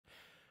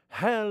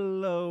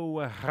Hello,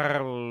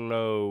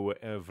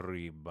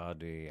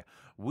 everybody.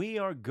 We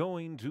are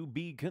going to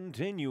be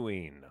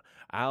continuing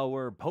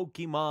our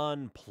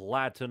Pokemon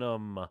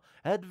Platinum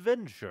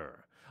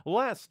adventure.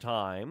 Last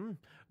time,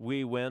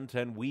 we went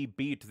and we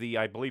beat the,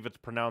 I believe it's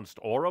pronounced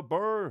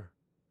Orabur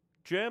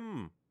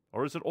gym?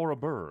 Or is it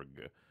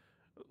Oraberg?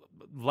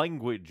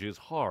 Language is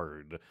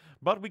hard.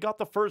 But we got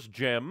the first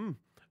gem.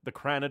 The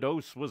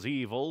Cranidos was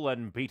evil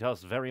and beat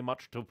us very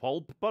much to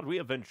pulp, but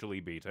we eventually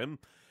beat him.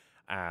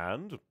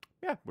 And,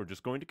 yeah, we're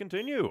just going to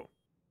continue.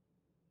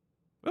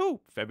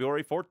 Oh,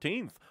 February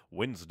 14th,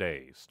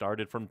 Wednesday.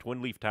 Started from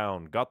Twin Leaf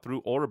Town, got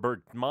through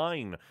Oraberg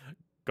Mine,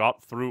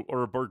 got through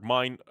Oraberg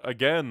Mine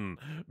again,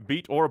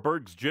 beat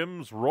Oraberg's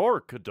Gym's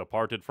Rourke,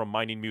 departed from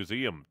Mining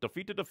Museum,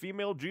 defeated a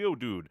female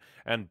Geodude,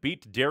 and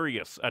beat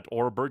Darius at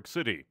Oraberg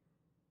City.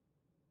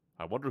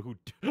 I wonder who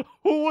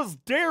was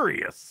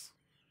Darius?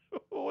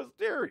 Who was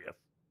Darius?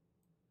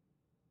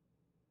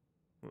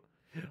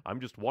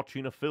 I'm just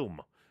watching a film.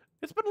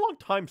 It's been a long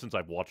time since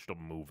I've watched a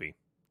movie.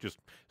 Just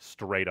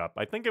straight up.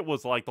 I think it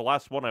was like, the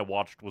last one I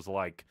watched was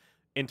like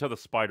Into the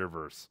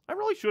Spider-Verse. I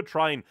really should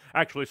try and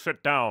actually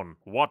sit down,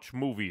 watch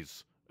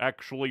movies,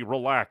 actually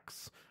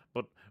relax.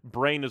 But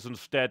brain is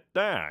instead,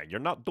 you're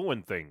not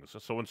doing things.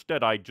 So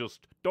instead I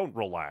just don't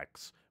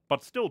relax.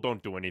 But still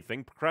don't do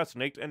anything,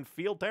 procrastinate, and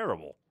feel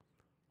terrible.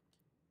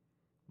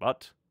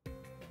 But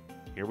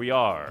here we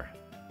are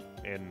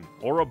in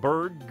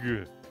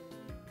Oraberg,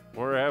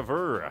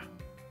 wherever.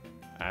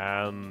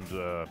 And,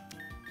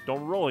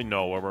 don't really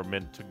know where we're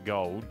meant to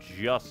go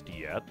just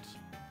yet.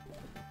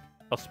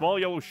 A small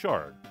yellow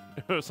shard.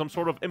 Some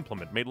sort of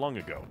implement made long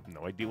ago.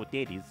 No idea what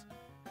that is.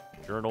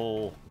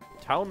 Journal.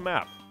 Town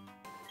map.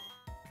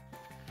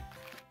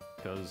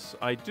 Because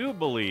I do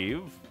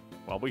believe...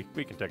 Well, we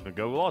can technically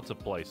go lots of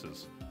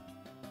places.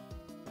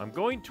 I'm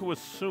going to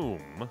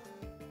assume...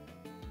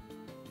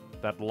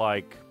 that,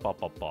 like...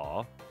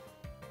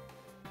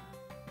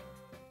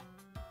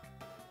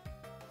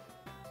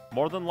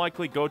 more than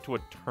likely go to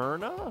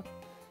Eterna?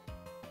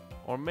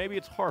 Or maybe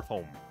it's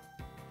Hearthome.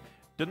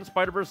 Didn't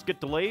Spider-Verse get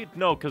delayed?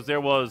 No, because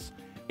there was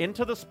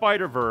Into the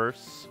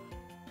Spider-Verse,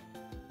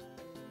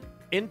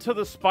 Into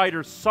the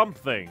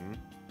Spider-Something,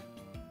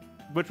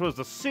 which was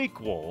the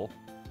sequel,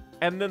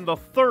 and then the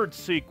third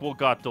sequel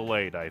got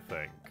delayed, I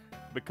think,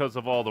 because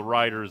of all the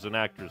writers and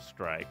actors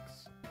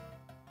strikes.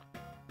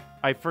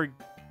 I forget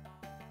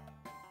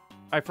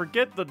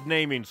the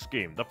naming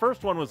scheme. The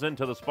first one was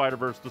Into the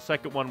Spider-Verse. The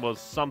second one was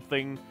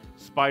something,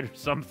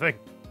 Spider-something.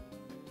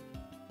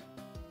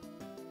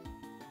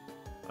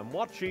 I'm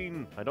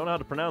watching... I don't know how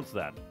to pronounce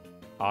that.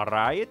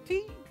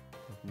 Ariety?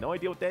 No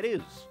idea what that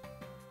is.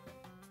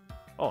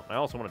 Oh, I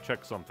also want to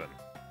check something.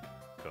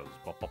 Because,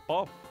 a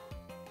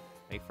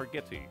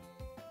forgetty.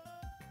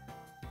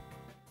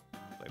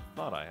 I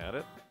thought I had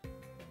it.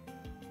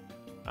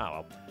 Ah,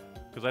 well.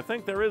 Because I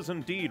think there is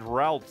indeed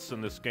routes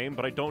in this game,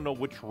 but I don't know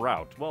which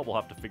route. Well, we'll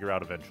have to figure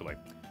out eventually.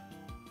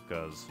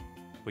 Because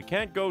we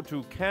can't go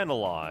to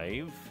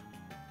Canalive.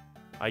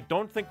 I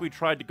don't think we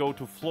tried to go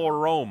to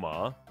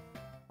Floroma.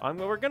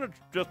 We're gonna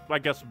just, I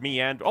guess,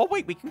 meander. Oh,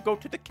 wait, we can go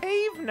to the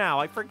cave now.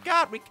 I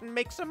forgot. We can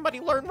make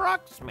somebody learn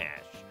Rock Smash.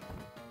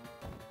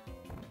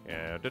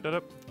 Yeah,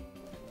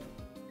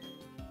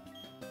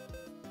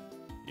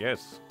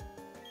 Yes.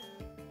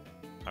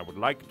 I would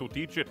like to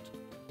teach it.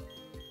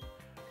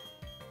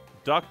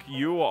 Duck,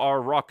 you are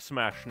Rock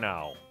Smash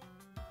now.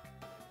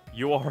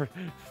 You are,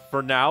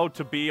 for now,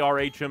 to be our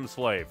HM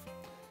slave.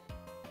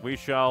 We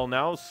shall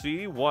now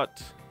see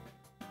what...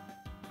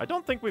 I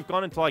don't think we've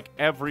gone into, like,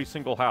 every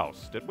single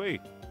house, did we?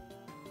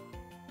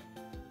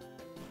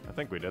 I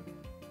think we did.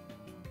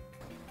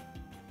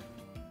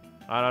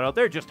 I don't know,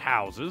 they're just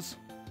houses.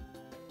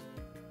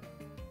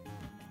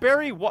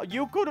 Barry, what?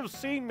 You could have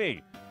seen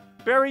me.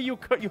 Barry,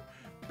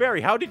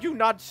 Barry, how did you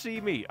not see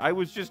me? I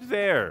was just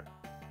there.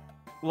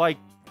 Like...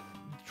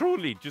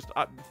 Truly, just,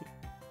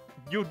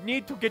 you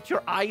need to get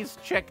your eyes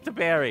checked,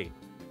 Barry.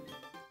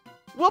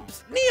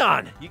 Whoops,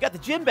 Neon! You got the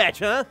gym badge,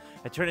 huh?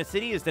 Eterna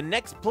City is the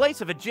next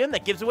place of a gym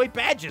that gives away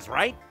badges,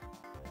 right?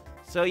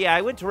 So yeah,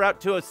 I went to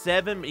Route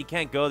 207, but you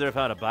can't go there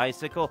without a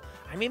bicycle.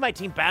 I made my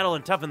team battle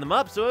and toughen them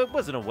up, so it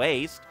wasn't a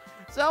waste.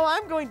 So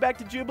I'm going back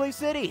to Jubilee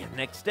City.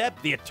 Next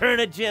step, the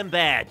Eterna gym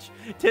badge.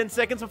 10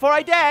 seconds before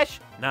I dash.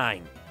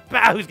 9.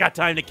 Bah, who's got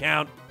time to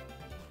count?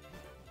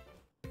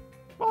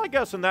 Well, I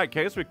guess in that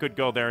case, we could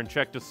go there and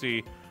check to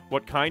see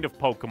what kind of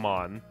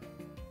Pokemon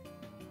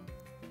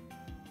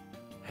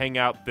hang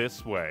out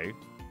this way.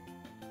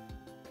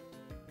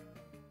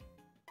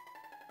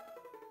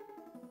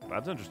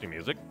 That's interesting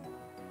music.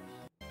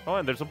 Oh,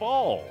 and there's a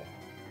ball.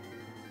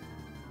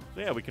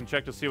 So yeah, we can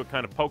check to see what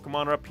kind of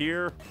Pokemon are up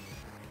here.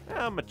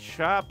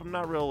 Machop. I'm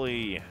not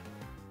really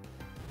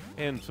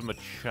into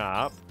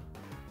Machop.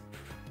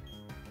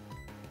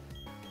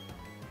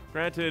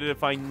 Granted,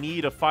 if I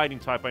need a fighting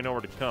type, I know where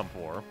to come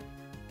for.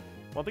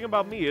 One thing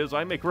about me is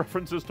I make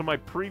references to my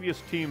previous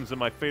teams and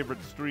my favorite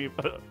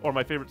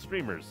my favorite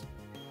streamers.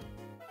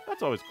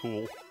 That's always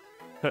cool.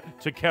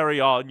 To carry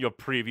on your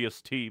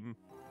previous team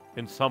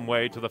in some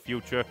way to the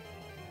future.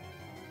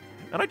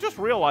 And I just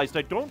realized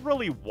I don't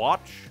really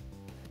watch,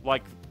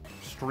 like,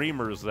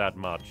 streamers that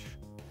much.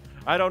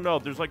 I don't know,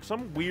 there's, like,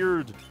 some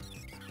weird,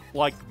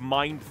 like,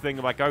 mind thing,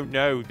 like, oh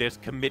no, there's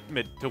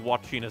commitment to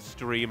watching a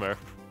streamer.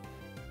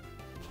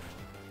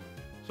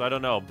 So I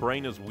don't know,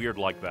 brain is weird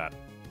like that.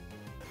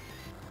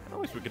 At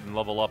least we can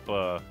level up,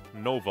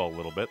 Nova a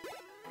little bit.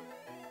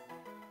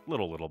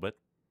 Little bit.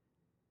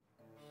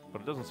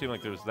 But it doesn't seem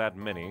like there's that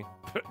many.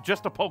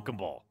 Just a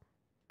Pokeball.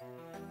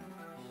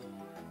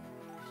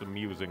 It's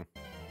amusing.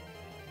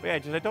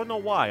 But yeah, I don't know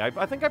why.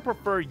 I think I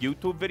prefer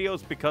YouTube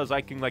videos because I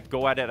can, like,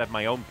 go at it at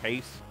my own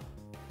pace.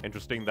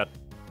 Interesting that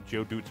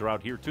Geodudes are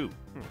out here, too.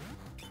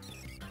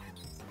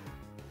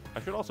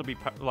 I should also be,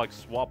 like,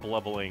 swap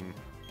leveling,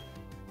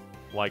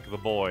 like, the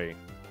boy.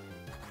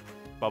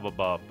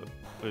 Bub.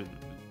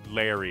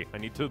 Larry. I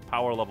need to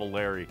power level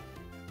Larry.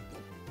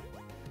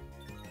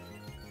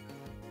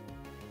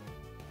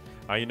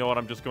 You know what?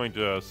 I'm just going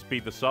to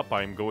speed this up.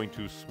 I'm going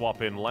to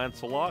swap in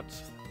Lancelot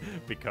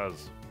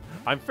because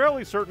I'm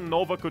fairly certain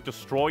Nova could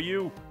destroy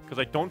you because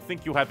I don't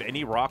think you have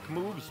any rock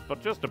moves,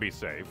 but just to be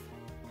safe.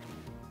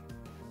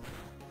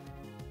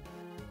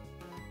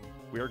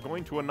 We are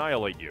going to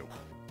annihilate you.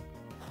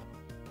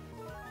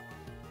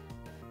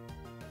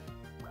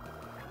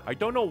 I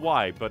don't know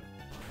why, but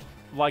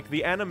like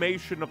the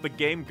animation of the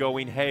game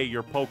going, hey,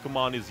 your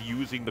Pokemon is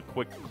using the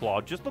Quick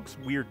Claw, just looks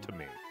weird to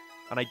me.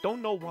 And I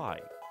don't know why.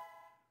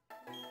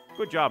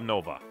 Good job,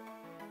 Nova.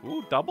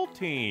 Ooh, double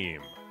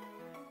team.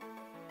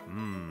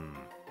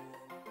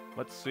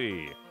 Let's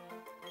see.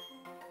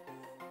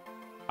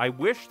 I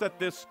wish that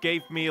this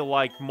gave me,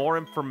 like, more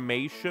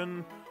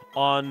information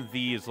on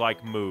these,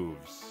 like,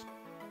 moves.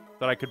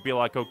 That I could be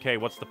like, okay,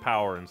 what's the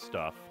power and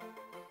stuff?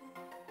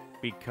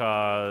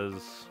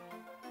 Because...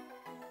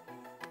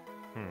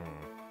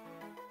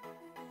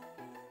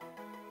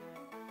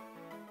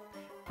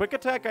 Quick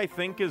Attack, I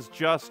think, is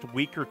just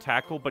weaker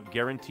tackle, but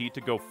guaranteed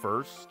to go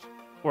first.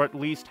 Or at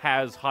least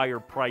has higher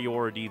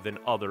priority than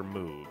other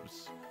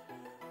moves.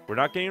 We're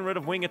not getting rid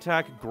of Wing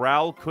Attack.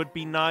 Growl could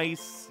be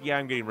nice. Yeah,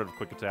 I'm getting rid of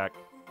Quick Attack.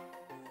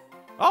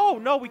 Oh,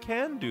 no, we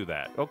can do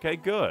that. Okay,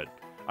 good.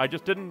 I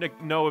just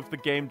didn't know if the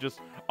game just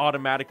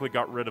automatically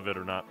got rid of it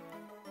or not.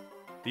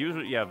 The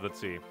user, yeah, let's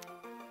see.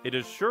 It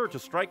is sure to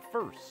strike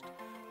first.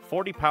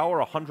 40 power,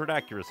 100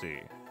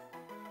 accuracy.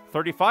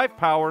 35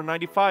 power,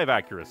 95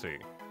 accuracy.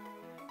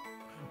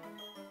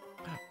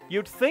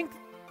 You'd think...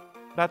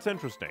 That's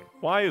interesting.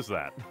 Why is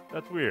that?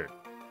 That's weird.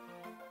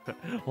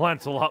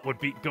 Lancelot would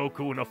beat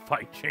Goku in a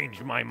fight.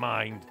 Change my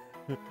mind.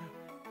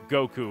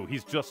 Goku,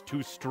 he's just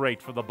too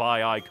straight for the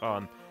buy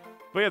icon.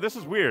 But yeah, this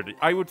is weird.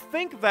 I would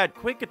think that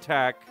Quick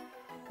Attack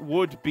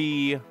would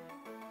be...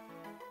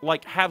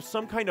 like, have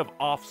some kind of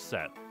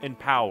offset in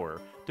power.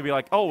 To be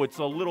like, oh, it's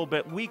a little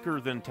bit weaker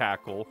than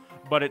Tackle,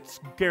 but it's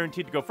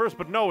guaranteed to go first.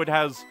 But no, it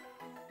has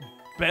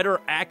better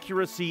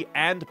accuracy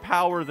and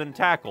power than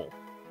Tackle.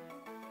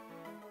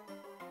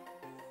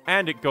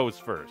 And it goes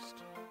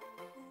first.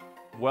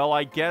 Well,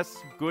 I guess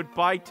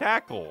goodbye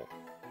Tackle.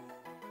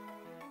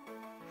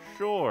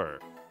 Sure.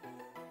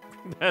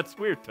 That's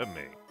weird to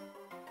me.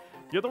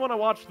 You're the one I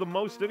watch the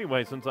most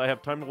anyway, since I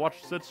have time to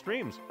watch said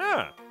streams.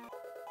 Huh.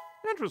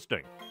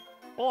 Interesting.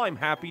 Well, I'm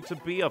happy to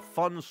be a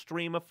fun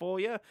streamer for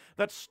you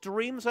that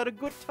streams at a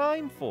good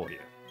time for you.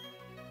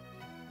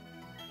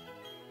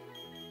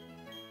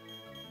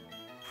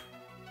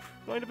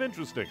 Kind of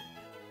interesting.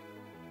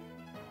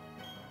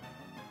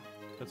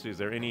 Let's see, is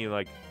there any,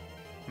 like...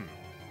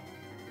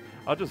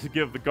 I'll just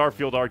give the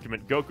Garfield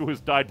argument. Goku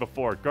has died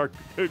before.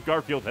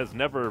 Garfield has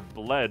never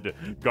bled.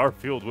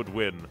 Garfield would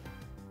win.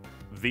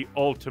 The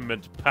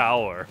ultimate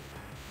power.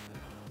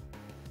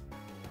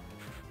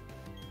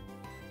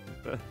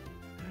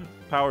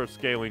 Power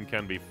scaling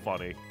can be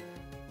funny.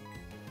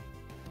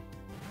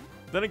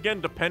 Then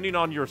again, depending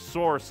on your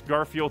source,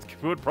 Garfield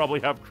could probably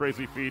have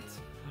crazy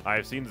feats. I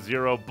have seen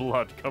 0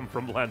 blood come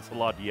from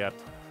Lancelot yet.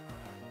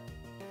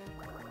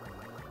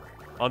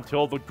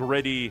 Until the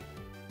gritty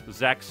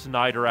Zack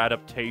Snyder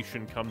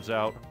adaptation comes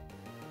out.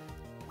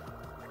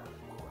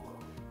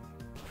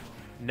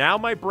 Now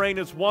my brain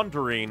is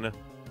wondering,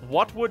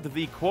 what would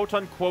the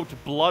quote-unquote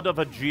blood of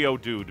a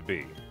Geodude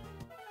be?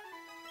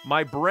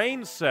 My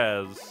brain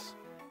says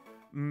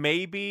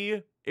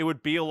maybe it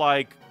would be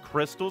like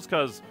crystals,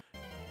 because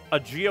a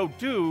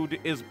Geodude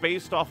is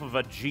based off of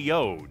a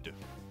geode,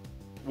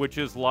 which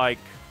is like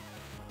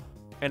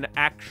an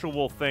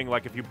actual thing.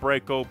 Like if you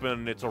break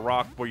open, it's a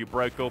rock where you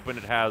break open,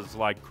 it has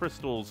like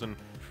crystals and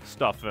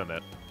stuff in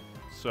it.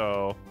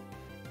 So,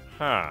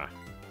 huh.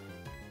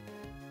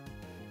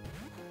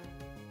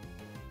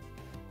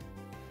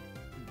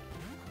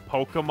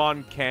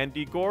 Pokemon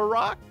Candy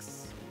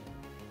Gorox?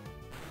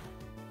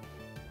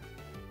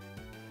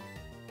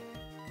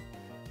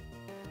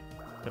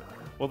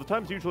 Well, the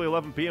time's usually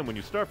 11 p.m. when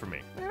you start for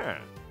me. Yeah.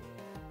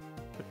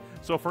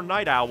 So for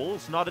night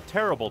owls, not a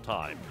terrible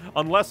time.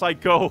 Unless I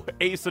go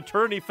Ace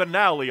Attorney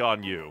finale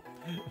on you.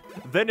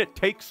 Then it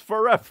takes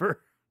forever.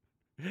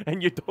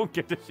 And you don't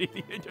get to see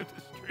the end of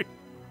the stream.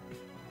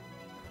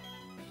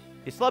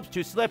 This slope's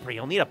too slippery.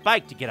 You'll need a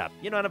bike to get up.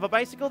 You don't have a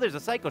bicycle? There's a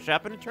cycle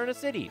shop in Eterna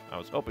City. I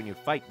was hoping you'd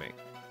fight me.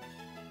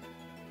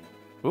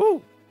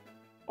 Ooh.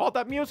 Oh,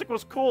 that music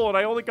was cool, and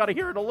I only got to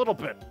hear it a little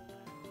bit.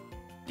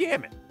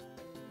 Damn it.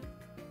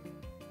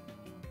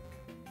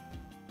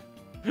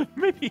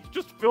 Maybe it's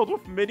just filled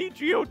with mini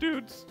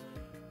Geodudes.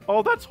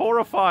 Oh, that's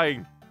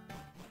horrifying.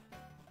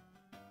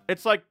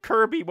 It's like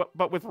Kirby,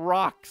 but with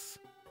rocks.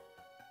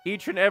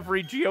 Each and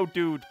every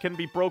Geodude can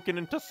be broken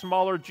into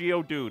smaller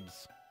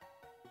Geodudes.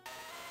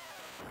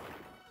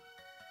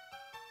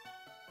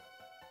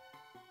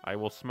 I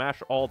will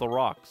smash all the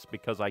rocks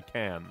because I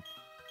can.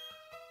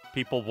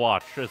 People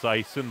watch as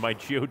I send my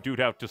Geodude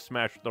out to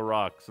smash the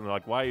rocks, and they're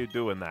like, why are you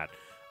doing that?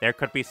 There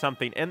could be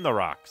something in the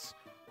rocks.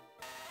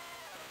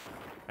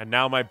 And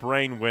now my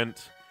brain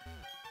went...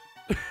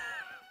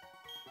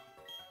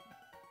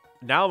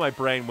 Now my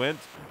brain went,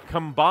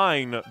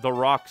 combine the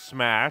rock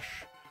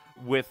smash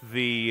with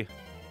the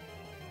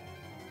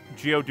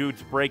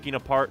Geodudes breaking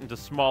apart into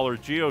smaller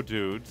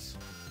Geodudes.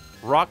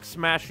 Rock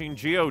smashing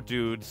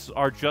Geodudes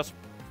are just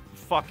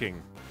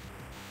fucking.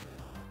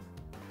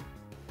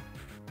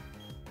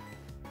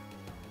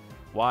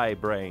 Why,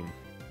 brain?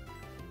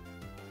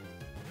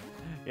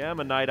 Yeah,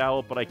 I'm a night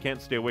owl, but I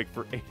can't stay awake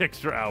for 8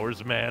 extra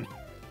hours, man.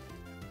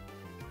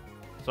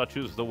 Such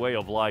is the way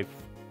of life.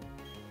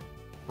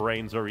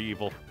 Brains are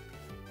evil.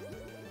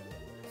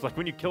 It's like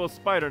when you kill a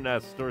spider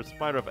nest or a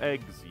spider of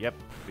eggs. Yep,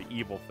 the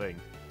evil thing.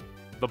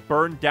 The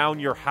burn down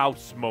your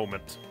house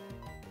moment.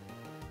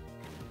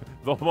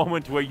 The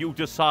moment where you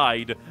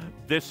decide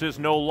this is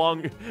no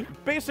longer...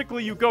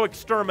 Basically, you go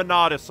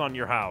exterminatus on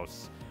your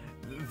house.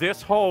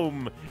 This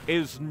home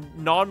is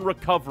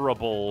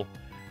non-recoverable.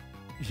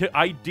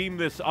 I deem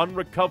this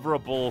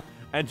unrecoverable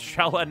and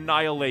shall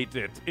annihilate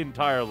it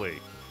entirely.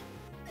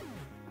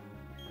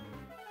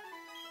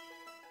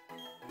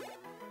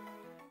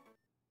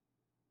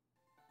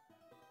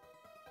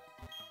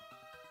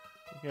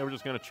 Yeah, we're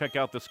just gonna check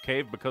out this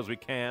cave because we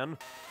can.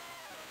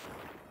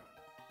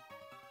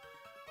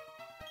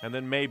 And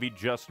then maybe,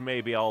 just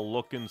maybe, I'll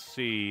look and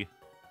see,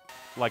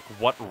 like,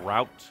 what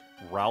routes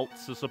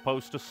is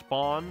supposed to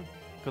spawn.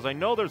 Because I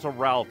know there's a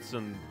routes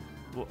and,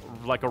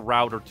 like, a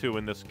route or two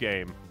in this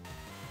game.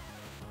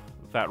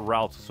 That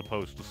routes is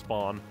supposed to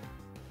spawn.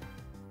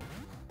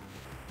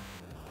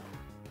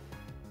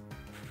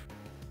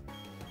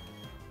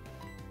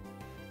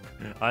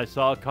 I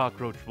saw a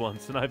cockroach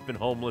once, and I've been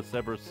homeless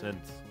ever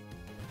since.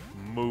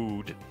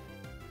 Mood.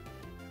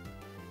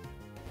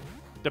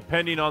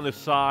 Depending on the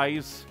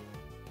size.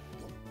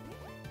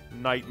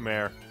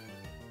 Nightmare.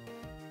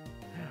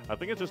 I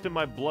think it's just in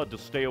my blood to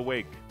stay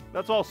awake.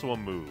 That's also a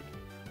mood.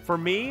 For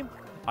me,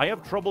 I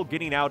have trouble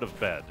getting out of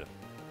bed.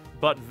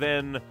 But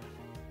then,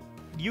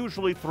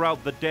 usually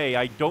throughout the day,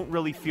 I don't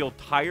really feel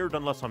tired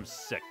unless I'm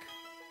sick.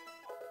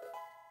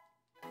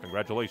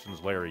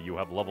 Congratulations, Larry. You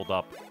have leveled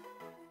up.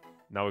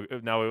 Now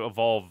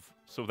evolve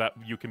so that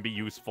you can be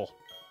useful.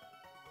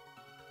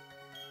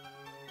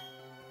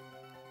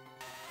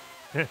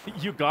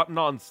 You got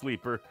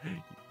non-sleeper.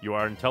 You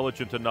are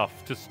intelligent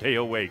enough to stay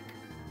awake.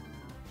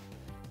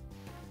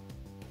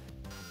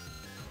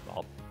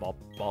 Bop, bop,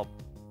 bop.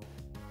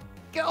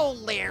 Go,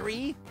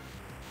 Larry!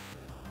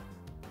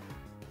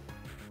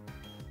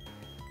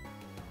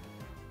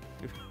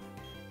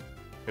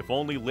 If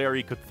only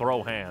Larry could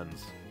throw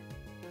hands.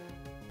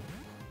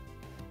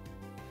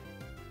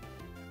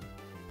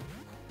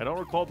 I don't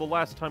recall the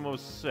last time I was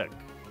sick.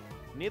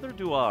 Neither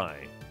do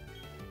I.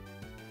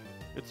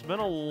 It's been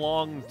a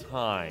long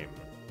time.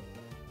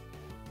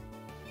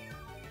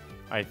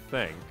 I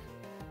think.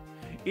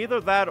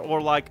 Either that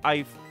or, like,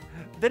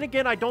 then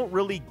again, I don't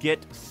really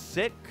get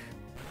sick.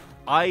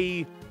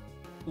 I,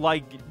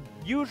 like,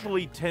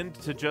 usually tend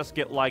to just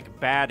get, like,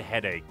 bad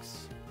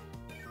headaches.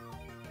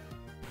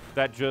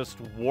 That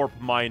just warp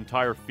my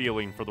entire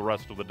feeling for the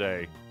rest of the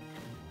day.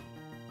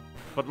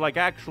 But, like,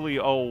 actually,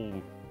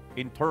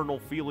 internal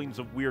feelings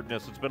of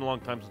weirdness. It's been a long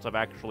time since I've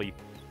actually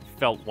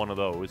felt one of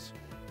those.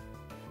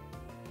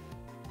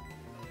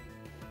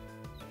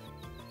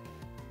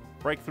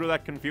 Break through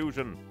that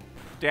confusion.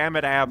 Damn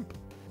it, Amp.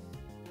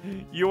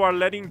 You are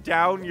letting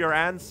down your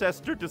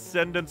ancestor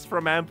descendants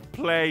from Amp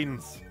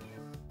Plains.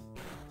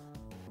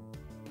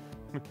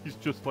 He's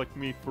just like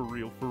me, for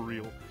real, for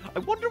real. I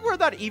wonder where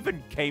that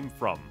even came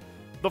from.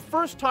 The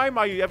first time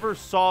I ever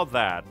saw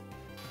that,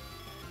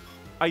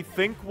 I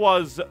think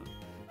was,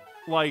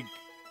 like,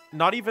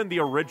 not even the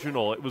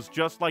original. It was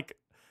just like,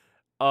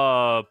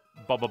 a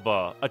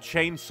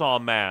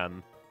Chainsaw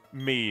Man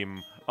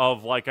meme.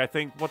 Of, like, I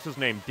think, what's his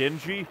name?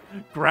 Dingy?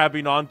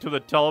 Grabbing onto the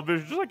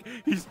television. Just like,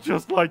 he's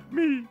just like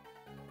me.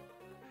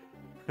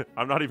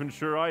 I'm not even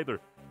sure either.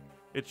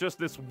 It's just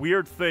this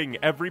weird thing.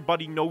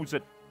 Everybody knows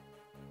it.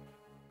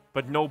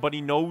 But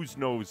nobody knows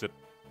it.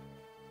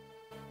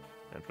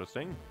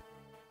 Interesting.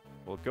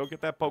 We'll go get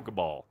that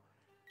Pokeball.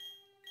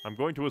 I'm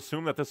going to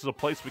assume that this is a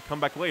place we come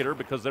back later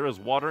because there is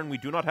water and we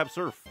do not have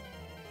surf.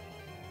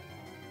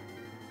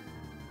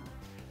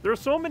 There are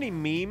so many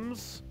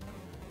memes.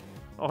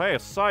 Oh, hey, a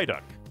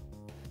Psyduck.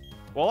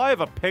 Well, I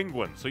have a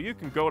penguin, so you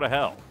can go to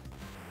hell.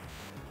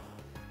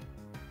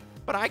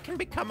 but I can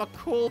become a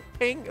cool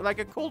pink, like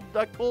a cool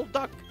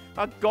duck,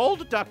 a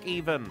gold duck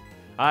even.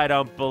 I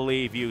don't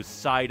believe you,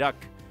 Psyduck.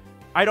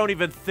 I don't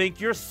even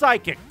think you're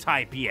psychic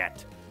type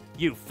yet,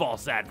 you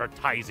false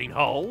advertising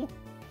hoe.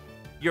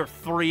 Your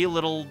 3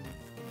 little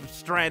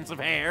strands of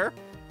hair.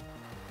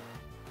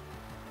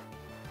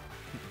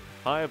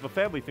 I have a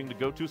family thing to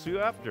go to, see you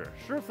after.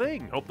 Sure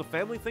thing. Hope the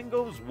family thing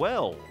goes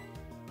well.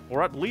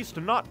 Or at least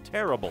not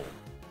terrible.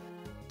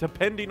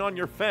 Depending on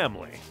your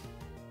family.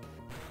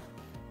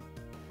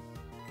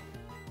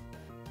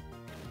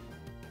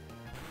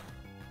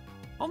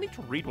 I'll need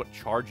to read what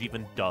charge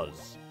even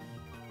does.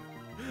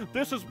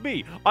 This is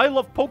me. I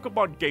love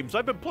Pokemon games.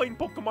 I've been playing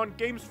Pokemon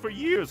games for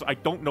years. I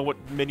don't know what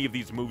many of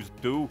these moves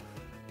do.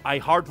 I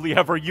hardly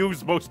ever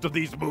use most of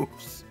these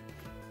moves.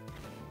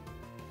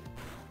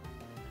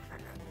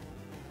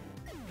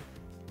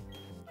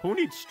 Who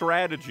needs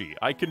strategy?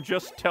 I can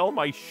just tell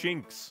my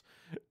Shinx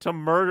to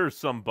murder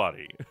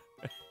somebody.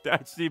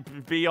 That's the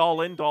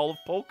be-all, end-all of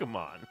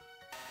Pokemon.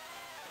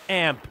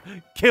 Amp,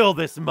 kill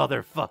this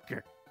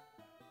motherfucker.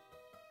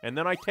 And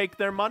then I take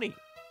their money.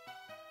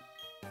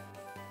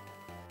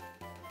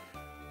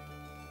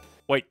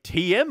 Wait,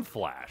 TM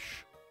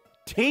Flash?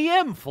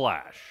 TM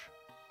Flash?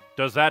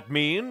 Does that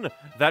mean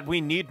that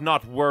we need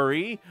not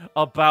worry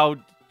about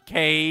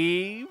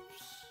caves?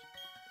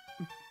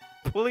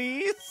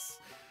 Please?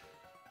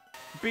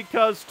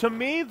 Because to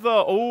me, the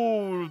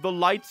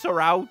lights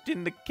are out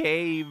in the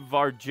cave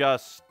are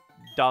just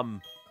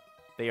dumb.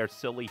 They are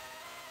silly.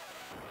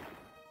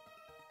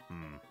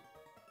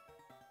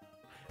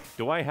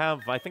 Do I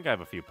think I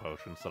have a few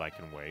potions that I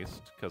can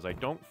waste, because I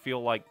don't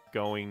feel like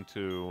going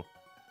to...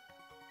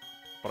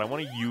 But I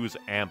want to use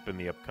Amp in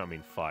the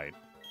upcoming fight.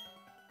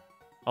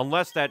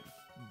 Unless that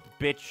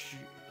bitch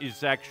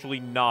is actually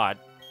not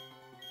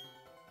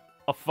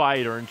a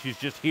fighter and she's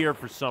just here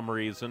for some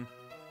reason.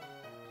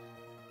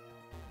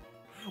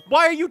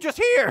 Why are you just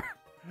here?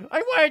 I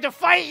wanted to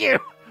fight you!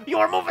 You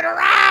were moving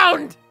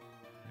around!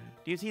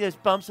 Do you see those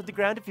bumps on the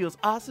ground? It feels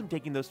awesome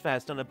taking those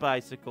fast on a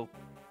bicycle.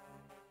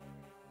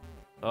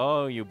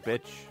 Oh, you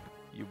bitch.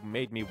 You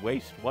made me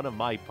waste one of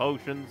my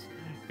potions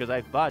because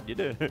I thought you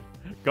did.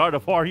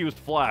 Gardevoir used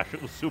Flash.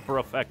 It was super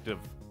effective.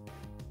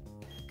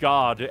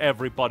 God,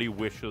 everybody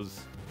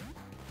wishes.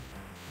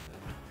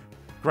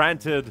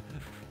 Granted,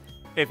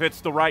 if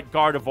it's the right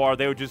Gardevoir,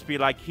 they would just be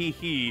like,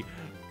 he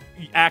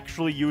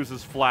actually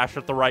uses Flash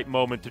at the right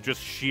moment to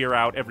just shear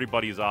out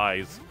everybody's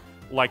eyes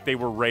like they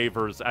were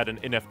ravers at an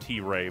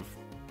NFT rave.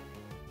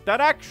 That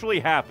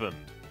actually happened.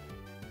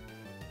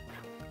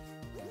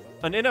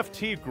 An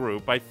NFT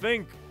group, I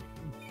think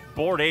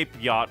Bored Ape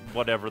Yacht,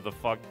 whatever the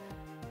fuck,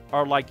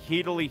 are like,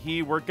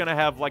 heedily we're gonna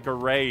have like a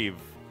rave.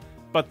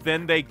 But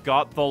then they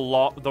got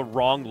the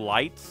wrong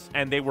lights,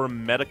 and they were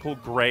medical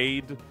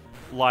grade,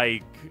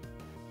 like,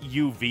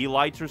 UV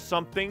lights or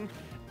something,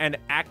 and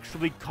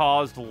actually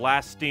caused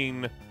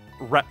lasting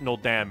retinal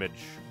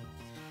damage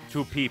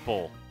to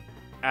people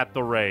at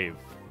the rave.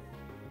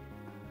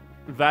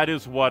 That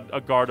is what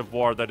a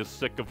Gardevoir that is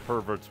sick of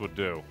perverts would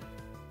do.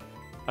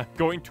 I'm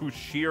going to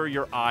shear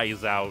your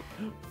eyes out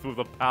through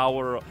the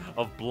power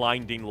of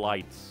blinding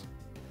lights.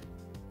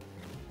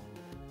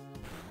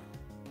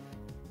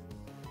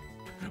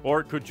 Or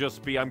it could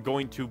just be, I'm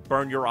going to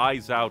burn your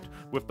eyes out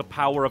with the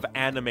power of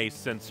anime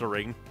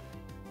censoring.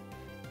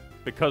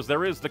 Because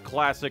there is the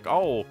classic,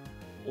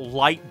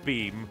 light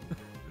beam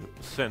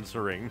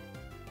censoring.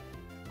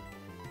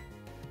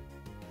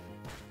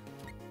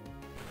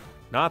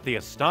 Not the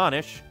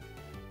Astonish.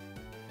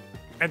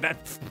 And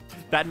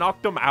that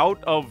knocked him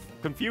out of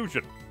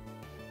confusion.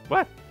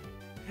 What?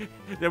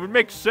 That would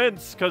make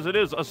sense, because it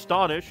is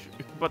Astonish,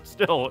 but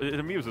still, it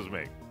amuses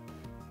me.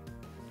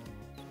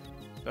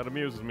 That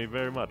amuses me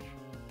very much.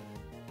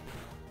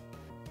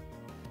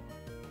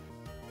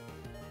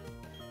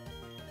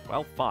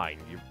 Well, fine.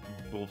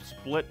 We'll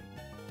split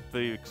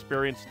the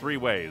experience 3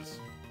 ways.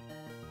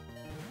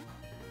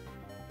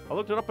 I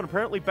looked it up, and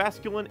apparently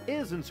Basculin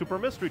is in Super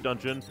Mystery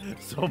Dungeon,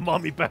 so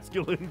Mommy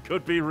Basculin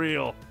could be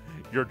real.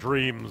 Your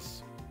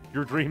dreams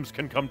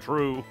can come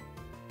true.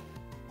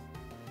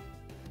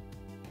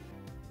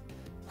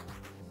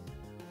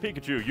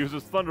 Pikachu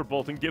uses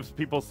Thunderbolt and gives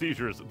people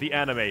seizures. The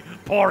anime.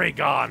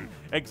 Porygon!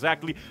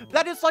 Exactly.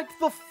 That is like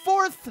the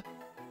 4th,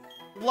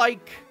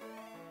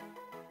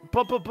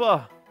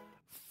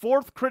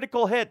 fourth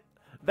critical hit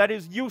that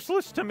is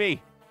useless to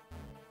me.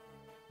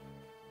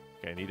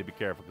 Okay, I need to be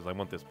careful because I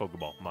want this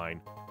Pokeball.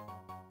 Mine.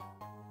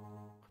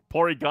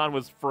 Porygon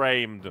was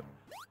framed.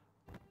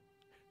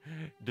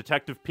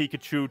 Detective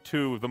Pikachu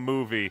 2, the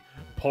movie.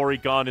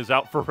 Porygon is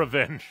out for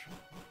revenge.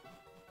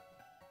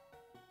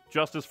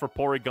 Justice for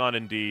Porygon,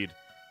 indeed.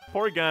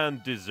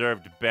 Porygon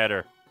deserved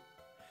better.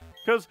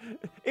 Because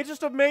it's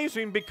just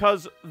amazing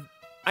because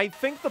I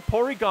think the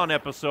Porygon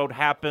episode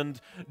happened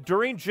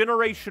during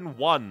Generation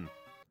 1.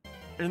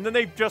 And then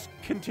they've just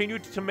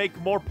continued to make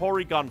more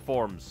Porygon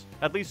forms.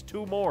 At least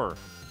 2 more.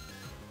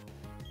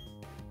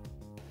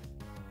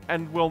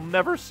 And we'll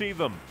never see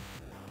them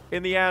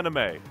in the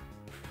anime.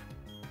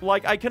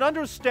 Like, I can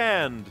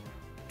understand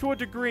to a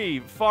degree,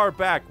 far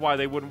back why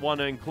they wouldn't want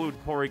to include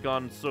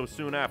Porygon so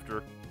soon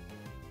after.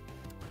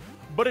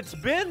 But it's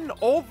been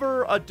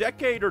over a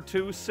decade or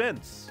two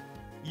since.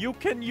 You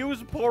can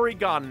use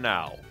Porygon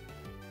now.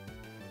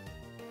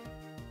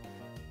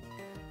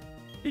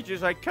 He's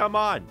just like, come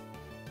on.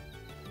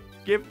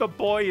 Give the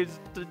boy his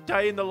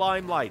day in the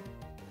limelight.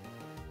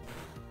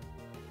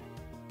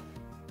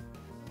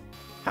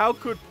 How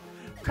could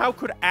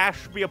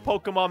Ash be a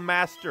Pokemon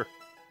master?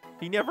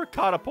 He never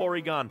caught a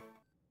Porygon.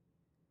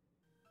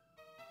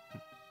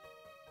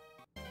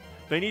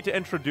 They need to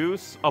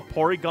introduce a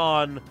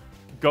Porygon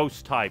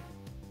ghost type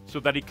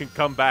so that he can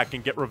come back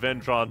and get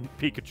revenge on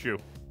Pikachu.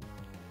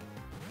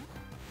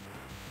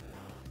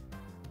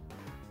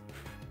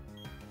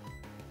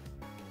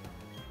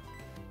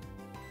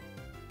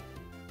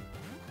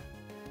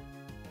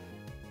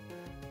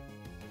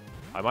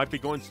 I might be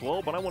going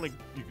slow, but I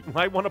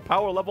want to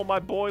power level my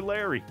boy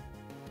Larry.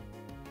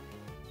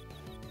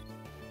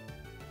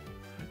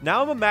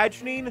 Now I'm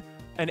imagining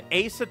an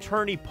Ace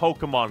Attorney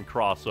Pokemon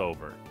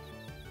crossover,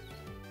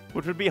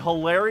 which would be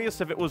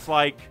hilarious if it was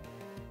like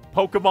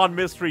Pokemon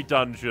Mystery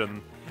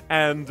Dungeon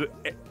and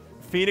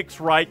Phoenix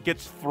Wright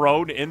gets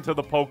thrown into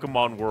the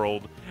Pokemon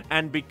world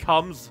and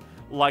becomes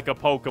like a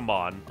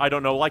Pokemon. I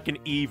don't know, like an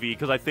Eevee,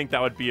 because I think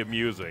that would be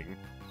amusing.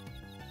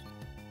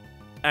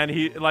 And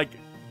he, like,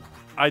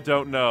 I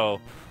don't know.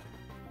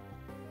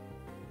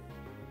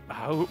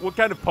 What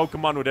kind of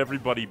Pokemon would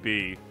everybody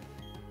be?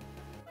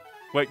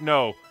 Wait,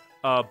 no.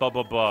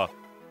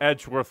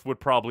 Edgeworth would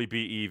probably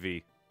be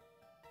Eevee.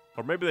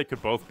 Or maybe they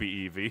could both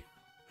be Eevee.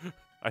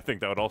 I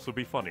think that would also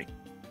be funny.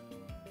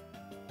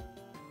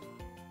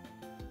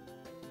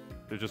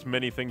 There's just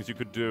many things you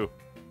could do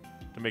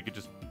to make it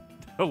just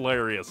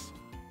hilarious.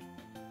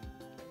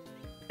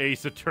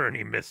 Ace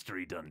Attorney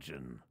Mystery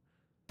Dungeon.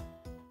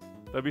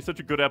 That'd be such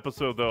a good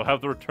episode, though.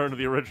 Have the return of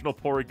the original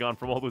Porygon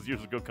from all those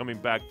years ago coming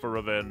back for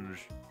revenge.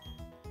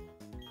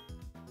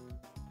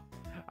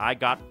 I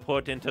got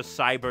put into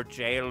cyber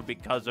jail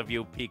because of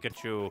you,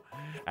 Pikachu.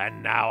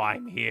 And now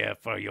I'm here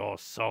for your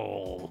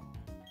soul.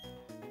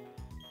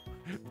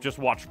 Just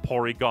watch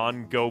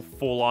Porygon go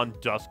full-on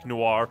Dusk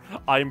Noir.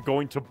 I am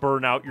going to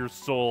burn out your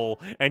soul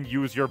and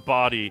use your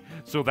body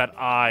so that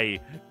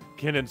I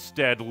can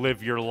instead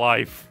live your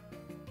life.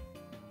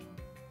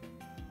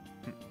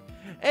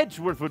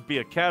 Edgeworth would be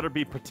a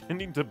Caterpie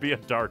pretending to be a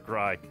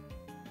Darkrai.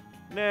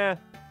 Nah,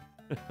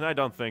 I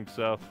don't think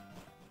so.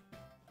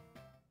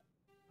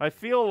 I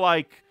feel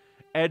like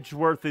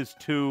Edgeworth is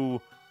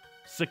too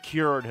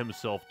secure in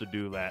himself to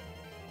do that.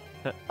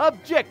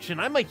 Objection!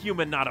 I'm a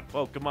human, not a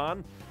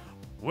Pokemon.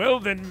 Well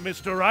then,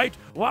 Mr. Wright,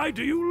 why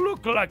do you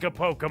look like a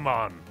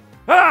Pokemon?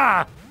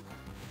 Ah!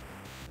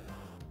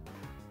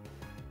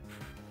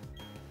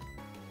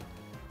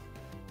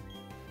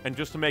 And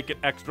just to make it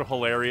extra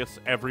hilarious,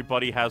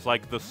 everybody has,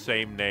 like, the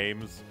same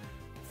names.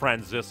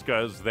 Franziska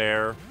is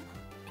there.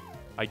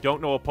 I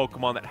don't know a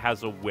Pokemon that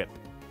has a whip,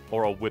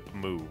 or a whip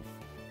move.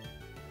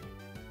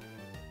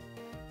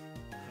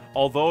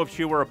 Although if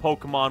she were a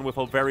Pokemon with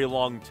a very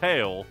long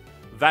tail,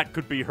 that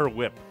could be her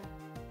whip.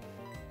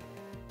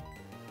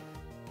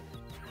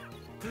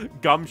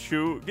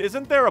 Gumshoe.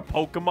 Isn't there a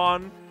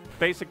Pokemon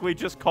basically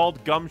just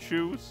called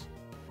Gumshoes?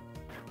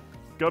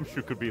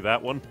 Gumshoe could be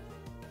that one.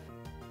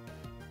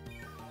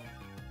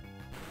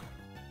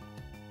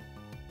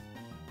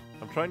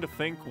 I'm trying to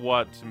think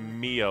what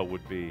Mia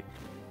would be.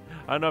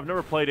 I don't know, I've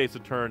never played Ace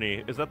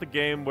Attorney. Is that the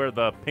game where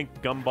the pink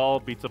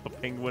gumball beats up a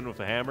penguin with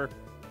a hammer?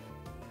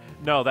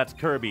 No, that's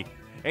Kirby.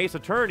 Ace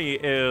Attorney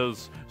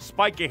is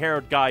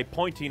spiky-haired guy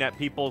pointing at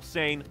people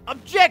saying,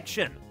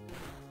 "Objection!"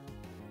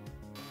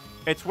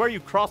 It's where you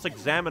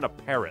cross-examine a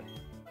parrot.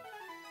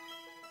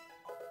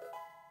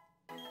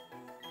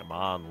 Come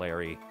on,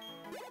 Larry.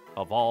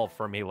 Evolve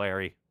for me,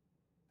 Larry.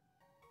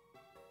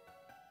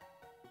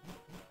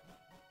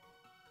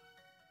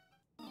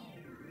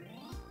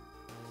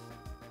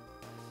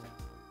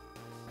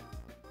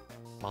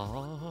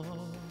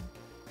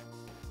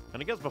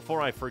 And I guess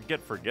before I forget,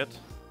 I'm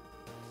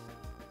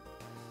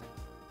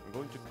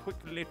going to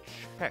quickly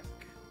check.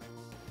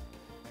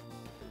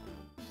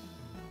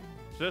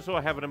 So that's so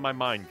I have it in my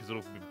mind, because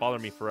it'll bother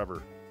me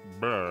forever.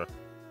 Brr.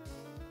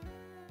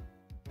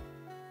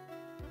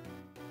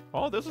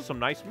 Oh, this is some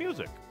nice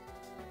music.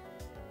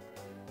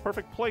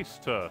 Perfect place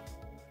to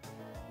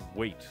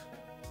wait.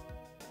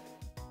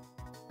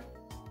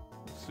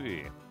 Let's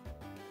see.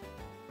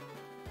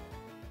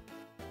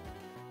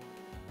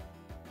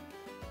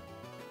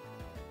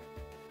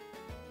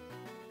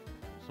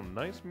 Some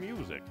nice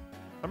music.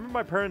 I remember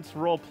my parents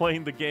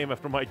role-playing the game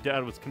after my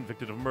dad was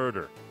convicted of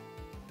murder.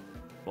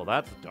 Well,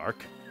 that's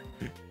dark.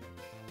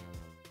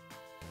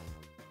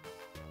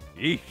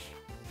 Eesh.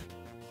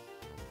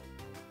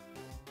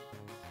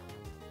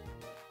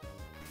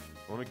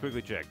 Let me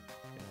quickly check.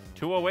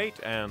 208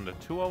 and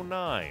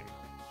 209.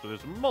 So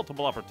there's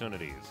multiple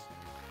opportunities.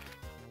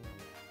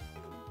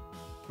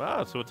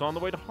 Ah, so it's on the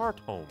way to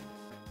Hearthome.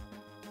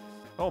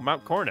 Oh,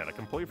 Mount Coronet. I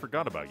completely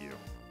forgot about you.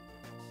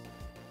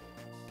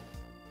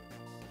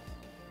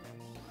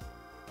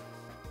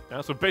 Yeah,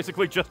 so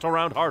basically just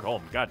around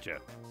Hearthome. Gotcha.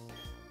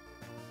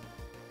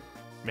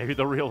 Maybe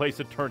the real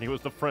Ace Attorney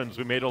was the friends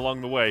we made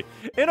along the way.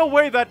 In a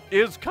way that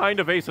is kind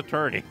of Ace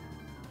Attorney.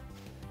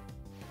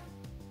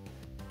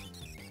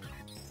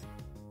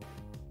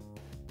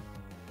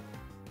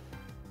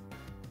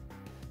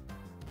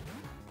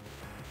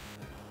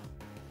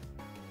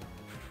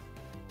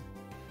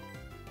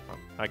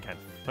 I can't.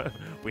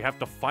 We have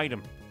to fight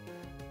him.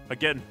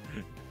 Again,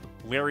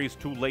 Larry's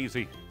too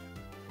lazy.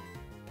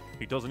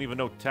 He doesn't even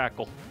know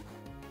tackle.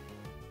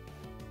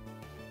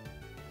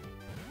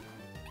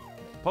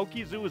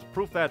 Pokezoo is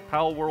proof that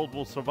Pal World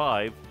will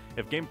survive.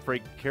 If Game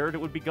Freak cared, it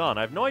would be gone.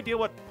 I have no idea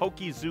what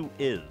Pokezoo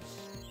is.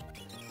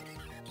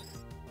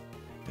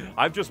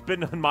 I've just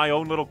been in my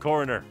own little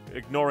corner,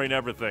 ignoring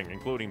everything,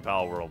 including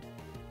Pal World.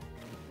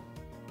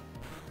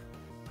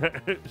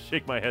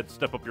 Shake my head,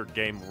 step up your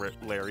game,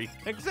 Larry.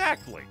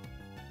 Exactly!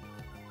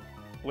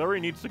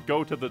 Larry needs to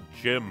go to the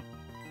gym.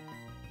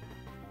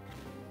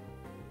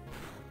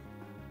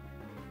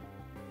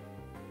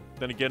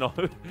 Then again,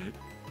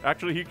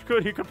 actually, he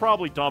could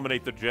probably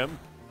dominate the gym.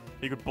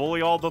 He could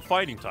bully all the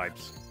fighting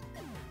types.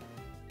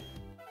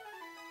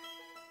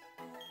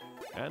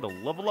 And a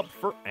level up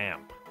for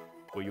Amp.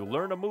 Will you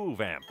learn a move,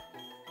 Amp?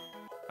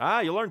 Ah,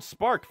 you learned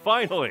Spark,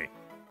 finally!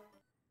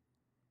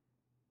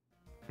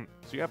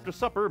 See you after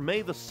supper.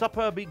 May the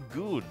supper be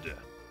good.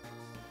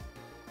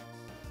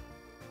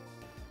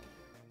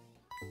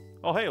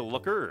 Oh, hey,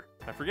 looker.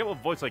 I forget what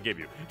voice I gave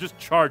you. Just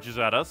charges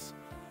at us.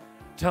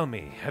 Tell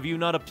me, have you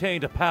not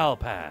obtained a Pal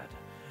Pad?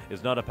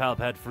 Is not a Pal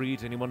Pad free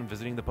to anyone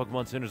visiting the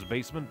Pokemon Center's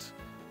basement?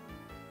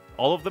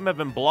 All of them have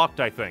been blocked,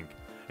 I think.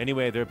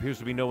 Anyway, there appears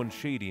to be no one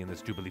shady in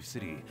this Jubilee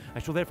City. I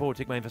shall therefore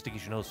take my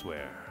investigation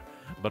elsewhere.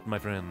 But, my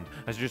friend,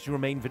 I suggest you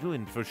remain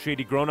vigilant for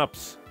shady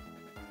grown-ups.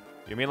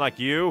 You mean like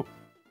you?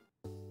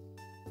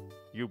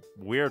 You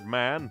weird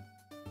man.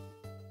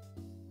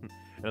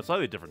 In a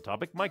slightly different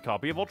topic, my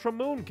copy of Ultra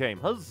Moon came.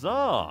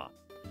 Huzzah!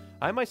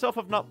 I myself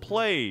have not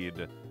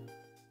played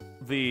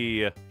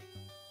the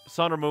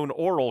Sun or Moon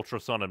or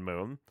Ultra Sun and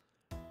Moon.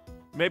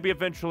 Maybe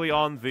eventually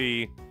on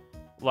the,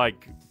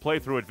 like,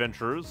 playthrough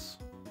adventures.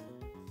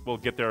 We'll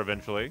get there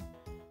eventually.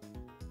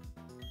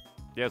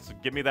 Yes,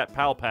 give me that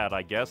Pal Pad,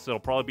 I guess. It'll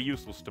probably be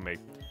useless to me.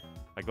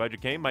 I'm glad you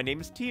came. My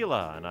name is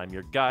Tila, and I'm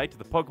your guide to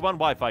the Pokemon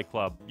Wi-Fi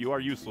Club. You are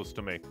useless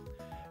to me.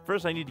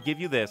 First, I need to give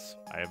you this.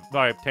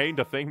 I obtained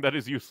a thing that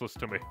is useless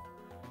to me.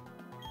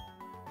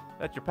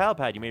 That's your Pal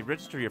Pad. You may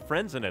register your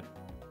friends in it.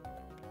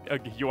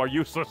 You are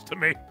useless to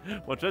me.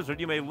 Once registered,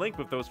 you may link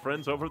with those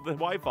friends over the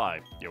Wi-Fi.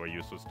 You are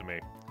useless to me.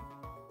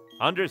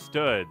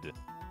 Understood.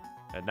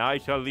 And now I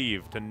shall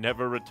leave to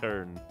never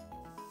return.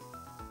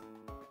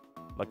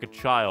 Like a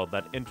child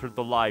that entered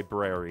the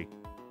library.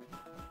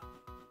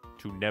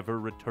 To never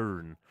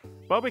return.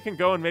 But we can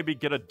go and maybe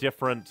get a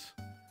different,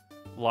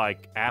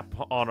 like, app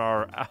on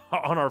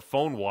our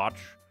phone watch.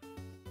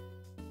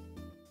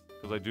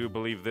 Because I do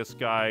believe this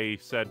guy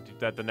said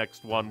that the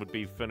next one would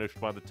be finished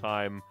by the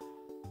time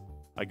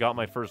I got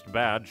my first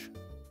badge.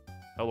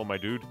 Hello, my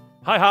dude.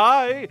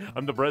 Hi!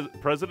 I'm the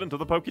president of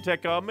the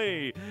Poketech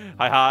Army.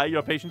 Hi,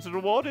 your patience is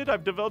rewarded.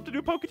 I've developed a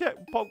new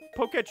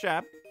Poketech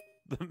app.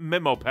 The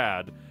Memo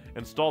Pad.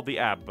 Installed the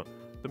app.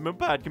 The Memo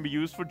Pad can be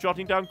used for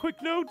jotting down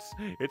quick notes.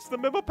 It's the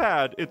Memo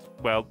Pad.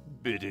 Well,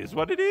 it is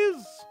what it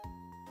is.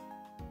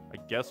 I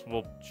guess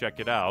we'll check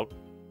it out.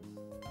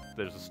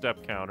 There's a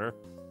step counter.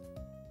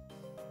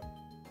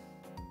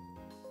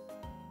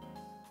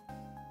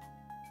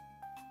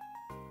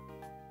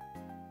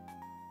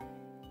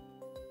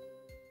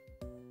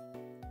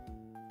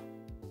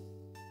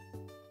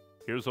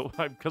 Here's a...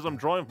 Because I'm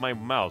drawing with my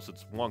mouse,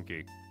 it's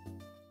wonky.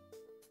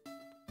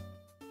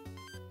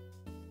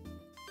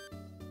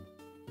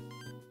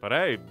 But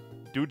hey,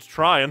 dude's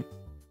trying.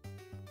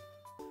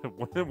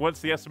 What's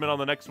the estimate on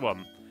the next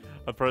one?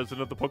 I'm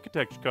president of the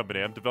Poketech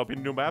company. I'm developing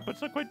a new map, but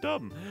it's not quite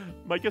done.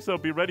 I guess I'll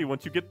be ready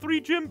once you get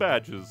 3 gym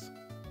badges.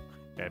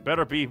 It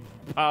better be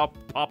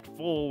popped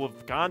full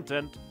of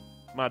content,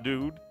 my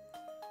dude.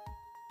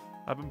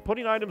 I've been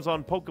putting items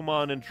on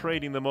Pokemon and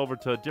trading them over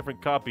to a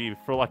different copy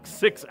for like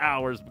 6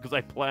 hours because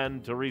I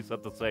plan to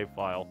reset the save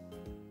file.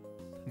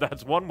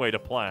 That's one way to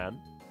plan.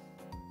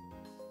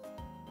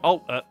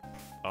 Oh,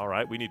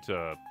 alright, we need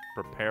to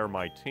prepare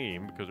my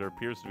team because there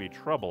appears to be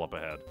trouble up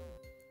ahead.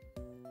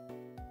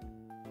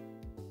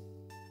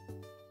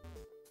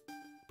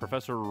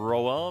 Professor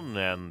Rowan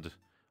and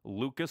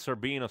Lucas are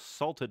being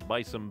assaulted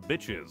by some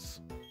bitches.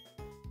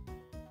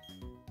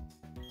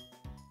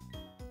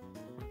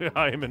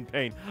 I am in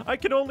pain. I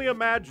can only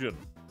imagine.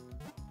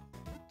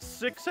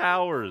 6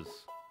 hours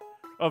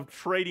of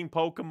trading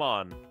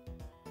Pokemon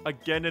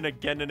again and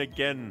again and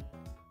again.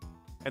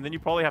 And then you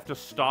probably have to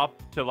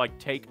stop to, like,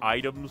 take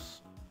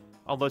items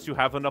unless you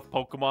have enough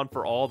Pokemon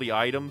for all the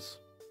items.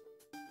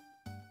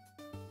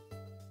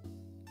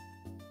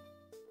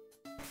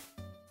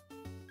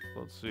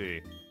 Let's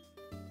see.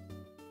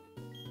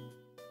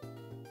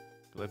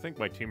 Because I think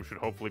my team should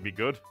hopefully be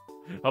good.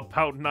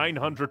 About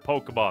 900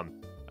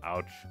 Pokemon.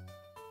 Ouch.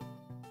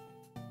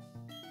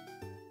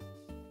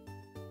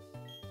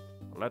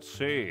 Let's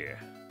see.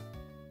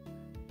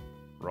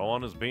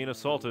 Rowan is being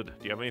assaulted.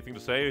 Do you have anything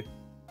to say?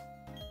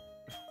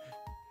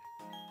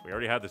 We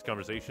already had this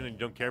conversation and you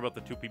don't care about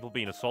the two people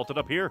being assaulted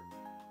up here?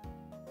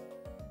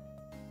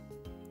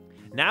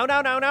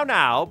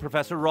 Now,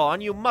 Professor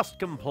Rowan, you must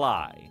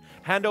comply.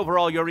 Hand over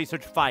all your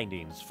research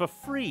findings, for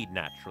free,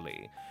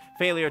 naturally.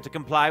 Failure to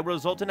comply will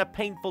result in a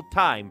painful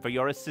time for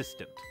your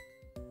assistant.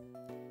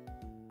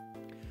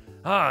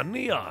 Ah,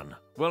 Neon.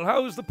 Well,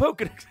 how's the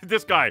Pokedex?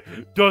 This guy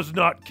does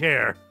not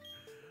care.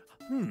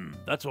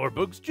 That's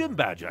Orbug's gym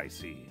badge, I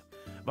see.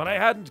 But I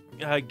hadn't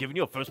given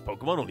your first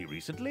Pokemon only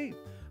recently.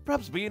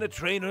 Perhaps being a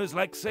trainer is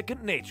like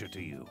second nature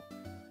to you.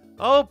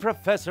 Oh,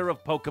 Professor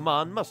of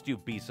Pokemon, must you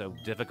be so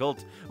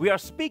difficult? We are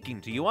speaking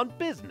to you on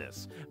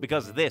business,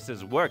 because this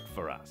is work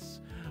for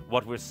us.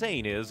 What we're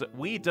saying is,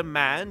 we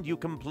demand you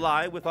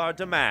comply with our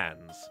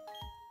demands.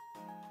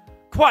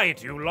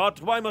 Quiet, you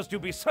lot! Why must you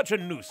be such a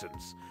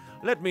nuisance?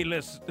 Let me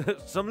list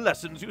some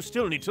lessons you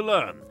still need to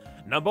learn.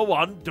 Number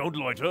 1, don't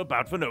loiter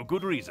about for no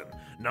good reason.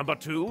 Number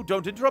 2,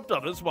 don't interrupt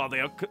others while they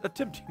are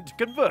attempting to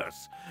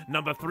converse.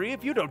 Number 3,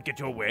 if you don't get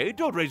your way,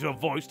 don't raise your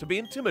voice to be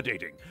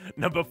intimidating.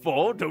 Number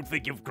 4, don't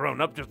think you've grown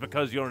up just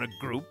because you're in a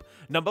group.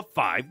 Number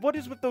 5, what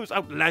is with those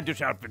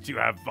outlandish outfits you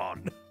have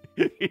on?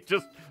 He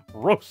just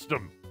roast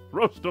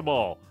them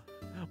all.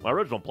 My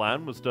original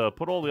plan was to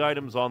put all the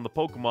items on the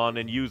Pokemon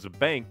and use a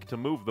bank to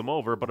move them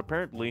over, but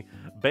apparently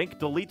bank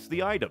deletes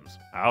the items.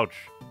 Ouch.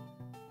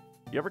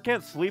 You ever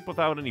can't sleep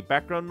without any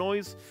background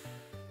noise?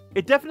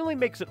 It definitely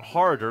makes it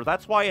harder.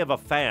 That's why I have a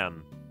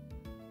fan.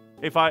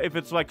 If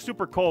it's like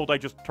super cold, I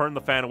just turn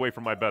the fan away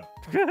from my bed.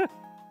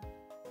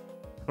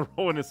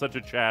 Rowan is such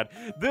a Chad.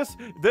 This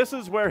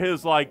is where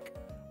his like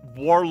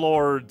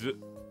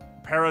warlord,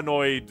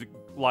 paranoid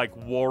like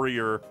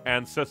warrior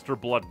ancestor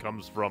blood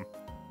comes from.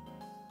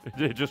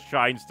 It just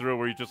shines through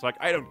where he's just like,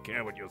 I don't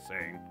care what you're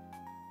saying.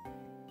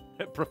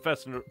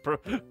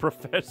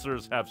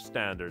 Professors have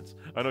standards.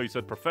 I know you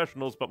said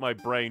professionals, but my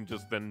brain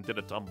just then did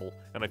a tumble,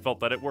 and I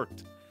felt that it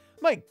worked.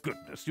 My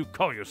goodness, you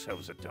call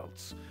yourselves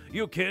adults.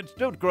 You kids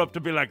don't grow up to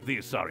be like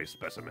these sorry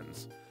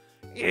specimens.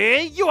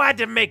 You had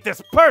to make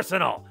this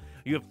personal!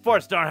 You have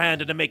forced our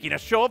hand into making a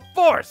show of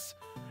force!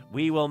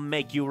 We will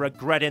make you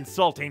regret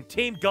insulting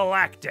Team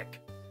Galactic!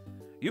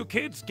 You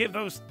kids, give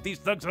these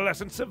thugs a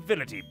lesson in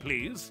civility,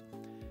 please.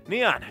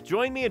 Neon,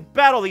 join me and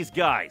battle these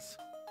guys!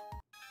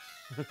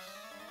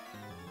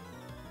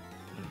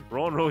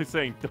 Rowan really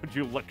saying, don't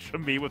you lecture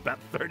me with that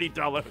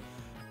 $30...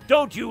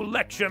 Don't you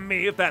lecture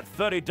me with that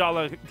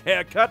 $30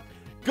 haircut!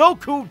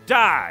 Goku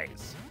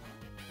dies!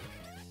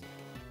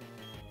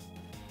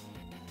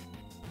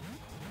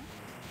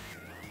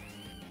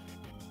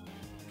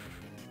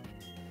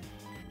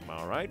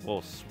 Alright,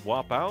 we'll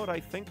swap out, I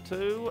think,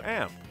 to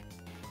Amp.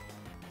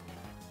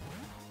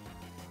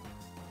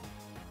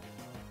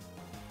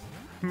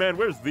 Man,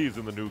 where's these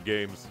in the new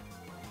games?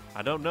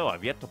 I don't know,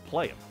 I've yet to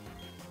play them.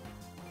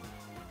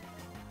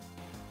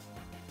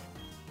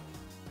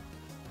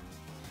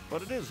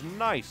 But it is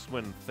nice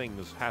when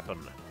things happen,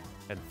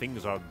 and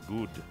things are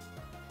good.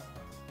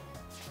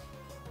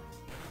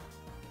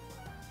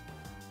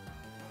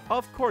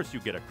 Of course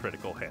you get a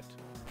critical hit,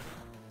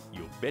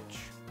 you bitch.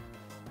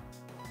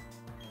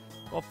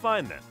 Well,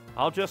 fine then.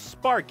 I'll just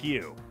spark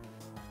you.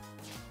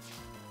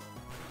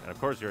 And of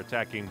course you're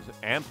attacking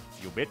Amp,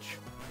 you bitch.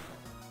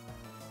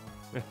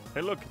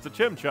 Hey look, it's a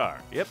Chimchar.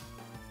 Yep.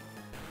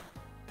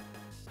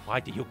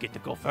 Why do you get to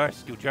go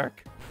first, you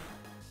jerk?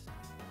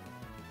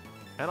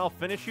 And I'll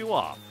finish you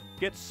off.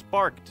 Get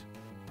sparked.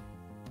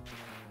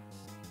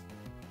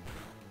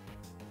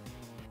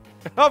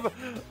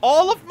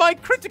 All of my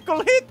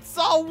critical hits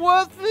are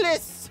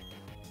worthless!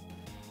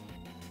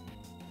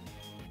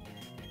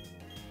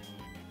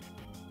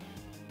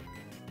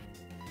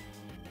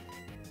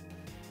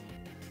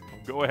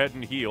 I'll go ahead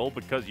and heal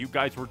because you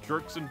guys were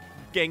jerks and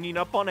ganging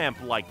up on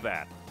Amp like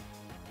that.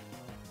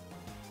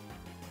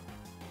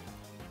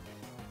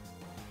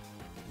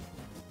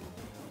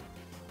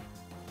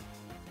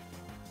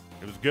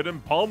 It was getting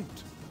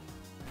pumped.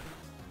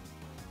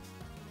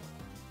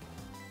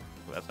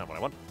 Well, that's not what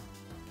I want.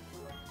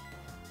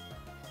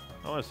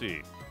 I want to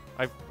see.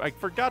 I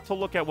forgot to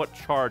look at what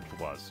charge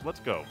was. Let's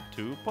go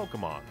to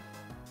Pokemon.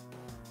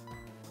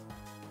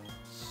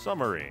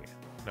 Summary.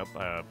 Nope,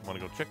 I want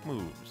to go check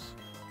moves.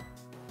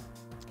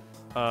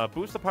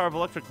 Boost the power of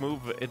electric move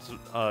it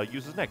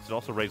uses next. It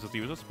also raises the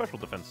user's special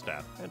defense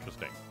stat.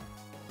 Interesting.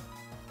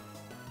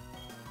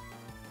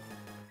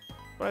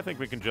 But I think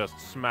we can just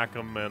smack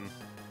them and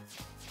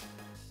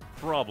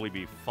probably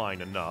be fine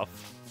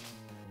enough.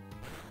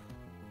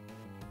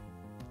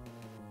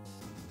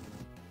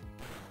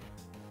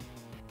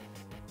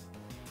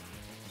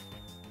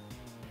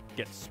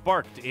 Get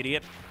sparked,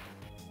 idiot.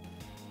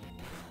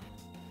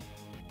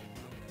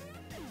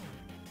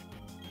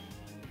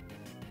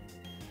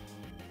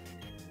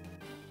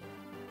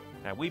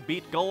 And we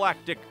beat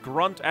Galactic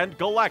Grunt and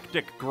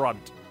Galactic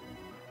Grunt.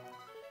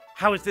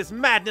 How is this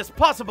madness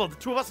possible? The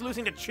two of us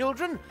losing to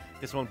children?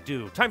 This won't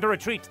do. Time to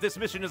retreat. This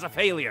mission is a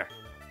failure.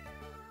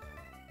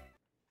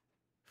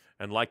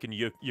 And like in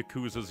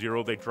Yakuza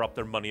 0, they drop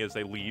their money as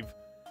they leave.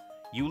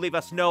 You leave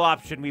us no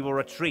option, we will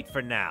retreat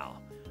for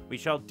now. We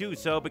shall do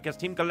so because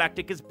Team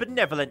Galactic is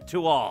benevolent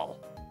to all.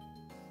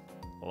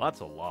 Well,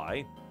 that's a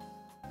lie.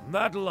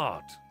 That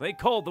lot. They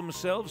call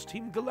themselves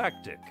Team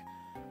Galactic.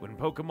 When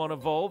Pokemon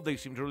evolve, they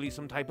seem to release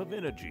some type of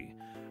energy.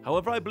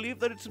 However, I believe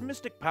that it's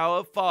mystic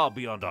power far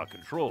beyond our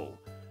control.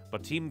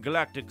 But Team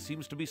Galactic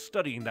seems to be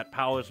studying that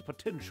power's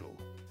potential.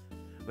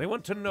 They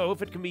want to know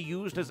if it can be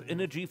used as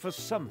energy for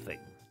something.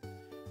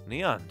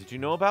 Neon, did you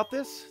know about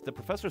this? The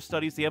professor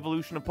studies the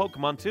evolution of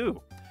Pokemon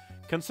too.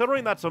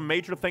 Considering that's a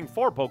major thing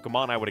for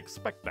Pokemon, I would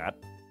expect that.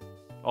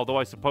 Although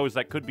I suppose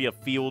that could be a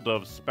field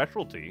of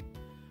specialty.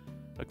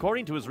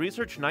 According to his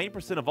research,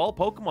 90% of all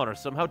Pokemon are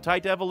somehow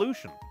tied to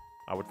evolution.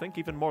 I would think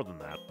even more than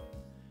that.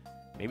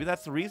 Maybe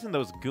that's the reason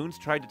those goons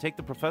tried to take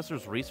the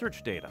professor's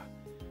research data.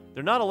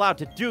 They're not allowed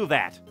to do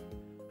that!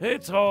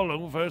 It's all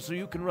over, so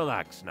you can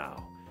relax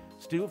now.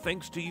 Still,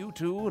 thanks to you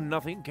two,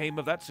 nothing came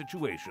of that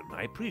situation.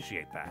 I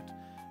appreciate that.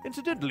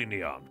 Incidentally,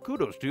 Neon,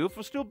 kudos to you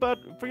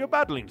for your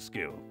battling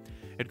skill.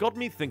 It got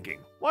me thinking,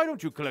 why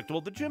don't you collect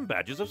all the gym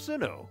badges of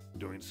Sinnoh?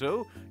 Doing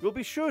so, you'll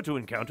be sure to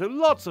encounter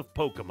lots of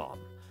Pokemon.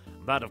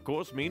 That, of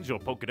course, means your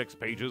Pokedex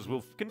pages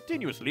will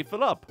continuously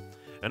fill up.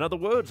 In other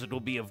words, it will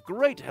be of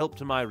great help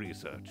to my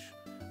research.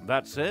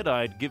 That said,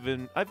 I've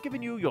given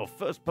you your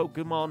first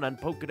Pokemon and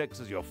Pokedex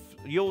as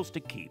yours to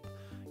keep.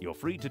 You're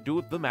free to do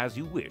with them as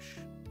you wish.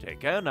 Take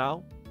care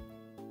now.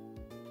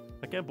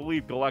 I can't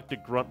believe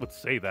Galactic Grunt would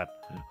say that.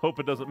 Hope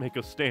it doesn't make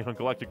a stain on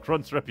Galactic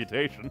Grunt's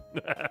reputation.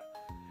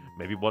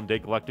 Maybe one day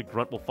Galactic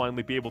Grunt will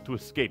finally be able to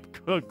escape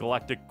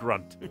Galactic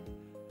Grunt.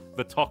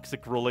 The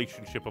toxic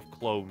relationship of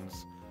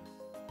clones.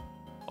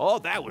 Oh,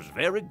 that was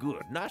very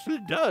good. Nicely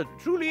done.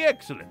 Truly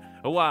excellent.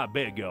 Oh, I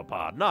beg your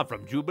pardon. I'm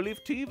from Jubilee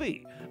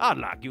TV. I'd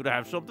like you to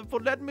have something for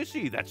letting me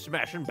see that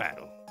smashing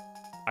battle.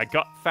 I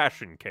got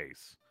fashion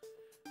case.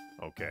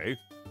 Okay.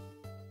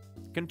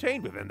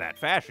 Contained within that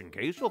fashion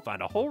case, you'll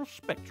find a whole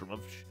spectrum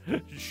of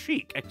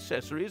chic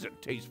accessories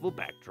and tasteful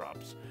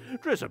backdrops.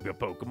 Dress up your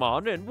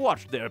Pokemon and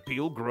watch their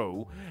appeal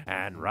grow.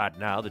 And right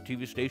now, the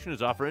TV station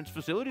is offering its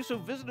facility so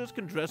visitors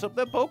can dress up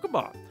their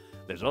Pokemon.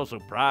 There's also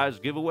prize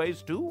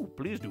giveaways, too.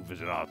 Please do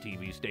visit our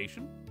TV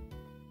station.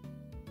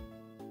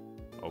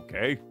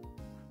 Okay.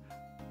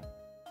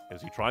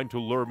 Is he trying to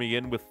lure me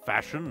in with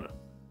fashion?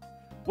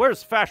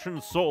 Where's Fashion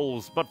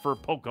Souls but for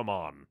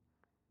Pokemon?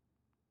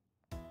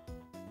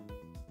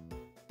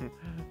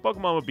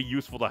 Pokemon would be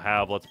useful to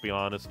have, let's be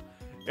honest.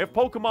 If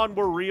Pokemon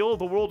were real,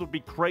 the world would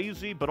be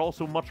crazy, but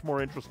also much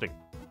more interesting.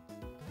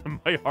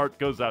 My heart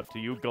goes out to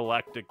you,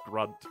 Galactic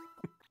Grunt.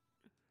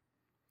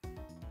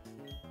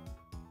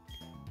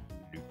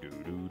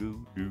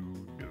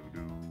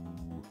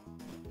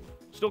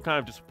 Still kind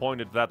of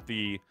disappointed that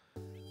the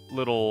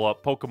little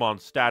Pokemon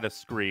status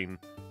screen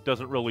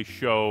doesn't really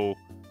show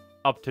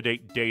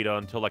up-to-date data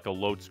until like a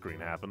load screen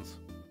happens.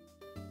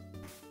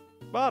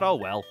 But oh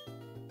well.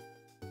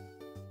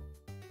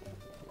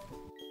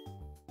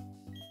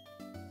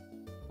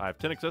 I have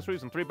 10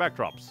 accessories and 3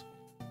 backdrops.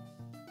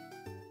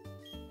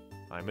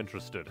 I'm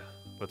interested.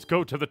 Let's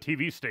go to the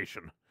TV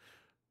station.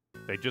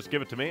 They just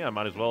give it to me, I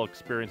might as well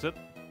experience it.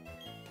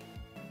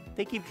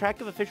 They keep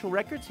track of official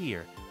records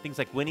here. Things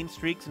like winning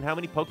streaks and how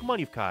many Pokemon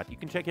you've caught. You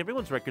can check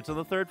everyone's records on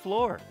the 3rd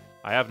floor.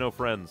 I have no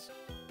friends.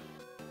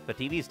 The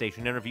TV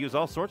station interviews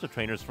all sorts of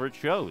trainers for its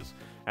shows.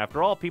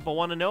 After all, people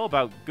want to know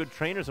about good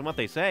trainers and what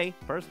they say.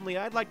 Personally,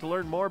 I'd like to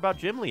learn more about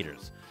gym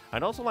leaders.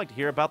 I'd also like to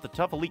hear about the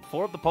tough Elite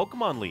Four of the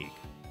Pokemon League.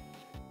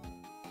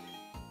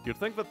 You'd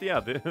think that,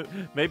 yeah,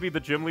 maybe the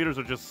gym leaders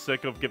are just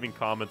sick of giving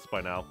comments by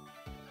now.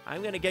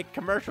 I'm gonna get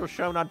commercials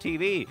shown on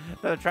TV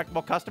that attract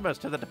more customers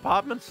to the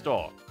department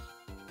store.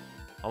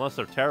 Unless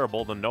they're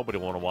terrible, then nobody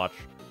will want to watch.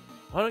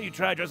 Why don't you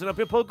try dressing up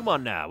your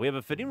Pokemon now? We have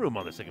a fitting room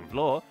on the 2nd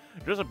floor.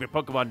 Dress up your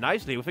Pokemon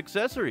nicely with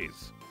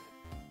accessories.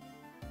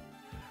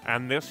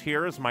 And this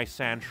here is my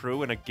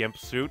Sandshrew in a gimp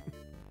suit.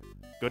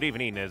 Good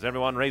evening. Is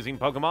everyone raising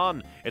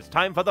Pokemon? It's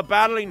time for the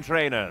Battling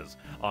Trainers.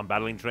 On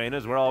Battling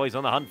Trainers, we're always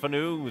on the hunt for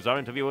news. Our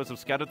interviewers have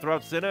scattered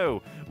throughout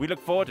Sinnoh. We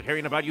look forward to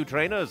hearing about you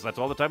trainers. That's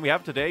all the time we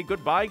have today.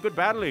 Goodbye, good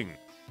battling.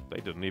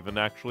 They didn't even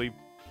actually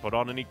put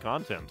on any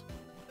content.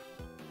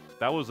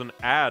 That was an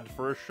ad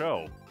for a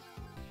show.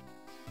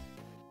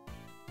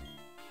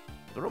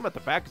 The room at the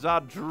back is our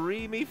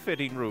dreamy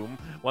fitting room.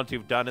 Once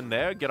you've done in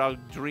there, get our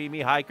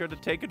dreamy hiker to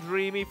take a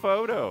dreamy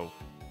photo.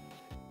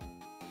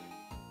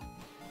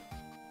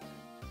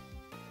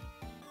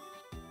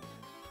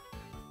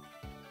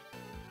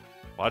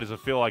 Why does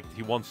it feel like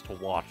he wants to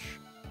watch?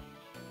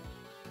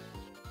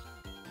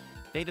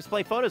 They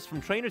display photos from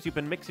trainers you've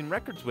been mixing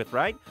records with,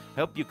 right?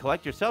 Help you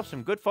collect yourself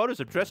some good photos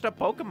of dressed-up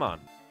Pokemon.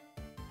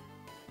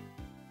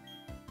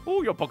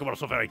 Oh, your Pokemon are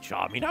so very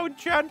charming. How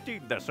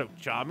enchanting. They're so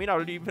charming.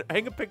 I'll even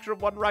hang a picture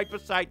of one right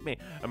beside me.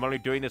 I'm only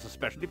doing this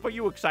especially for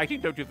you. Exciting,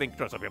 don't you think?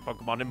 Dress up your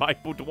Pokemon in my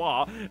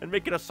boudoir and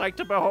make it a sight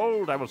to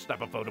behold. I will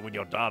snap a photo when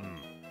you're done.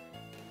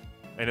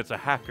 And it's a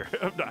hacker.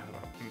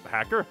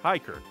 Hacker?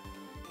 Hiker.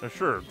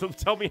 Sure,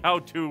 tell me how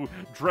to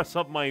dress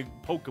up my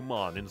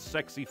Pokemon in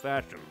sexy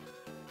fashion.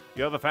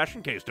 You have a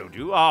fashion case, don't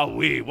you? Ah,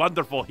 oui,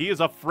 wonderful. He is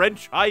a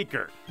French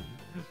hiker.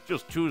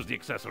 Just choose the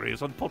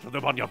accessories and put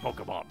them on your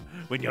Pokemon.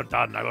 When you're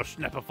done, I will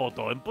snap a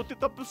photo and put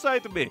it up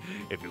beside me.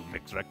 If you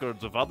mix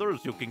records of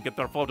others, you can get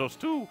their photos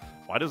too.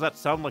 Why does that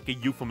sound like a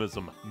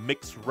euphemism?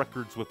 Mix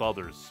records with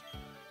others.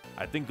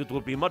 I think it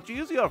will be much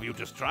easier if you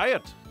just try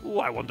it. Ooh,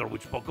 I wonder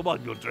which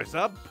Pokemon you'll dress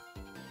up.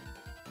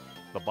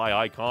 The by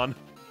icon.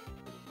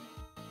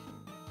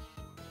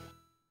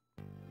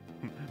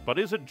 But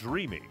is it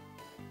dreamy?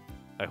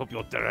 I hope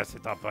you'll dress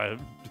it up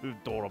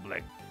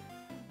adorably.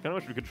 Kinda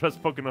wish we could dress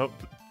Pokemon up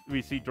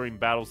we see during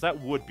battles. That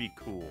would be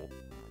cool.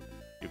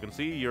 You can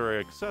see your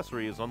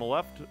accessory is on the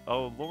left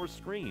of lower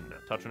screen.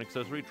 Touch an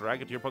accessory,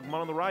 drag it to your Pokemon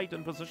on the right,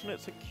 and position it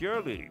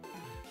securely.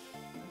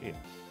 Yeah.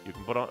 You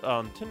can put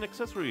on 10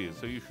 accessories,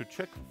 so you should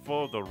check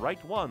for the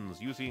right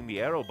ones using the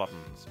arrow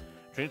buttons.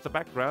 Change the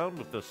background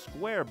with the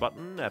square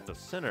button at the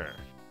center.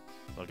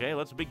 Okay,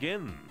 let's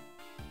begin.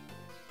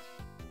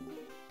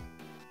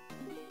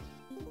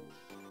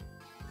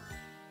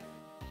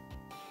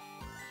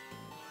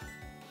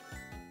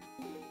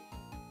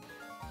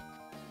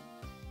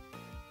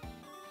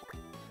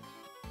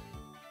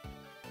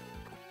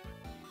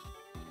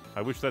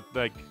 I wish that,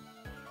 like,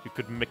 you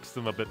could mix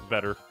them a bit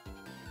better.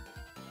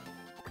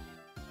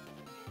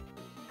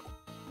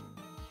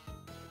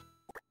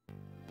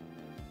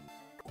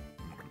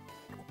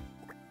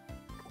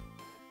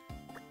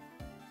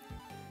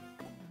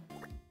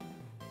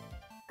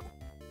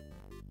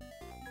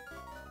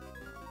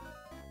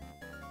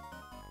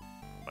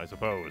 I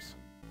suppose.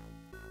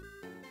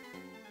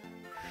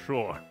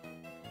 Sure.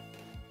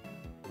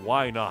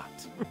 Why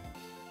not?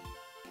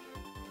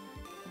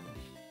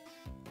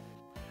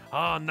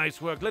 Ah, nice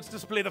work. Let's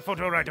display the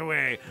photo right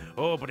away.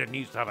 Oh, but it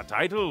needs to have a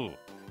title.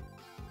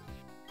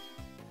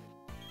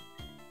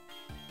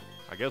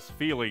 I guess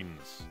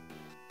feelings.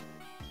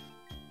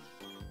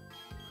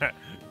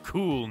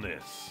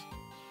 Coolness.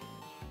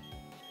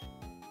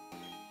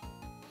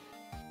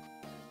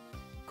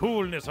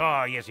 Coolness,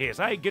 oh, yes,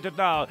 I get it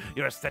now.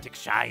 Your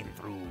aesthetics shine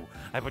through.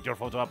 I put your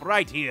photo up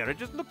right here. It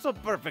just looks so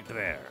perfect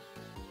there.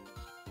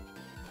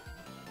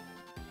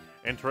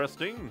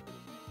 Interesting.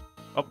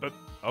 Oh,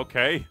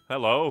 okay.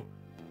 Hello.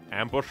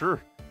 Ambusher.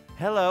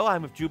 Hello,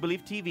 I'm with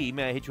Jubileaf TV.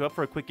 May I hit you up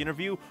for a quick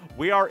interview?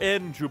 We are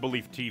in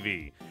Jubileaf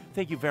TV.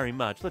 Thank you very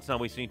much. Let's not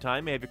waste any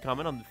time. May I have your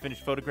comment on the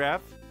finished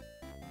photograph?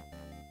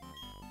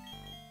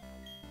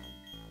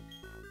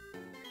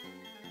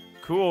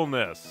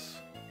 Coolness.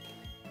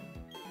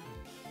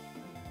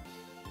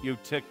 You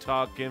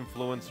TikTok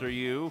influencer,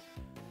 you.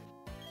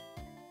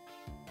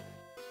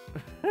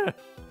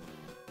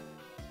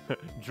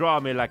 Draw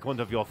me like one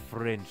of your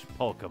French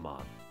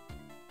Pokemon.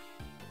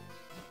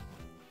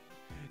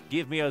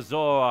 Give me a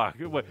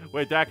Zoroark.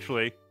 Wait,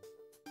 actually.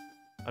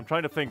 I'm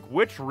trying to think.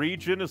 Which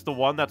region is the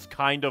one that's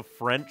kind of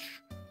French?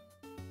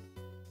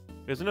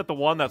 Isn't it the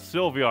one that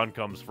Sylveon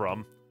comes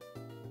from?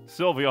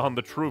 Sylveon,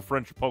 the true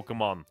French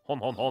Pokemon.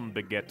 Hon,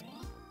 baguette.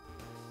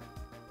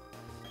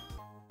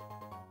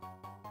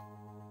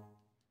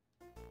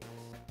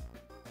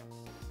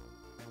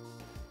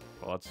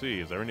 Well, let's see.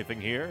 Is there anything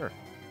here?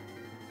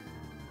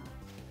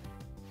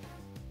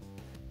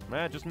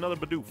 Just another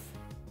Bidoof.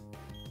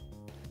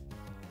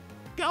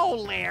 Go,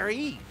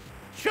 Larry!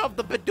 Shove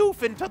the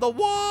Bidoof into the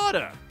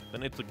water!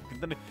 Then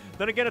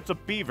again, it's a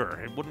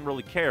beaver. It wouldn't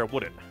really care,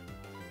 would it?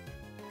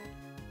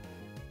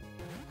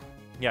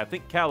 Yeah, I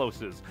think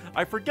Kalos is.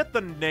 I forget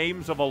the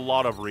names of a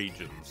lot of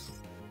regions.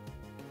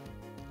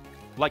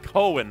 Like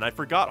Hoenn. I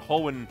forgot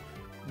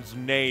Hoenn's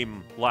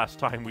name last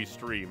time we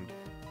streamed.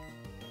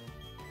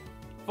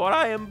 For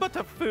I am but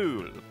a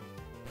fool.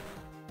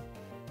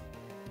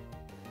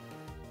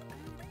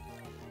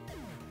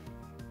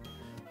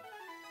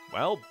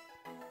 Well,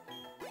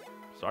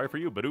 sorry for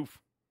you, Bidoof.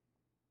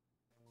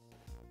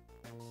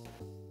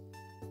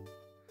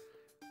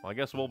 Well, I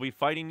guess we'll be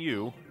fighting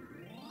you.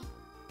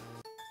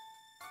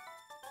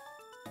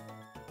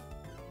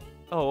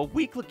 Oh, a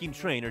weak-looking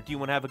trainer. Do you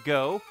want to have a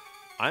go?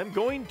 I'm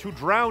going to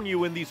drown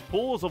you in these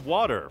pools of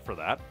water for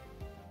that.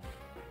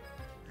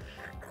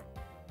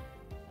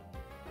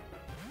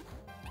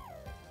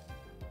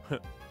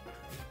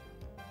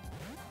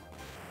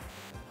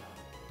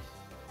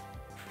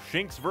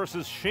 Shinx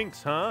versus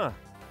Shinx, huh?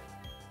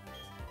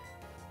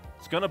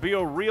 It's gonna be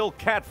a real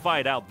cat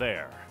fight out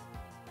there.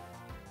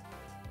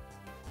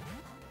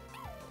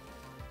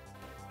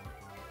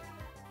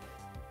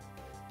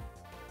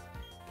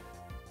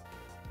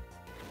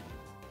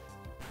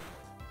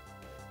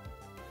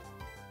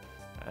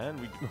 And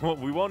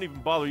we won't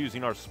even bother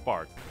using our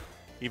Spark,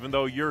 even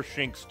though your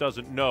Shinx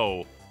doesn't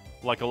know,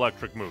 like,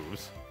 electric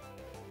moves.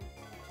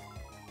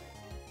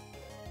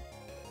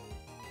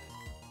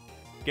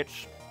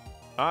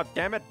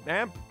 Damn it,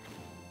 Amp.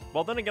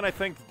 Well, then again, I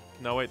think...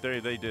 No, wait, they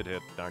did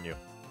hit, darn you.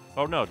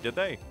 Oh, no, did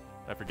they?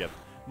 I forget.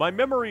 My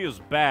memory is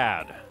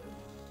bad.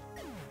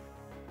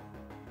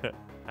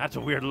 That's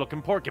a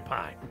weird-looking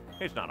porcupine.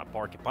 It's not a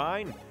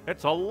porcupine.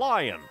 It's a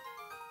lion.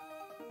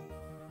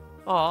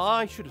 Aw,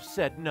 I should have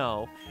said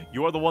no.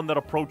 You are the one that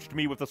approached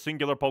me with a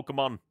singular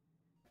Pokemon.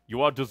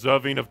 You are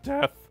deserving of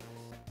death.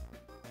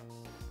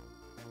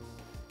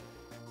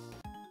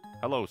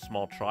 Hello,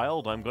 small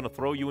child. I'm gonna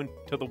throw you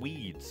into the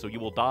weeds so you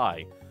will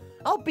die.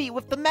 I'll beat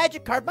with the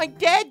magic card my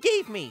dad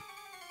gave me.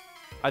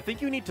 I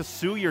think you need to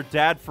sue your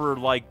dad for,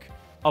 like,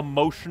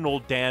 emotional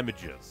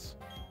damages.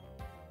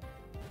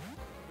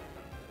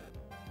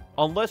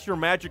 Unless your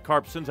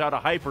Magikarp sends out a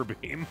Hyper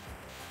Beam.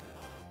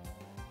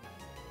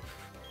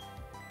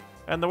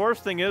 And the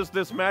worst thing is,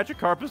 this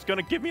Magikarp is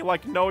gonna give me,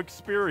 like, no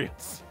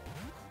experience.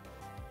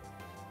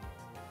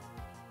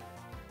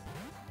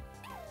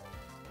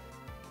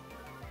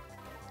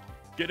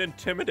 Get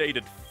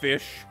intimidated,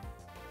 fish.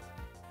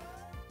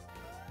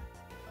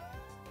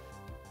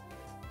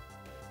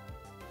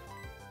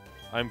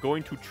 I'm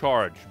going to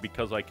charge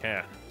because I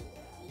can,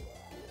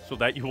 so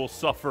that you will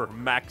suffer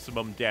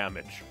maximum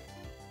damage.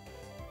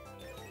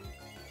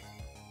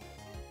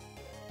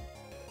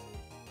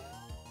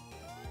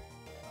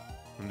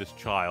 And this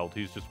child,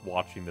 he's just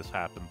watching this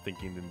happen,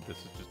 thinking that this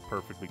is just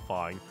perfectly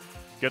fine.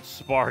 Gets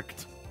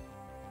sparked.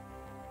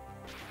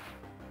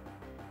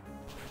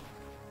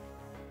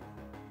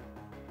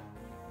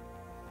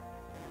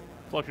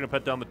 Flushing a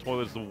pet down the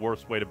toilet is the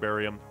worst way to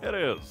bury him. It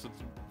is. It's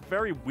a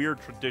very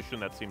weird tradition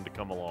that seemed to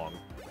come along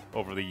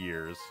over the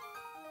years.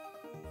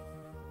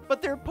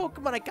 But they're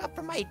Pokemon I got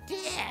from my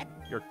dad.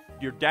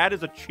 Your dad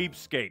is a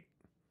cheapskate.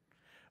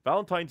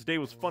 Valentine's Day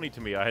was funny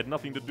to me. I had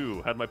nothing to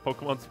do. Had my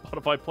Pokemon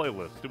Spotify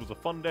playlist. It was a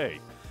fun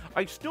day.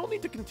 I still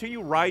need to continue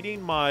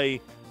writing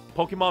my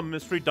Pokemon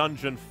Mystery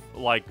Dungeon,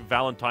 like,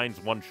 Valentine's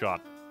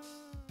one-shot.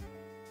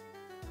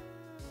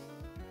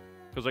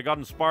 Because I got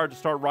inspired to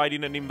start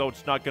writing it, and even though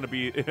it's not going to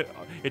be...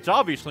 it's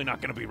obviously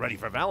not going to be ready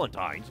for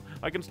Valentine's.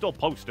 I can still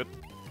post it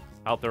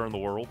out there in the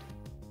world.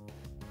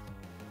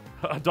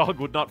 A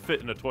dog would not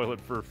fit in a toilet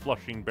for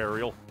flushing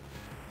burial.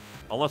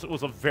 Unless it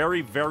was a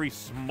very, very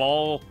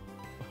small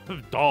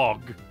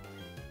dog.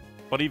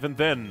 But even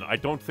then, I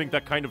don't think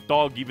that kind of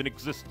dog even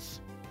exists.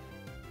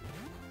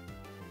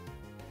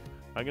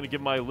 I'm going to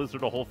give my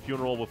lizard a whole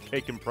funeral with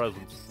cake and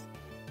presents.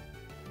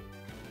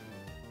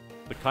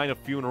 The kind of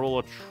funeral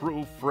a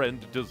true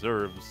friend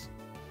deserves.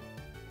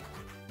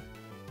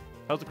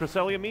 How's the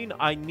Cresselia mean?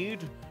 I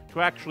need to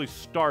actually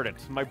start it.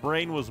 My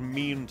brain was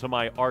mean to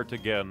my art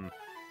again.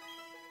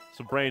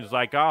 So brain's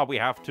like, we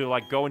have to,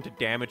 like, go into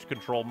damage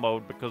control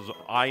mode because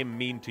I am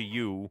mean to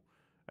you,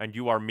 and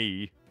you are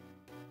me.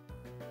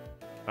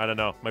 I don't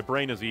know. My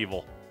brain is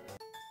evil.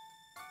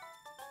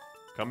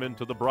 Come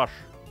into the brush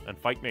and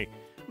fight me.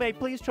 May I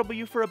please trouble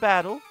you for a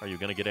battle? Are you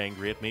gonna get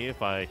angry at me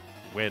if I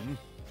win?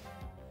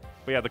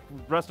 But yeah,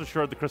 rest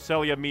assured, the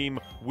Cresselia meme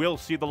will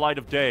see the light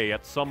of day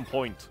at some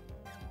point.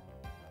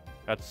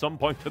 At some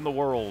point in the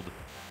world.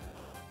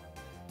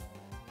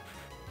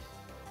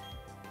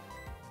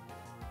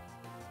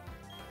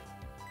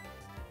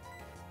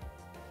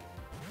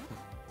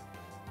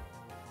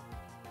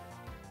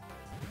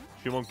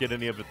 She won't get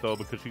any of it, though,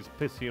 because she's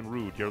pissy and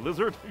rude. Your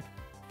lizard?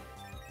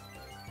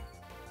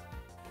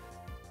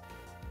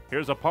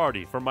 Here's a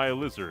party for my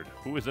lizard,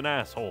 who is an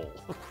asshole.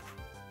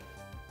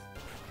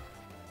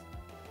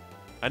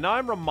 And now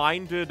I'm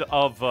reminded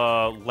of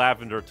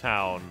Lavender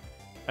Town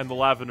and the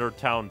Lavender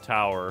Town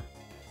Tower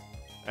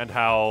and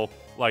how,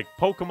 like,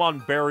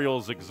 Pokemon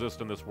burials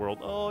exist in this world.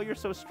 Oh, you're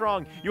so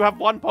strong. You have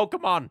one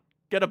Pokemon.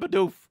 Get a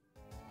Bidoof.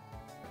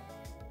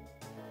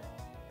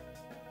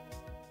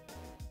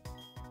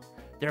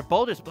 There are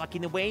boulders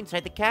blocking the way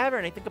inside the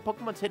cavern. I think a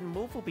Pokemon's hidden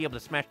move will be able to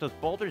smash those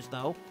boulders,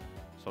 though.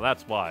 So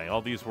that's why.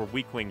 All these were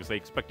weaklings. They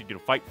expected you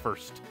to fight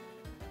first.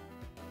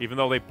 Even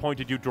though they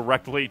pointed you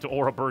directly to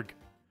Oreburgh.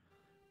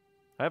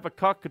 I have a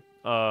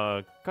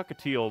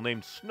cockatiel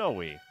named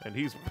Snowy, and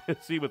he's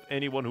busy with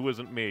anyone who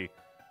isn't me.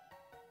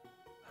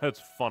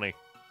 That's funny.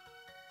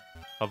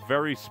 A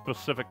very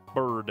specific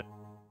bird.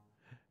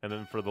 And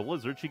then for the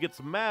lizard, she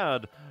gets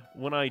mad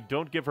when I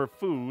don't give her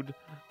food,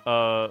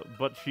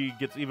 but she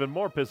gets even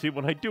more pissy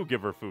when I do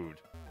give her food.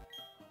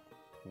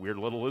 Weird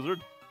little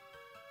lizard.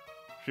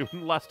 She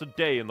wouldn't last a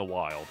day in the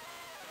wild.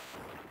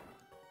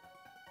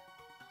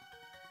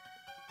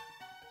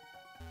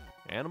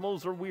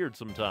 Animals are weird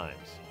sometimes.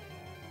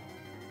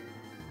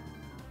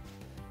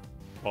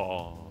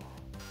 Oh.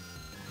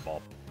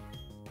 Bob.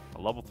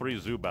 A level 3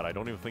 Zubat, I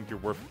don't even think you're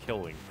worth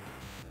killing.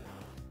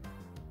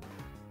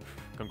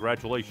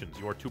 Congratulations,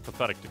 you are too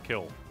pathetic to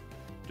kill.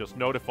 Just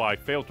note if I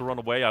failed to run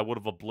away, I would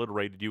have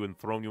obliterated you and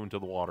thrown you into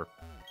the water.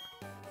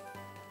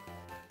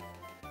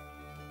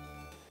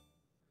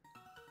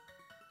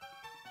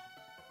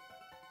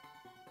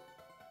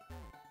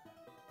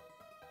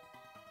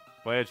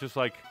 But it's just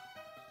like,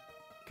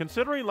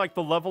 considering like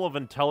the level of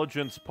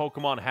intelligence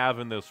Pokemon have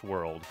in this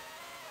world,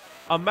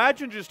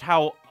 imagine just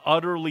how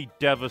utterly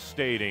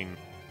devastating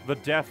the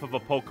death of a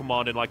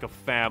Pokemon in like a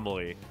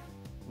family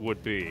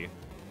would be.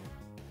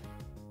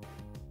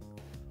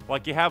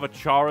 Like, you have a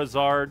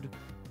Charizard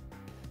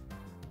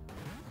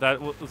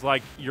that was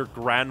like your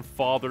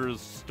grandfather's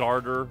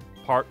starter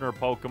partner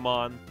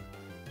Pokemon,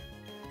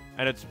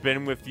 and it's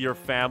been with your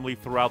family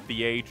throughout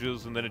the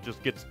ages, and then it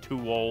just gets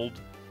too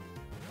old,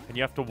 and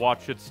you have to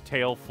watch its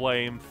tail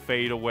flame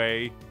fade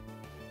away.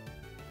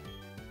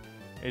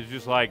 It's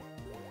just like,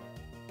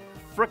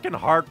 frickin'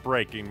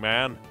 heartbreaking,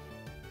 man.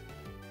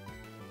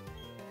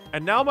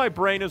 And now my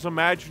brain is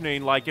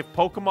imagining, like, if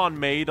Pokemon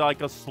made,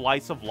 like, a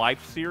slice of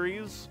life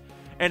series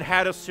and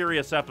had a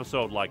serious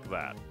episode like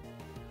that.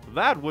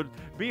 That would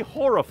be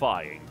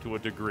horrifying to a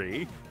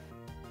degree.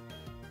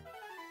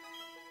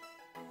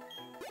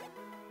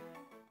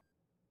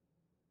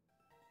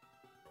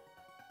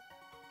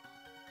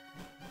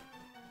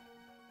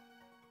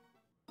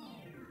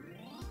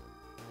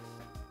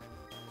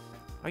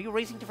 Are you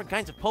raising different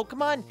kinds of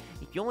Pokemon?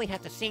 If you only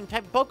have the same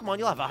type of Pokemon,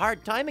 you'll have a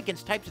hard time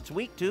against types it's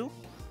weak to.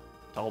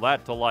 Tell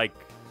that to, like,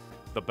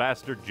 the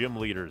bastard gym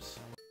leaders.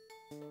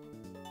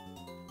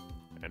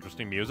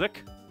 Interesting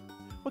music.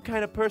 What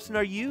kind of person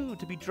are you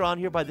to be drawn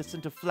here by the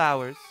scent of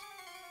flowers?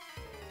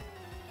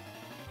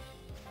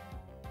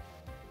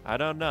 I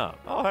don't know.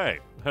 Oh, hey.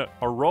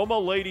 Aroma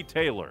Lady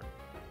Taylor.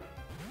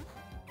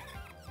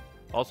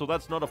 Also,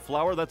 that's not a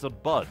flower, that's a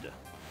bud.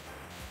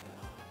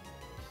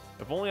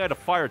 If only I had a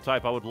fire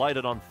type, I would light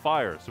it on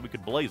fire so we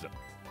could blaze it.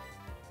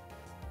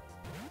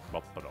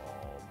 Bum, bum,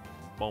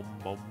 bum,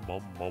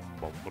 bum, bum,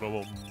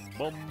 bum,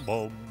 bum,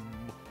 bum.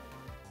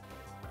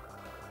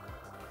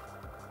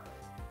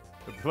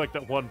 It'd be like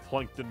that one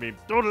Plankton meme.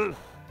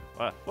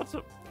 What's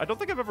a... I don't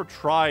think I've ever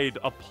tried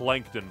a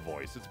Plankton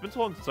voice. It's been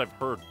so long since I've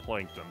heard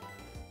Plankton.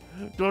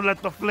 Don't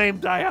let the flame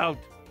die out.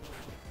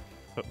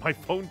 My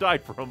phone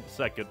died for a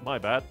second. My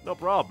bad. No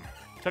problem.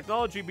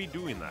 Technology be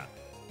doing that.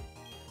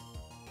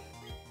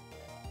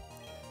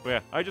 But yeah,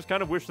 I just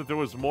kind of wish that there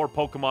was more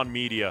Pokemon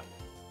media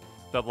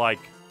that, like,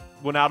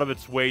 went out of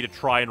its way to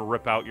try and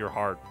rip out your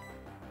heart.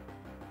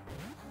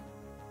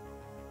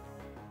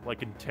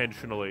 Like,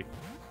 intentionally.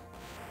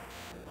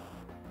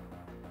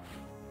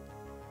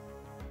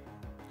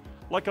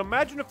 Like,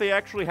 imagine if they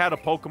actually had a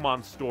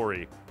Pokemon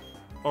story,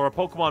 or a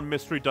Pokemon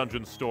Mystery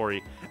Dungeon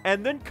story,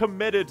 and then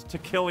committed to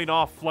killing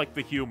off, like,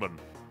 the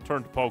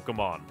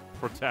human-turned-Pokemon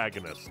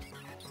protagonist.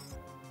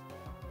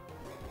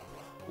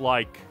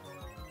 Like,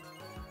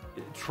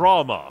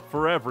 trauma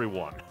for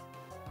everyone.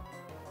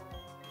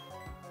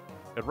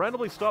 It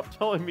randomly stopped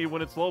telling me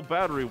when it's low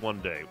battery one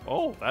day.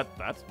 Oh,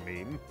 that's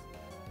mean.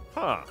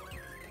 Huh.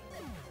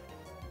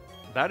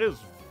 That is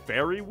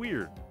very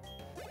weird.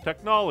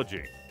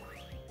 Technology.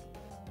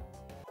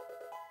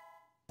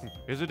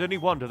 Is it any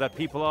wonder that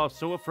people are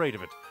so afraid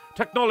of it?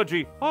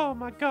 Technology! Oh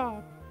my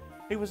god.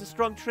 It was a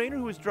strong trainer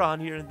who was drawn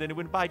here, and then it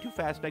went by too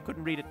fast and I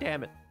couldn't read it,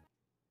 damn it.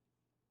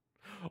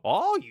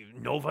 Oh,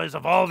 Nova is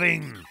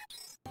evolving!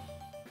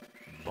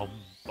 Bum,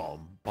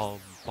 bum, bum,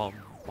 bum,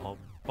 bum,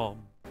 bum,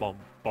 bum,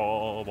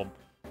 bum.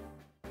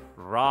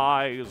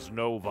 Rise,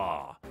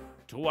 Nova,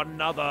 to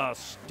another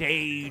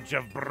stage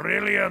of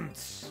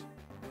brilliance!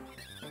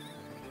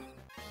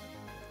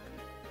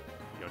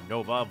 Your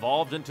Nova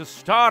evolved into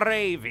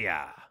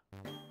Staravia.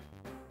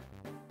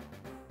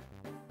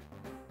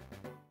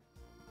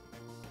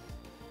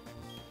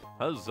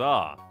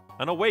 Huzzah!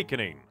 An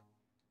awakening!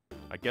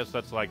 I guess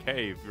that's like,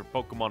 hey, if your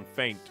Pokemon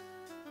faint,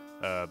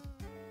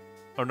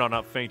 or no,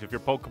 not faint, if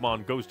your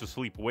Pokemon goes to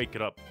sleep, wake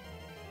it up.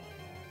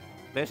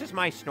 This is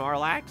my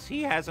Snorlax.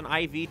 He has an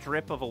IV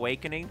drip of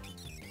awakening.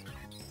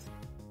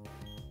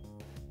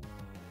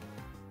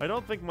 I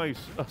don't think my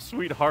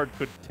sweetheart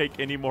could take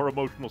any more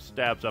emotional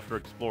stabs after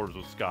Explorers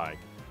of Sky.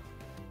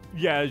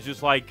 Yeah, it's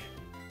just like,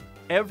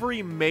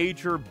 every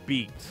major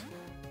beat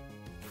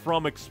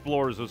from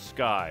Explorers of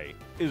Sky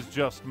is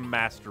just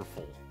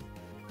masterful.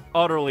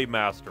 Utterly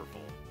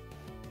masterful.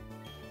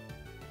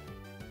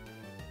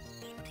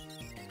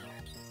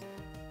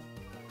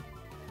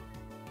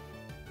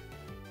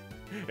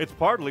 It's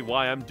partly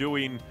why I'm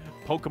doing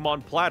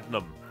Pokemon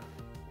Platinum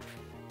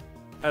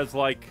as,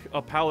 like,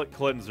 a palate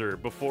cleanser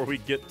before we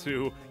get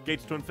to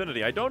Gates to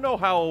Infinity. I don't know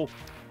how,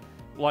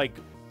 like,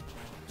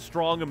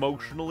 strong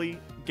emotionally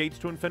Gates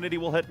to Infinity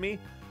will hit me.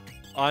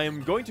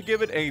 I'm going to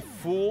give it a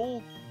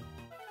full,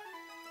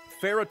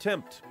 fair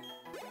attempt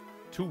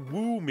to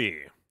woo me.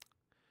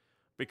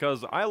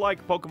 Because I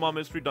like Pokemon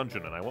Mystery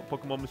Dungeon, and I want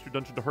Pokemon Mystery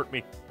Dungeon to hurt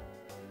me.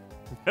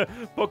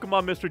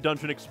 Pokemon Mystery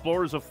Dungeon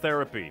Explorers of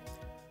Therapy.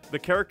 The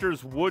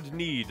characters would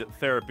need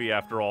therapy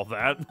after all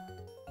that.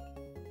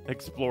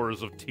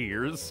 Explorers of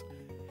Tears.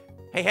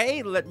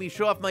 Hey, let me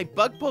show off my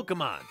bug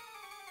Pokemon.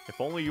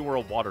 If only you were a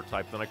water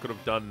type, then I could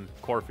have done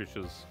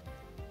Corfish's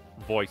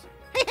voice.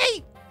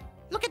 Hey,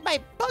 look at my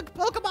bug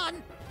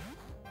Pokemon.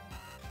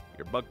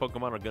 Your bug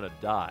Pokemon are gonna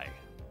die.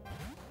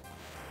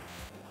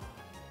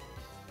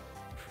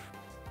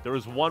 There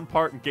was one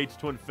part in Gates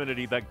to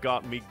Infinity that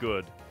got me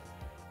good.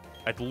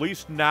 At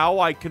least now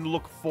I can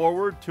look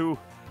forward to,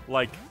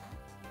 like,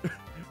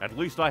 at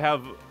least I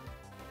have... Yeah,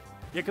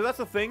 because that's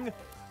the thing.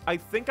 I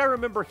think I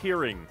remember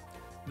hearing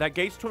that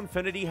Gates to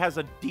Infinity has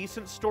a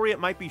decent story. It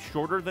might be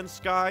shorter than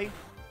Sky.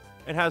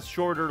 It has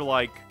shorter,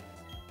 like,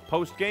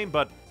 post-game,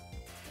 but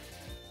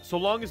so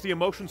long as the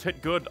emotions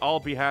hit good,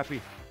 I'll be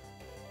happy.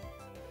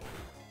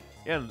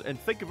 Yeah, and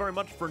thank you very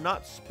much for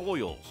not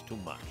spoils too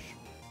much.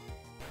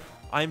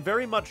 I'm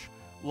very much,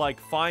 like,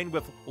 fine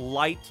with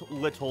light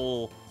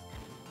little,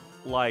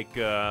 like,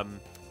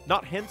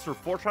 not hints or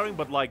foreshadowing,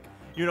 but, like,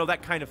 you know,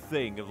 that kind of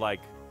thing of, like,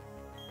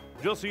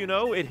 Just so you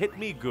know, it hit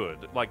me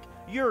good. Like,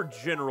 your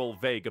general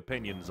vague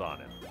opinions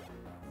on it.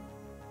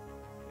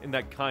 In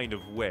that kind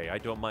of way. I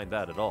don't mind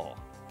that at all.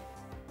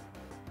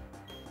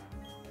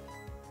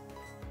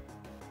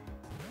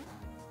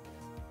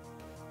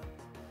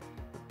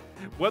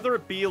 Whether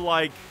it be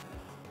like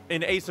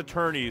in Ace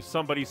Attorney,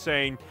 somebody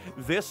saying,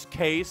 this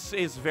case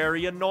is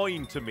very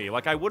annoying to me.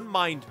 Like, I wouldn't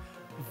mind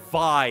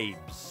vibe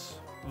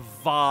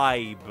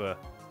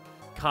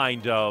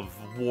kind of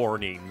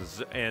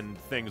warnings and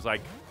things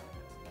like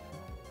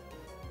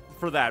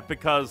for that,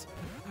 because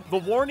the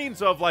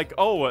warnings of like,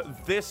 oh,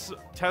 this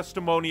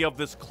testimony of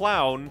this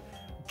clown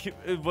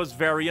was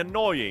very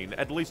annoying.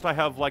 At least I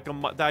have like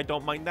I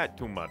don't mind that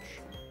too much.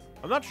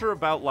 I'm not sure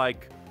about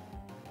like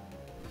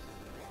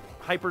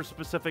hyper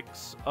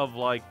specifics of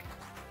like,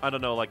 I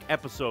don't know, like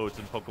episodes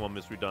in Pokemon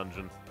Mystery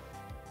Dungeon.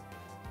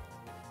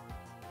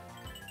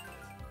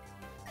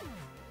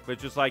 But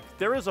just like,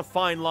 there is a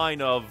fine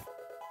line of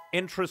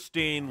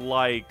interesting,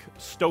 like,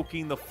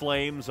 stoking the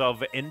flames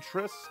of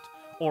interest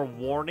or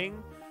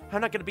warning. I'm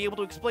not going to be able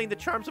to explain the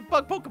charms of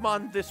bug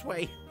Pokemon this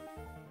way.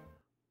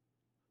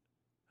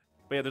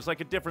 But yeah, there's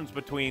like a difference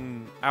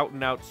between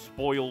out-and-out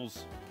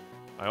spoils.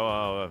 I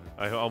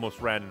almost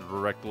ran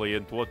directly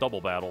into a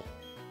double battle.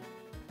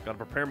 Gotta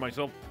prepare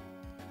myself.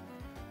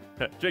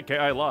 JK,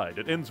 I lied.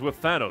 It ends with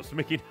Thanos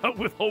making out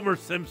with Homer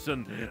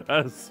Simpson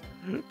as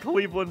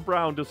Cleveland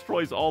Brown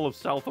destroys all of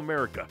South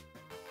America.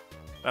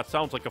 That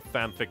sounds like a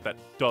fanfic that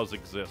does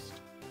exist.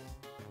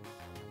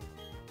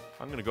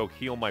 I'm gonna go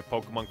heal my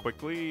Pokemon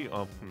quickly.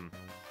 Because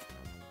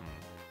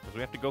we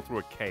have to go through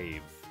a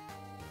cave.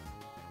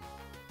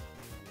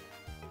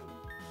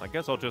 I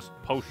guess I'll just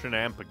Potion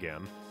Amp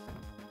again.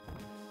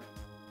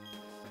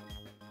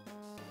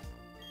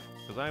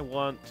 Because I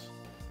want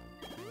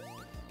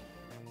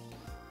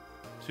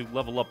to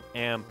level up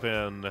Amp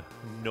and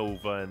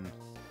Nova and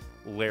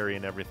Larry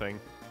and everything.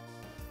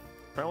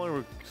 Apparently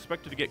we're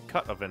expected to get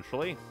cut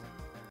eventually.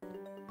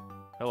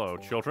 Hello,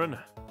 children.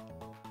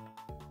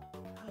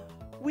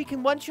 We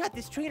can one-shot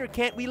this trainer,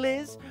 can't we,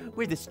 Liz?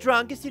 We're the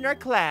strongest in our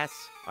class.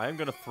 I am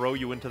going to throw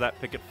you into that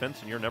picket fence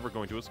and you're never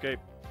going to escape.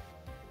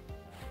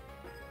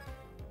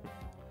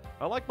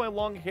 I like my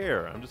long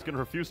hair. I'm just going to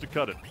refuse to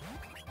cut it.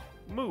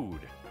 Mood.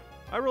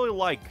 I really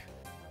like...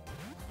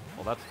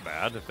 Well, that's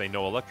bad. If they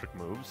know electric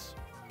moves,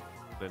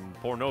 then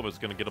poor Nova's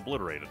going to get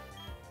obliterated.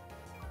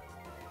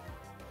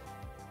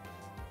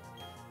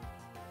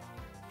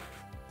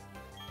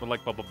 But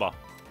like blah blah blah.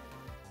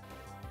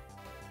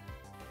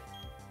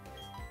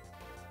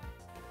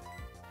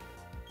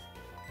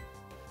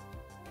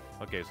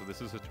 Okay, so this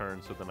is his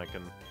turn, so then I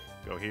can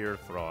go here,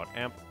 throw out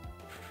Amp.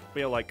 But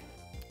yeah, like,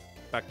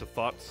 back to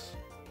thoughts.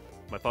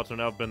 My thoughts have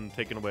now been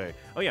taken away.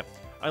 Oh yeah,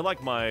 I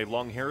like my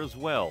long hair as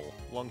well.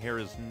 Long hair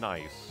is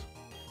nice.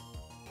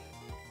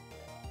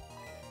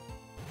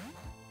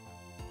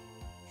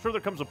 Sure, there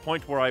comes a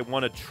point where I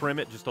want to trim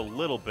it just a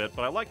little bit,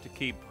 but I like to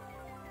keep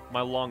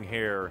my long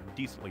hair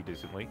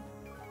decently.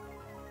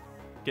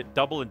 Get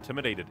double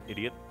intimidated,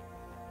 idiot.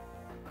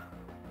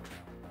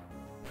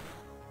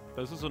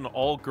 This is an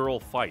all-girl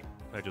fight,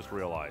 I just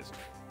realized.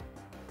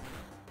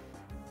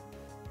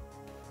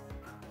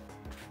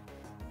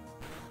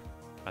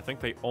 I think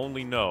they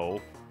only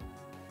know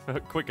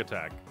Quick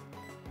Attack.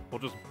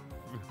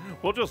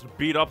 We'll just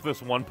beat up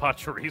this one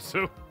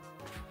Pachirisu.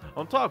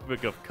 On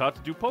topic of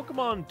cut, do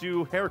Pokemon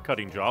do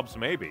hair-cutting jobs?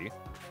 Maybe.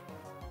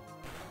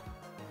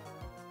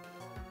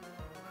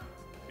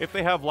 If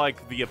they have,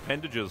 like, the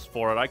appendages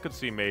for it, I could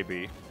see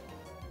maybe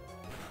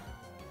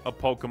a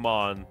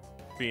Pokemon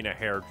being a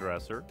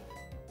hairdresser.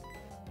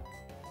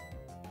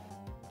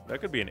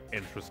 That could be an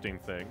interesting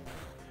thing.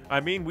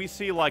 I mean, we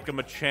see, like, a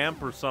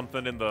Machamp or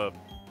something in the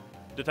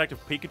Detective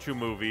Pikachu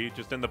movie,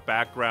 just in the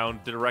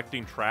background,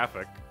 directing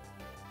traffic.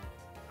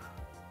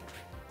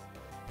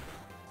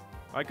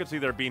 I could see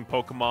there being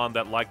Pokemon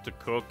that like to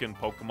cook and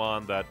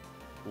Pokemon that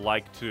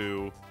like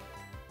to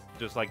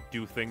just, like,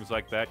 do things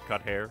like that,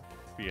 cut hair.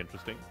 Be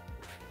interesting.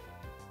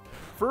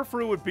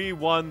 Furfru would be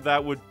one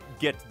that would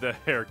get the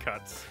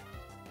haircuts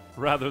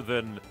rather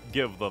than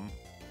give them.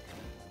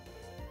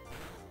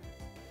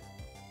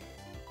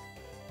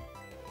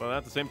 But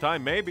at the same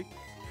time, maybe.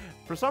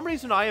 For some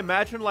reason, I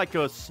imagine like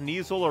a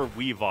Sneasel or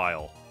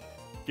Weavile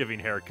giving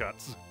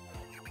haircuts.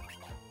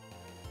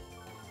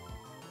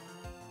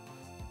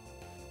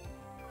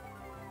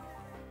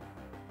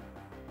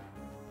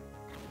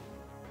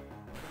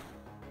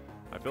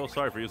 I feel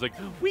sorry for you. It's like,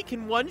 we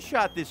can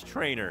one-shot this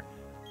trainer.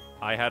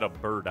 I had a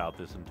bird out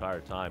this entire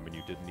time, and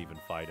you didn't even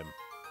fight him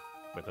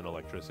with an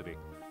electricity.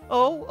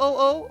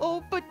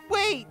 Oh, but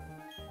wait!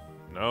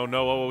 No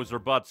ohs or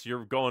buts.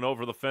 You're going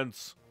over the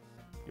fence.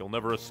 You'll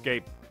never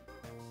escape.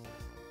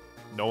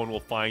 No one will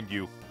find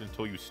you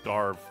until you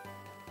starve.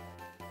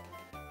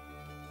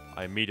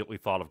 I immediately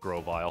thought of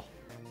Grovyle.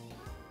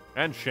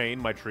 And Shane,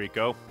 my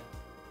Trico.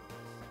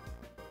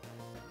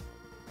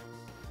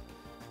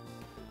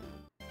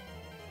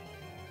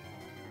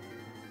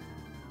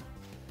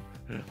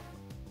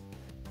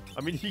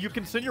 I mean, you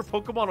can send your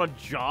Pokemon on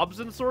jobs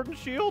in Sword and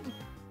Shield?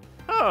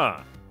 Huh.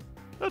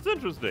 That's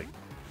interesting.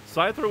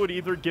 Scyther would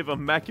either give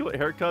immaculate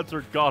haircuts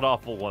or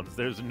god-awful ones.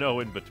 There's no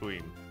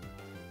in-between.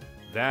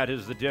 That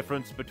is the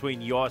difference between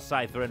your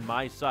Scyther and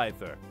my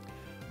Scyther.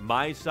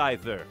 My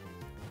Scyther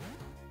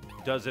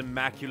does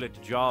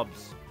immaculate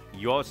jobs.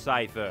 Your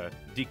Scyther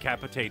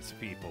decapitates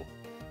people.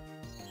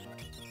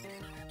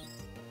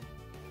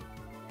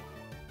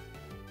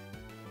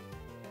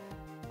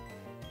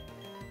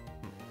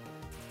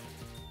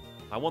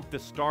 I want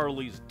this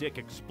Starly's dick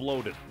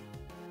exploded.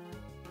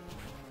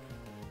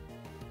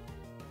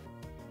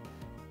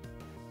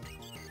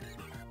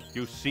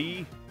 You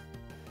see?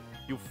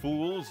 You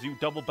fools, you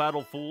double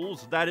battle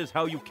fools, that is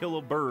how you kill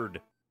a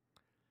bird.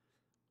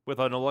 With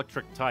an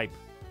electric type.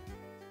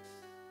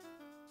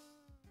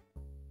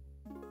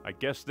 I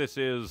guess this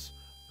is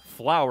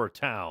Flower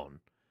Town,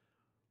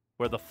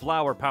 where the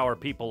flower power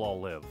people all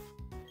live.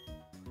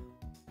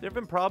 There have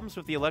been problems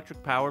with the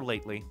electric power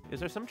lately. Is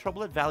there some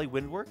trouble at Valley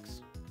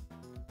Windworks?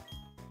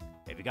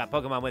 If you got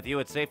Pokemon with you,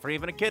 it's safe for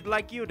even a kid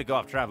like you to go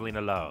off traveling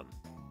alone.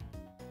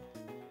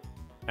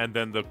 And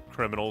then the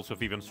criminals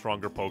with even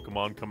stronger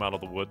Pokemon come out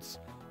of the woods.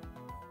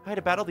 I had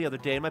a battle the other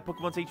day and my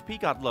Pokemon's HP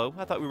got low.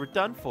 I thought we were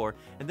done for.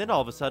 And then all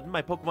of a sudden,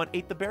 my Pokemon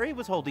ate the berry I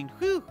was holding.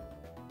 Whew!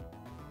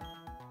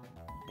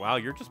 Wow,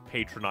 you're just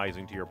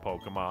patronizing to your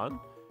Pokemon.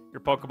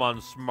 Your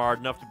Pokemon's smart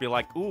enough to be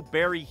like, ooh,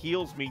 berry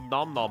heals me,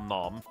 nom nom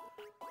nom.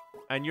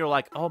 And you're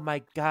like, oh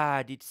my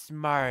god, it's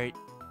smart.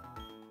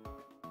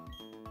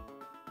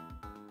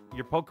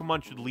 Your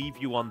Pokemon should leave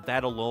you on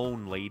that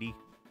alone, lady.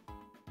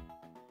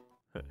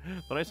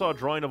 Then I saw a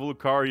drawing of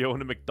Lucario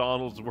in a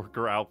McDonald's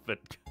worker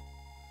outfit.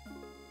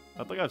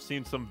 I think I've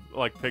seen some,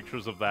 like,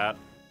 pictures of that,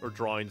 or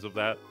drawings of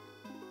that.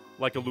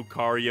 Like a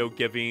Lucario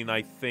giving,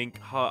 I think,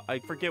 I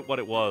forget what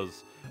it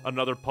was.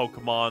 Another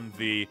Pokemon,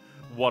 the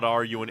 "What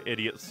are you, an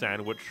idiot"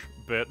 sandwich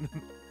bit.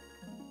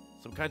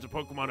 Some kinds of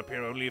Pokemon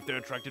appear only if they're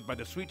attracted by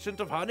the sweet scent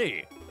of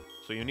honey.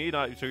 So you need,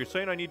 so you're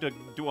saying I need to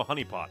do a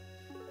honey pot?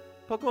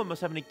 Pokemon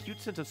must have an acute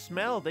sense of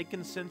smell. They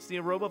can sense the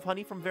aroma of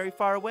honey from very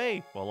far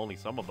away. Well, only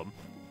some of them.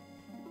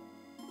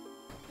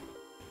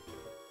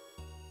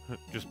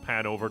 Just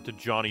pan over to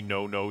Johnny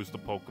No-Knows the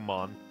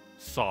Pokemon,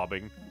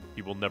 sobbing.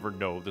 He will never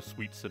know the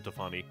sweet scent of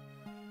honey.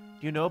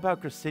 Do you know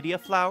about Gracidia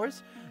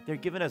flowers? They're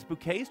given as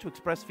bouquets to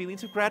express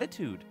feelings of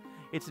gratitude.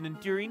 It's an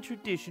enduring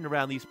tradition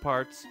around these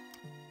parts.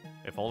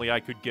 If only I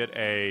could get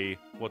a,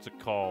 what's it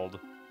called?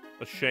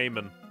 A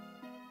shaman.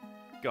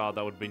 God,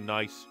 that would be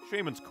nice.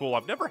 Shaman's cool.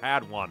 I've never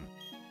had one.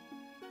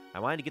 I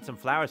wanted to get some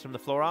flowers from the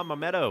Florama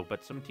Meadow,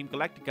 but some Team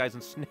Galactic guys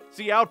in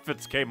snazzy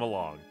outfits came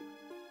along.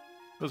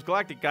 Those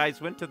Galactic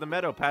guys went to the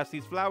meadow past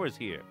these flowers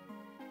here.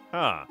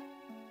 Huh.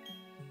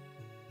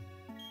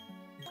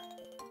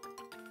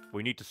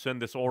 We need to send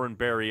this Oran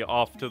Berry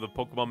off to the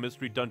Pokemon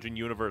Mystery Dungeon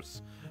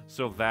universe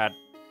so that,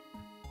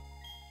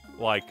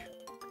 like,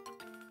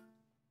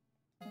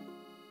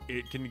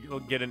 it can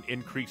get an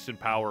increase in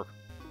power.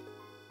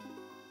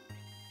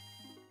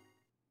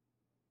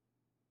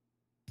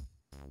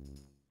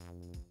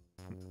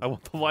 I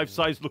want the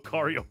life-size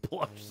Lucario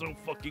plush so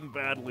fucking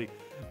badly.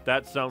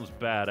 That sounds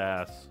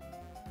badass.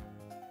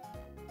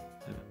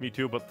 Me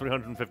too, but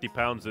 350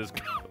 pounds is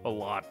a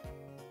lot.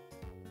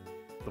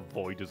 The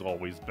void is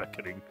always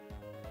beckoning.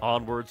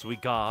 Onwards we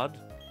God,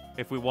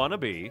 if we want to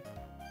be.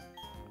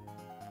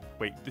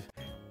 Wait.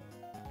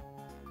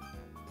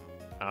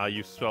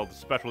 You spelled the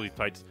specialty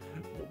types.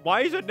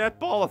 Why is a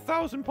netball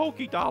 1,000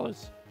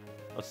 Poké-Dollars?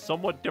 A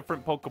somewhat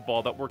different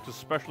Pokeball that works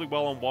especially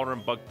well on water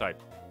and bug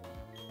type.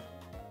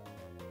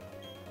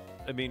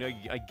 I mean,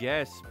 I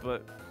guess,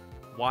 but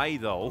why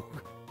though?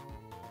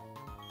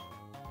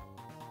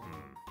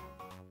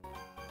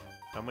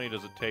 How many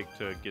does it take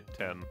to get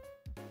 10?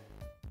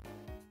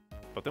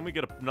 But then we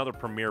get another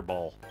Premier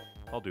Ball.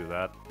 I'll do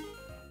that.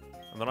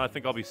 And then I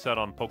think I'll be set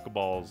on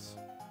Pokeballs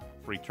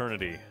for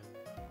eternity.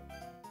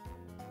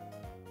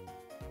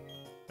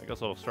 I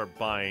guess I'll start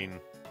buying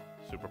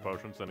Super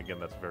Potions, then again,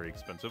 that's very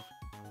expensive.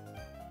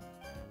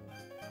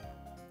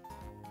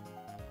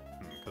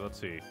 Let's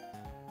see.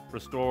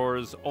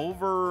 Restores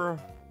over...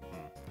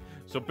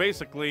 So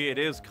basically, it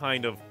is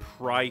kind of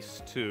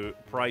priced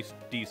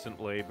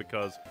decently,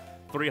 because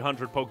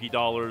 300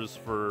 Poké-Dollars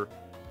for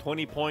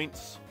 20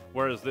 points,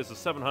 whereas this is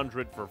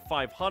 700 for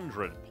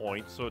 500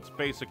 points, so it's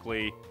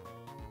basically,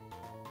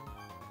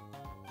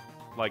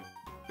 like,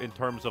 in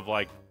terms of,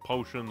 like,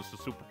 potions, the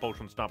super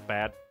potions, not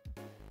bad.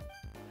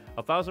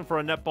 1,000 for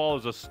a netball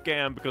is a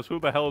scam, because who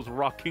the hell is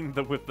rocking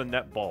with the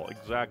netball?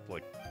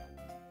 Exactly.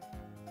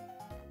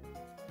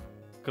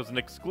 Because an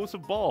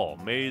exclusive ball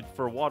made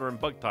for water and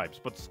bug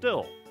types, but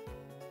still.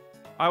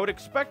 I would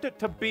expect it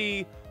to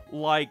be,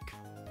 like,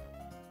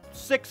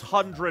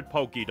 600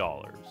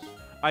 Poké-Dollars.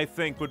 I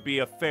think would be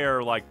a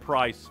fair, like,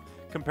 price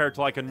compared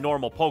to, like, a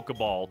normal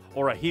Pokeball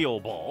or a heal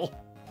ball.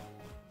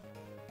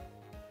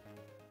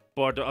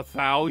 But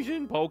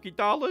 1,000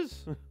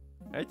 Poké-Dollars?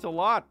 It's a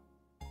lot.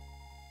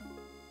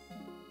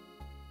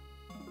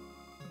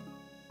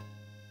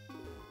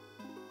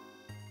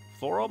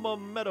 Floroma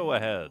Meadow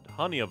ahead.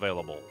 Honey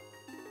available.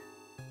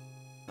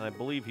 I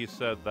believe he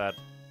said that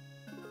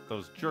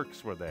those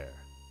jerks were there.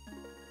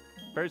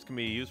 Berries can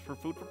be used for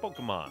food for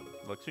Pokemon.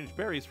 You'll exchange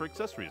berries for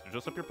accessories to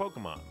dress up your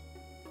Pokemon.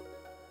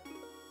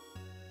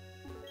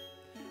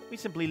 We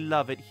simply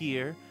love it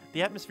here.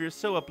 The atmosphere is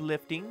so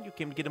uplifting. You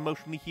came to get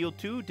emotionally healed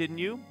too, didn't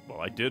you?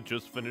 Well, I did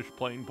just finish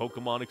playing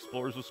Pokemon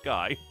Explorers of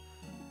Sky.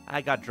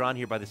 I got drawn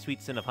here by the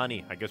sweet scent of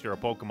honey. I guess you're a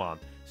Pokemon.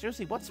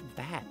 Seriously, what's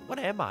that? What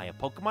am I, a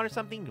Pokemon or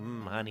something?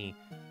 Honey.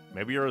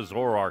 Maybe you're a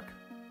Zoroark.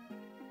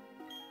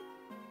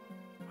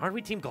 Aren't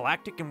we Team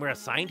Galactic and we're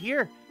assigned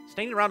here?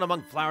 Standing around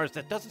among flowers,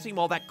 that doesn't seem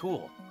all that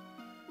cool.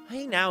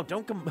 Hey now,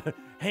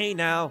 Hey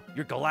now,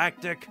 you're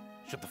Galactic.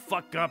 Shut the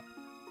fuck up.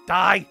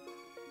 Die!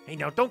 Hey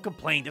now, don't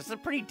complain. This is a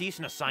pretty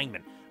decent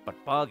assignment.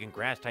 But bug and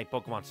grass-type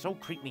Pokemon so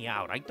creep me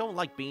out. I don't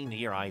like being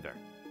here either.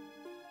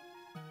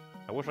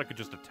 I wish I could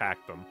just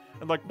attack them.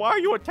 And like, why are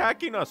you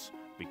attacking us?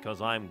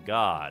 Because I'm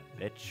God,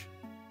 bitch.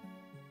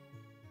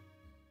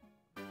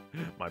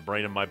 My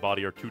brain and my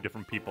body are two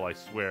different people, I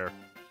swear.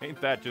 Ain't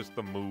that just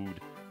the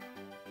mood?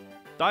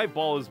 Dive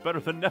Ball is better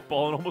than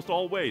Netball in almost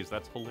all ways.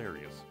 That's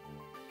hilarious.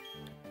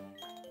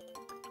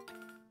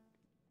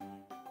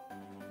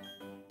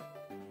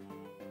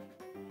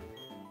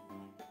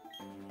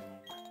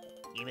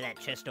 Give me that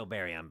Chesto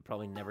berry. I'm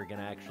probably never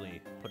gonna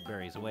actually put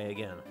berries away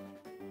again.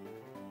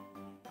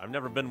 I've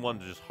never been one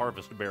to just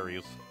harvest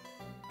berries.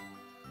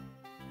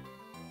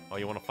 Oh,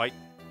 you want to fight?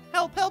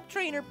 Help, help,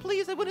 trainer,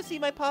 please, I want to see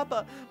my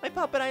papa. My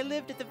papa and I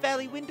lived at the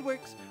Valley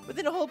Windworks, but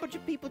then a whole bunch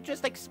of people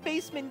dressed like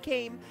spacemen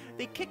came.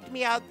 They kicked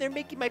me out, they're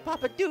making my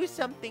papa do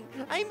something.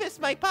 I miss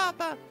my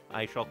papa.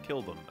 I shall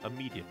kill them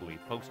immediately,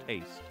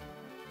 post-haste.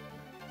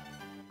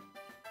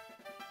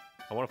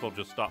 I wonder if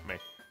they'll just stop me.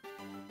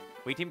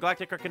 We Team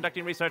Galactic are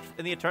conducting research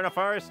in the Eterna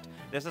Forest.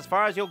 This is as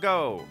far as you'll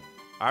go.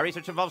 Our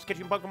research involves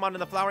catching Pokemon in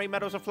the flowery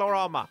meadows of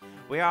Floralma.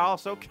 We are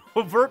also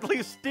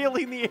covertly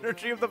stealing the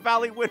energy of the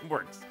Valley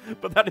Windworks,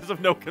 but that is of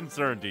no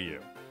concern to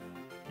you.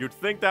 You'd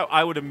think that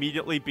I would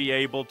immediately be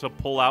able to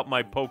pull out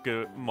my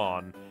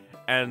Pokemon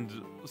and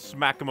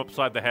smack them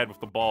upside the head with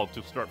the ball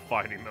to start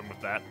fighting them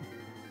with that.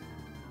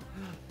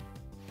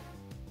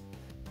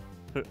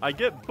 I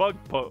get bug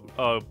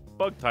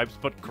types,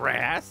 but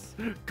grass?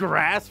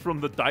 Grass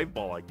from the dive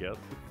ball, I guess.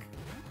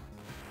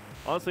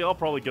 Honestly, I'll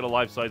probably get a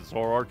life-size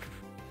Zoroark.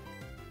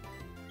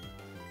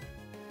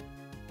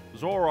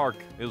 Zoroark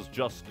is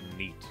just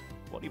neat.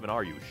 What even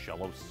are you,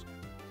 Shellos?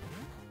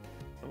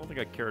 I don't think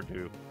I care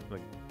to,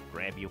 like,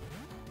 grab you.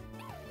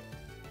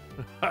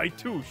 I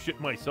too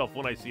shit myself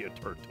when I see a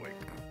Turtwig.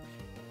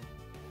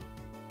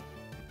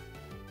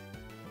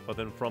 But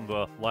then from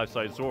the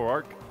life-size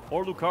Zoroark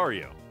or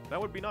Lucario,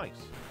 that would be nice.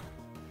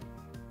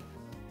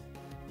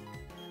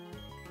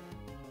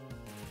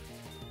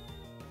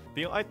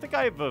 I think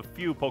I have a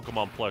few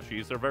Pokemon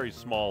plushies. They're very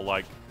small,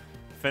 like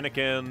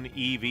Fennekin,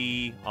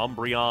 Eevee,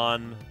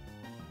 Umbreon.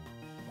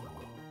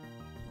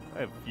 I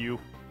have a few.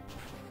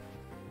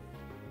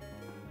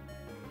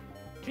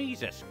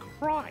 Jesus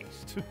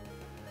Christ.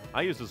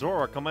 I use the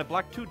Zoroark on my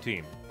Black 2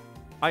 team.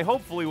 I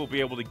hopefully will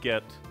be able to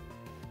get,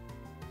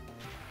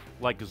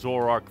 like,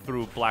 Zoroark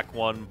through Black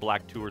 1,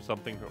 Black 2 or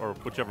something, or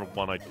whichever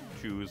one I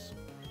choose.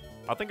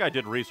 I think I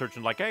did research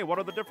and like, hey, what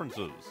are the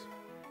differences?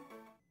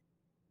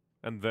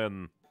 And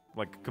then,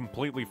 like,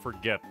 completely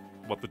forget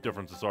what the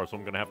differences are, so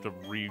I'm gonna have to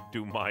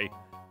redo my,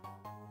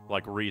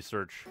 like,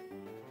 research.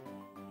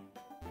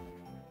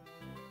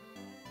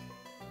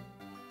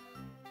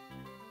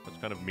 That's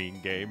kind of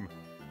mean game.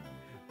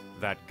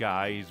 That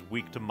guy is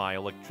weak to my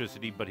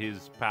electricity, but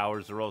his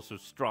powers are also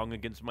strong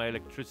against my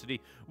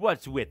electricity.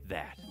 What's with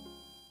that?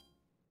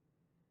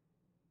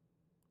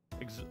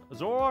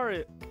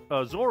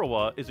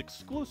 Zorua is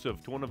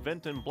exclusive to an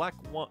event in Black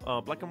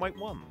and White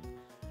 1.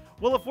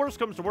 Well, if worse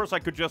comes to worse, I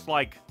could just,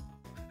 like,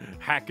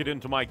 hack it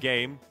into my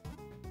game.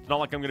 It's not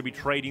like I'm going to be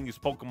trading these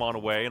Pokemon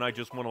away, and I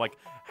just want to, like,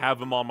 have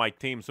them on my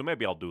team, so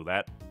maybe I'll do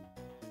that.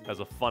 As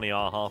a funny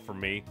aha for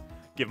me.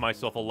 Give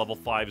myself a level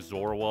 5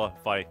 Zorua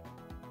if I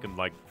can,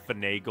 like,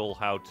 finagle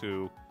how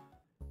to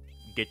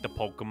get the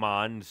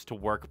Pokemons to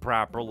work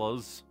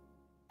properly.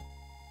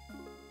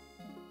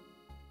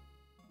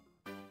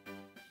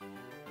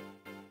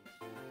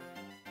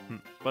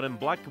 But in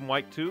Black and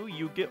White 2,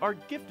 you are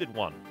gifted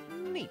one.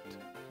 Neat.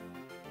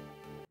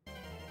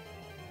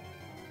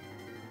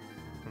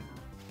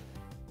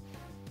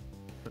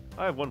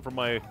 I have one for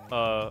my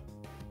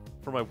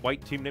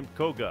white team named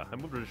Koga. I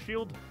moved her to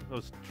Shield. I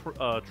was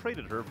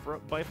traded her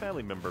by a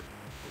family member.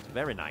 It's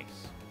very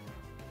nice.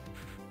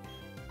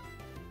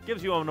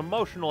 Gives you an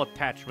emotional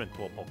attachment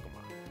to a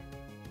Pokemon.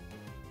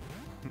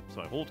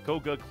 So I hold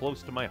Koga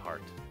close to my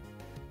heart.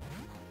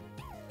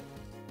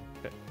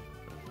 Okay.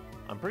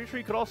 I'm pretty sure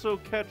you could also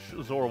catch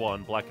Zorua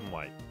in Black and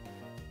White.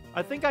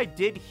 I think I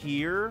did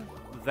hear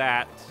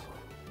that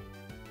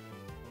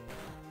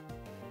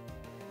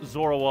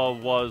Zorua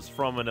was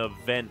from an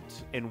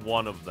event in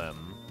one of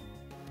them.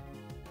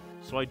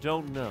 So I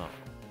don't know.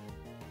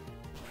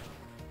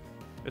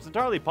 It's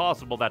entirely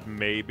possible that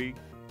maybe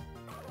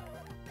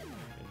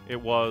it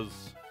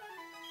was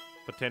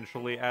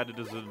potentially added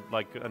as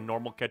a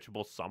normal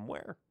catchable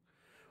somewhere.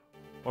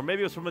 Or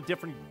maybe it was from a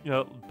different,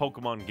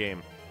 Pokemon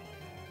game.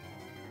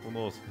 One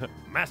of those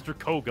Master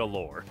Koga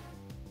lore.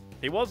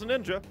 He was a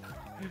ninja.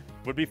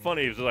 Would be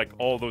funny if it was like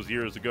all those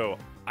years ago.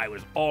 I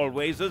was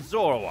always a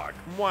Zoroark.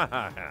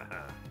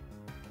 Mwahaha.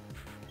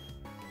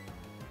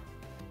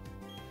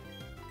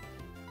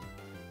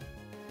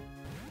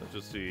 Let's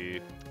just see.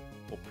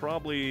 We'll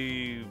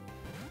probably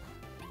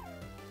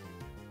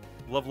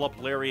level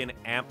up Larry and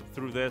Amp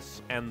through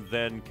this, and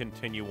then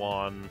continue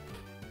on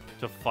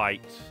to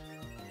fight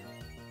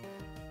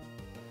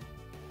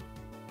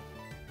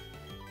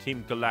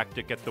Team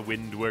Galactic at the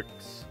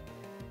Windworks.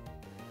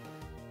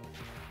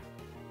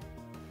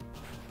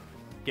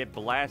 Get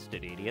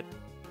blasted, idiot.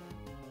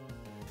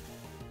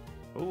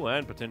 Ooh,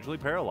 and potentially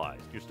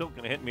paralyzed. You're still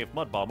gonna hit me with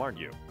Mud Bomb, aren't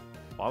you?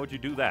 Why would you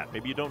do that?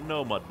 Maybe you don't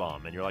know Mud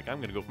Bomb, and you're like,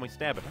 I'm gonna go for my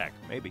stab attack.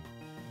 Maybe.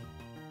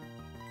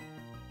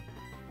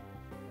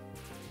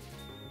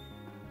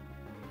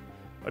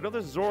 I know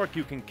there's Zoroark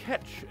you can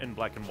catch in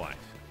black and white.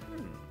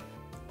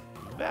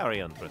 Very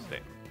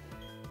interesting.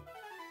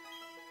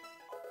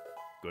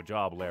 Good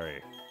job,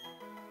 Larry.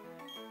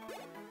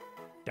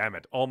 Damn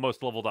it,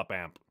 almost leveled up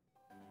Amp.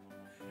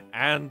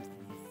 And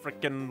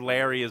frickin'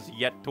 Larry is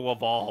yet to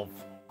evolve.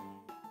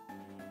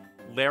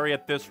 Larry,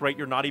 at this rate,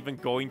 you're not even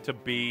going to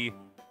be...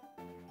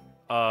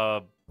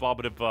 we're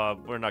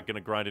not gonna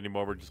grind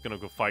anymore. We're just gonna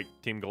go fight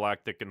Team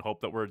Galactic and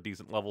hope that we're a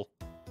decent level.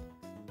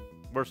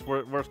 Worst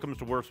comes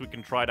to worst, we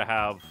can try to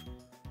have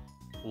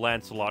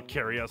Lancelot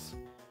carry us.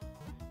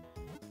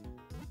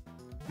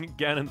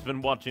 Ganon's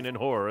been watching in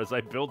horror as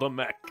I build a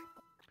mech.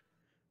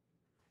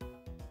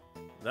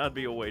 That'd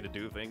be a way to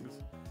do things.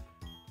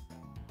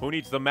 Who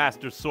needs the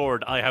Master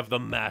Sword? I have the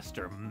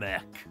Master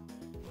Mech.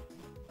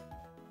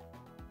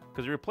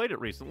 Because we replayed it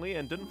recently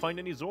and didn't find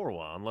any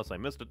Zorua, unless I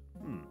missed it.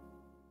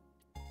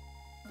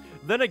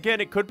 Then again,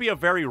 it could be a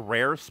very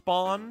rare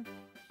spawn,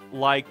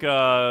 like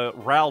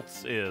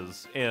Ralts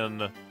is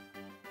in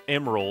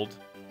Emerald,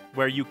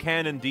 where you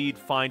can indeed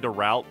find a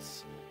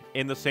Ralts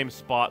in the same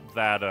spot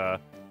that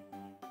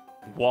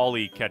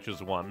Wally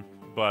catches one,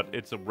 but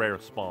it's a rare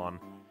spawn.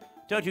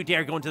 Don't you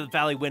dare go into the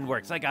Valley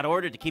Windworks. I got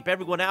ordered to keep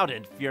everyone out,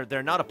 and if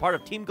they're not a part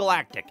of Team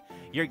Galactic.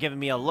 You're giving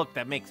me a look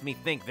that makes me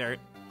think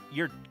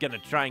you're gonna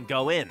try and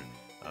go in.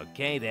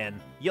 Okay,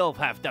 then. You'll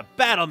have to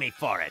battle me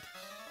for it.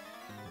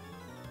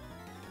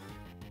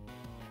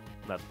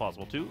 That's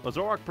possible, too. A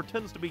Zoroark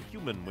pretends to be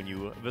human when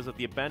you visit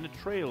the abandoned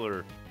trail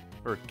or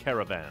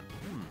caravan.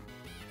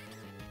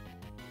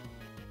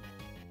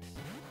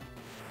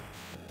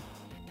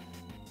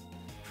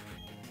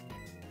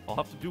 I'll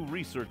have to do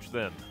research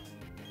then.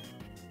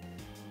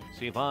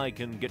 See if I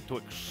can get to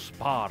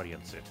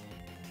experience it.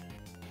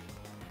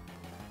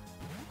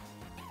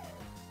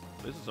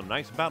 This is some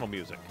nice battle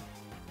music.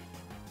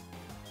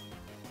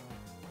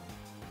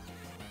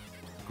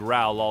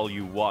 Growl all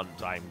you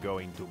want, I'm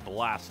going to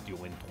blast you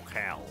into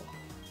hell.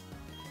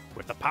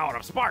 With the power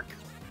of Spark!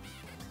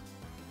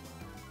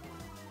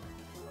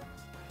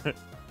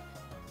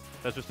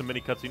 That's just a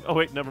mini cutscene. Oh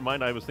wait, never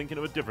mind, I was thinking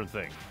of a different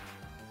thing.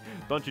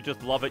 Don't you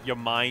just love it, your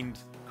mind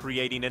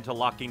creating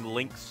interlocking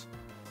links?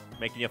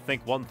 Making you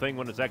think one thing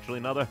when it's actually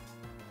another?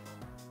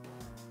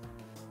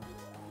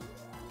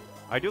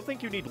 I do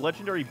think you need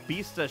Legendary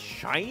Beasts as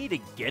shiny to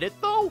get it,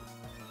 though?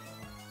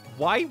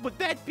 Why would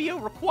that be a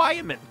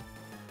requirement?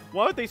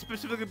 Why would they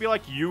specifically be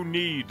like, you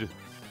need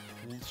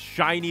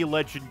shiny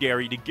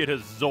Legendary to get a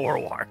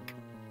Zoroark?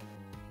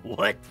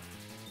 What?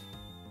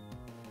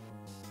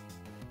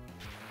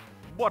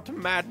 What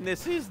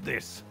madness is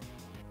this?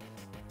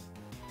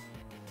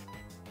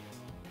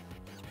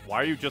 Why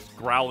are you just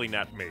growling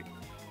at me?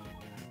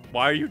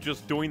 Why are you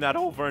just doing that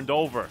over and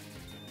over?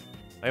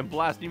 I am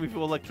blasting you with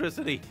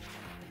electricity.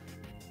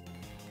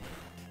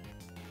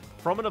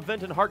 From an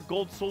event in Heart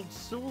Gold sold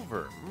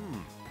silver.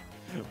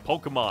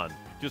 Pokemon.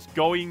 Just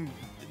going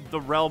the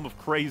realm of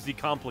crazy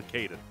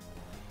complicated.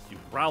 You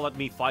growl at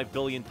me 5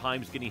 billion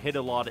times, getting hit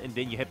a lot, and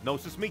then you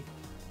hypnosis me?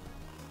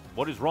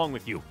 What is wrong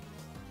with you?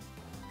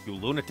 You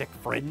lunatic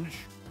fringe?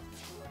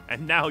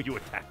 And now you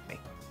attack me.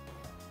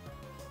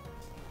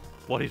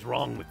 What is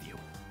wrong with you?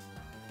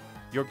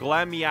 Your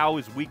Glameow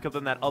is weaker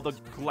than that other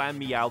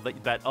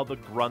Glameow that other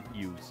grunt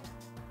used.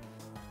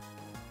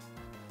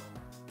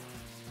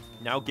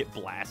 Now get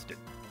blasted.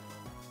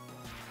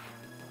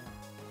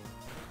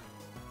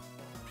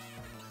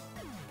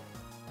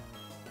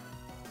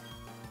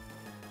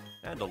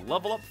 And a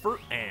level up for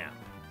Amp.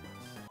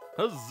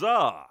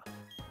 Huzzah!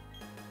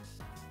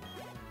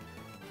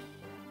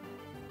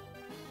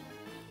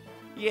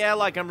 Yeah,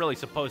 like I'm really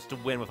supposed to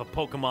win with a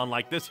Pokemon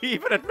like this. He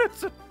even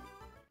admits it.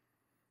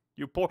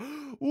 You poor...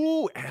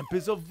 Ooh, Amp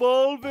is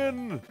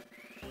evolving!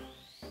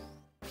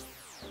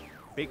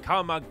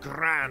 Become a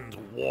grand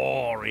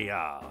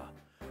warrior.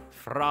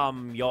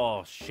 From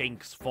your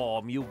Shinx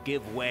form, you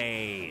give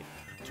way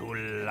to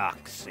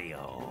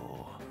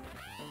Luxio.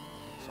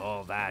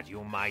 So that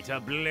you might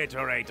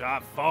obliterate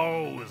our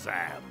foes,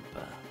 Amp.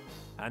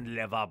 And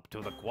live up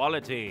to the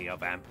quality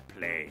of Amp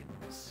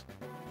Plains.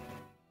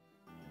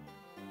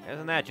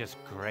 Isn't that just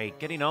great?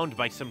 Getting owned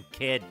by some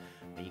kid.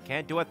 You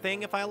can't do a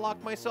thing if I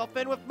lock myself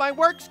in with my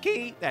Works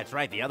key. That's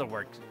right, the other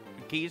Works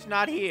Rookie is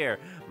not here.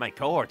 My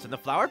cohorts in the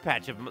Flower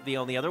Patch have the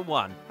only other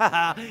one.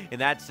 Haha, in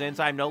that sense,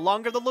 I'm no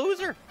longer the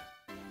loser.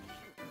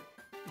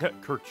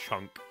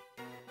 Kerchunk.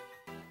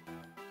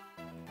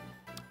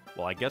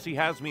 Well, I guess he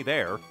has me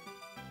there.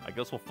 I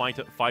guess we'll fight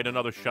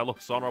another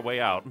Shellos on our way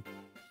out.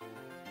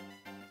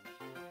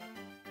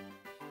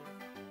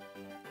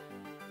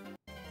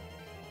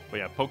 But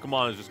yeah,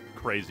 Pokemon is just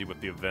crazy with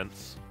the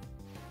events.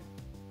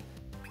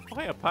 Oh,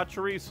 hey, a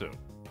Pachirisu.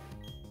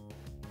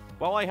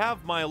 Well, I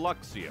have my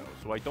Luxio,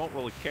 so I don't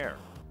really care.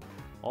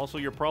 Also,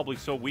 you're probably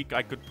so weak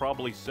I could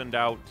probably send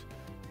out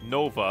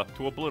Nova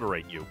to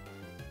obliterate you.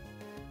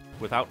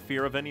 Without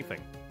fear of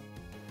anything.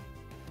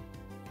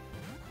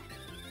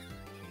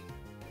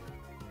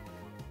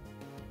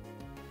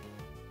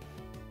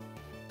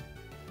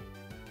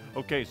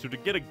 Okay, so to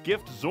get a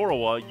gift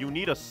Zorua, you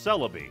need a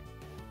Celebi.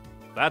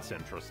 That's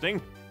interesting.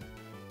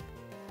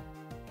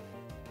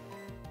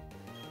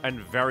 And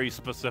very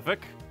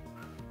specific.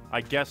 I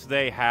guess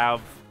they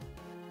have,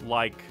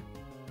 like,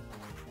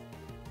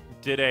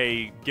 did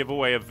a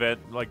giveaway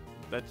event, like,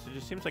 that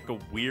just seems like a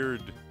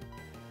weird,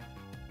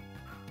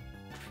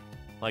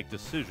 like,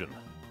 decision.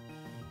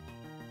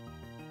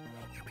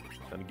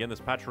 And again, this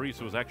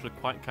Pachirisu is actually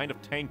quite kind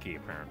of tanky,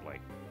 apparently.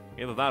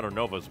 Either that or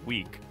Nova's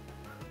weak.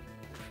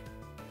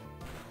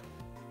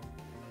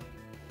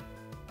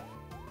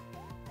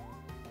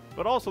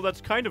 But also,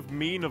 that's kind of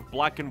mean of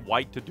Black and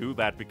White to do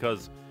that,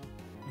 because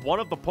one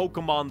of the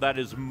Pokemon that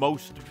is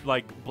most,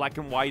 like, Black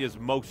and White is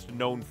most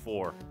known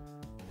for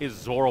is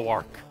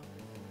Zoroark.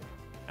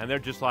 And they're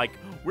just like,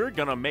 we're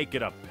gonna make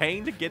it a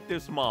pain to get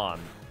this Mon.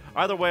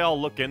 Either way, I'll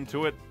look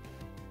into it.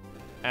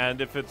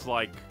 And if it's,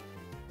 like,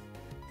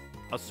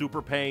 a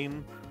super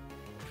pain,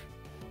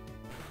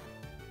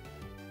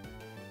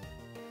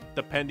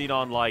 depending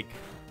on, like,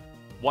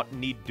 what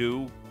need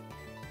do,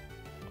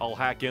 I'll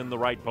hack in the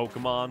right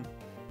Pokemon.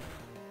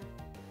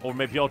 Or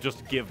maybe I'll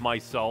just give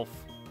myself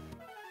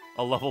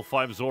a level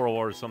 5 Zoroark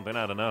or something,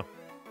 I don't know.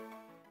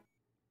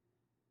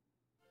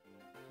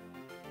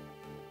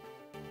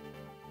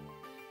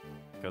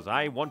 Because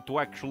I want to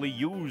actually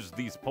use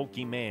these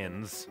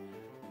Pokemans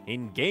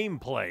in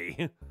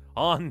gameplay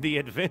on the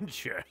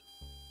adventure.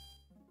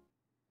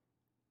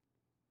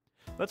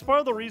 That's part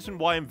of the reason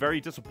why I'm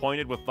very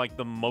disappointed with, like,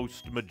 the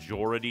most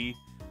majority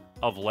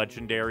of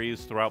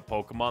legendaries throughout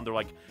Pokemon. They're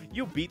like,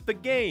 you beat the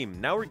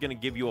game. Now we're going to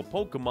give you a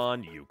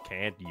Pokemon you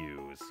can't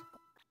use.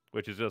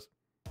 Which is just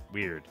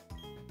weird.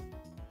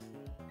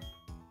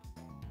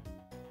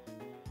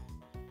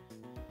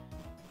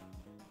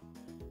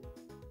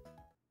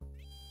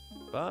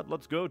 But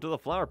let's go to the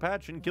Flower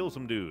Patch and kill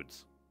some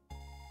dudes.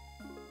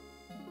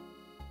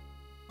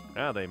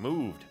 Ah, they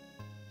moved.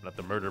 Let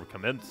the murder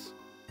commence.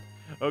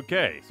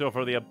 Okay, so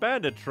for the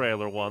abandoned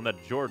trailer one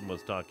that Jordan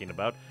was talking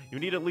about, you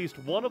need at least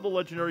one of the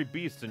legendary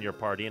beasts in your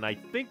party, and I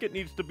think it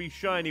needs to be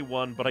shiny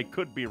one, but I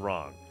could be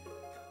wrong.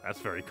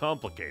 That's very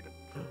complicated.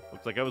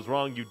 Looks like I was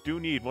wrong. You do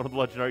need one of the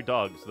legendary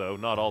dogs, though,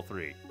 not all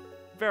three.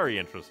 Very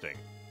interesting.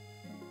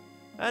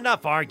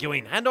 Enough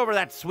arguing. Hand over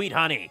that sweet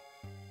honey.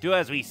 Do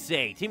as we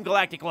say. Team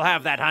Galactic will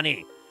have that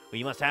honey.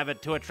 We must have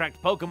it to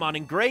attract Pokemon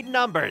in great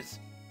numbers.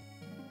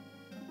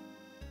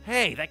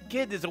 Hey, that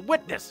kid is a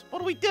witness. What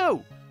do we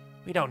do?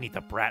 We don't need the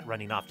brat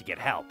running off to get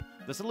help.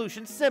 The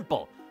solution's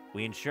simple.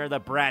 We ensure the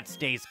brat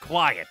stays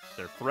quiet.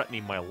 They're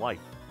threatening my life.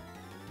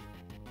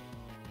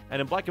 And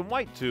in Black and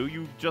White, too,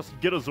 you just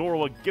get a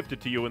Zoroark gifted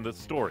to you in this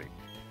story.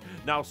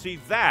 Now, see,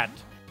 that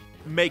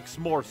makes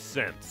more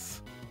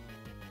sense.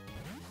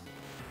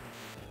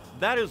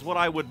 That is what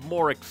I would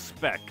more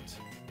expect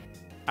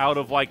out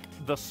of, like,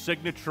 the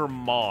signature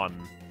Mon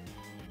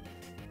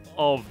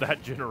of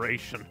that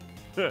generation.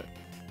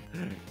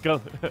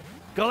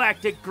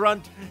 Galactic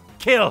Grunt,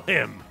 kill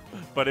him!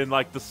 But in,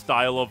 like, the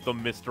style of the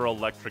Mr.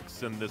 Electric,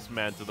 send this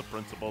man to the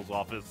principal's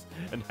office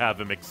and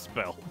have him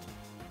expelled.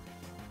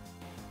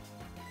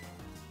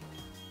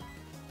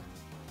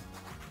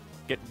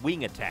 Get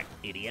wing attack,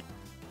 idiot.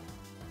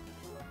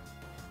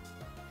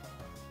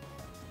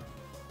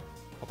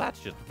 Well,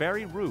 that's just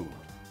very rude.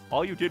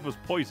 All you did was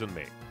poison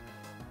me.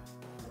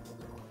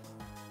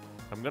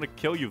 I'm gonna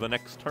kill you the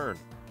next turn.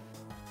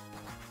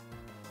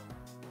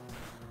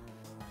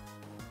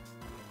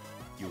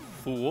 You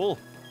fool.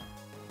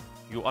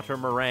 You utter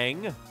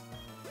meringue.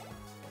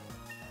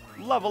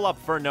 Level up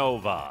for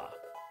Nova.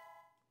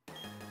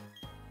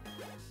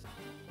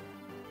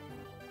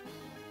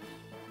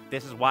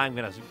 This is why I'm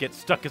gonna get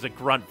stuck as a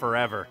grunt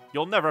forever.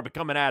 You'll never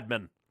become an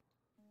admin.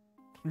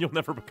 You'll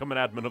never become an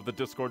admin of the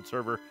Discord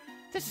server.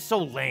 This is so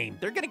lame.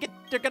 They're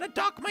gonna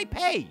dock my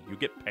pay. You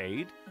get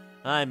paid?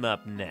 I'm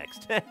up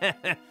next.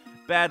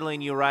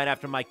 Battling you right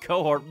after my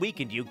cohort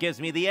weakened you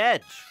gives me the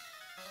edge.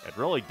 It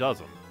really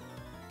doesn't.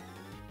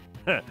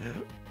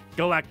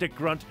 Galactic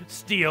Grunt,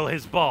 steal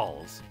his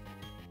balls.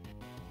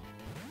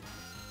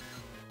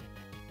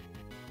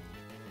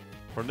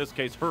 Or in this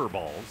case, her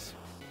balls.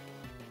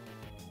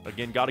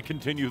 Again, gotta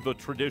continue the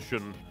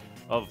tradition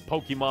of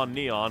Pokemon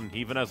Neon,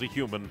 even as a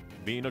human,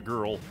 being a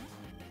girl.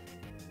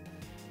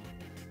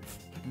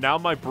 Now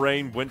my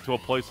brain went to a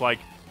place like,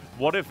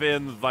 What if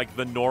in, like,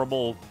 the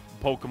normal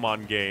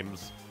Pokemon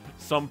games,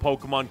 some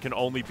Pokemon can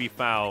only be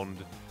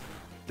found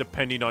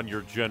depending on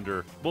your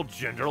gender? We'll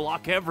gender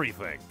lock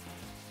everything.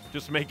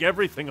 Just make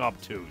everything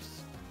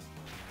obtuse.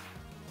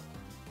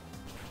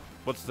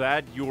 What's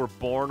that? You were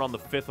born on the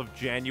 5th of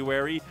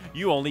January?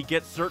 You only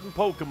get certain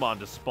Pokemon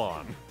to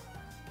spawn.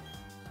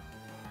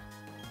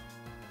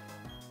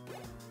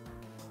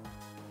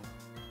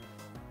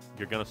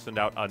 You're gonna send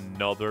out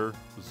another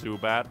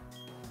Zubat?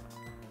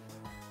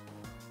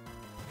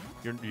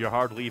 You're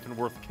hardly even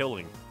worth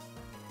killing.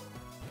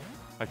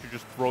 I should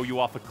just throw you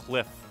off a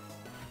cliff.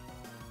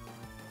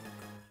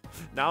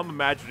 Now I'm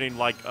imagining,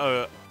 like,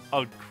 a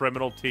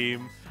criminal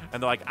team,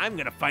 and they're like, I'm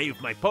gonna fight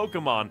with my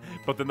Pokemon,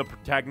 but then the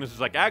protagonist is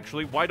like,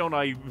 actually, why don't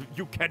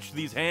you catch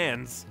these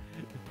hands?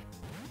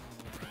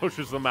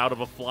 Pushes them out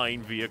of a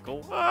flying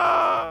vehicle.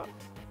 Ah!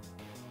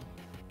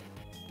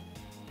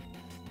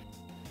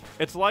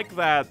 It's like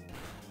that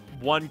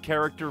one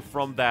character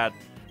from that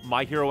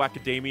My Hero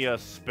Academia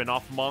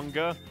spin-off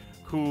manga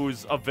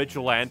who's a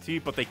vigilante,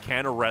 but they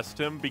can't arrest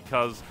him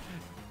because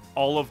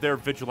all of their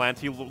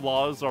vigilante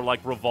laws are, like,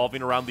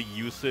 revolving around the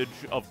usage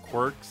of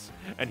quirks,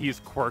 and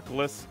he's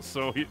quirkless,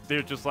 so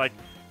they're just like,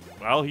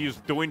 well, he's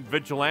doing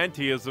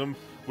vigilanteism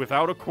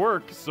without a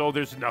quirk, so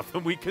there's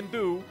nothing we can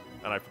do.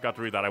 And I forgot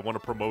to read that. I won a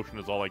promotion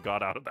is all I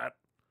got out of that.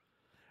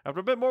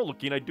 After a bit more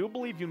looking, I do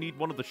believe you need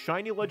one of the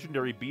shiny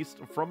legendary beasts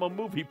from a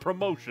movie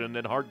promotion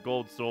in Heart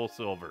Gold, Soul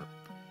Silver.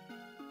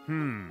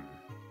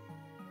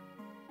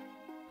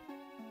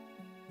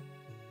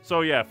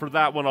 So yeah, for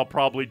that one, I'll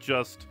probably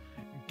just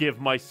give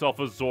myself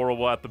a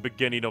Zorua at the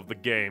beginning of the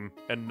game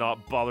and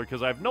not bother,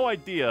 because I have no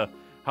idea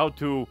how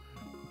to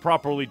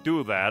properly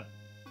do that.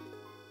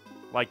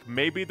 Like,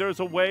 maybe there's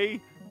a way,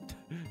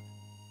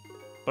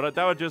 but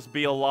that would just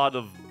be a lot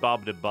of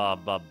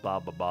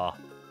ba-ba-ba-ba-ba-ba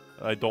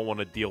I don't want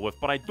to deal with.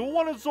 But I do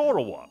want a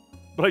Zorua,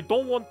 but I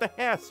don't want the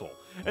hassle.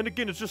 And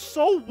again, it's just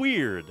so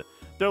weird.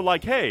 They're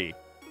like, hey,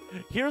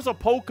 here's a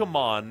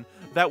Pokemon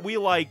that we,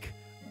 like,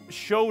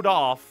 showed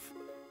off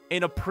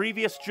in a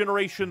previous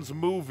generation's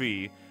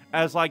movie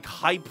as, like,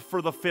 hype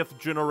for the 5th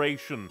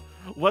generation.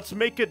 Let's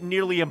make it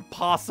nearly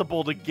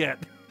impossible to get.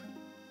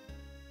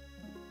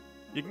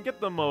 You can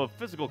get them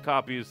physical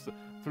copies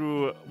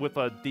through with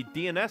the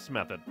DNS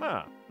method.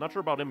 Not sure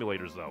about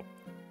emulators, though.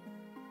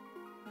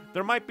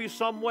 There might be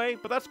some way,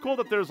 but that's cool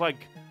that there's,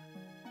 like,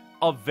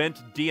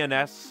 event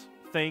DNS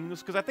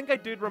things, because I think I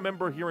did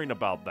remember hearing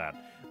about that.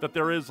 That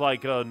there is,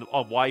 like, a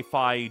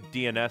Wi-Fi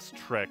DNS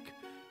trick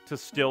to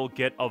still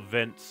get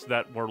events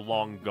that were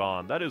long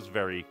gone. That is a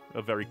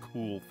very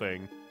cool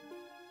thing.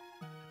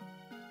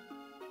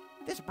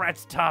 This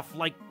brat's tough,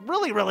 like,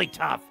 really, really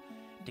tough.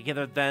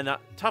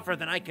 Tougher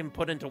than I can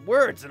put into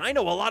words, and I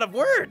know a lot of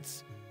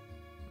words.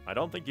 I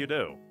don't think you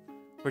do.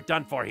 We're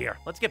done for here.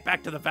 Let's get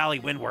back to the Valley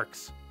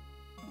Windworks.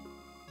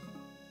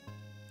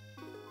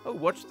 Oh,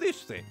 what's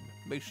this thing?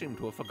 May seem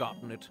to have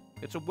forgotten it.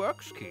 It's a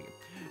works key.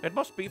 It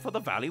must be for the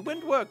Valley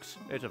Windworks.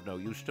 It's of no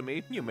use to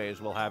me. You may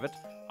as well have it.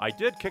 I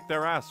did kick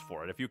their ass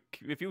for it.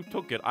 If you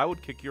took it, I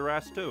would kick your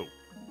ass too.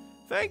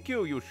 Thank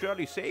you. You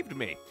surely saved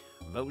me.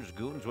 Those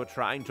goons were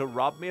trying to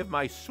rob me of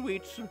my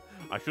sweets.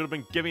 I should have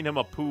been giving him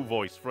a Pooh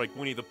voice for, like,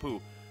 Winnie the Pooh.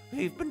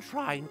 They've been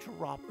trying to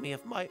rob me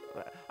of my...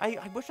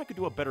 I wish I could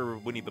do a better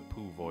Winnie the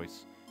Pooh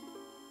voice.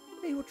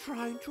 They were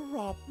trying to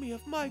rob me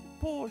of my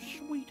poor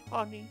sweet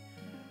honey.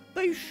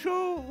 They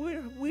sure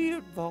were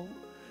weird, though.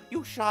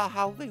 You saw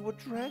how they were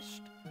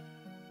dressed.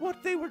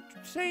 What they were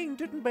saying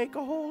didn't make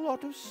a whole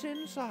lot of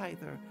sense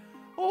either.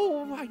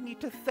 Oh, I need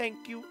to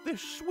thank you.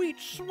 This sweet,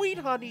 sweet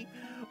honey.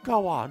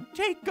 Go on,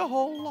 take a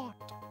whole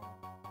lot.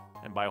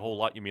 And by a whole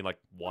lot, you mean like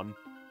one?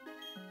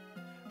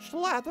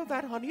 Slather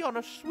that honey on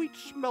a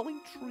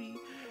sweet-smelling tree.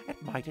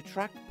 It might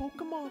attract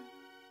Pokemon.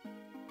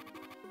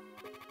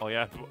 Oh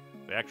yeah,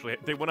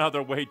 they went out of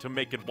their way to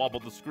make it wobble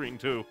the screen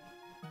too.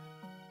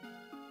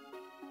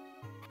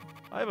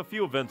 I have a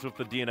few events with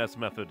the DNS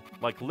method,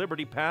 like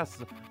Liberty Pass,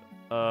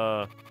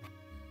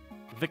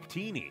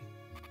 Victini.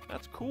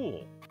 That's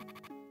cool.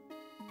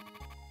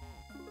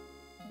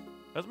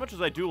 As much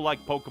as I do like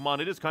Pokemon,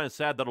 it is kind of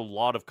sad that a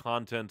lot of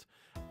content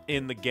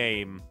in the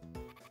game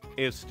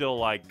is still,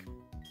 like,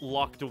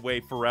 locked away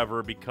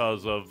forever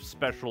because of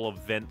special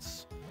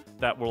events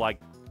that were, like,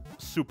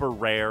 super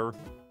rare.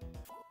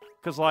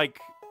 Because,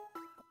 like,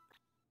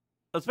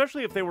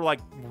 especially if they were, like,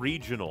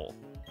 regional.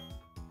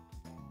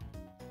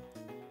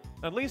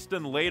 At least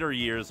in later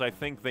years, I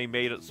think they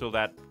made it so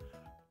that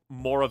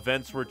more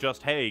events were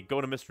just, hey, go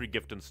to Mystery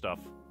Gift and stuff.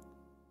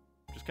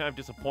 Just kind of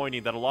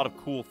disappointing that a lot of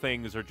cool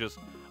things are just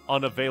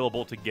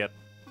unavailable to get.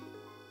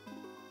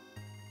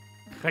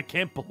 I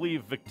can't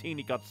believe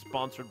Victini got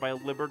sponsored by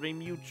Liberty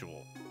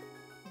Mutual.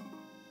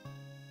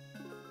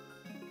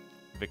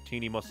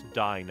 Victini must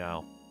die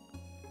now.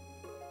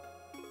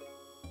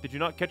 Did you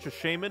not catch a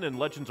Shaman in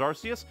Legends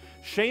Arceus?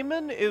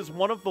 Shaman is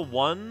one of the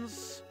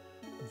ones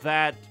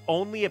that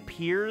only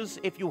appears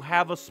if you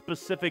have a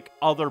specific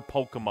other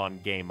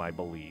Pokemon game, I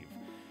believe.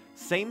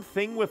 Same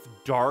thing with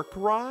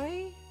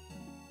Darkrai?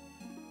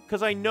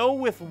 Because I know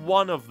with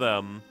one of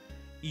them,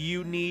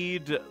 you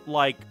need,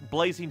 like,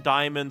 Blazing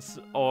Diamonds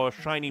or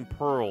Shining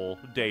Pearl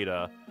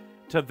data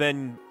to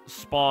then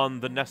spawn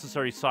the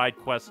necessary side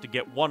quests to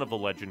get one of the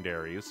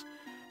legendaries.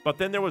 But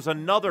then there was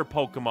another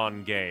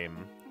Pokemon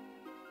game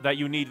that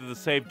you needed the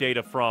save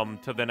data from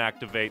to then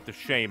activate the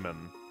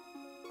Shaman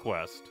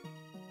quest.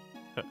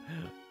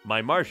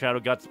 My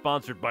Marshadow got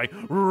sponsored by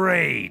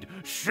Raid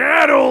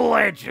Shadow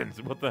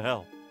Legends! What the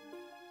hell?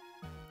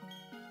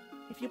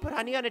 If you put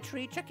honey on a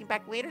tree, checking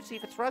back later, see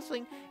if it's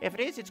rustling. If it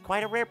is, it's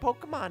quite a rare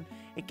Pokemon.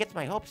 It gets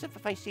my hopes up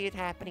if I see it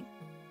happening.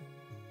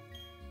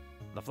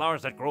 The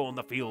flowers that grow in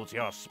the fields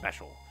here are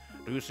special.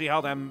 Do you see how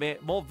they're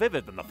more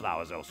vivid than the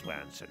flowers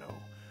elsewhere in Sinnoh?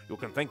 You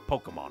can thank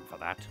Pokemon for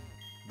that.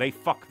 They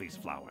fuck these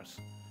flowers.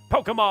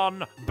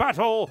 Pokemon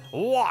Battle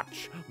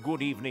Watch!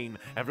 Good evening,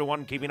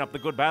 everyone keeping up the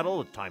good battle.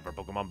 It's time for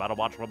Pokemon Battle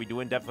Watch, where we do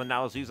in-depth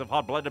analyses of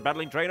hot-blooded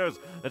battling trainers.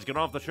 Let's get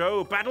off the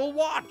show. Battle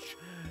Watch!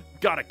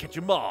 Gotta catch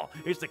 'em all.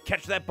 It's the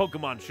Catch That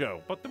Pokemon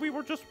show. But we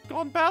were just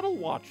on Battle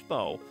Watch,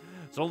 though.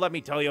 So let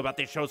me tell you about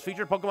this show's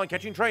featured Pokemon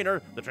catching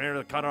trainer. The trainer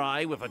that caught our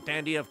eye with a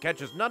dandy of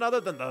catch is none other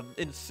than the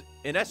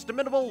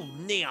inestimable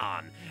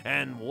Neon.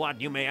 And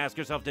what, you may ask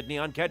yourself, did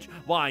Neon catch?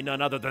 Why,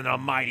 none other than a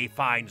mighty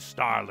fine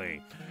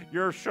Starly.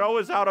 Your show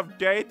is out of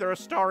date. They're a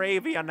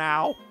Staravia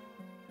now.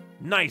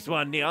 Nice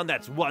one, Neon.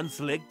 That's one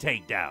slick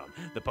takedown.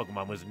 The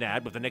Pokemon was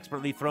nabbed with an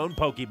expertly thrown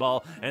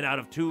Pokeball, and out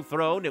of 2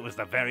 thrown, it was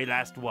the very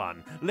last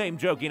one. Lame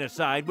joking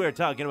aside, we're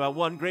talking about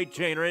one great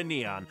trainer in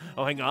Neon.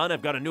 Oh, hang on,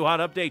 I've got a new hot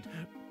update.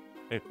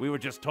 We were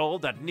just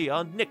told that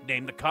Neon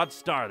nicknamed the caught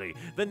Starly.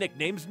 The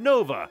nickname's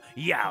Nova.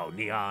 Yow,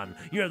 Neon.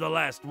 You're the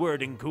last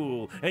word in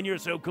cool, and you're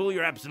so cool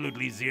you're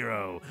absolutely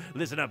zero.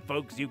 Listen up,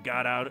 folks. You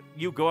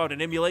go out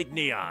and emulate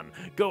Neon.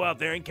 Go out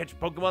there and catch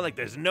Pokemon like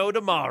there's no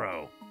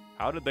tomorrow.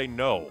 How did they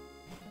know?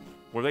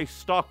 Were they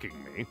stalking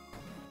me?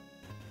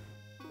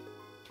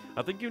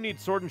 I think you need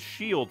Sword and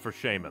Shield for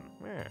Shaman.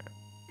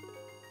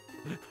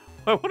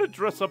 I want to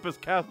dress up as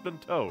Captain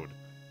Toad.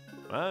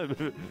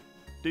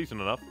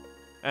 Decent enough.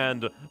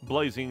 And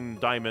Blazing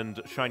Diamond,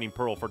 Shining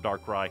Pearl for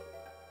Darkrai.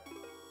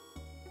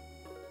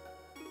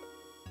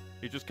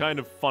 He's just kind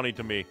of funny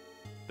to me.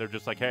 They're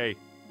just like, hey,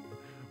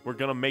 we're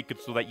gonna make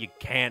it so that you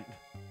can't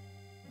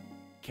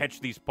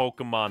catch these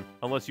Pokemon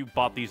unless you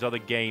bought these other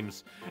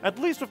games. At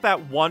least with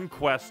that one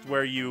quest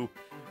where you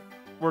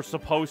were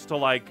supposed to,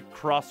 like,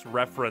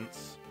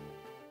 cross-reference,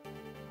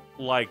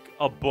 like,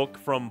 a book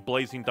from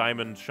Blazing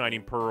Diamond,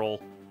 Shining Pearl,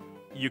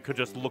 you could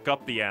just look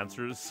up the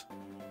answers.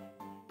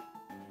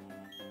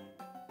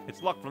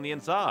 It's locked from the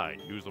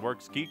inside. Use the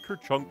works key,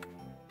 Kerchunk.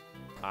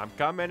 I'm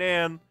coming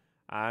in.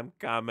 I'm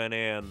coming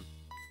in.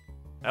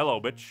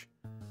 Hello, bitch.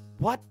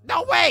 What?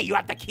 No way! You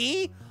have the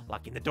key?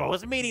 Locking the door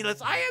was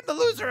meaningless. I am the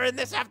loser in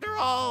this after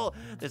all.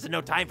 This is no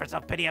time for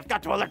self-pity. I've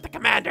got to alert the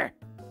commander.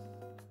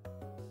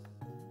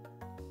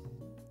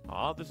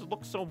 Aw, this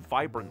looks so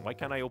vibrant. Why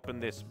can't I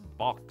open this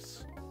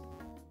box?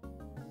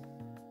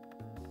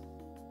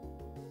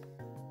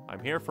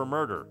 I'm here for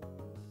murder.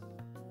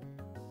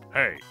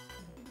 Hey.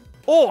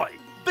 Oi!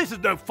 This is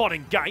no fun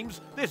and games.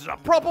 This is a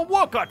proper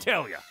work, I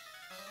tell ya.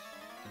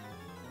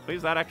 Wait,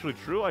 is that actually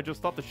true? I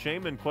just thought the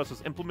Shaman quest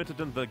was implemented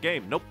in the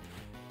game. Nope.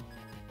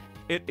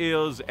 It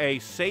is a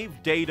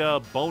save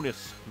data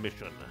bonus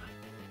mission.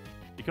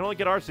 You can only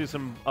get Arceus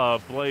in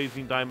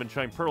Blazing Diamond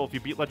Shine Pearl if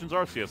you beat Legends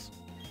Arceus.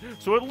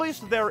 So at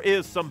least there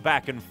is some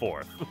back and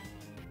forth.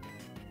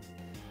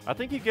 I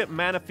think you get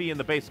Manaphy in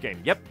the base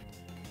game. Yep.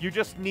 You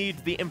just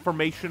need the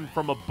information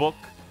from a book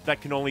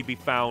that can only be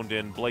found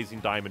in Blazing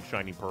Diamond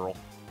Shining Pearl.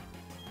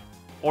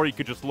 Or you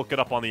could just look it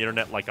up on the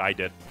internet like I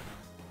did.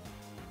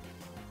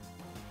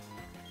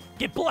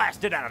 Get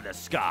blasted out of the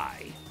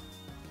sky.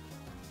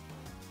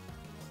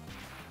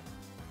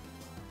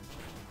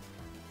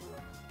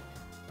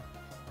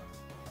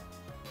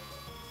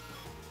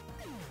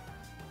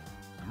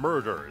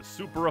 Murder is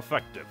super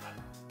effective.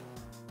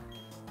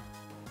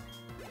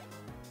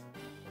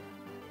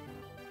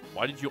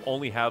 Why did you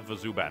only have the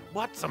Zubat?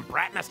 What? Some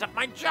brat messed up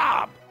my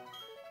job.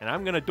 And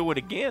I'm gonna do it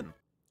again.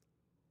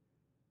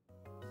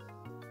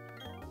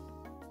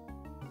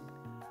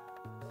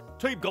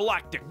 Team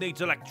Galactic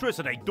needs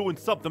electricity, doing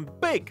something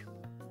big.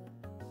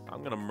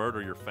 I'm gonna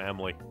murder your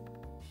family.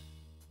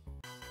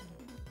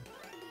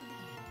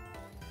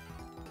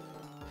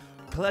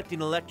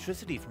 Collecting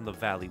electricity from the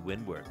Valley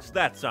Windworks.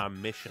 That's our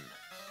mission.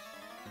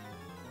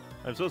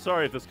 I'm so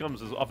sorry if this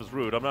comes off as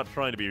rude. I'm not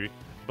trying to be,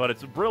 but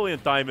it's a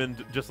brilliant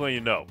diamond, just letting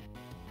you know.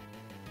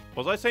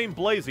 Was I saying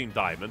blazing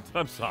diamond?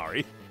 I'm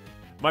sorry.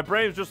 My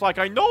brain's just like,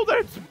 I know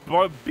there's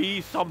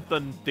B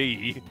something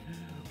D.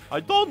 I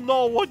don't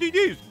know what it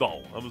is,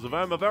 though.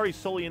 I'm a very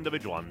silly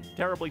individual. I'm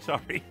terribly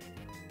sorry.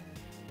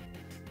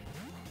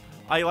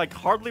 I, like,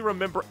 hardly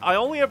remember. I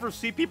only ever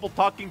see people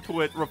talking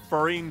to it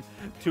referring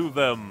to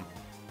them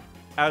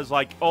as,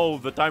 like, oh,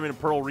 the Diamond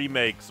and Pearl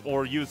remakes,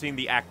 or using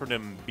the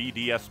acronym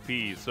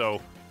BDSP,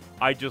 so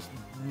I just,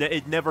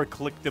 it never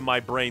clicked in my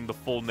brain the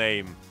full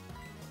name.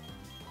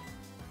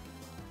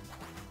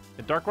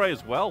 And Darkrai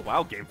as well?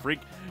 Wow, Game Freak.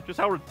 Just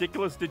how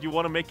ridiculous did you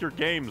want to make your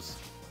games?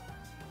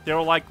 They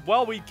were like,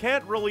 well, we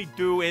can't really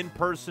do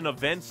in-person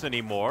events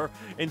anymore.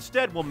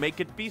 Instead, we'll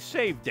make it be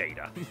save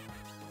data.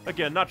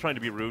 Again, not trying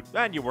to be rude.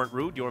 And you weren't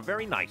rude. You were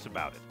very nice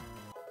about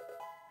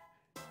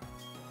it.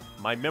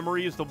 My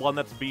memory is the one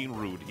that's being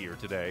rude here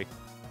today.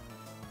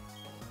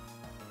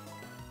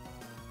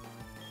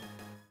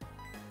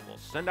 We'll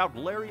send out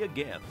Larry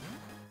again.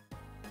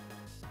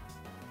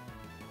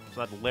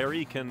 So that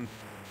Larry can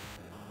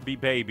be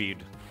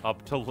babied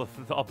up to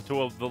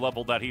the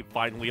level that he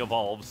finally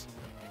evolves.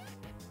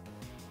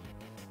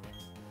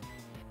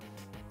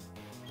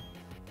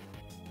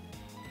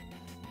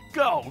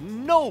 Go,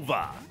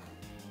 Nova!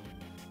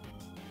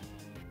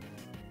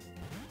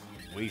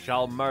 We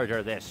shall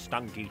murder this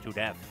Stunky to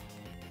death.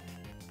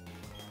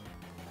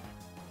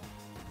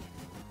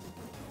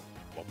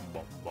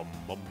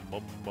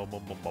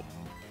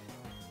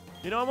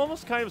 You know, I'm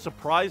almost kind of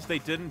surprised they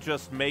didn't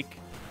just make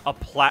a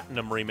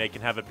Platinum remake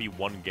and have it be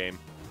one game.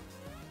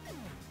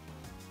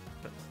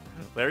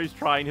 Larry's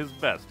trying his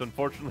best.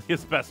 Unfortunately,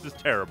 his best is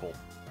terrible.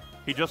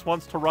 He just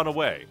wants to run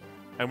away,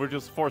 and we're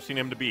just forcing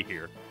him to be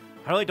here.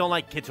 I really don't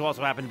like kids who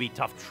also happen to be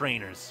tough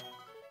trainers.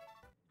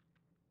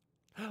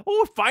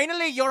 Oh,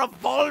 finally you're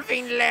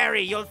evolving,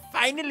 Larry! You'll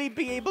finally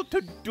be able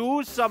to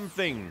do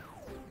something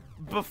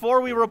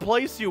Before we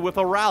replace you with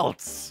a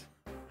Ralts.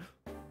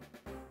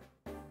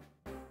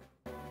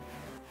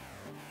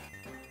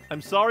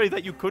 I'm sorry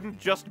that you couldn't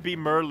just be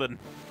Merlin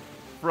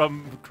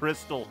from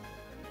Crystal.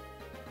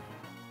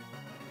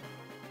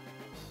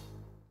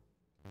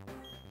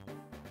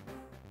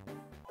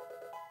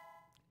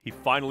 He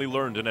finally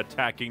learned an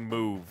attacking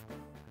move.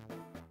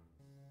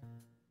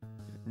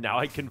 Now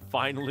I can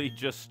finally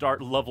just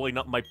start leveling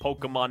up my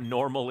Pokemon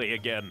normally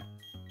again.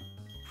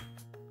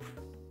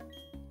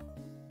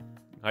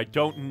 I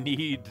don't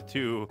need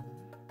to...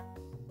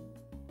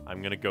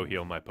 I'm gonna go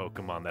heal my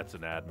Pokemon. That's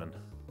an admin.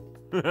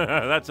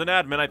 That's an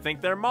admin. I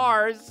think they're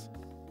Mars.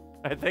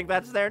 I think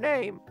that's their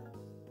name.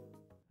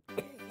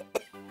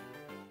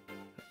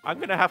 I'm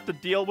gonna have to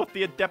deal with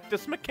the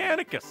Adeptus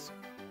Mechanicus.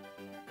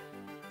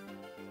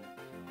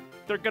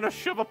 They're gonna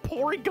shove a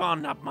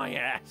Porygon up my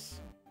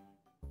ass.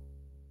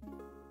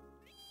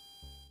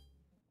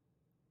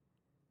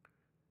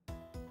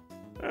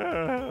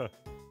 But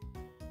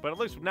at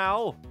least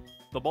now,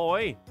 the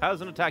boy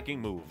has an attacking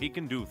move. He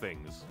can do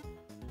things.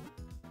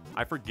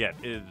 I forget.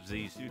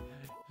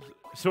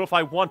 So if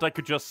I want, I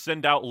could just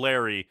send out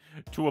Larry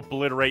to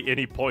obliterate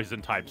any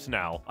poison types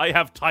now. I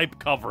have type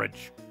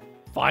coverage.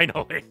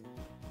 Finally.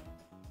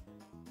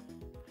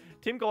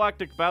 Team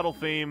Galactic battle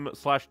theme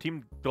 /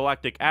 Team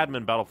Galactic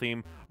admin battle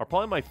theme are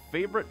probably my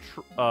favorite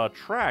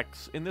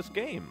tracks in this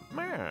game.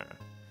 Meh.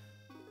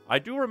 I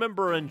do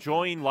remember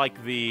enjoying,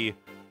 like, the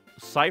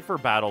Cypher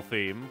battle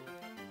theme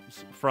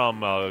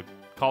from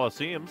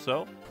Coliseum,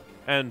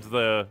 and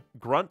the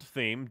Grunt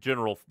theme,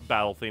 general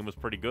battle theme, was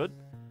pretty good.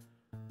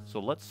 So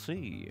let's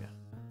see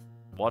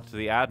what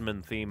the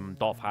admin theme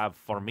doth have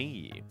for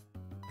me.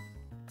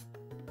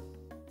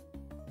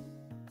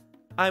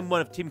 I'm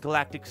one of Team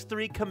Galactic's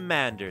 3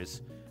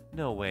 commanders.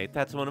 No, wait,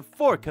 that's one of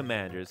 4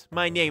 commanders.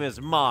 My name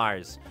is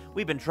Mars.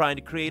 We've been trying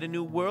to create a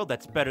new world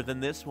that's better than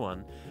this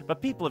one,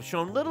 but people have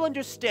shown little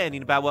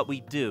understanding about what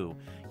we do.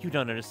 You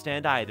don't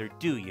understand either,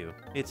 do you?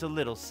 It's a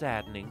little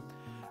saddening.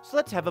 So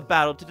let's have a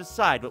battle to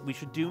decide what we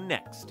should do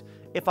next.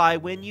 If I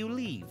win, you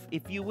leave.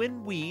 If you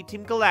win, we,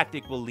 Team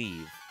Galactic, will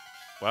leave.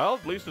 Well,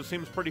 at least it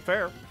seems pretty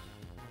fair.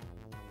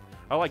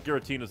 I like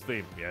Giratina's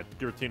theme. Yeah,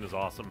 Giratina's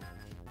awesome.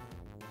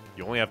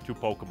 You only have 2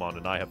 Pokemon,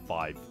 and I have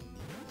 5.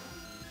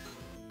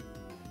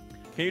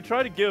 Can you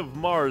try to give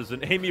Mars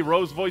an Amy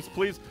Rose voice,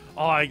 please?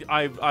 Oh,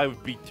 I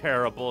would be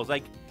terrible. It's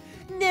like,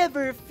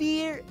 Never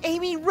fear,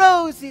 Amy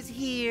Rose is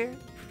here.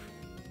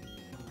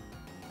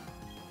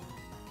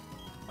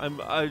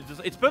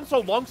 it's been so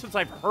long since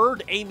I've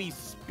heard Amy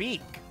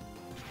speak.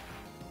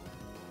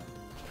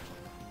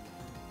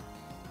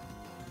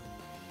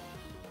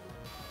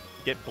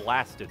 Get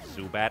blasted,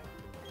 Zubat.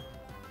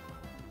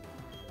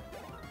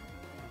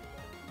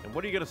 And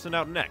what are you gonna send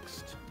out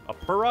next? A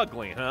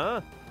Purugly,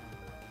 huh?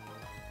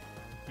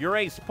 Your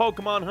ace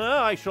Pokemon,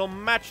 huh? I shall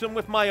match them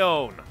with my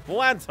own.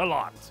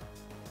 Lancelot!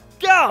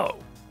 Go!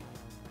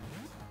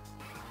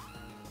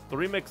 The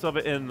remix of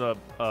it in the,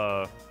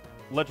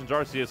 Legends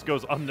Arceus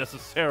goes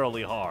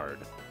unnecessarily hard.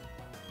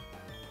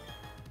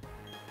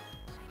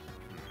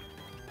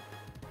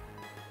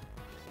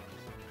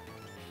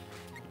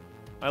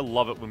 I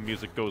love it when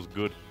music goes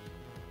good.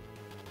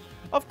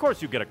 Of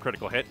course you get a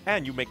critical hit,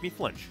 and you make me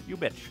flinch, you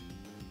bitch.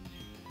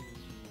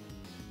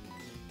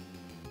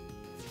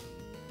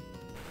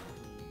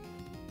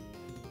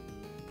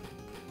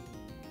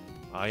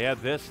 Oh yeah,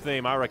 this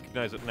theme, I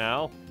recognize it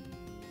now.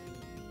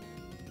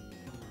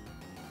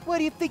 What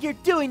do you think you're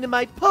doing to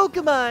my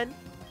Pokemon?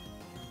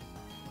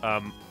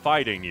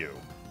 Fighting you.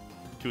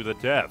 To the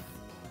death.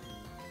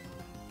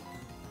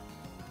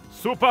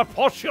 Super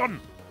Potion!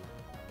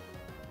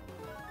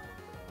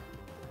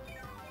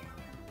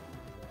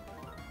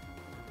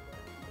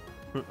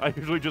 I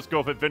usually just go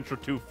with Adventure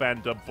 2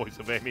 fandom voice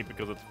of Amy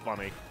because it's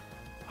funny.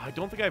 I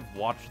don't think I've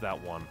watched that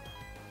one.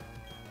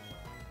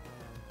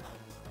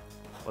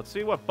 Let's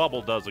see what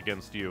Bubble does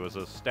against you as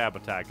a stab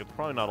attack. It's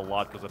probably not a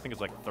lot, because I think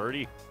it's like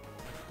 30.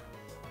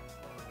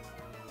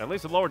 At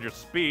least it lowered your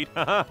speed.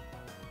 Haha.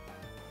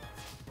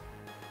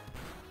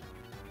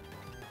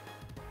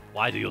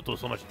 Why do you do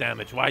so much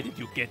damage? Why did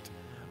you get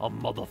a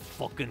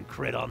motherfucking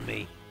crit on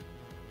me?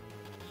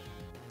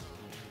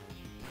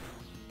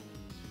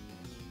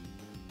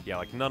 Yeah,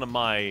 like none of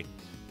my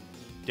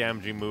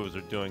damaging moves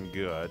are doing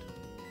good.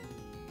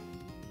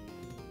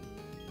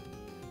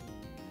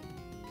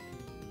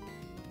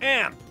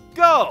 Amp,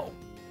 go!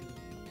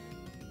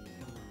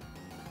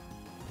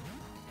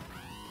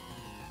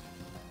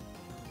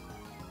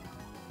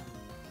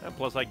 And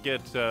plus I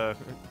get,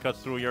 cuts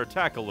through your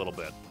attack a little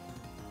bit.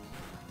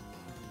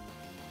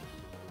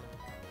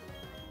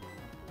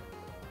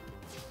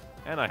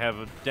 And I have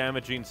a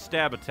damaging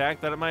stab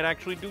attack that it might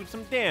actually do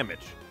some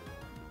damage.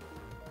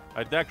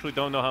 I actually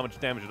don't know how much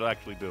damage it'll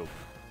actually do.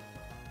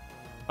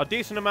 A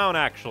decent amount,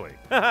 actually.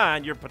 Haha,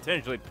 and you're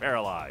potentially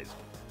paralyzed.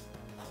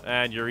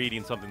 And you're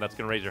eating something that's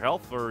going to raise your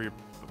health, or you're...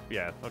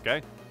 Yeah,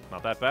 okay.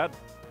 Not that bad.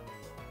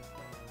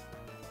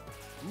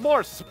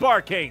 More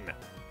sparking!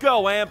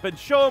 Go, Amp, and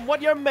show him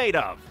what you're made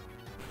of!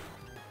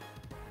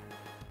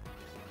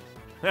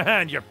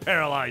 And you're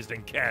paralyzed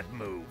and can't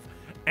move.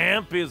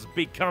 Amp is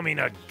becoming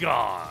a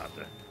god.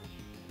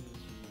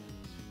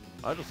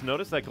 I just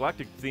noticed that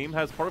Galactic theme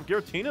has part of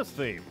Giratina's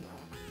theme.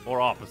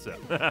 Or opposite.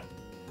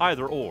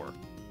 Either or.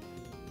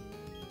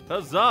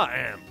 Huzzah,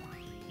 Amp!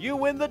 You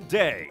win the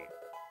day!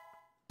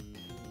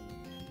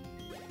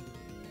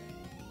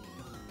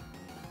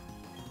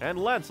 And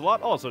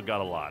Lancelot also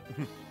got a lot.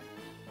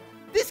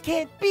 This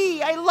can't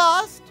be! I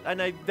lost! And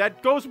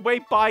that goes way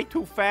by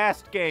too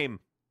fast, game.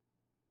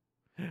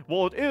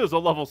 Well, it is a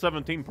level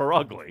 17 per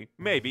ugly.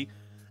 Maybe.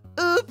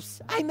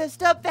 Oops! I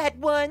messed up that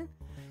one!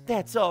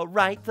 That's all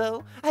right,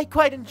 though. I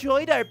quite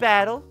enjoyed our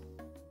battle.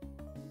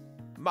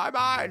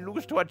 My,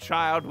 lose to a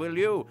child, will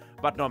you?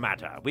 But no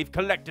matter, we've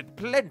collected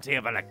plenty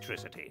of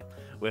electricity.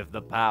 With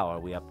the power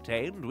we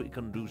obtained, we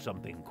can do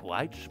something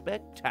quite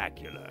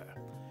spectacular.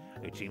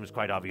 It seems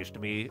quite obvious to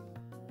me,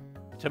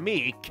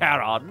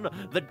 Charon,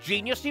 the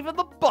genius even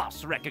the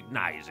boss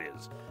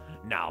recognizes.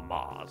 Now,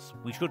 Mars,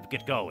 we should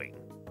get going.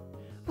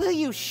 Will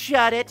you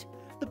shut it?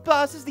 The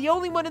boss is the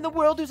only one in the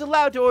world who's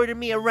allowed to order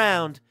me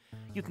around.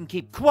 You can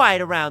keep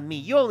quiet around me.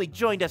 You only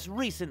joined us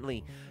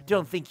recently.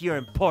 Don't think you're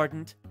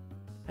important.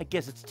 I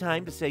guess it's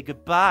time to say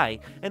goodbye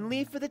and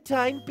leave for the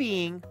time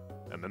being.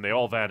 And then they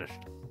all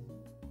vanished.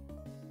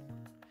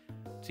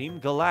 Team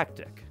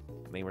Galactic.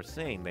 They were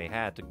saying they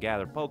had to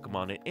gather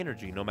Pokemon and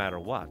energy no matter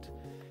what.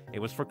 It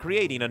was for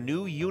creating a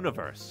new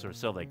universe, or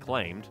so they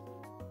claimed.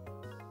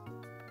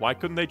 Why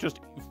couldn't they just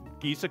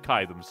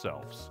isekai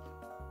themselves?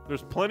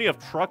 There's plenty of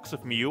trucks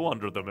of Mew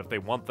under them if they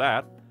want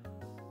that.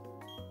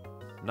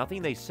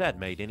 Nothing they said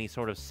made any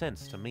sort of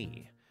sense to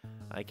me.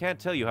 I can't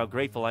tell you how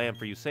grateful I am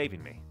for you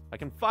saving me. I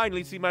can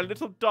finally see my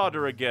little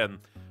daughter again.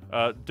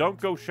 Don't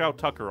go shout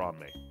Tucker on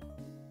me.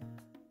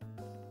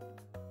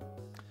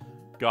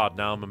 God,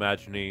 now I'm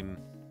imagining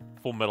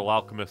Full Metal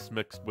Alchemist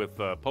mixed with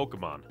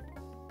Pokemon.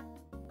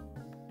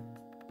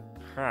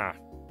 Huh.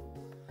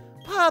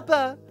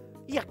 Papa!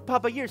 Yuck,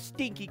 Papa, you're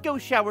stinky. Go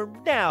shower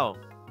now.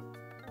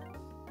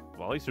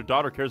 Well, at least your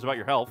daughter cares about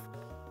your health.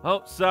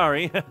 Oh,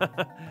 sorry.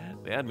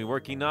 They had me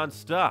working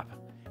non-stop.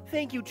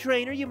 Thank you,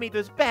 trainer. You made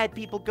those bad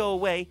people go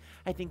away.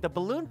 I think the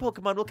balloon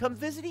Pokemon will come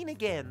visiting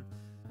again.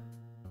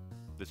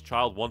 This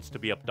child wants to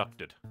be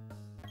abducted.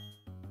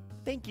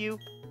 Thank you.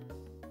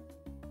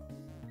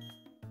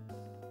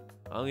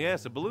 Oh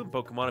yes, a balloon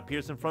Pokemon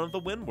appears in front of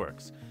the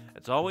Windworks.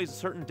 It's always a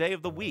certain day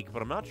of the week,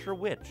 but I'm not sure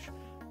which.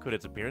 Could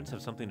its appearance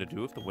have something to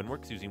do with the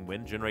Windworks using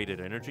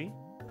wind-generated energy?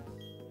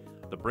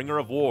 The Bringer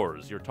of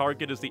Wars. Your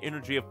target is the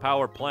Energy of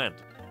Power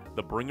plant.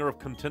 The Bringer of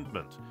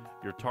Contentment.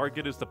 Your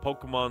target is the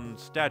Pokemon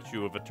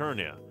statue of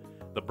Eterna.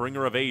 The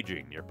Bringer of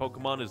Aging. Your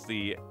Pokemon is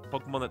the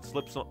Pokemon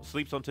that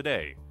sleeps on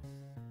today.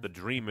 The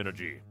Dream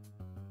Energy.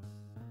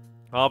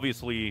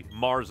 Obviously,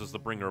 Mars is the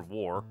Bringer of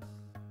War.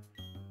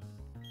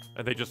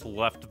 And they just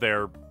left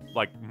their,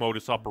 like,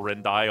 modus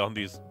operandi on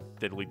these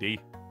diddly-dee.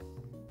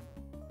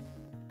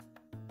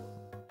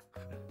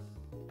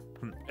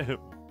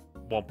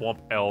 Womp womp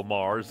L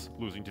Mars,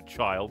 losing to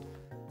child.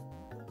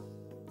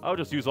 I would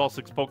just use all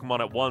 6 Pokemon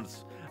at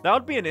once. That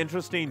would be an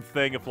interesting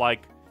thing if,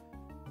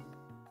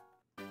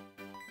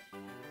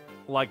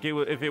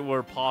 if it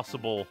were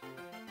possible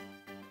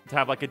to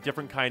have, like, a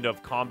different kind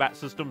of combat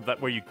system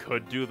where you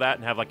could do that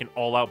and have, like, an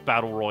all-out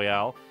battle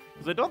royale.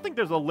 Because I don't think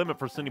there's a limit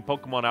for sending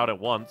Pokemon out at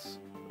once.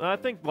 I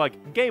think,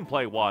 like,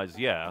 gameplay-wise,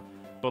 yeah.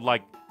 But,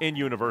 like,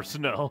 in-universe,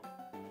 no.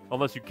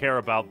 Unless you care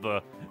about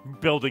the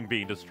building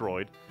being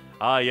destroyed.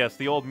 Ah, yes,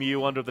 the old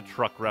Mew under the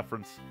truck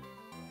reference.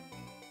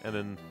 And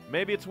then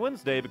maybe it's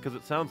Wednesday because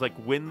it sounds like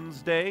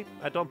Wednesday.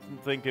 I don't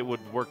think it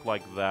would work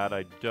like that.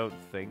 I don't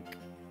think.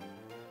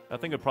 I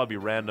think it'd probably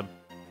be random.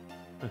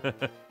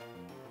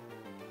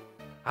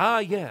 Ah,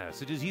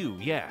 yes, it is you,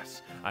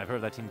 yes. I've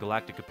heard that Team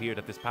Galactic appeared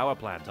at this power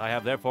plant. I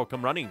have therefore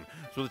come running.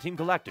 So the Team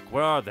Galactic,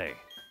 where are they?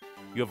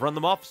 You have run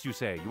them off, you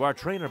say. You are a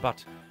trainer,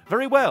 but...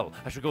 Very well,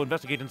 I shall go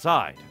investigate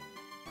inside.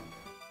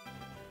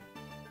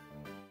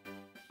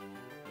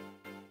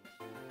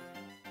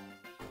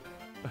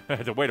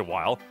 Wait a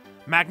while.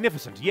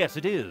 Magnificent, yes,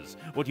 it is.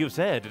 What you have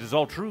said, it is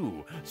all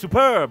true.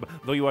 Superb!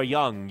 Though you are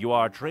young, you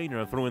are a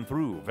trainer through and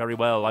through. Very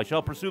well, I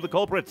shall pursue the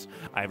culprits.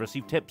 I have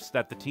received tips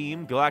that the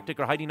team Galactic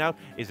are hiding out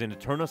is in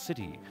Eterna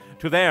City.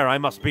 To there I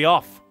must be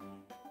off.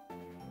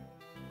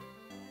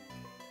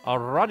 A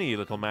runny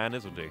little man,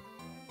 isn't he?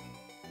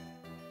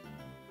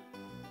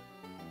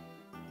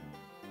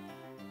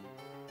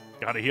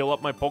 Gotta heal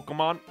up my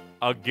Pokemon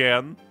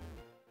again.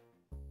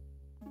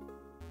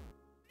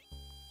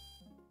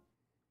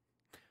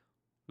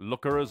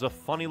 Looker is a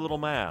funny little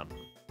man.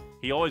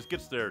 He always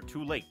gets there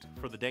too late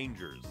for the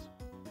dangers.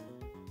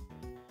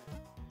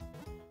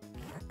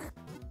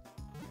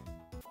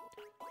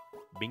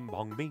 Bing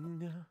bong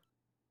bing.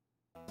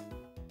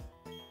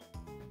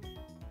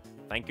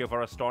 Thank you for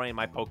restoring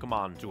my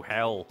Pokemon to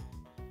hell.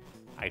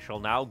 I shall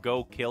now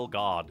go kill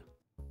God.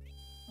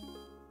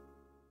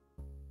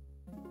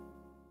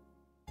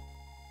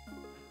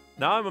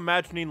 Now I'm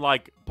imagining,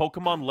 like,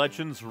 Pokemon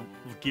Legends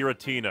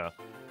Giratina,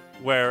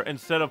 where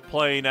instead of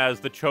playing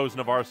as the Chosen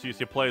of Arceus,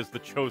 you play as the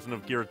Chosen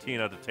of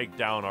Giratina to take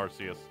down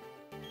Arceus.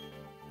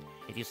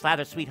 If you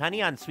slather sweet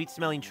honey on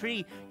sweet-smelling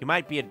tree, you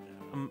might be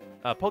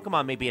a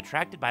Pokemon may be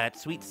attracted by that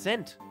sweet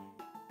scent.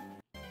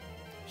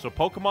 So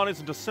Pokemon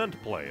isn't a scent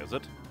play, is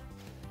it?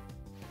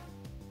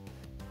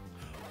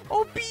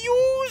 Oh,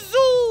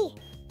 Buzel!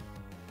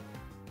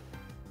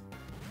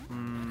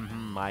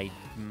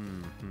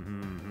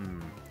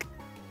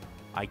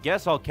 I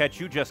guess I'll catch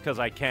you just because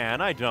I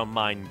can. I don't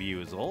mind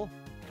Buzel.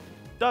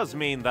 Does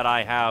mean that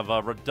I have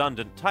a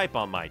redundant type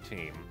on my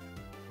team.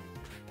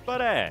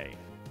 But hey,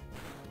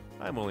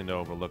 I'm willing to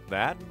overlook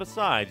that. And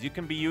besides, you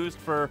can be used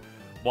for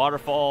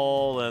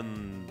waterfall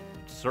and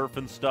surf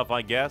and stuff,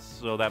 I guess,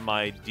 so that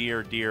my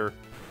dear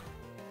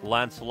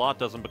Lancelot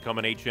doesn't become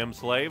an HM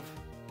slave.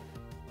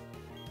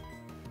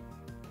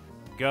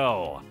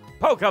 Go.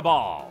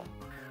 Pokeball!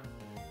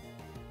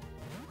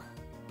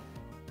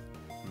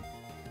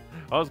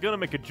 I was gonna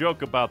make a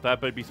joke about that,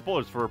 but it'd be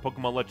spoilers for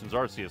Pokemon Legends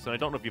Arceus, and I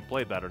don't know if you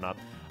played that or not.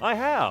 I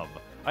have.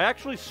 I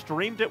actually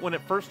streamed it when it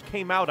first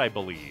came out, I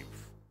believe.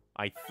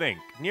 I think.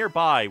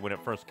 Nearby when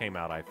it first came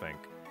out, I think.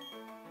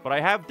 But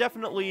I have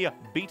definitely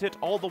beat it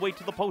all the way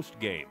to the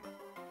post-game.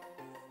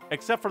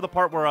 Except for the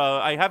part where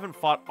I haven't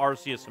fought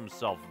Arceus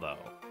himself, though.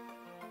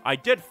 I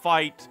did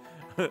fight...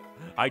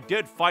 I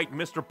did fight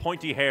Mr.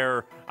 Pointy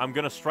Hair. I'm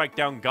gonna strike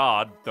down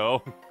God,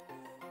 though.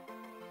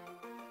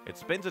 It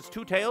spins its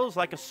two tails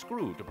like a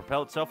screw to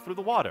propel itself through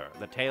the water.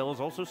 The tails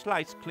also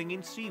slice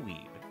clinging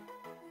seaweed.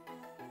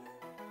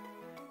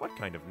 What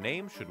kind of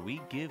name should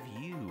we give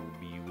you,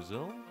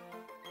 Buzel?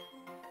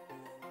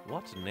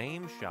 What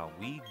name shall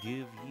we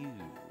give you?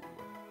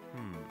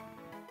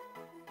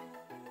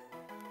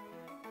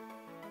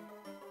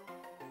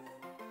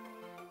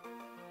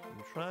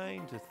 I'm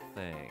trying to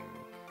think.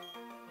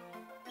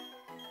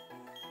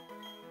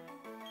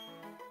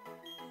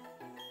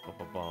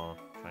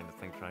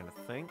 Trying to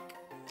think.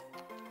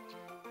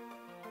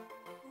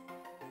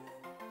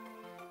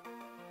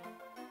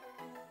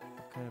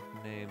 What kind of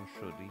name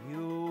should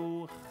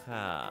you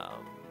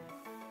have?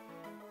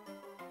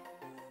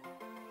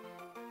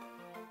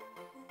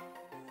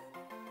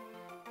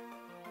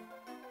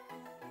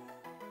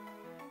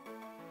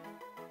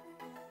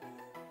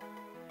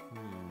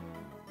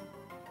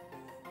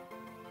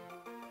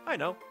 I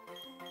know.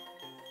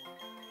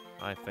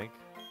 I think.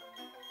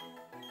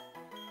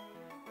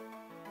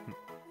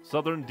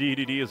 Southern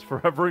DDD is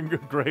forever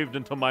engraved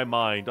into my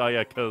mind. Oh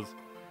yeah, because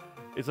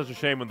it's such a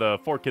shame when the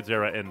 4Kids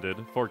era ended.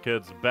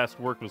 4Kids' best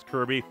work was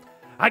Kirby.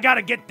 I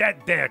gotta get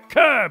that there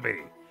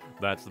Kirby!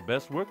 That's the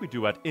best work we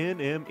do at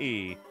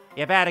NME.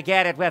 You better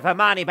get it with a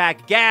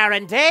money-back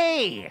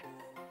guarantee!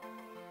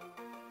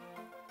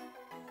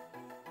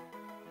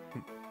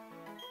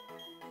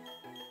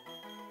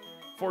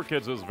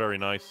 4Kids is very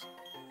nice.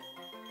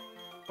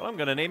 But I'm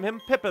gonna name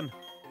him Pippin.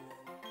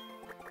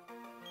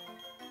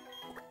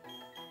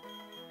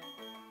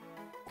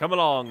 Come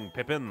along,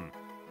 Pippin.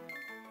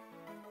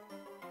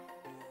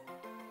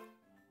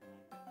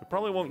 We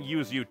probably won't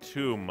use you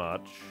too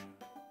much.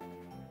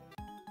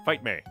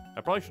 Fight me.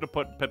 I probably should have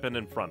put Pippin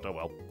in front. Oh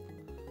well.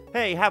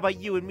 Hey, how about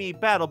you and me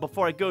battle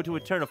before I go to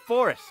Eterna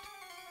Forest?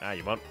 Ah,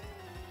 you won't.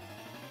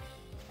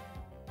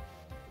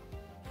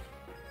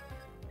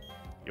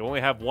 You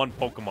only have one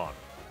Pokemon.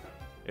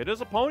 It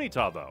is a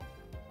Ponyta, though.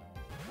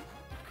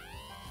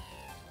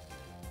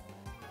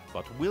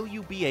 But will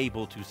you be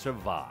able to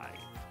survive?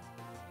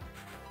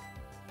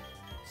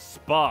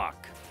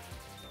 Spark.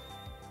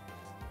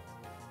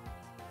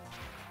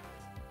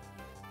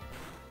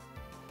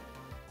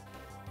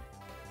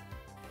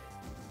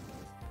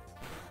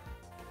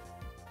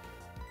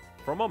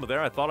 For a moment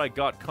there, I thought I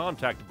got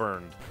contact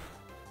burned.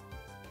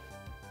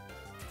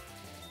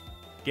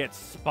 Get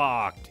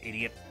sparked,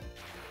 idiot.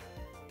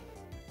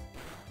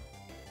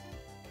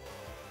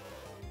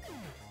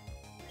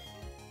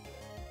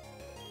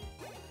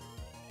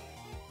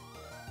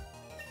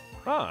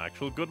 Ah,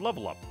 actual good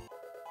level up.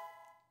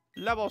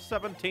 Level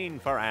 17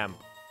 for Amp.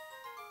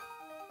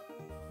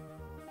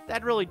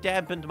 That really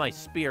dampened my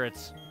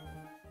spirits.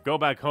 Go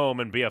back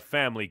home and be a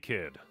family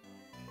kid.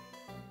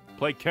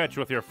 Play catch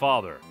with your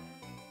father.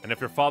 And if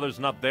your father's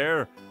not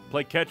there,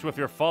 play catch with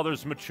your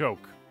father's Machoke.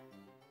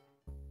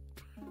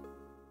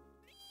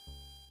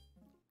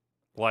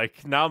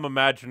 Like, now I'm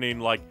imagining,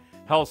 like,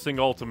 Hellsing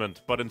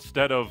Ultimate, but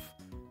instead of...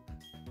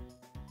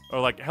 Or,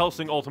 like,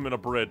 Hellsing Ultimate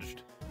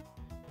Abridged.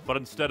 But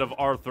instead of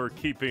Arthur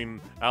keeping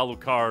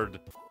Alucard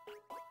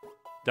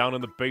down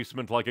in the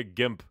basement like a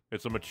gimp,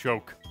 it's a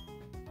Machoke.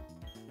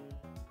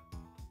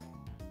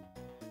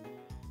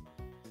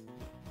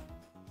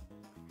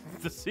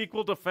 The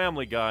sequel to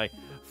Family Guy,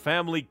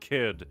 Family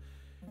Kid.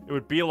 It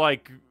would be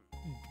like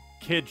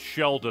Kid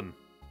Sheldon.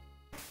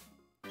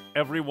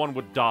 Everyone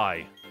would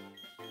die.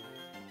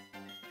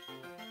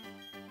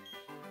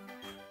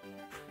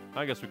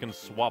 I guess we can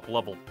swap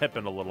level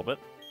Pippin a little bit.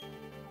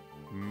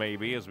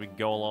 Maybe as we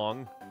go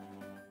along.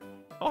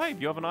 Oh hey,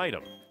 you have an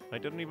item. I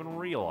didn't even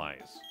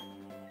realize.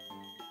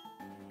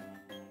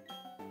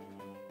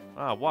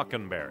 Ah,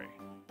 Wackenberry.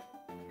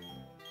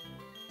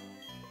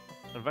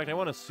 In fact, I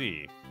want to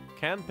see.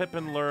 Can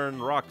Pippin learn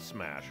Rock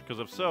Smash? Because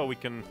if so, we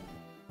can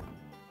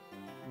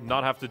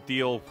not have to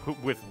deal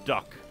with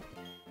Duck.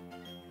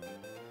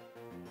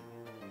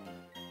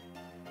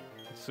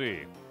 Let's see.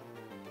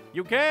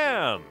 You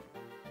can!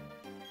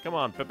 Come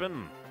on,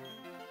 Pippin.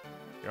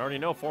 You already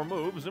know 4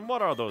 moves, and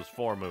what are those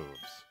 4 moves?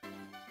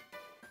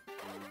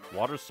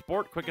 Water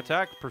Sport, Quick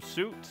Attack,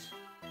 Pursuit,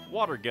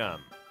 Water Gun.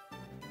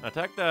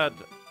 Attack that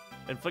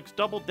inflicts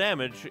double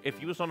damage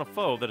if used on a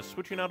foe that is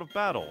switching out of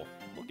battle.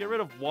 We'll get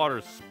rid of Water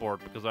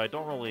Sport because I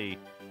don't really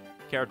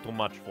care too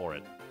much for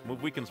it.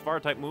 Move weakens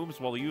Fire-type moves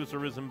while the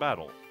user is in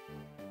battle.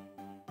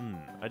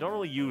 I don't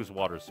really use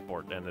Water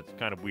Sport, and it's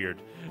kind of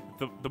weird.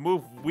 The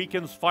move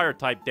weakens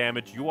Fire-type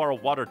damage. You are a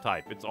Water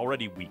type. It's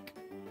already weak.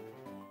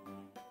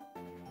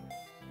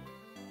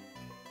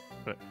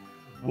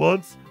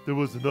 Once there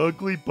was an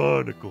ugly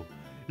barnacle.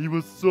 He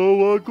was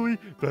so ugly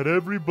that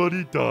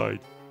everybody died.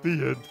 The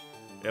end.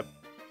 Yep.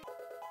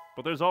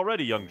 But there's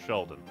already young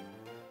Sheldon.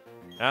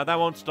 That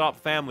won't stop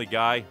Family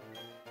Guy.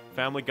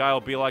 Family Guy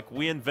will be like,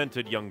 we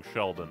invented young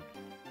Sheldon.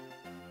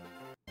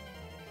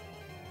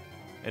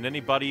 And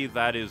anybody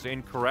that is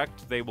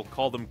incorrect, they will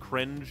call them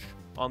cringe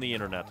on the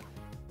internet.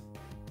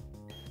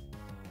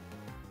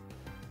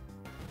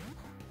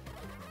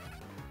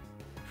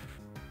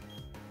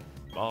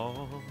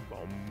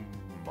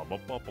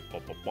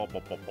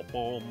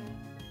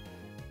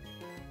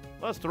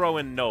 Let's throw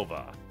in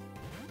Nova.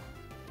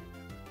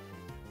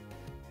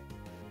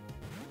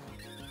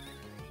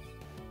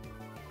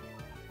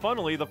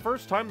 Funnily, the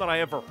first time that I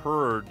ever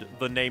heard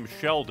the name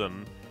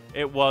Sheldon,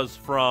 it was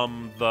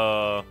from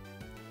the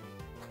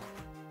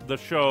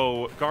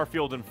show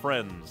Garfield and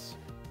Friends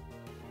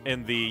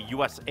in the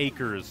U.S.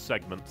 Acres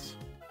segments.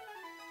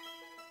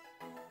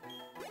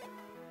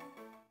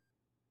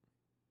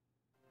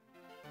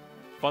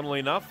 Funnily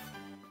enough,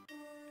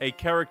 a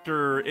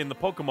character in the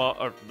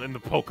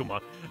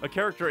a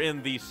character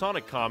in the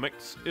Sonic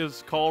comics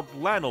is called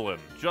Lanolin,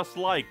 just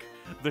like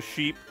the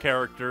sheep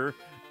character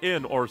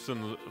in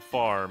Orson's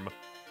Farm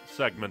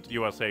segment,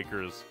 U.S.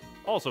 Acres,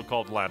 also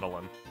called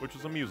Lanolin, which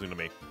is amusing to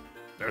me.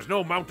 There's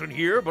no mountain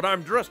here, but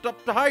I'm dressed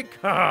up to hike.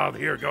 Ah,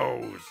 here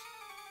goes.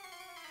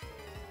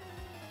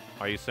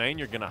 Are you saying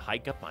you're gonna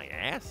hike up my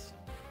ass?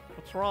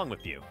 What's wrong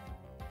with you?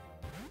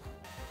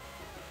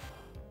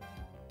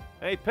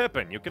 Hey,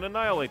 Pippin, you can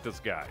annihilate this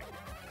guy.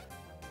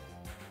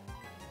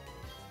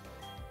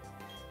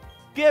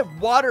 Get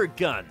water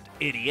gunned,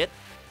 idiot.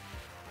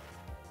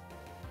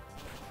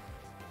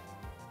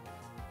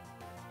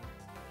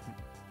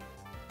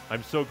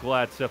 I'm so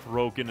glad Seth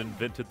Rogen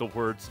invented the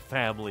words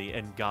family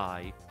and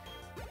guy.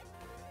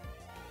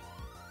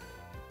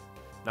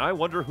 Now I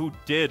wonder who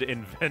did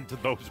invent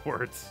those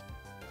words.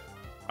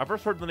 I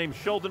first heard the name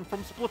Sheldon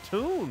from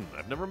Splatoon.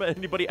 I've never met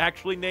anybody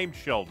actually named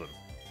Sheldon.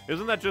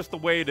 Isn't that just the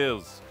way it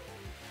is?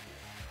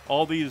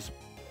 All these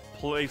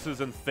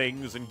places and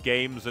things and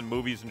games and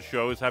movies and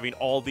shows having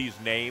all these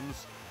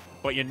names,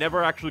 but you're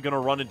never actually going to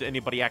run into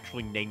anybody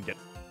actually named it.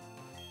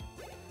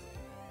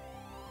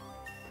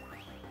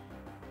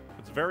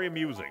 It's very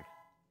amusing.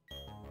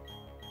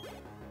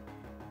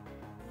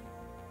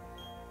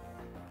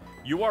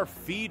 You are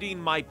feeding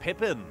my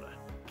Pippin.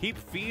 Keep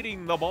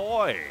feeding the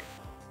boy.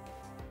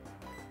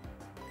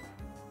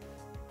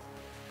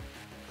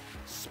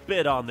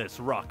 Spit on this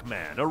rock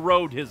man.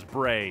 Erode his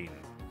brain.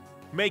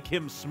 Make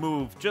him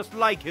smooth just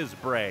like his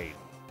brain.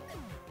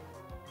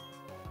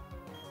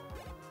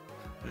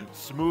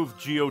 Smooth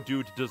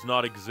Geodude does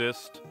not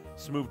exist.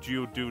 Smooth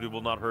Geodude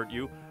will not hurt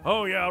you.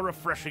 Oh yeah, a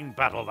refreshing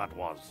battle that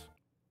was.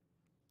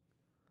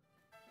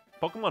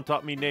 Pokemon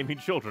taught me naming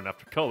children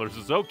after colors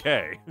is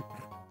okay.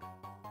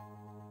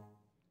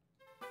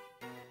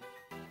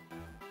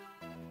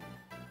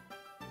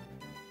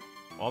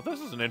 Well,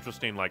 this is an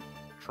interesting, like,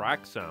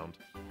 track sound.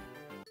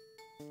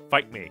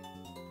 Fight me.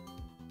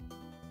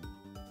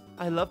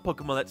 I love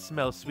Pokemon that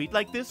smell sweet,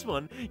 like this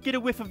one. Get a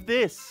whiff of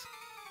this.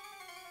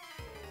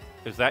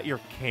 Is that your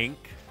kink?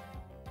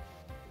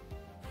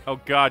 Oh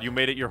god, you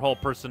made it your whole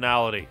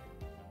personality.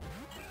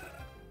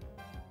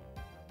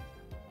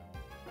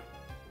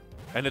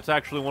 And it's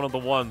actually one of the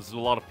ones a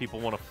lot of people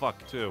want to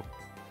fuck, too.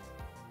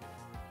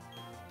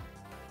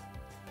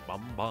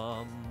 Bum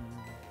bum.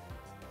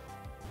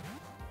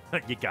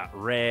 You got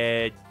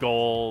red,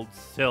 gold,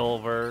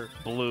 silver,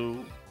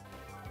 blue.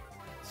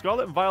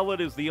 Scarlet and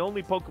Violet is the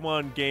only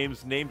Pokemon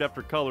games named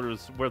after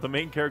colors where the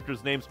main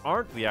characters' names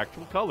aren't the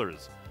actual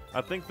colors.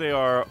 I think they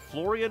are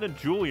Florian and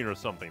Julian or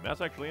something.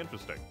 That's actually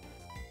interesting.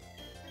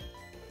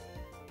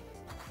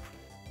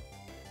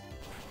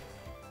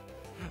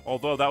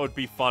 Although that would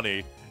be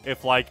funny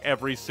if, like,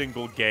 every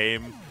single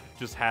game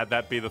just had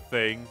that be the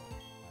thing.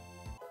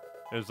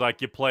 It's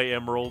like you play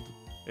Emerald.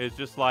 It's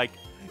just like,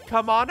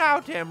 come on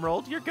out,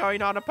 Emerald. You're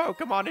going on a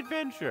Pokemon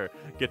adventure.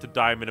 Get to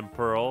Diamond and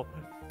Pearl.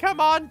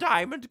 Come on,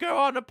 Diamond. Go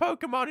on a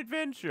Pokemon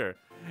adventure.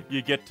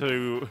 You get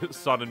to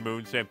Sun and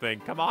Moon, same thing.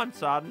 Come on,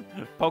 Sun.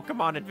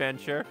 Pokemon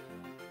adventure.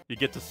 You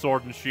get to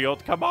Sword and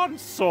Shield. Come on,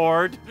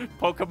 Sword.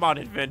 Pokemon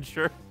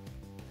adventure.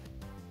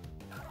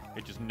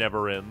 It just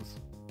never ends.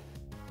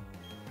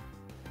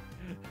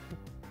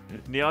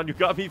 Neon, you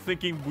got me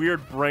thinking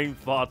weird brain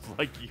thoughts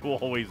like you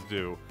always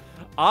do.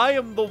 I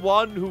am the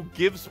one who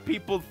gives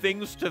people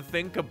things to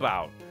think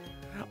about.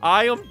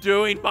 I am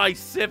doing my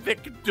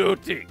civic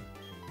duty.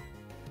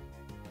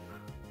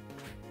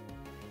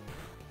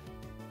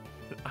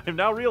 I'm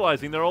now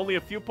realizing there are only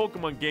a few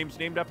Pokemon games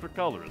named after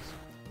colors.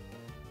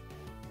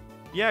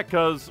 Yeah,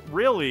 because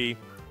really,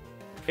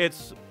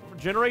 it's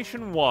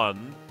Generation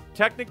 1,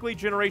 technically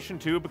Generation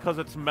 2 because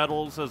it's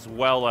metals as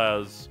well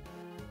as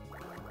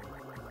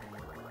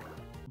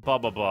blah,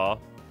 blah, blah.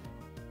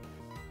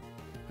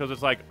 Because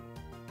it's like,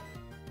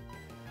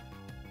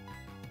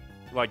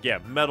 yeah,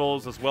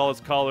 metals as well as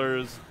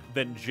colors,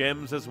 then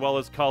gems as well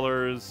as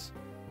colors.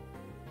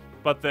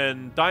 But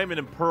then Diamond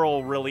and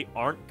Pearl really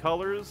aren't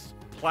colors.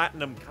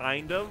 Platinum,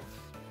 kind of.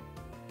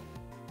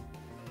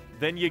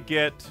 Then you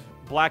get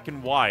Black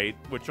and White,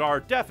 which are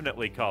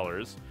definitely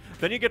colors.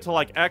 Then you get to,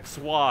 like, X,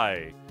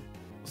 Y,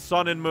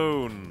 Sun and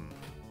Moon,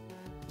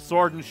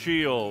 Sword and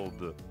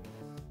Shield.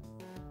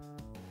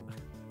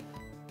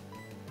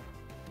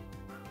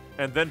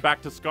 And then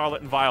back to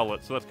Scarlet and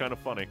Violet, so that's kind of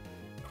funny.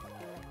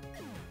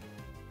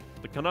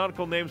 The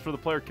canonical names for the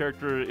player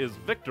character is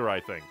Victor,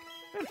 I think.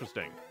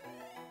 Interesting.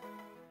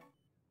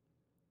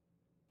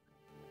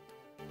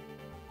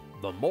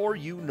 The more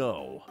you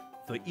know,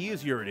 the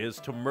easier it is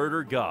to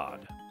murder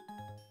God.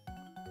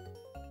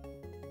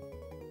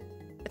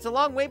 It's a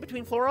long way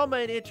between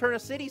Floroma and Eterna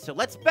City, so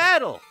let's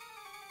battle!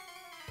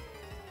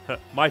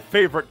 My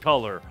favorite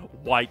color,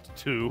 white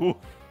too.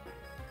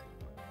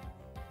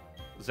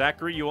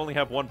 Zachary, you only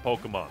have one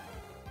Pokemon.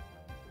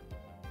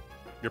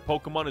 Your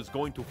Pokemon is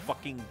going to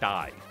fucking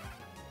die.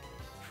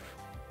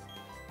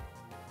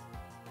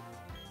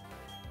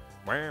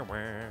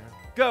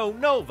 Go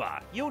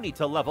Nova! You need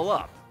to level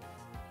up.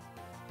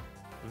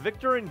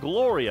 Victor and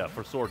Gloria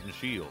for Sword and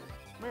Shield.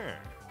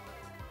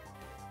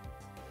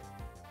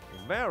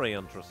 Very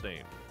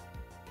interesting.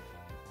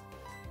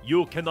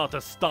 You cannot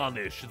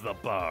astonish the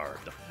bird.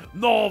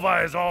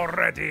 Nova is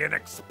already an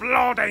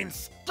exploding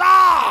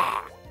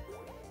star!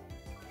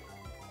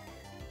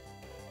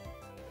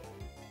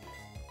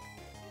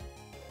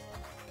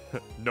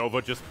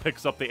 Nova just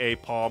picks up the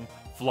A-Palm,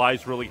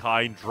 flies really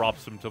high, and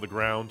drops him to the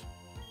ground.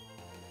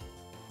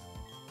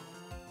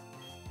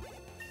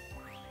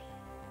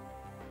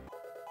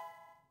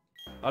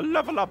 A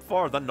level up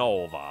for the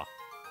Nova.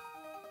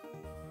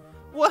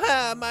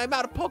 Wow, I'm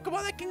out of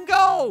Pokemon that can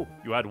go!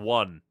 You had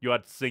one. You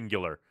had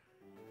singular.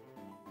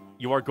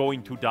 You are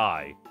going to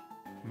die.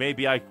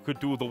 Maybe I could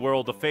do the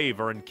world a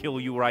favor and kill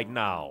you right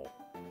now.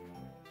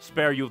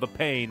 Spare you the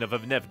pain of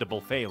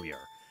inevitable failure.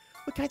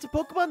 What kinds of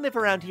Pokemon live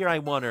around here, I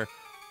wonder?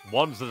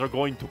 Ones that are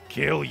going to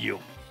kill you.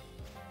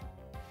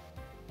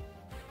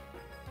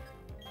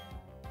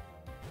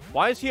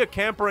 Why is he a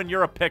camper and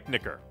you're a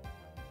picnicker?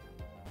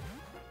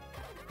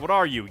 What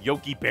are you,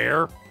 Yogi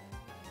Bear?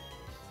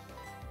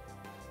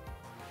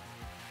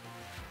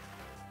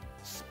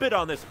 Spit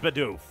on this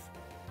Bidoof.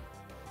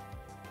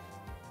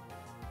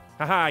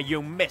 Haha,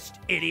 you missed,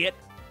 idiot.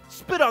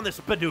 Spit on this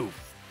Bidoof.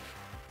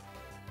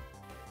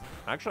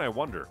 Actually, I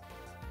wonder.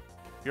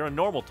 You're a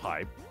normal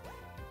type.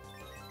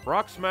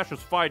 Rock Smash is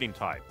fighting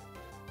type.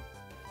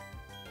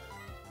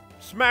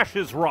 Smash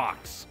his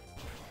rocks.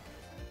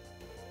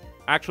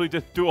 Actually,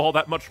 didn't do all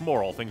that much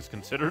more, all things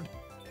considered.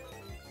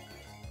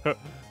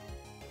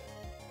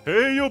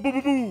 Hey, yo,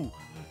 boo-boo-boo!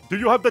 Do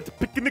you have that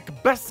picnic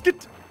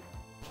basket?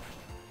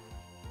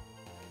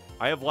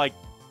 I have, like,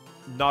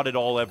 not at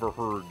all ever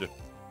heard,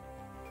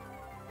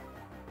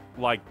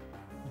 like,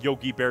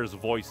 Yogi Bear's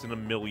voice in a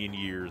million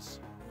years.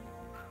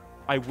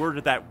 I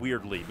worded that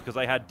weirdly because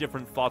I had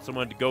different thoughts I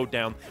wanted to go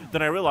down.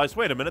 Then I realized,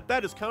 wait a minute,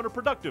 that is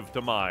counterproductive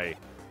to my,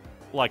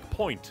 like,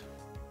 point.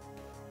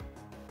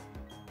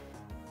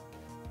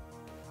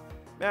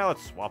 Now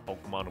let's swap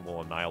Pokemon and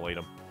we'll annihilate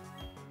them.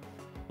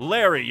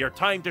 Larry, your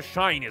time to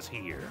shine is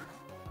here.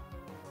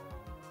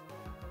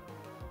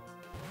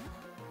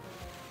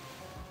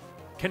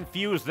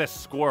 Confuse this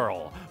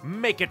squirrel.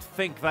 Make it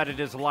think that it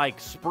is like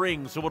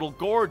spring so it'll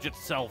gorge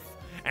itself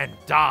and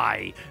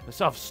die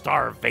of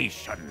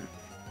starvation.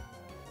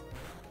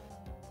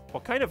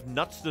 What kind of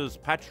nuts does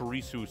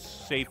Pachirisu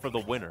say for the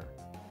winner?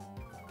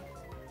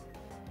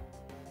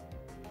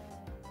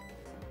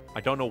 I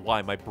don't know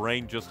why, my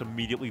brain just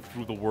immediately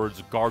threw the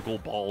words gargle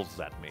balls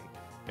at me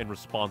in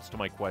response to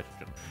my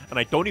question. And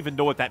I don't even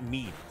know what that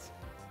means.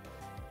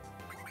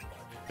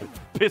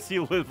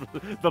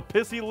 The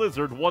pissy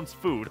lizard wants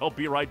food. I'll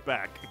be right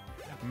back.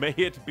 May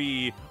it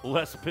be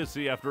less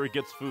pissy after it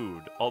gets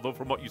food. Although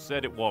from what you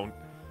said, it won't.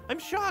 I'm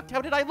shocked.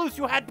 How did I lose?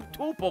 You had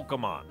 2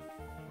 Pokemon.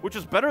 Which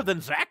is better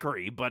than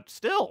Zachary, but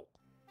still.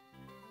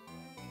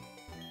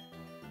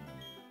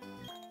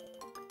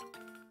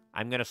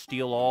 I'm gonna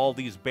steal all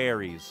these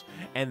berries,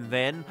 and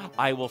then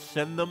I will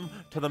send them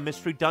to the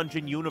Mystery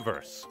Dungeon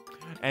universe.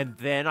 And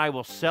then I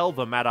will sell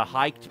them at a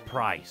hiked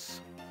price.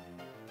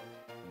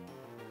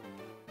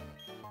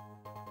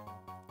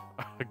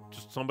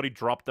 Just somebody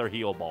dropped their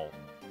heal ball.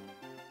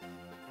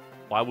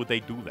 Why would they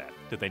do that?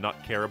 Did they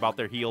not care about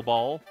their heal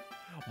ball?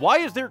 Why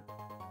is there...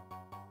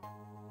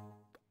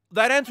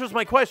 That answers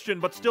my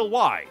question, but still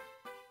why?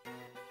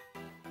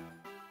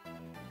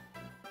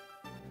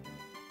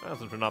 Well,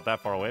 since we're not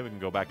that far away, we can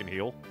go back and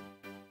heal.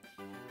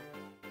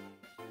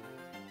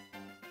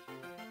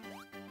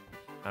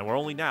 And we're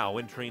only now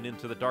entering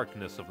into the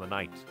darkness of the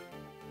night.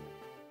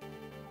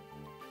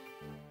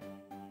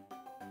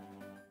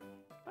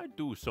 I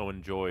do so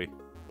enjoy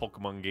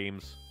Pokemon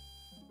games.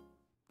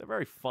 They're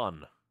very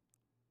fun.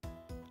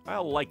 I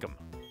like them.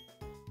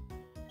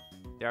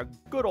 They're a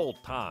good old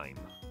time.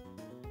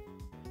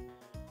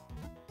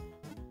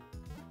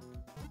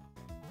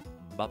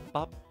 Ba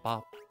ba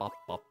ba ba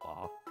ba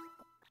ba.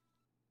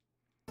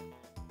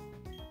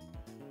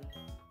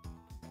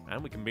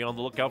 And we can be on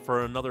the lookout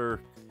for another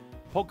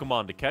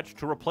Pokemon to catch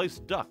to replace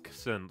Duck,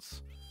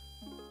 since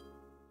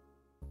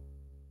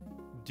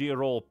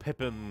dear old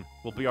Pippin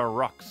will be our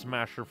rock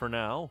smasher for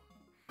now.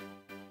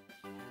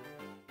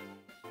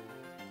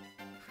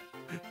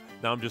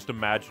 Now I'm just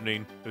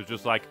imagining, it's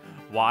just like,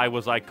 why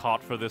was I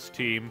caught for this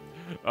team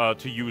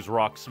to use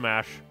Rock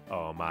Smash?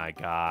 Oh my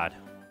god.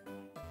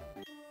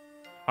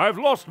 I've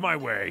lost my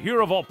way,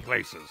 here of all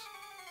places.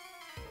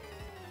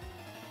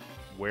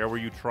 Where were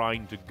you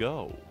trying to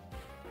go?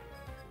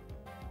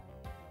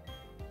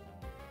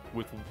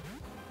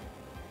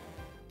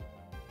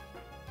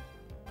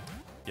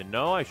 You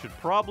know, I should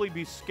probably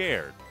be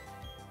scared.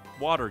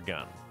 Water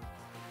gun.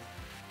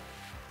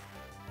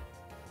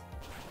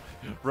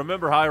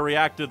 Remember how I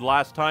reacted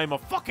last time? A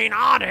fucking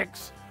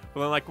Onix!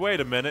 Well, I'm like, wait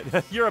a minute.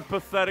 You're a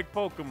pathetic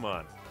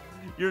Pokemon.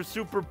 You're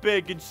super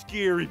big and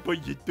scary, but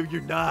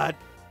you're not.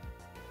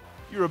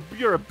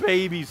 You're a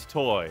baby's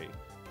toy.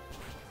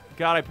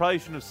 God, I probably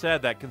shouldn't have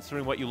said that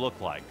considering what you look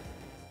like.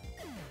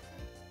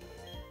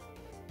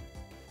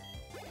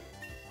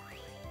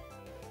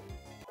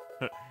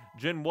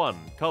 Gen 1,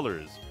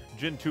 colors.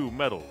 Gen 2,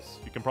 metals.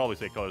 You can probably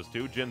say colors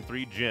too. Gen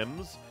 3,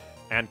 gems.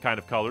 And kind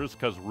of colors,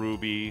 because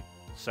ruby,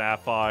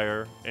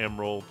 sapphire,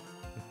 emerald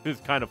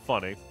is kind of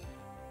funny.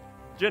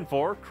 Gen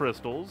 4,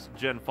 crystals.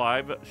 Gen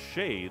 5,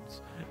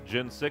 shades.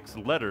 Gen 6,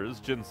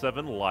 letters. Gen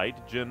 7,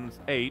 light. Gen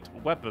 8,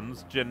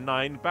 weapons. Gen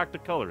 9, back to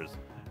colors.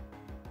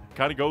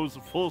 Kind of goes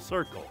full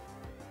circle.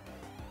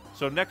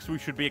 So next we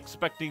should be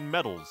expecting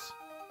metals.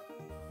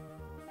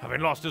 Having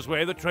lost his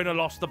way, the trainer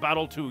lost the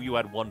battle too. You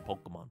had 1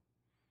 Pokemon.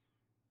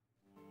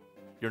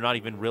 You're not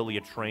even really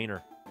a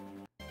trainer.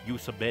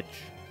 Use a bitch.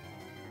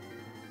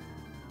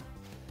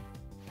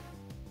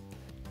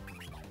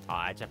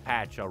 Ah, it's a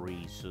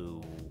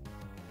Pachirisu.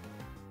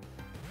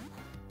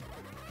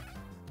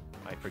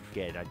 I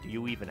forget. Do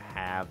you even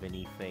have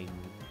anything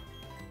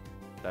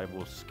that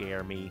will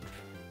scare me?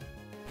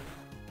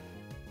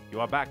 You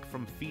are back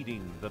from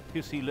feeding the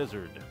pissy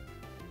lizard.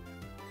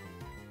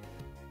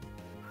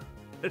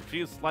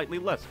 She is slightly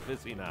less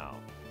pissy now.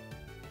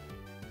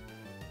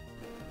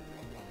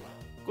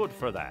 Good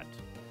for that.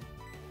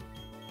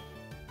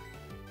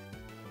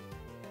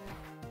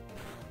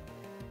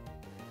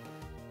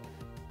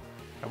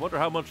 I wonder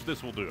how much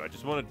this will do. I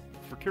just wanted,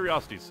 for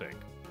curiosity's sake.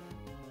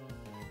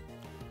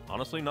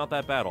 Honestly, not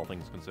that bad, all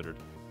things considered.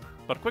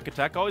 But quick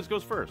attack always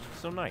goes first.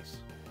 So nice.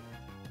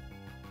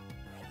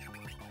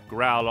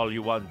 Growl all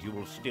you want, you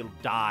will still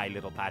die,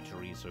 little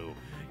Pachirisu.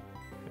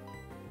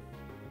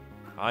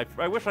 I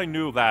wish I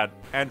knew that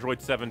Android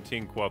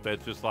 17 quote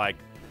that's just like,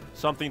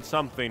 something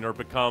something or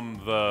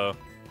become the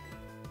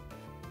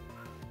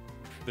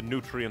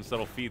nutrients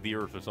that'll feed the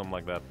earth or something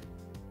like that.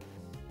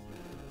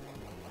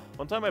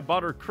 One time I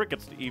bought her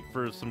crickets to eat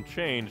for some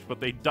change,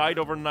 but they died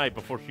overnight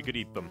before she could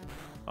eat them.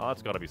 Oh,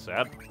 that's gotta be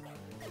sad.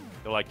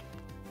 They're like,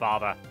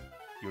 Father,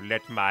 you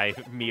let my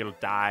meal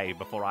die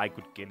before I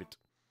could kill it.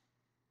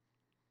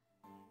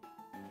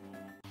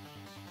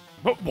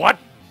 What?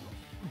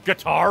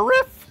 Guitar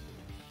riff?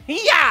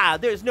 Yeah,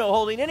 there's no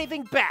holding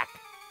anything back.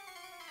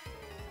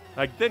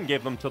 I then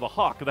gave them to the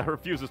hawk that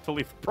refuses to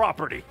leave the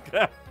property.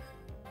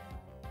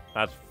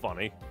 That's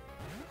funny.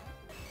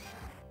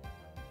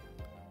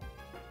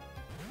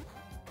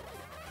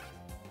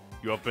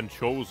 You have been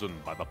chosen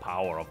by the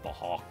power of the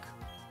hawk.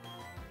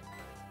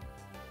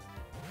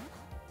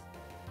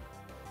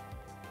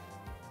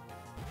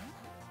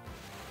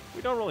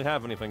 We don't really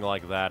have anything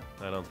like that,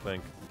 I don't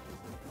think.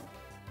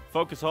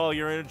 Focus all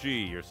your energy,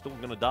 you're still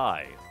gonna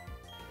die.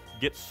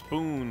 Get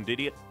spooned,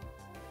 idiot.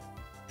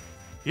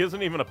 He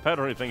isn't even a pet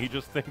or anything, he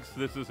just thinks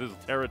this is his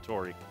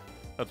territory.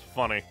 That's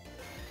funny.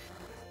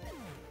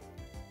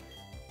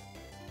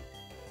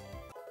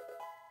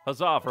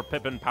 Huzzah for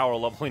Pippin power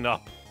leveling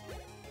up.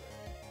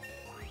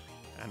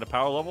 And a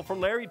power level for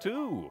Larry,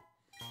 too.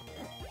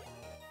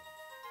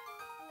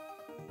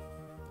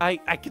 I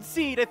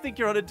concede, I think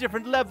you're on a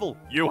different level.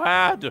 You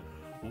had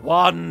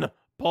one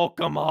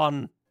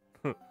Pokemon.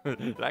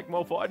 Like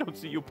Mofo, I don't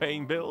see you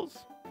paying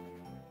bills.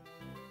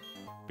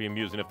 Be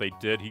amusing if they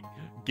did. He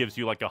gives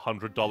you like a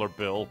 $100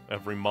 bill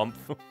every month.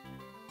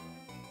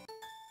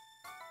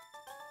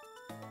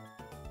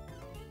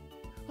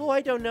 Oh,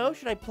 I don't know.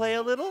 Should I play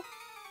a little?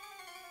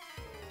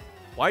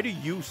 Why do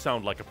you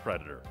sound like a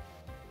predator?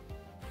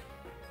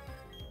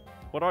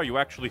 What are you,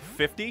 actually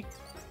 50?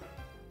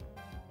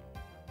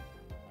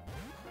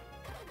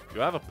 You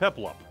have a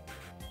Piplup.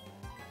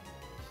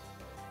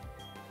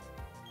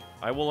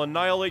 I will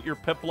annihilate your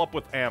Piplup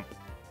with Amp.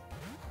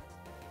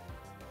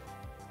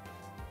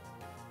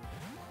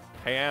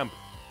 Hey, Amp.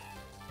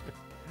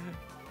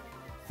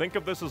 Think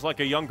of this as like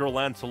a younger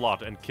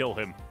Lancelot and kill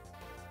him.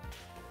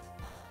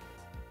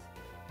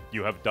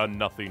 You have done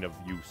nothing of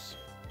use.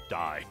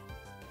 Die.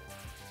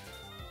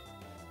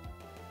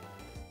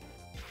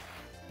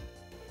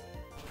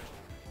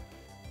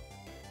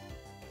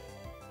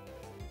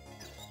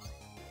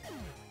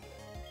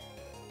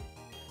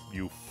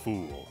 You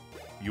fool.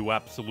 You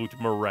absolute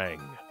meringue.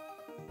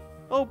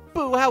 Oh,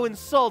 boo, how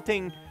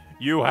insulting.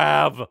 You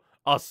have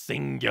a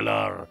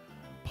singular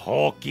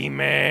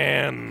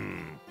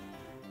Pokemon.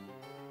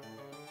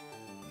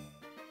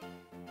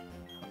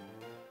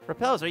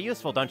 Repels are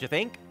useful, don't you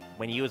think?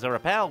 When you use a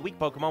repel, weak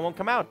Pokemon won't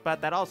come out,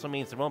 but that also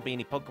means there won't be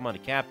any Pokemon to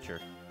capture.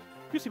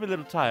 You seem a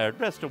little tired.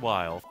 Rest a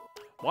while.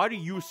 Why do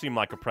you seem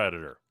like a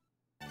predator?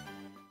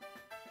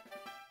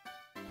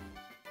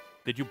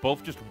 Did you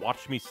both just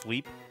watch me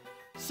sleep?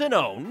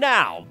 Sinnoh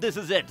Now! This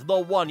is it, the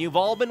one you've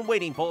all been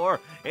waiting for.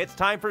 It's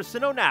time for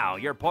Sinnoh Now,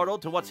 your portal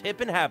to what's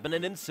hip and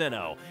happening in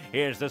Sinnoh.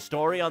 Here's the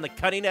story on the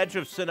cutting edge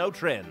of Sinnoh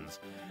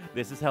trends.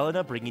 This is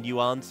Helena bringing you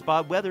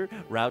on-spot weather.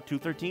 Route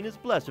 213 is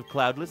blessed with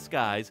cloudless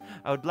skies.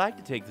 I would like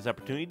to take this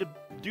opportunity to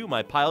do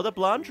my piled-up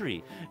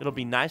laundry. It'll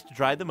be nice to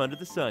dry them under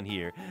the sun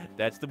here.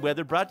 That's the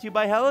weather brought to you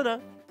by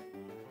Helena.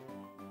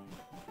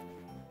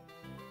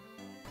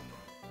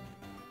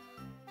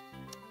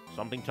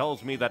 Something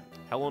tells me that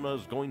Helena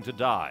is going to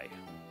die.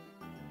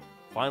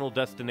 Final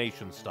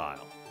Destination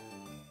style.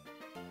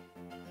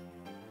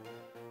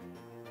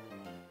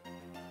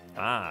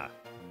 Ah,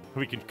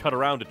 we can cut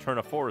around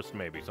Eterna Forest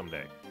maybe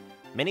someday.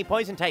 Many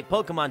poison-type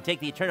Pokemon take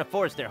the Eterna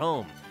Forest their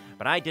home,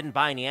 but I didn't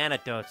buy any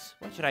antidotes.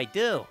 What should I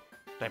do?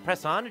 Do I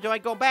press on or do I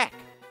go back?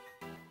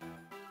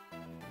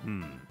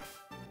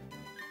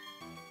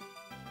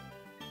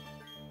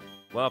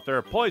 Well, if there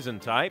are poison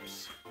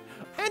types,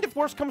 and if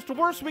worse comes to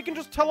worse, we can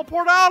just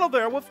teleport out of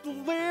there with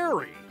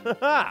Larry.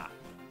 Haha.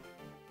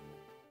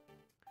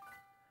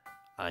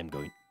 I'm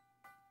going...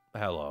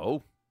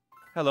 Hello?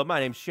 Hello, my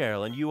name's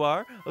Cheryl, and you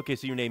are? Okay,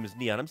 so your name is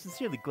Neon. I'm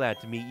sincerely glad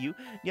to meet you.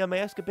 Neon, may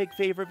I ask a big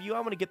favor of you? I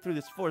want to get through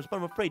this forest, but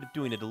I'm afraid of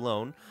doing it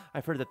alone.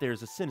 I've heard that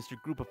there's a sinister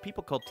group of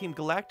people called Team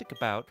Galactic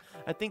about.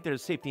 I think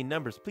there's safety in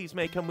numbers. Please,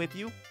 may I come with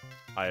you?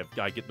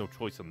 I get no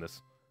choice in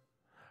this.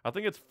 I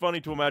think it's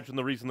funny to imagine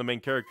the reason the main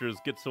characters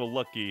get so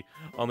lucky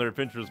on their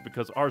adventures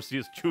because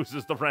Arceus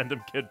chooses the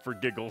random kid for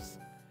giggles.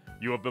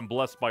 You have been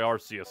blessed by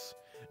Arceus.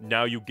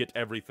 Now you get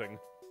everything.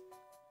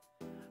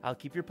 I'll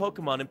keep your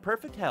Pokemon in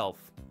perfect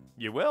health.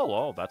 You will?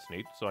 Oh, that's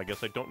neat. So I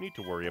guess I don't need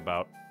to worry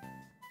about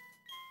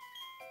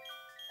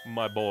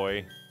my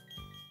boy.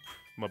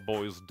 My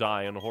boys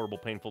die in a horrible,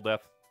 painful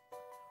death.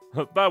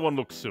 That one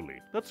looks silly.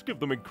 Let's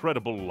give them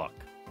incredible luck.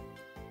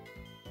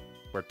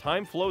 Where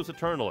time flows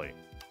eternally.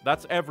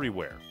 That's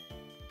everywhere.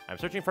 I'm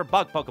searching for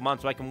bug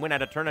Pokemon so I can win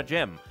at Eterna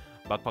Gym.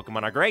 Bug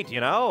Pokemon are great, you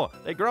know?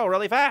 They grow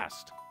really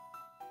fast.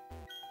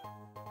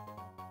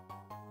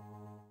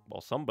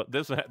 Well,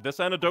 this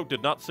antidote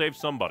did not save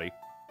somebody.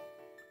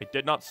 It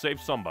did not save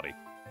somebody.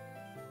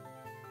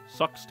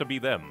 Sucks to be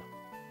them.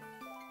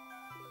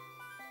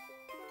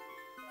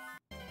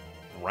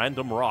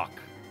 Random rock.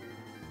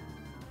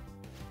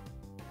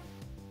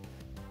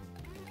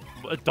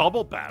 A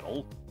double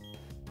battle?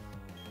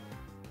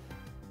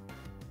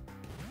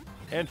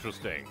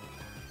 Interesting.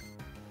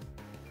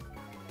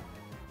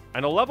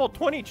 And a level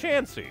 20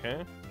 Chansey,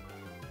 huh?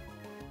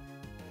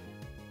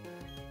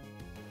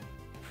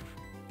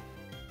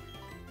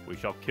 We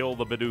shall kill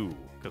the Bidoof,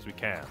 because we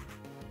can.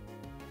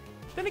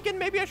 Then again,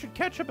 maybe I should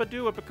catch a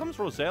Bidoof. It becomes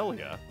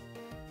Roselia.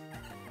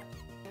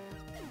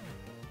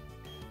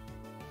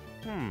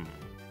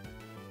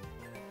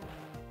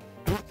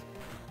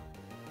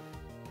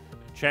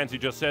 Chansey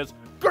just says,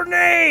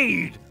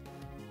 Grenade!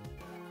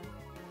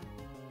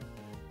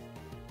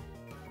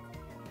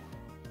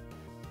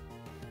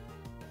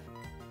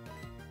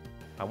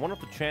 I wonder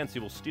if the chance he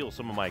will steal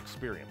some of my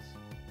experience.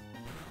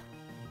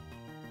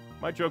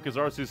 My joke is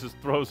Arceus just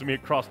throws me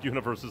across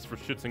universes for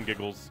shits and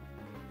giggles.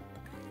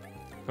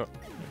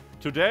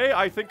 Today,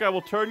 I think I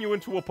will turn you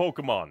into a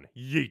Pokemon.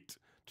 Yeet.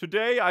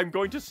 Today, I'm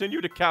going to send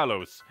you to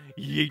Kalos.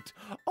 Yeet.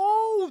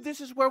 Oh,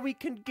 this is where we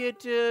can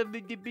get,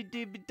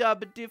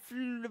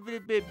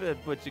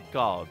 what's it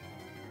called?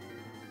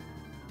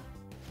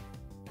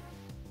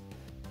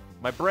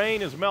 My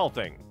brain is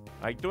melting.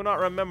 I do not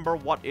remember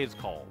what is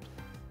called.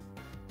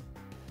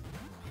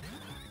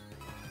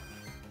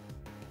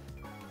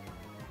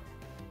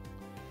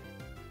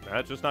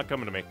 That's just not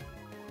coming to me.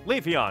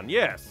 Leafeon,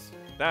 yes.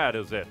 That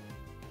is it.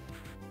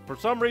 For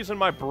some reason,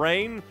 my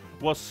brain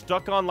was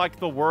stuck on, like,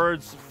 the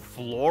words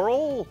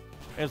floral.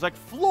 And it's like,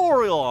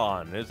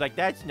 Florion. It's like,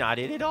 that's not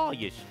it at all,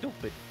 you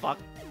stupid fuck.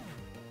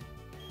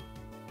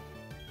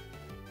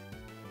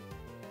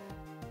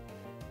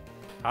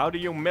 How do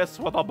you mess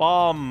with a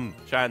bomb,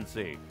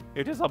 Chansey?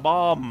 It is a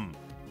bomb.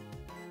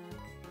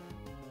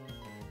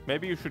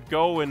 Maybe you should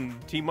go and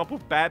team up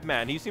with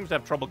Batman. He seems to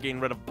have trouble getting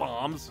rid of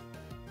bombs.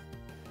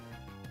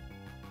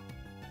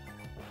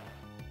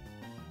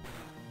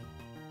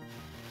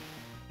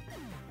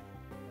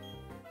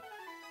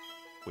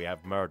 We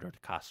have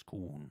murdered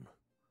Cascoon.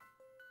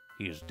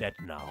 He is dead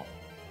now.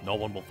 No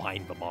one will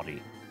find the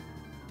body.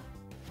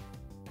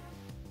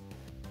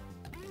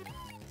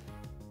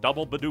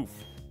 Double Bidoof.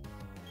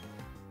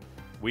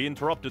 We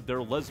interrupted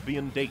their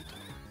lesbian date.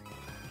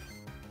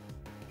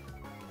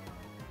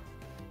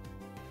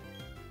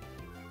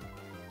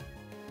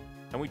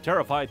 And we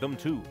terrified them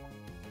too.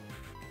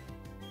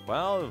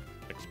 Well,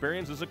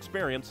 experience is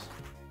experience.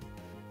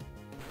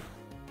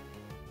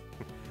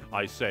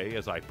 I say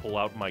as I pull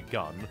out my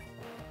gun.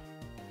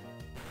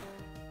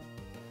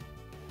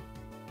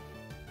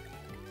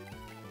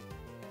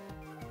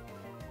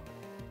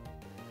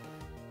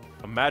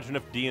 Imagine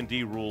if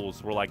D&D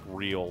rules were, like,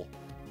 real.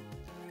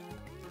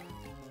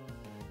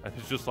 And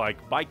it's just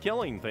like, by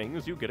killing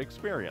things, you get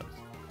experience.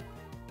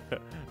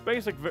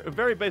 Basic,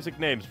 very basic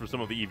names for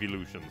some of the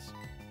evolutions.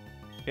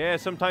 Yeah,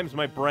 sometimes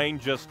my brain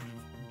just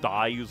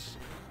dies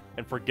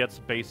and forgets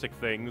basic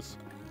things.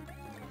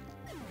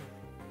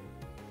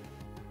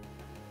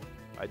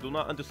 I do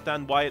not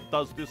understand why it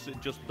does this,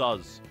 it just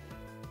does.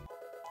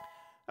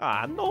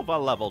 Ah, Nova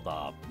leveled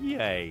up.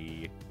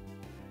 Yay.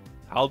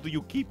 How do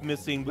you keep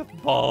missing with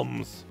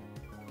bombs?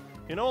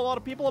 You know, a lot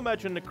of people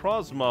imagine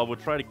Necrozma would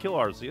try to kill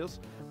Arceus,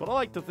 but I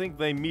like to think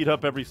they meet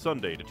up every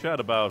Sunday to chat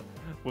about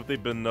what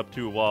they've been up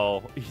to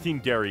while eating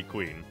Dairy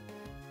Queen.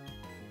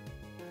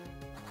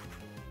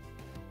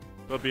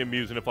 That'd be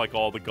amusing if, like,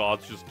 all the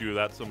gods just do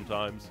that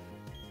sometimes.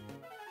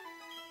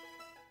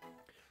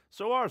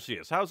 So,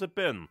 Arceus, how's it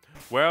been?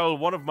 Well,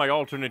 one of my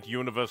alternate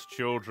universe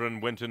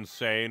children went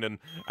insane and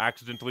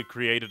accidentally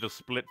created a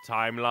split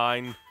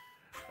timeline.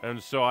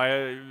 And so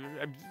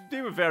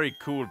they were very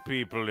cool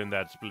people in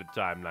that split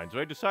timeline, so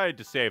I decided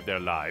to save their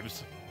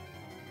lives.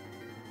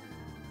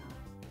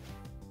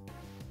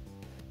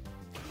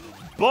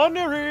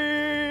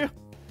 Bunnery!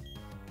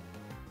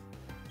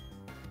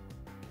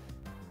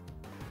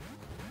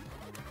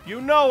 You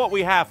know what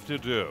we have to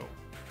do.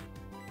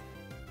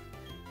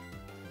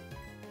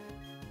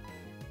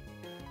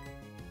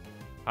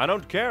 I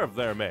don't care if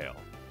they're male.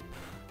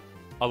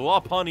 A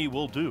Lopunny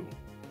will do.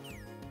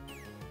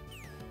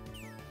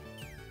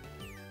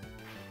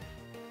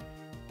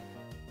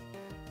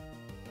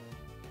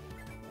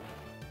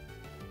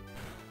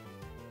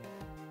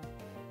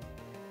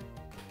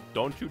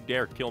 Don't you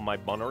dare kill my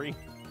Bunnery.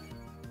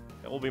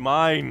 It will be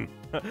mine.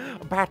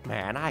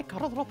 Batman, I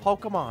caught a little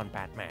Pokemon,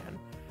 Batman.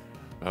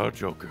 Oh,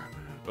 Joker.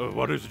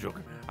 What is it,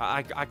 Joker?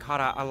 I caught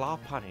a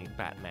Lopunny,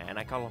 Batman.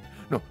 I caught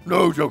a...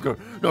 No, Joker.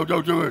 No,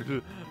 don't do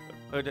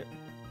it.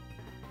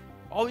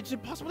 Oh, it's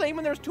impossible to aim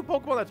when there's two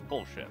Pokemon? That's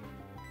bullshit.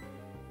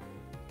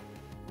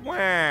 Wah,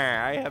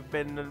 I have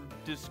been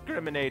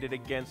discriminated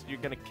against.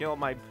 You're gonna kill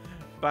my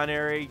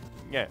Bunnery?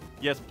 Yeah.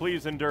 Yes,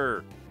 please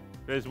endure.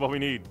 That is what we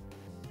need.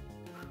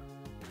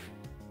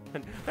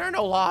 There are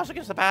no laws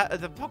against the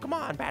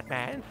Pokemon,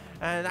 Batman,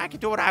 and I can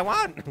do what I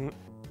want.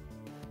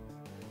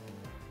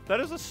 That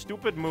is a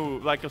stupid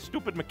move, like a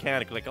stupid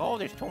mechanic. Like, oh,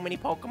 there's too many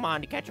Pokemon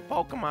to catch a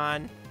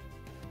Pokemon.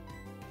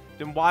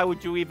 Then why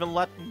would you even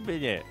let them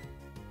in it?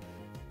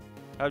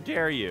 How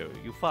dare you?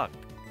 You fuck.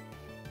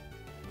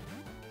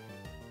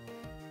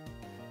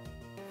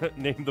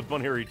 Name the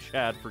Bunnery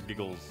Chad for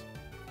giggles.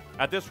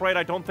 At this rate,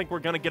 I don't think we're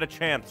gonna get a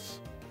chance.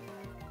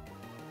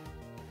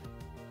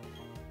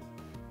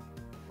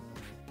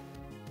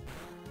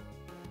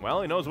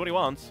 Well, he knows what he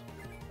wants.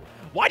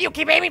 Why do you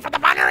keep aiming for the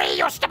Bunnery,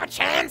 you stupid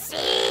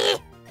Chansey?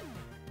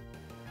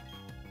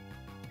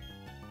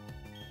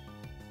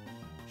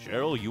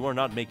 Cheryl, you are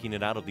not making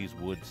it out of these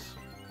woods.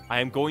 I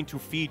am going to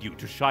feed you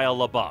to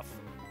Shia LaBeouf.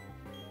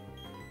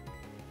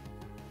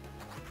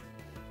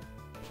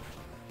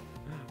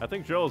 I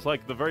think Cheryl is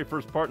like the very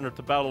first partner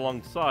to battle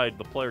alongside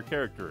the player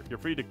character. You're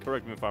free to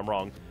correct me if I'm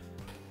wrong.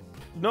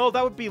 No,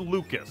 that would be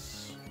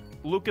Lucas.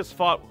 Lucas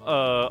fought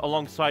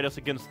alongside us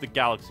against the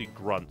Galaxy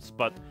Grunts,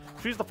 but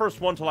She's the first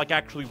one to, like,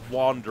 actually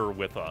wander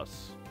with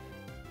us.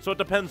 So it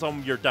depends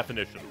on your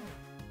definition.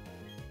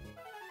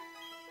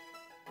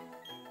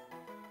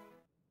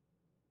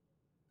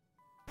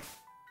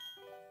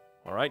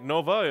 Alright,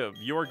 Nova,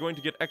 you are going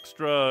to get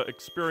extra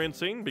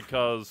experiencing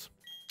because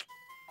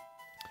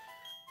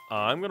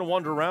I'm going to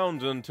wander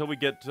around until we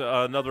get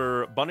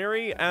another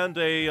Bunnery and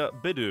a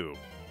Bidoo.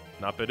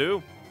 Not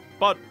Bidoo,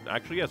 but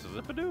actually, yes, is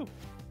it Bidoo?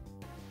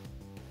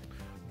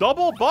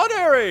 Double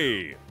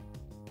Bunnery!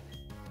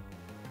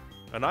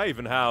 And I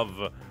even have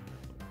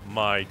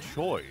my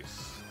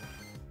choice.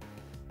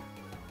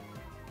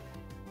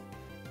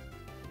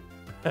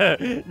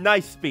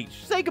 Nice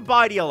speech. Say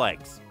goodbye to your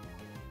legs.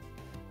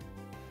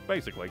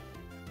 Basically.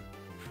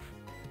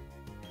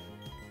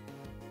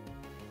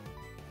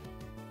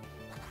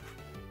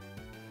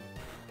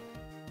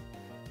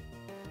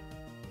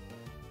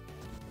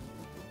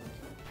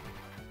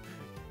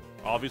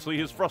 Obviously,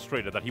 he's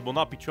frustrated that he will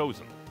not be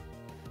chosen.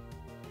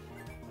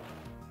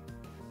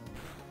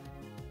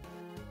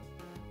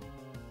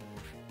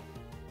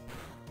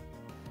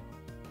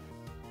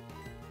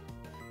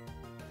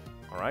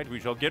 Alright, we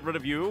shall get rid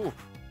of you.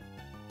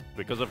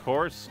 Because, of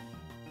course...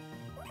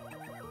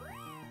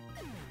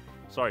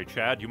 Sorry,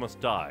 Chad, you must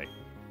die.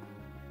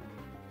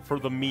 For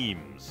the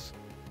memes.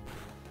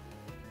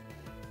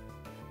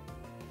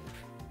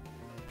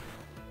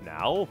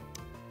 Now,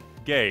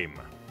 game.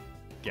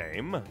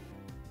 Game.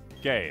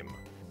 Game.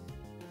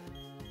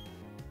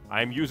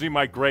 I'm using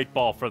my great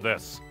ball for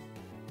this.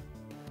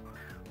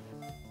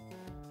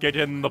 Get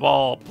in the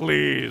ball,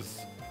 please.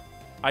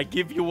 I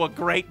give you a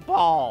great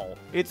ball.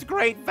 It's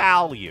great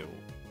value.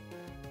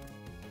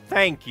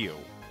 Thank you.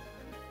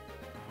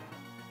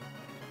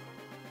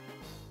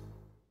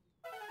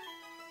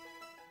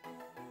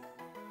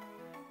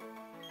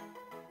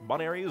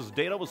 Bunnery's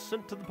data was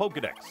sent to the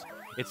Pokedex.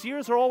 Its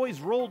ears are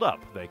always rolled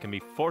up. They can be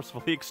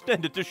forcefully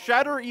extended to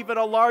shatter even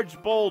a large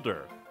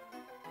boulder.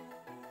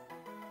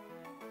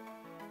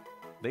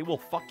 They will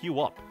fuck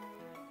you up.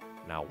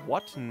 Now,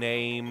 what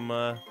name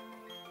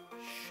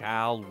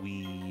shall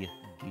we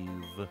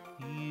give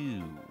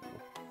you?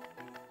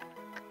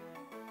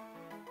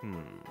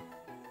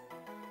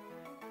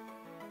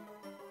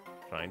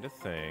 Trying to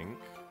think.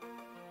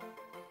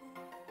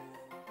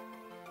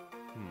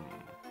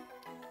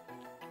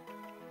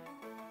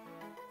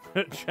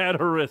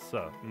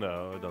 Chatterissa.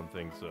 No, I don't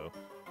think so.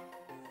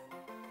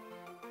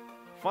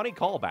 Funny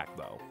callback,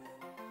 though.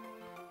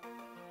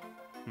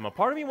 A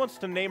part of me wants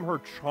to name her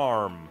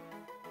Charm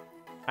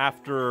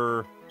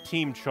after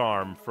Team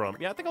Charm from...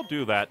 Yeah, I think I'll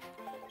do that.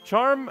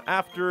 Charm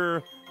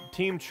after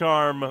Team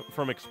Charm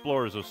from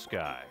Explorers of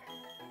Sky.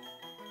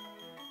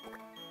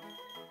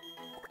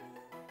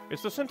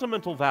 It's the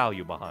sentimental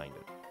value behind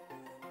it.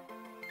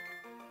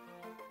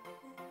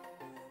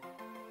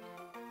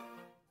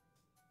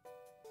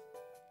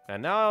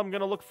 And now I'm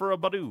gonna look for a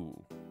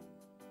Badoo.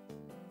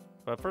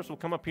 But first we'll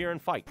come up here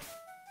and fight.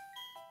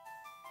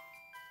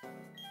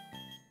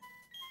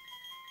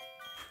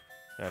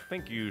 I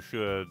think you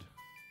should,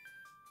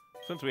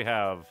 since we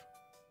have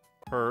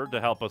her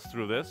to help us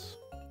through this.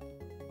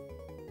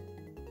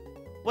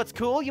 What's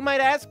cool, you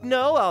might ask?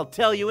 No, I'll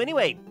tell you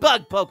anyway.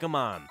 Bug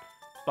Pokemon.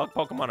 Bug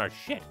Pokemon are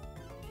shit.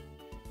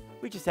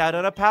 We just out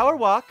on a power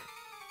walk.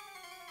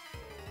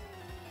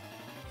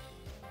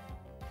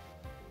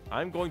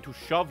 I'm going to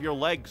shove your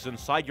legs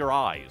inside your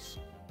eyes.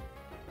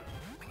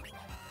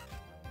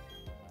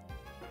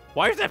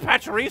 Why is that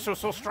Pachirisu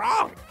so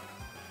strong?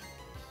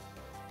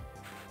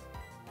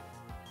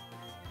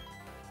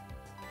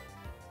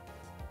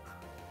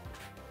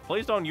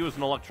 Please don't use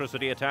an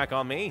electricity attack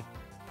on me.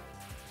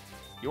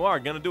 You are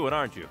gonna do it,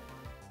 aren't you?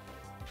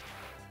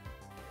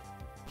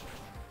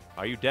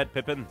 Are you dead,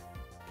 Pippin?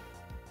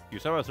 You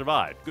somehow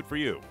survived. Good for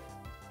you.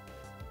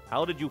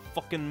 How did you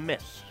fucking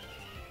miss?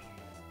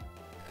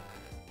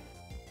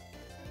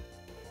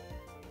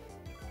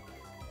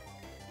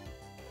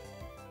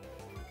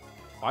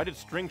 Why did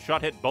String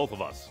Shot hit both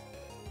of us?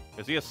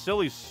 Is he a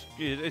silly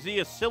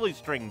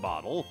string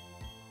bottle?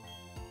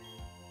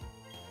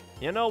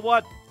 You know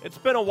what? It's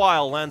been a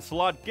while,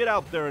 Lancelot. Get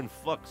out there and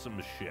fuck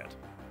some shit.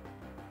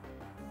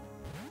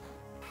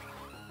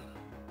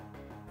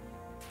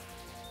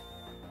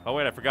 Oh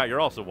wait, I forgot you're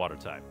also water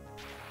type.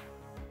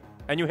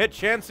 And you hit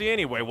Chansey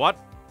anyway, what?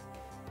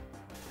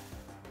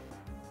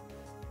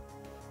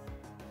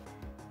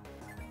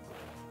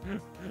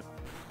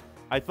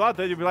 I thought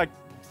that you'd be like,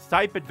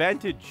 type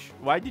advantage.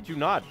 Why did you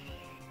not?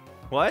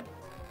 What?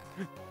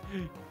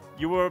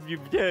 You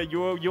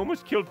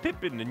almost killed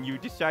Pippin and you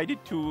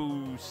decided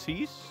to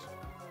cease?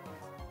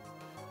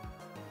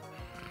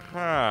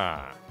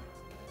 Huh.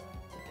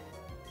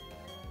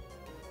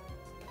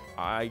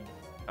 I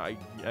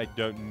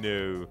don't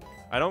know.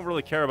 I don't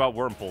really care about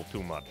Wurmple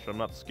too much. I'm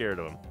not scared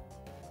of him.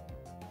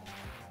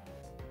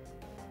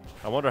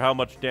 I wonder how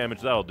much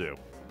damage that'll do.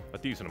 A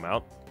decent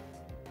amount.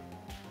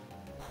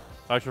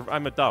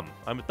 I'm a dumb.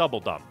 I'm a double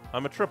dumb.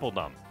 I'm a triple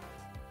dumb.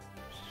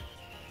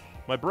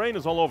 My brain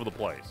is all over the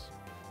place.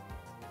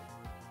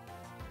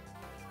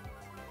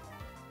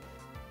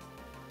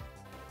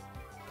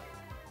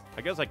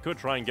 I guess I could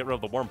try and get rid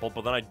of the Wurmple,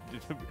 but then I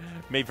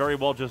may very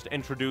well just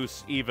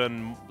introduce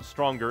even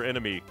stronger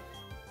enemy.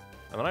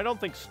 And then I don't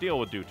think Steel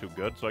would do too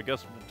good, so I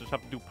guess we'll just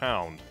have to do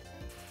Pound.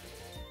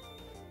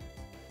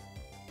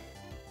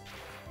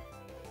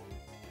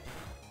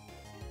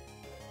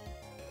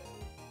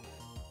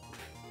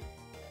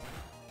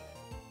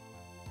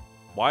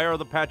 Why are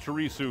the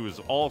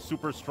Pachirisus all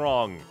super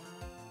strong?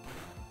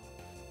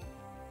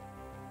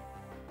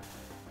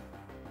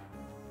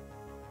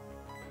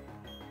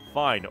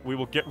 Fine, we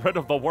will get rid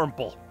of the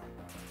Wurmple.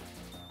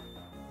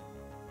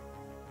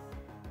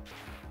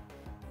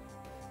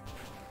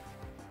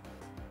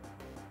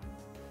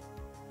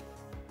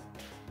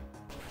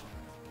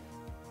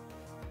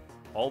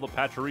 All the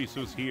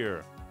Pachirisus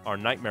here are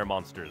nightmare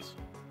monsters.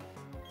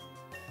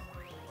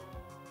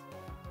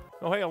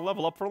 Oh hey, a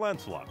level up for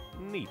Lancelot.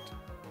 Neat.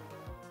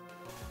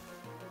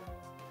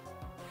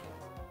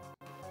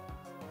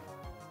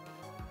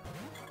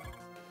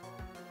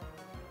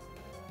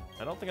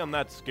 I don't think I'm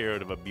that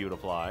scared of a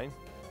Beautifly.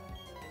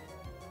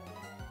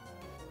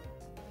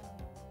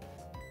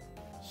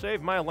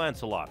 Save my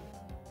Lancelot.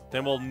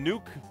 Then we'll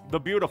nuke the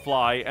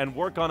Beautifly and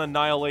work on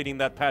annihilating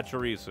that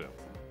Pachirisu.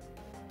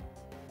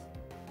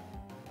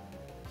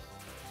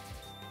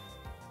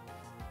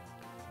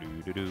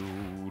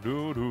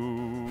 Do-do-do-do-do.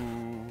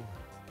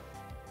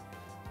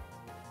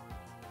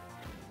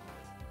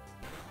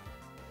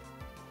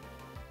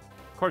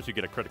 Of course you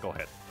get a critical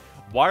hit.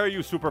 Why are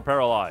you super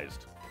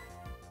paralyzed?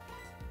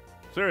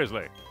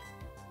 Seriously.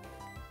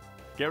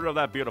 Get rid of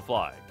that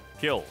Beautifly.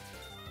 Kill.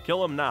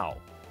 Kill him now.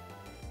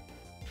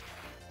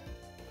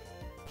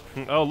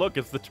 Oh, look,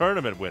 it's the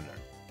tournament winner.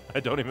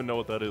 I don't even know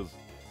what that is.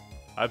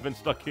 I've been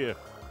stuck here,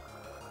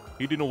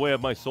 eating away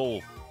at my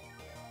soul.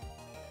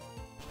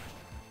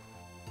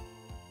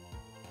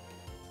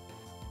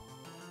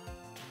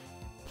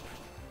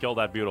 Kill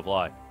that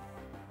Beautifly.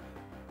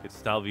 It's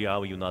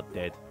Stalviao, you're not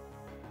dead.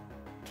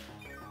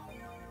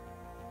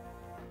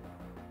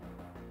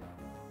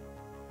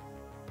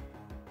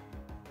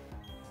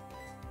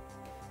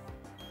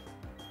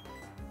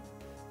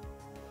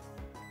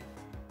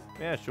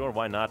 Yeah, sure,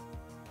 why not?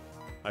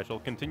 I shall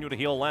continue to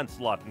heal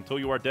Lancelot until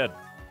you are dead.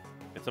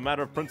 It's a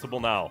matter of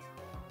principle now.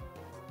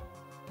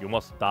 You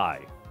must die.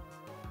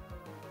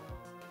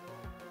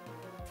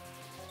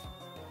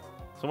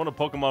 Someone a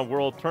Pokemon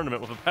World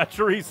Tournament with a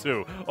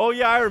Pachirisu. Oh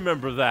yeah, I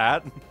remember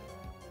that.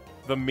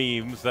 The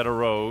memes that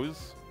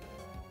arose.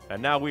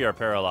 And now we are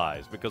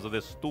paralyzed because of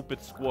this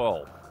stupid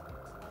squirrel.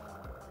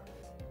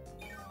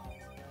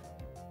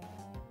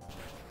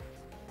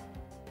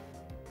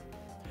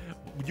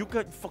 You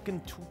got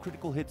fucking 2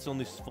 critical hits on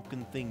this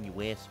fucking thing, you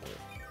asshole.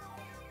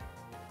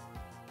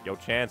 Yo,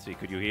 Chansey,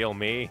 could you heal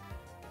me?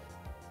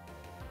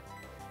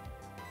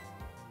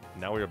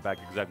 Now we are back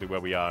exactly where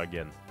we are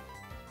again.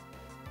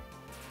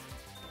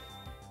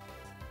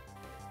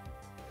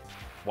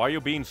 Why are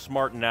you being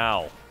smart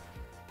now?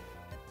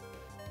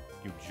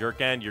 You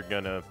jerk, and you're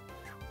gonna...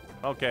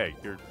 Okay,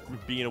 you're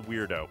being a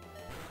weirdo.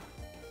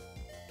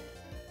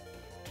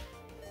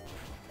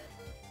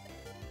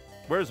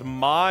 Where's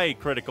my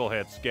critical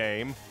hits,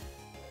 game?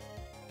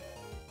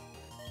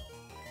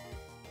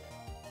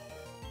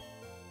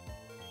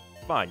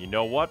 Fine, you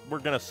know what? We're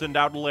gonna send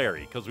out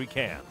Larry, because we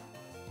can.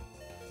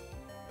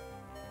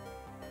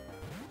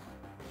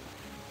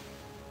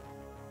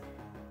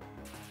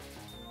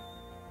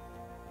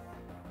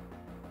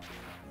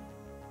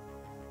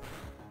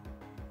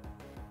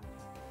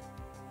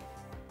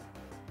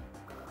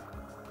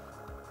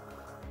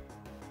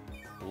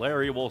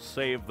 Larry will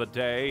save the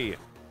day.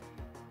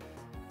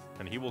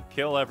 And he will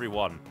kill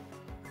everyone.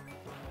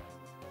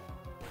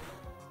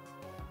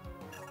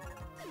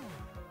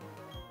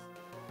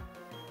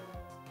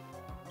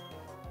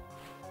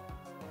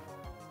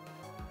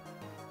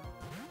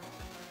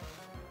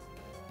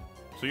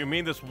 So you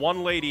mean this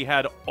one lady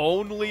had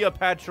only a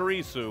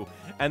Pachirisu,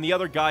 and the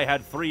other guy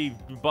had 3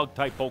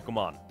 bug-type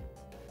Pokemon?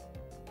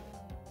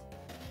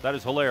 That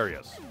is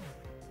hilarious.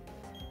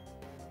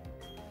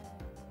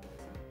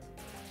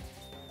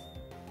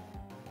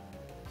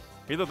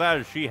 Either that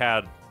or she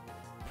had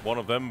one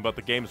of them, but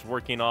the game's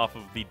working off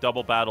of the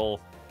double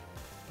battle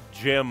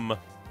gym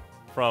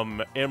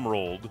from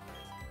Emerald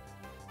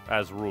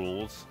as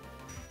rules.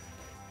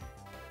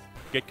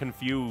 Get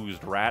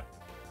confused, rat.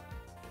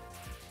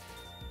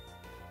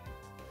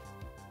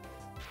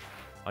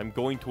 I'm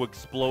going to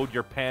explode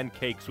your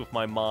pancakes with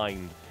my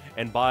mind.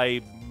 And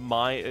by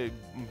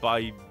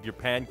your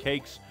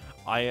pancakes,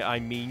 I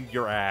mean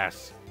your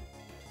ass.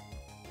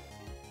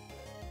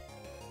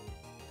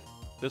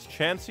 This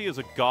Chansey is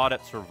a god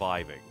at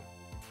surviving.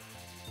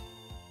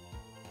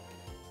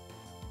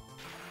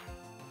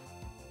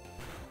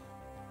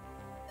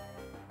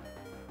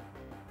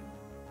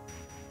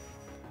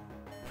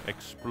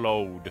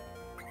 Explode.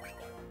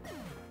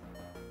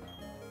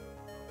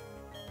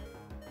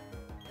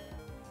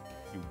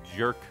 You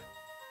jerk.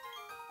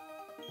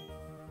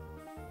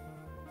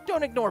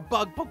 Don't ignore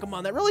bug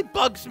Pokemon. That really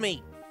bugs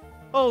me.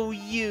 Oh,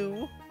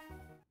 you.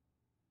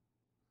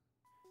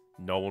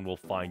 No one will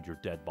find your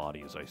dead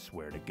bodies, I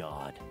swear to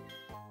God.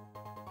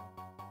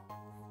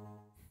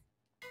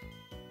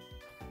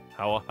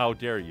 How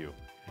dare you?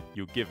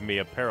 You give me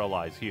a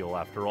paralyze heal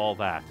after all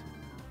that.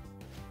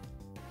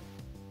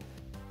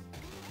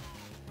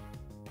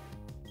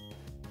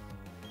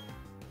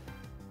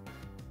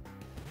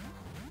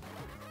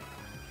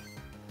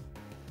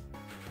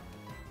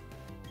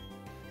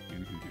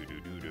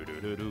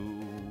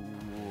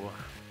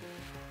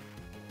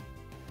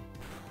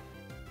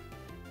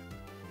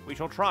 We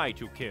shall try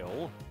to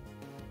kill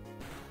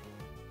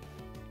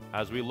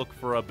as we look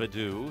for a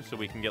Bidoo so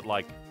we can get,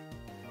 like,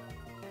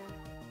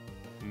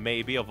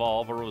 maybe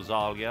evolve a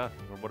Rosalia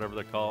or whatever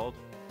they're called.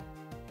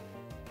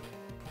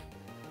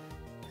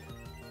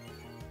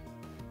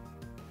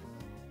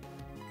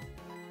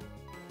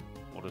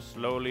 Or to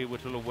slowly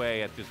whittle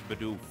away at this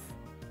Bidoof.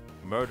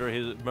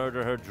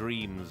 Murder her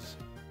dreams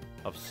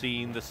of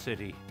seeing the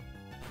city.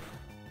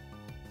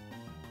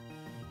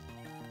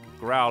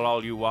 Growl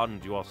all you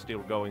want, you are still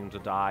going to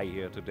die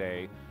here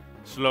today,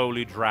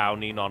 slowly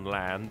drowning on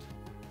land.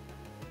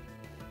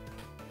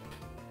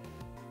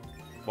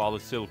 While the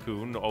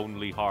Silcoon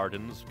only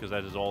hardens, because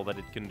that is all that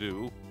it can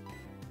do.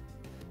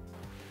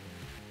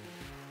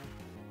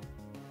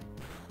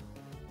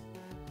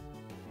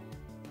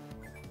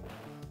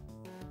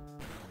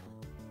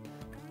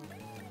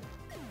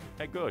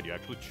 Hey, good, you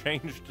actually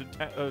changed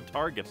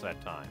targets that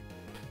time.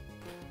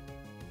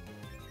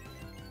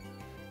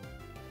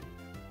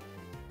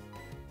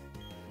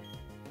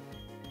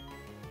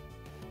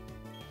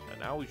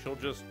 Now we shall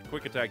just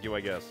quick attack you,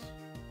 I guess.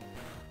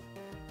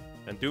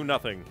 And do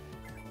nothing.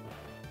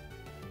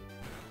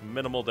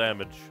 Minimal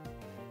damage.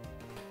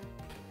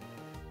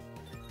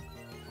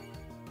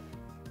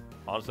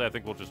 Honestly, I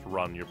think we'll just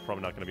run. You're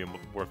probably not going to be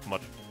worth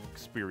much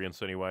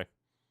experience anyway.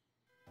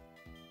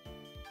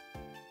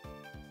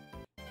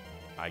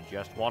 I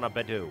just want a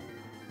Bidoo.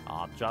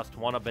 I just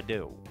want a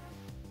Bidoo.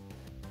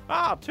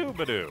 Ah, 2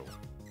 Bidoo.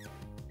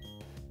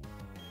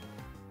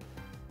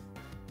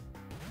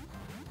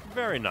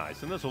 Very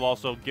nice, and this will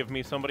also give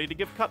me somebody to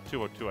give cut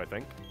to, I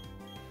think.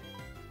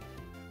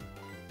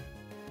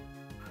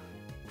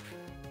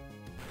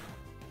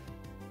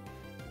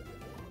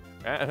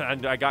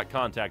 And I got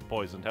contact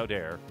poisoned, how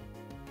dare.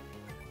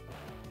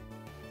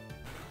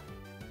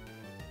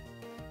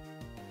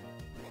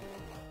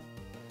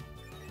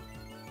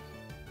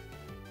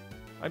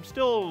 I'm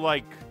still,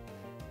 like,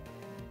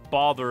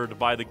 bothered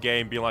by the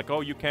game being like,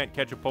 oh, you can't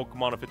catch a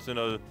Pokemon if it's in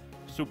a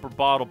super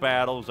bottle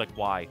battle. It's like,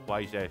 why?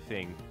 Why is that a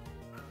thing?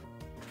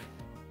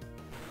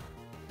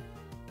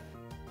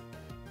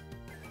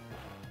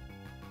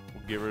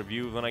 Give a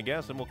review then, I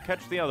guess, and we'll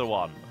catch the other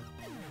one.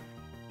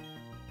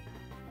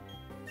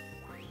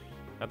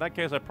 In that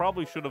case, I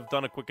probably should have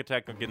done a quick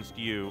attack against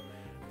you,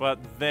 but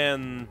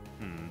then...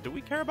 do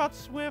we care about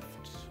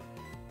Swift?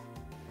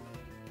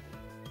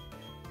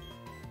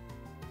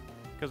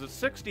 Because it's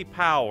 60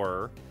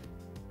 power,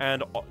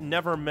 and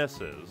never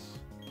misses.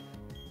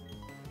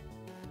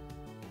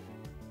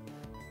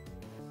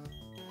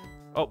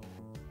 Oh.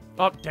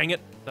 Oh, dang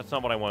it. That's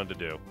not what I wanted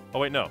to do. Oh,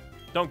 wait, no.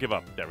 Don't give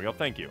up. There we go.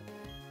 Thank you.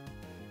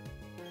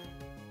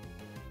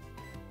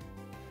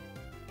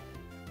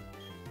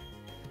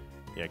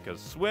 Yeah,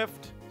 because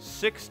Swift,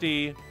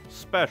 60,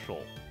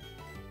 special.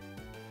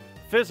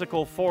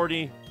 Physical,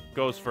 40,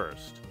 goes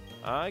first.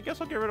 I guess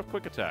I'll get rid of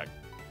Quick Attack.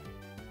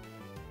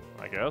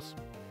 I guess.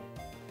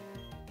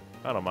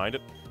 I don't mind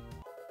it.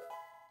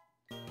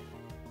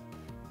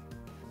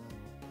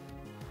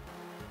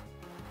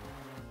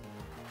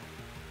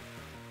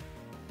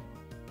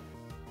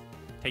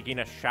 Taking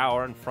a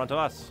shower in front of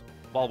us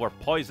while we're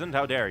poisoned,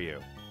 how dare you?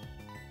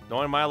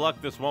 Knowing my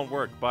luck, this won't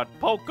work, but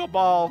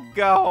Pokeball,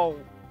 go!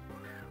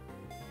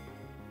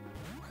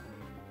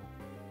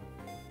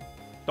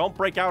 Don't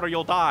break out or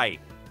you'll die.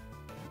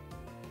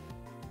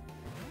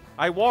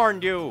 I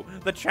warned you!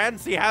 The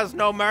Chansey has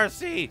no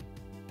mercy!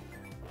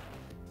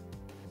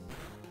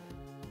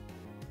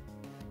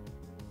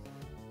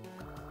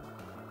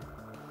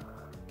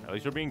 At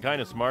least you're being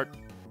kind of smart.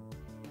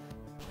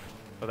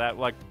 But that,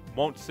 like,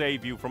 won't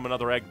save you from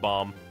another Egg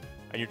Bomb.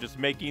 And you're just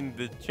making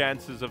the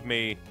chances of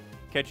me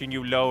catching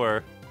you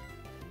lower.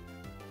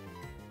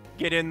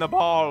 Get in the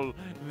ball!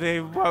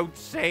 They won't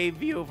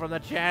save you from the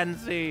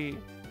Chansey!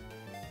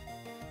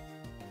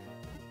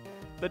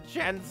 The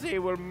Chansey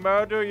will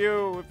murder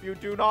you if you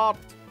do not.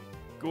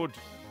 Good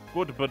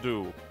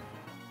Bidoo.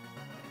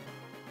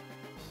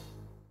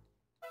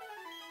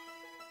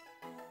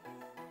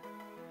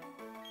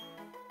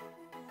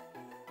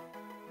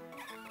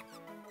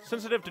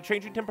 Sensitive to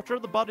changing temperature,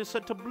 the bud is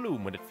said to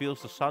bloom when it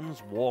feels the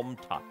sun's warm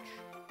touch.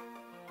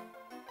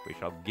 We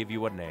shall give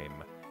you a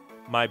name.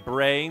 My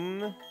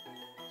brain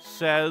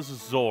says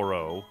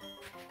Zorro.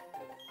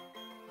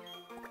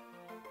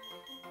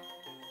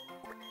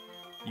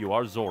 You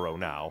are Zorro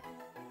now.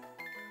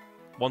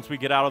 Once we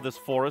get out of this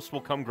forest,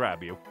 we'll come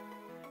grab you.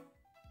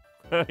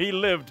 He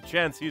lived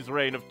Chansey's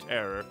reign of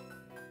terror.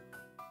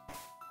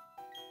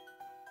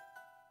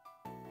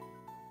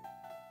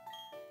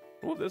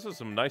 Ooh, this is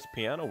some nice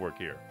piano work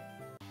here.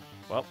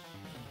 Well,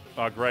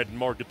 great,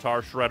 more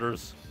guitar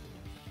shredders.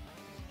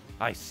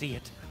 I see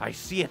it. I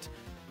see it.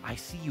 I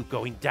see you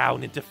going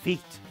down in defeat.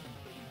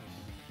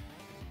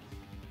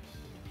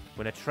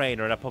 When a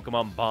trainer and a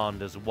Pokemon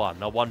bond is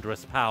one, a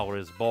wondrous power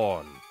is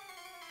born.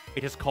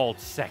 It is called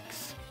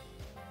sex.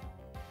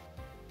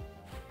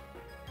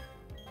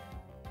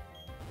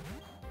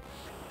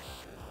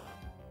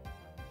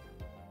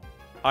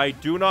 I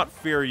do not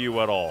fear you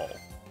at all.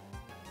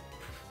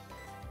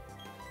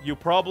 You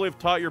probably have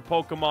taught your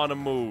Pokemon a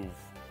move.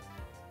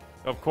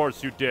 Of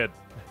course you did.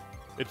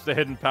 It's the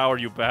hidden power,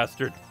 you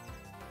bastard.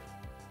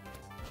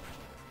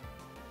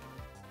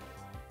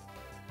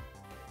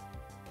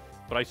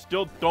 But I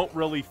still don't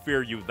really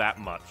fear you that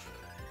much.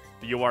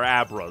 You are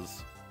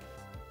Abras.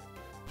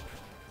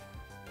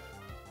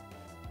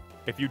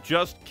 If you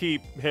just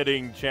keep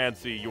hitting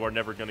Chansey, you are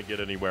never going to get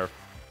anywhere.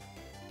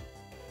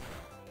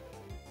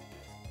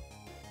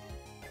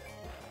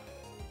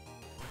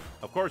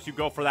 Of course, you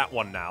go for that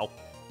one now.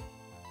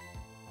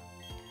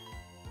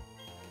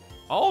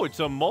 Oh, it's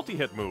a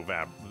multi-hit move.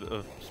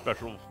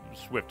 Special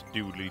Swift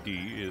Doodly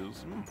Dee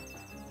is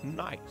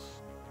nice.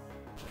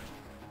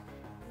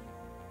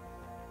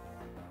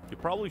 You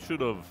probably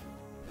should have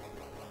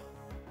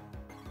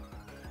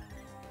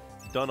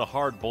done a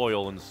hard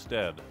boil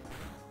instead.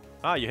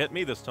 Ah, you hit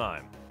me this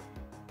time.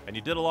 And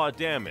you did a lot of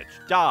damage.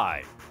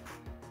 Die!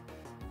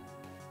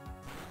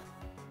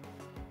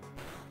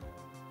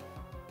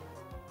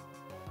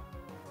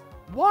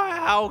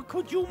 Wow,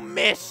 could you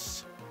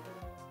miss?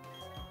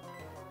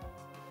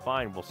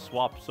 Fine, we'll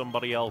swap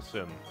somebody else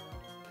in.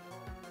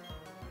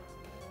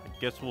 I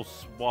guess we'll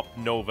swap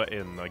Nova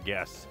in, I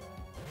guess.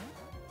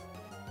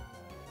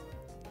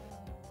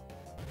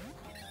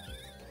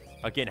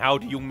 Again, how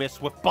do you miss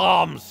with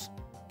bombs?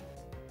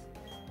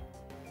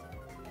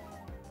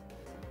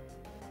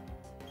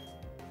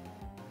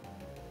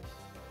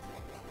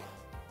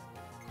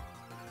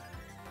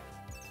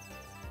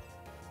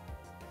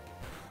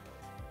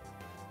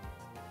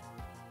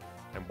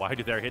 And why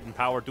do their hidden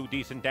power do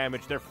decent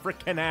damage? They're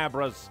frickin'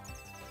 Abras.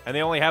 And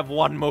they only have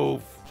one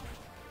move.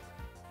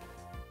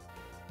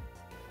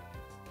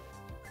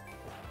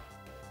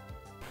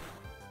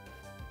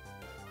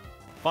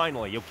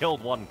 Finally, you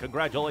killed one.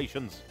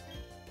 Congratulations.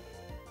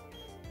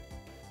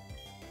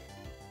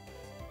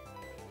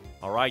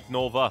 Alright,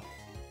 Nova.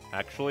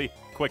 Actually,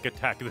 quick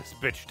attack this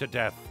bitch to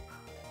death.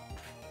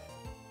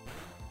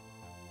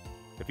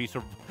 If he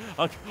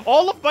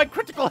all of my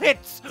critical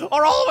hits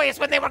are always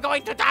when they were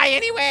going to die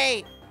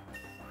anyway!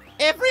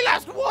 Every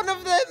last one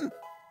of them!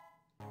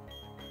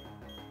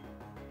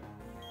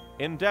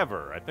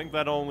 Endeavor. I think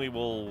that only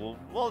will...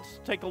 Well, let's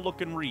take a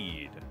look and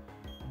read.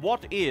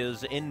 What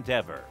is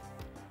Endeavor?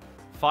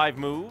 5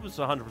 moves,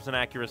 100%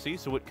 accuracy,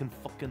 so it can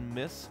fucking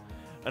miss.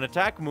 An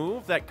attack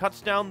move that cuts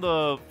down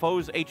the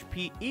foe's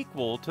HP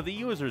equal to the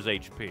user's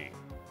HP.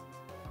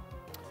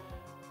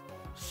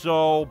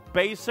 So,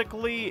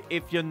 basically,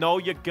 if you know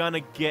you're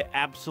gonna get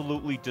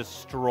absolutely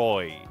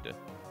destroyed,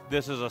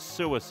 this is a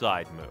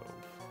suicide move.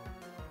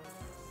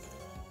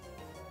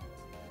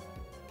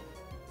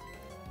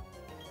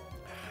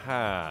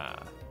 Ha.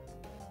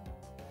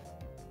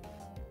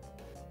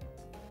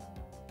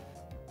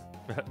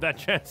 That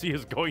Chansey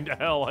is going to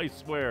hell, I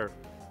swear.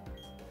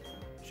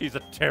 She's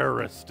a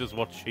terrorist, is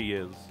what she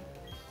is.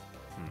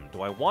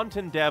 Do I want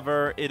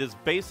Endeavor? It is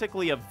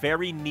basically a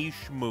very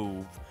niche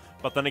move.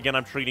 But then again,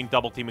 I'm treating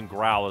Double Team and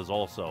Growl as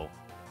also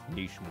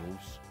niche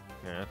moves.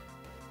 Yeah.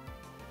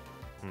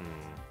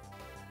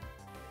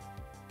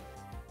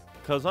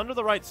 Because under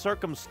the right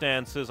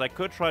circumstances, I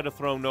could try to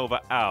throw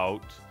Nova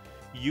out,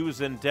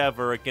 use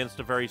Endeavor against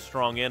a very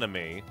strong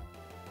enemy,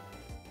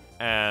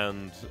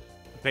 and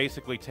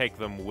basically take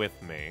them with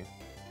me.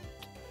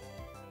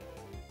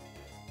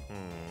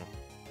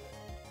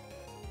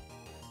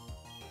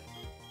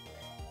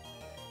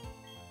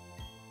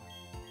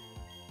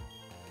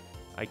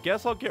 I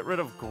guess I'll get rid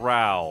of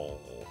Growl,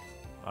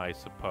 I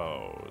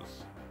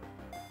suppose.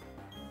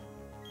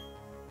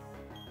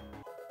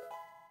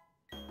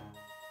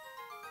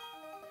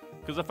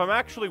 Because if I'm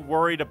actually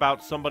worried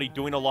about somebody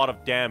doing a lot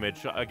of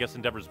damage, I guess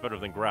Endeavor's better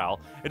than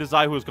Growl. It is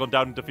I who has gone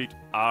down and defeat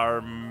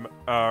Arm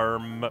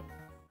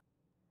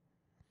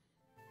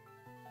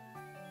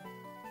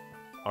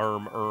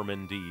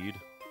indeed.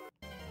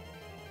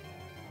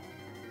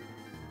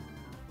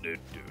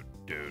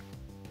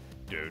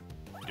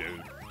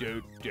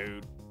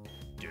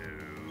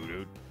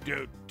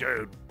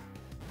 Dude.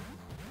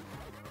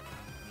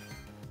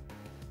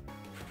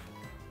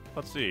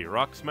 Let's see.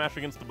 Rock Smash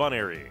against the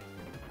Bunnery.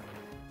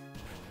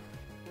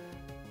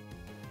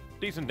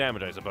 Decent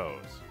damage, I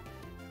suppose.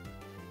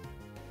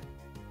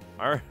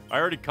 I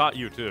already caught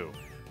you, too.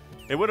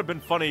 It would have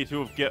been funny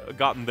to have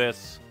gotten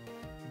this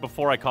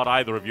before I caught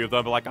either of you.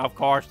 They'll be like, of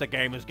course, the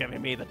game is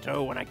giving me the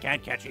 2 and I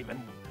can't catch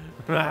even...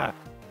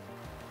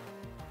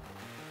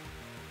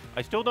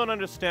 I still don't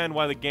understand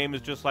why the game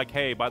is just like,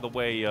 hey, by the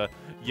way,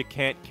 you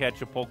can't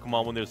catch a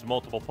Pokemon when there's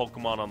multiple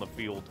Pokemon on the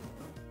field.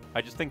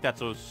 I just think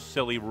that's a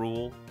silly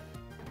rule.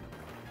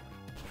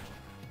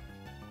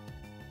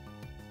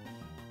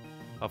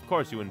 Of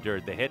course you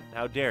endured the hit.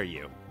 How dare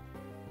you?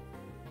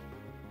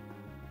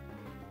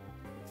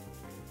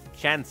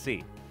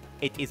 Chansey,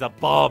 it is a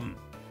bomb.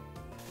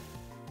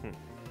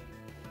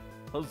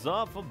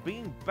 Huzzah for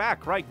being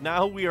back. Right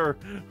now we are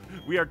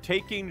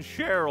taking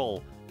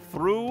Cheryl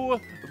through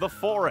the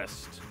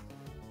forest.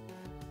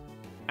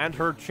 And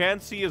her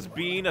Chansey is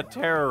being a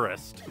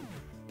terrorist.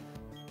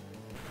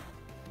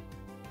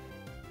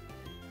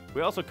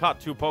 We also caught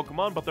 2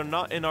 Pokemon, but they're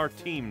not in our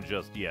team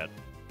just yet.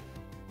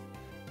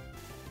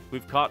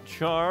 We've caught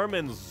Charm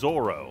and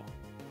Zoro.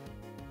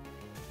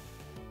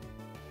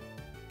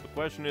 The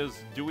question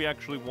is, do we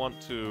actually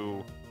want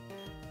to,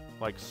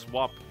 like,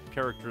 swap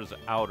characters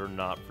out or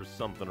not for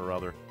something or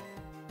other?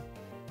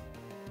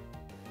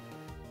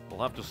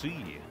 We'll have to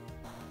see.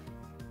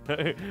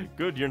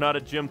 Good, you're not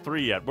at Gym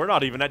 3 yet. We're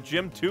not even at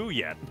Gym 2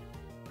 yet.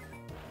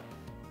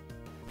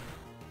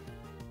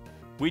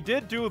 We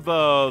did do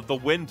the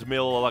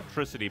windmill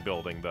electricity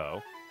building,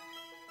 though.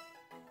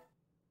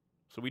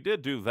 So we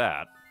did do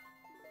that.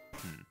 I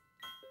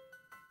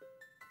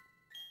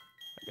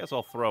guess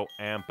I'll throw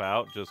Amp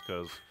out just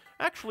because...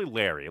 Actually,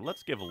 Larry.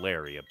 Let's give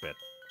Larry a bit.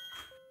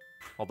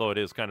 Although it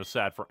is kind of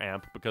sad for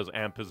Amp because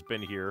Amp has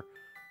been here,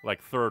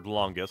 like, 3rd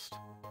longest.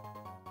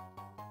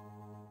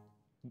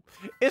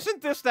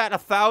 Isn't this that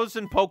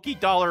 1,000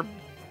 Poké-Dollar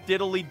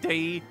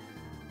diddly-dee?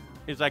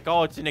 It's like,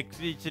 oh, it's an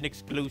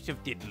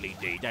exclusive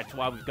diddly-dee. That's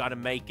why we've got to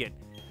make it,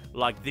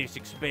 like, this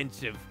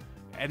expensive.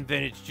 And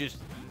then it's just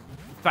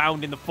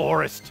found in the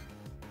forest.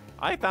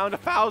 I found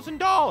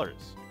 $1,000.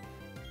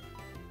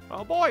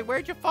 Oh, boy,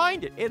 where'd you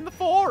find it? In the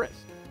forest.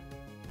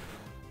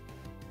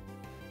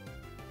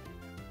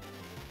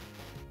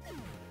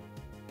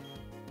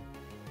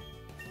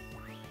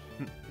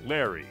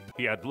 Larry,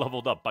 he had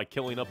leveled up by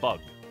killing a bug.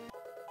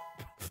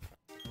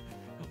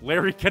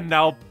 Larry can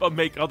now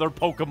make other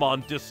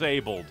Pokemon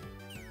disabled.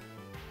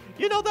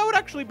 You know, that would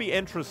actually be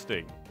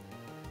interesting.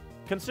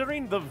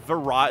 Considering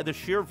the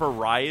sheer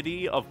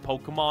variety of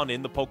Pokemon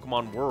in the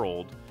Pokemon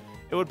world,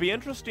 it would be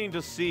interesting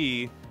to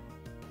see,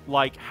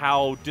 like,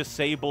 how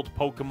disabled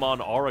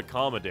Pokemon are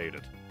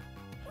accommodated.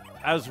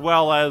 As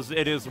well as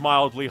it is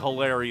mildly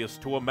hilarious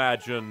to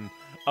imagine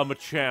a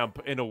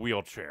Machamp in a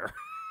wheelchair.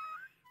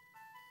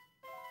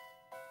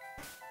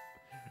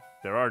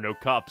 There are no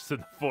cops in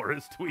the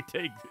forest. We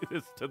take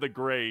this to the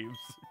graves.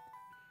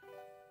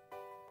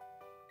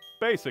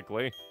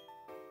 Basically.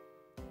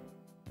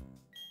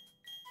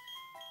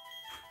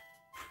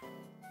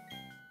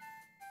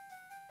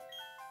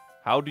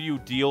 How do you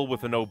deal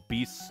with an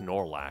obese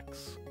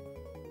Snorlax?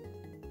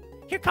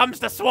 Here comes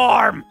the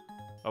swarm!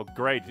 Oh,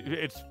 great.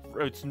 It's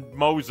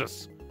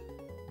Moses.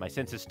 My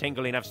sense is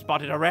tingling. I've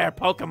spotted a rare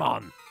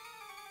Pokemon.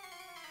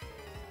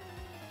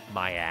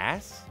 My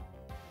ass?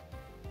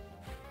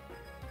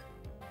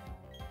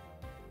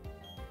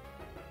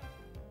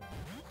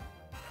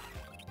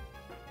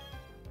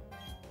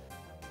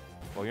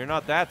 Well, you're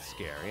not that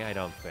scary, I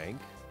don't think.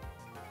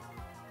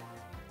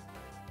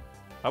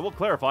 I will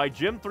clarify,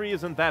 Gym 3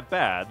 isn't that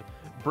bad.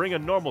 Bring a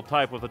normal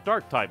type with a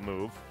dark type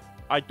move.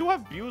 I do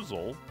have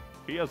Buzel.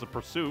 He has a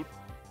Pursuit.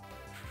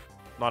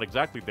 Not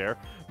exactly there.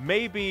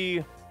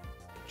 Maybe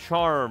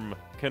Charm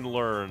can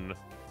learn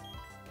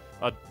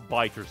a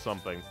Bite or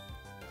something.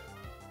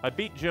 I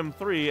beat Gym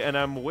 3, and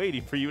I'm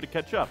waiting for you to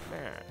catch up.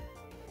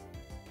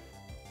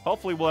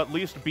 Hopefully we'll at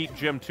least beat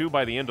Gym 2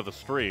 by the end of the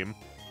stream.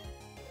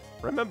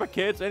 Remember,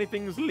 kids,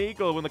 anything's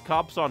legal when the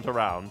cops aren't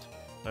around.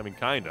 I mean,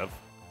 kind of.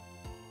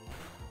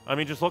 I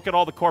mean, just look at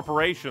all the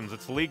corporations.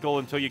 It's legal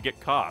until you get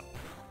caught.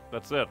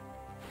 That's it.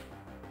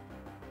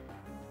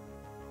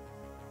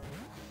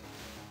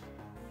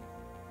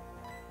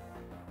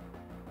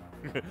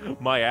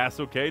 My ass,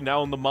 okay?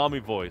 Now in the mommy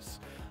voice.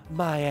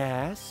 My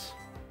ass?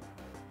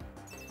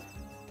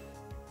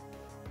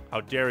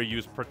 How dare you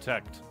use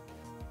Protect?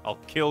 I'll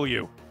kill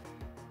you.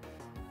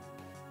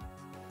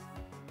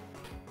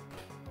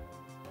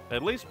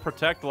 At least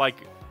Protect, like,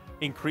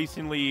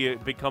 increasingly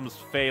becomes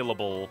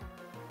failable,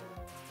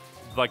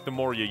 like, the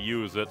more you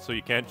use it, so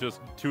you can't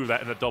just do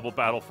that in a double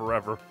battle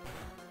forever.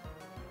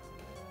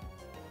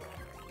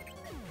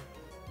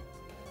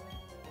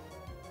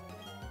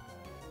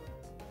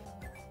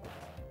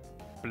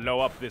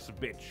 Blow up this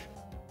bitch.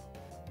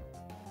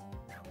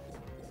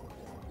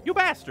 You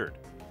bastard!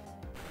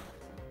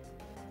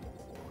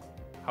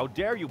 How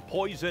dare you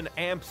poison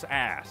Amp's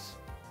ass?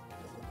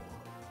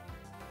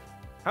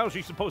 How is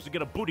she supposed to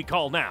get a booty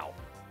call now?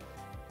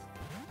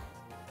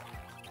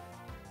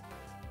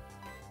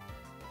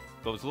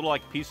 Those little,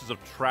 like, pieces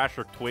of trash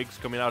or twigs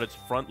coming out its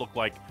front look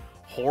like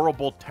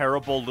horrible,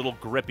 terrible little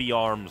grippy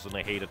arms, and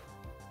I hate it.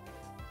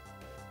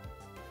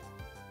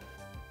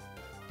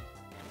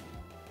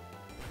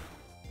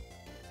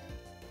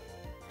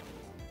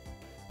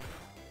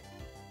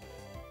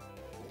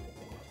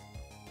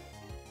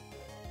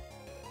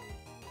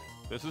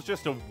 This is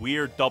just a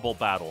weird double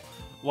battle.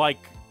 Like,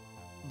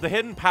 the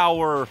Hidden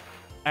Power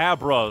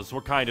Abras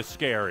were kind of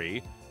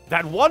scary.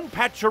 That one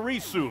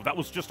Pachirisu, that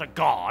was just a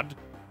god.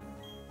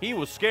 He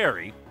was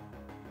scary.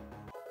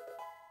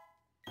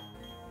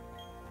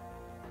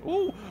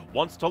 Ooh,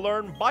 wants to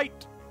learn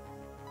Bite.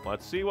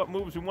 Let's see what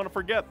moves we want to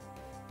forget.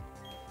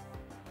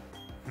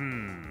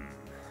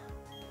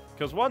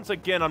 Because once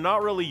again, I'm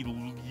not really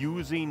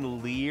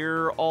using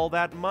Leer all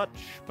that much,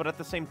 but at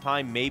the same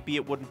time, maybe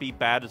it wouldn't be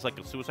bad as like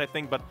a suicide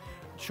thing, but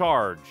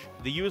Charge.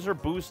 The user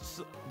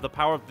boosts the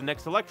power of the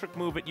next electric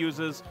move it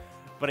uses,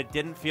 but it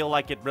didn't feel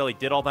like it really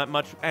did all that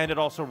much, and it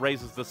also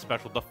raises the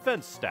special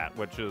defense stat,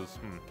 which is,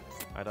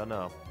 I don't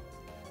know.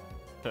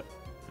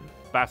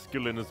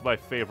 Basculin is my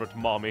favorite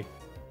mommy.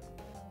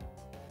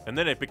 And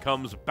then it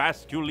becomes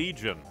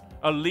Basculegion,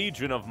 a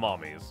legion of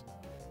mommies.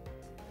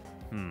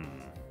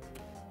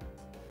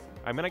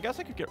 I mean, I guess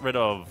I could get rid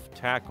of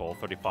Tackle,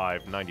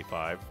 35,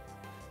 95,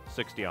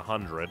 60,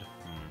 100.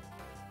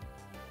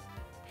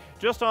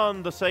 Just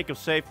on the sake of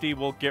safety,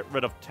 we'll get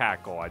rid of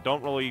Tackle. I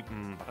don't really...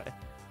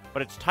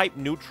 but it's type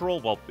neutral.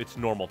 Well, it's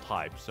normal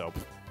type, so...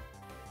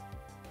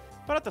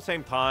 But at the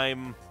same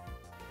time...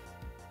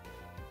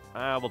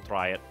 we'll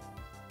try it.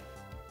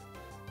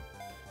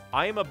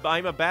 I'm a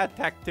bad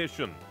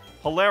tactician.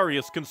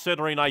 Hilarious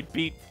considering I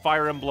beat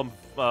Fire Emblem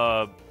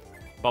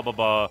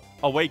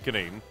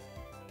Awakening,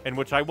 in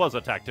which I was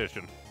a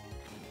tactician.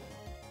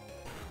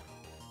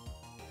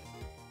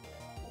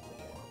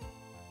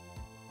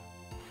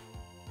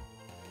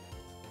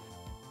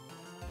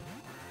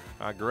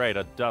 Ah, great,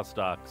 a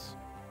Dustox.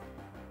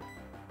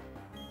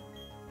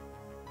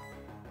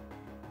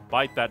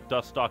 Bite that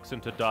Dustox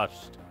into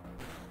dust.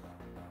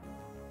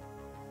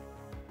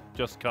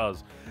 Just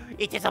cuz.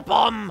 It is a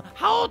bomb!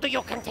 How do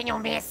you continue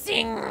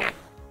missing?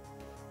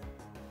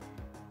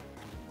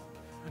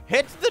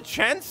 Hit the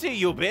Chansey,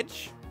 you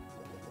bitch!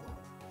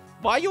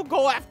 Why you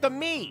go after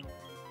me?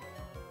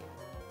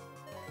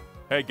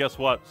 Hey, guess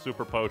what?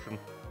 Super Potion.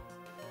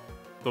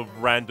 The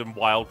random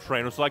wild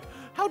trainer's like,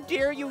 How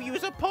dare you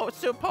use a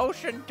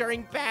potion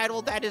during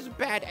battle? That is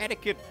bad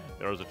etiquette.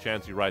 there's a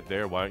Chansey right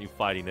there. Why aren't you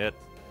fighting it?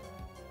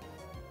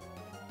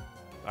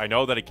 I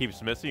know that it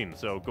keeps missing,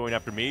 so going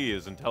after me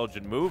is an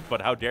intelligent move,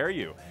 but how dare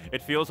you?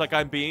 It feels like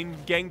I'm being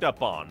ganged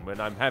up on when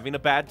I'm having a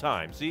bad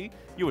time. See?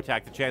 You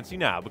attack the Chansey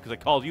now because I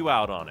called you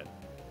out on it.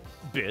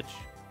 Bitch.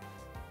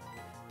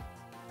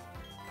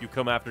 You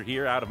come after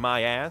here out of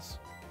my ass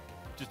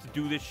just to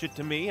do this shit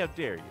to me? How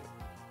dare you?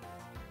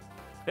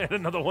 And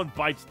another one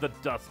bites the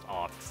Dust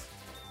Ox.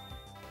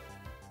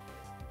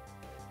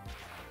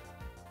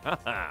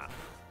 Haha.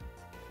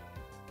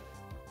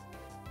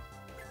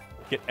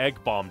 Get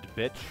egg-bombed,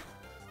 bitch.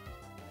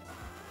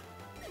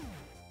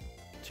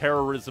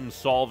 Terrorism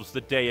solves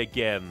the day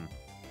again.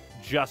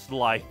 Just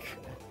like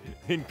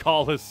in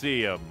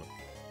Colosseum.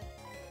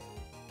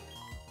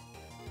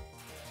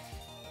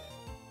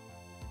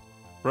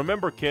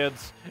 Remember,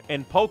 kids,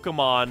 in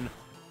Pokemon,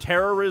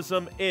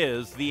 terrorism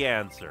is the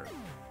answer.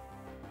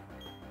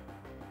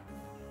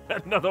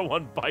 Another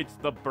one bites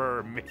the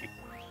Burmy.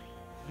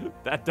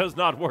 That does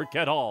not work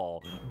at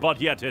all,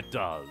 but yet it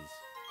does.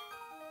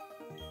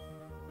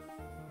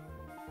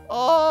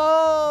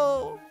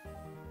 Oh!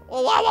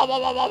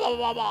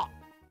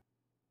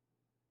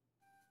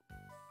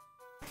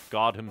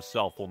 God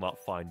himself will not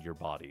find your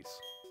bodies.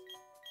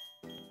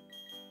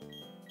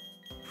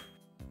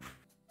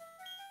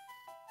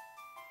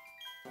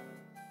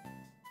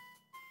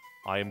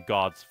 I am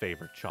God's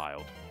favorite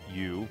child.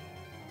 You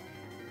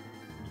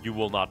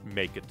will not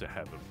make it to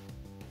heaven.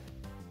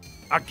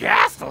 A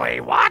ghastly,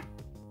 what?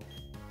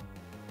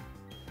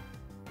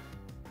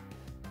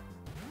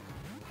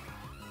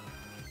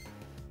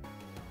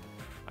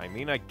 I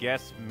mean, I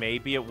guess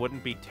maybe it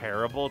wouldn't be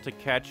terrible to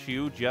catch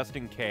you just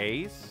in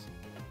case.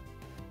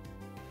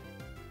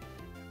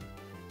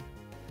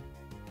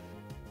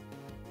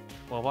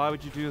 Well, why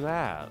would you do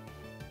that?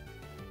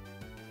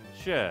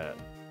 Shit.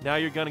 Now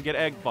you're gonna get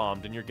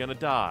egg-bombed and you're gonna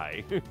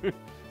die.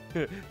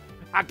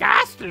 A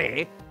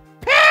ghastly?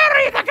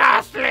 Parry the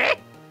ghastly!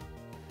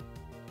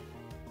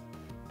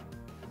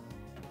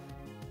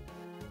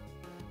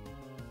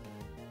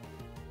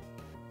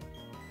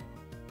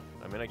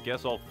 I mean, I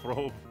guess I'll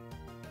throw...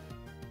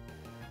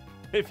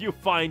 If you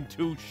find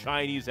two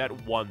shinies at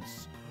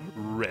once,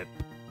 rip.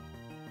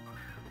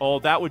 Oh,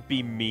 that would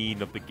be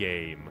mean of the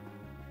game.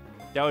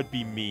 That would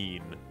be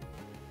mean.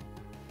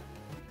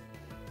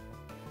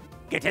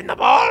 Get in the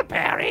ball,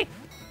 Perry!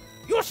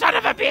 You son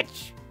of a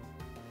bitch!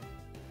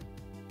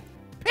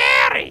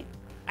 Perry!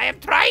 I am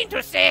trying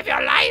to save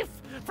your life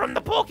from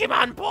the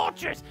Pokemon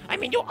poachers. I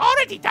mean, you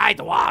already died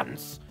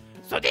once.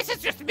 So this is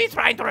just me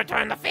trying to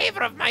return the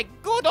favor of my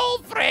good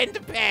old friend,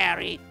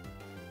 Perry.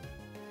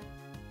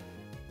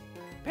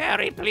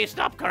 Perry, please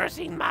stop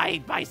cursing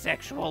my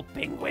bisexual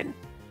penguin.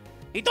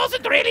 He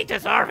doesn't really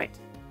deserve it.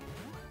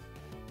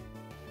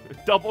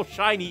 Double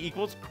shiny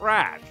equals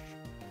crash.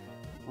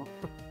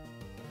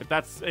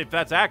 If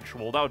that's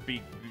actual, that would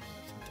be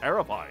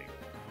terrifying.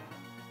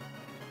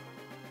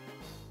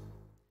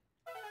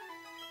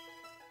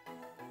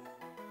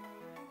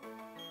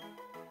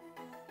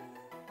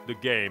 The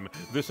game.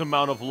 This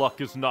amount of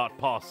luck is not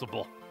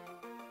possible.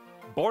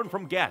 Born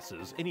from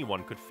gases,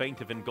 anyone could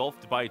faint if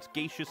engulfed by its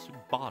gaseous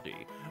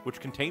body, which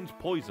contains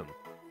poison.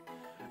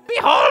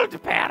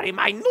 Behold, Perry,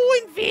 my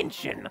new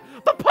invention,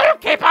 the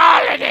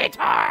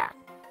Pokepollinator!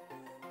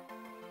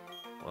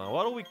 Well,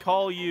 what do we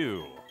call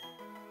you?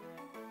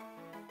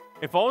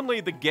 If only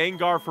the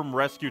Gengar from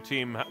Rescue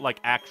Team, like,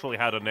 actually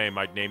had a name,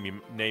 I'd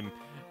name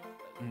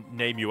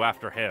you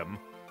after him.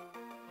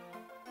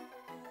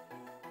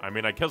 I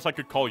mean, I guess I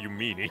could call you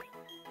Meanie.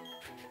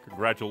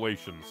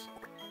 Congratulations.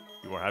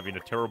 You are having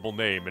a terrible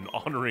name in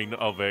honoring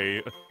of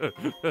a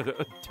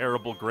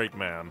terrible great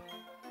man.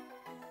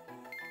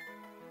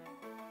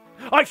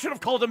 I should have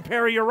called him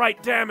Perry, you're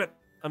right, damn it!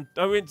 I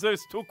mean,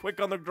 it's too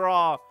quick on the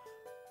draw.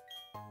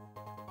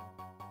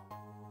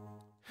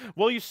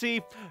 Well, you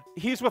see,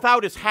 he's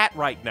without his hat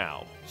right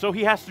now, so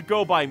he has to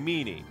go by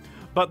Meanie.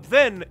 But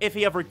then, if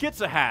he ever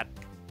gets a hat,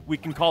 we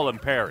can call him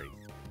Perry.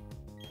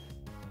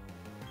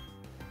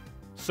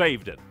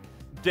 Saved it.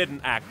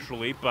 Didn't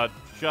actually, but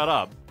shut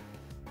up.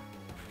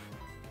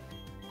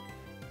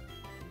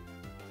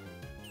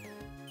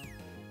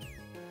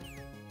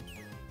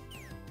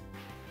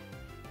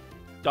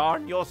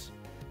 Darn you,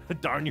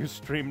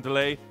 stream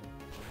delay.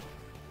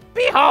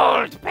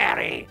 Behold,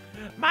 Perry,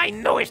 my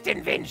newest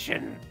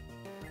invention.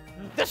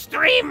 The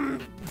Stream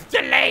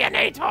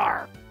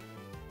Delayinator!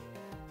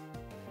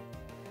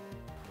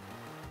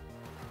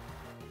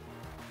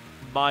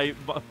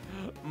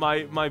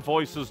 My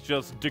voice is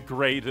just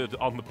degraded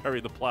on the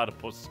Perry the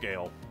Platypus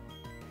scale.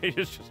 It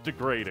is just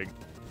degrading.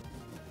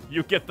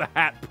 You get the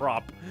hat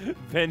prop,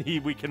 then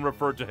we can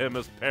refer to him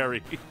as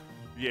Perry.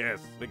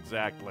 Yes,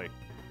 exactly.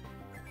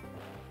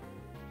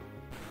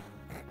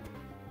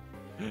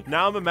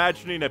 Now I'm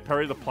imagining a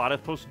Perry the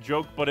Platypus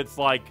joke, but it's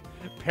like,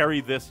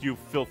 Perry this, you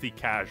filthy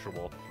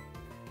casual.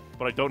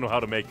 But I don't know how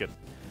to make it.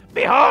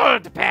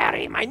 Behold,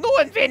 Perry, my new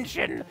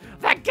invention,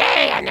 the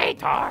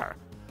Gayinator!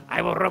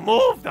 I will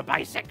remove the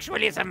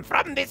bisexualism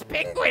from this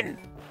penguin!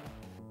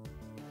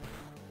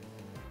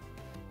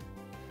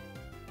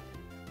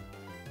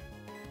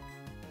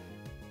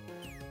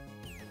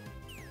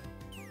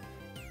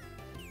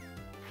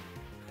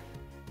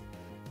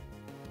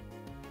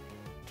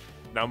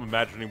 Now I'm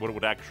imagining what it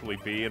would actually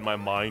be, and my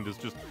mind is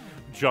just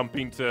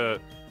jumping to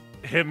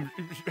him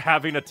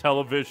having a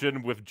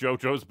television with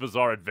JoJo's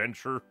Bizarre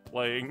Adventure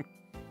playing.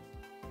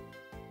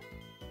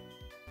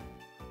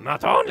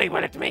 Not only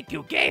will it make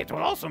you gay, it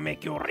will also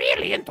make you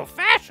really into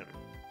fashion.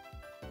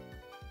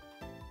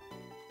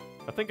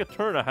 I think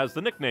Eterna has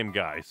the nickname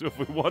guy, so if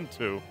we want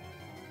to,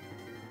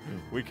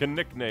 we can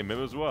nickname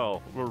him as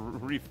well, or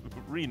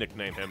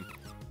re-nickname him.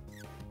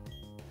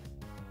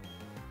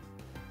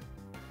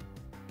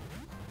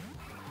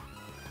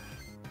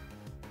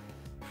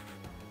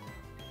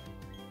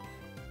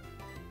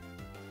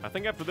 I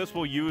think after this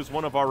we'll use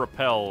one of our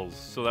repels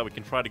so that we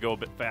can try to go a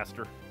bit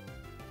faster.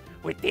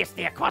 With this,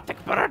 the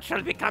aquatic bird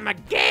shall become a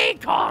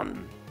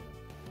gay-con!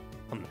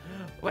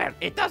 Well,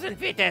 it doesn't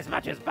fit as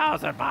much as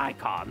Bowser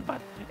Bicon,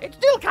 but it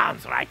still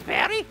counts, right,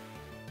 Perry?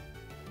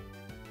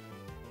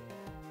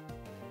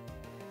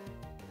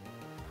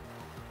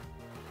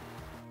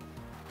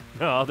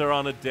 No, they're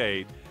on a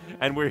date,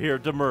 and we're here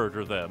to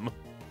murder them.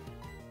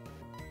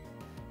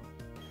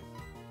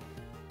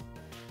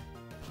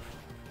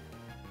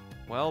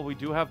 Well, we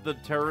do have the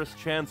terrorist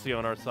Chansey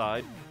on our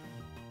side.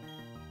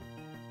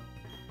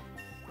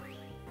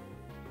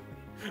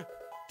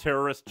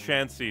 Terrorist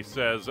Chansey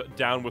says,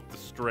 down with the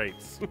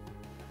straights.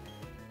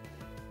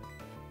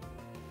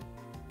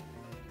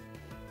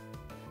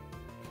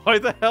 Why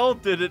the hell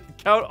did it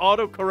count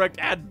autocorrect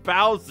at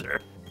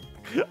Bowser?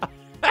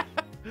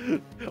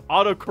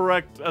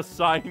 Autocorrect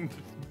assigned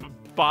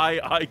by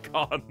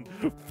icon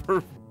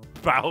for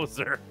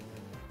Bowser.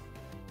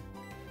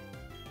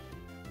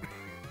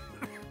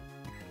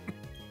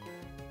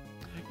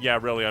 Yeah,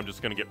 really, I'm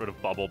just gonna get rid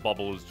of Bubble.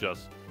 Bubble is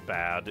just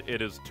bad.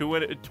 It is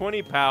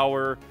 20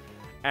 power,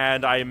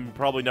 and I'm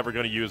probably never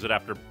gonna use it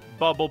after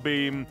Bubble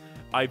Beam.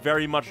 I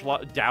very much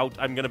doubt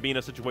I'm gonna be in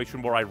a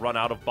situation where I run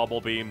out of Bubble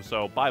Beam,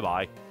 so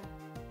bye-bye.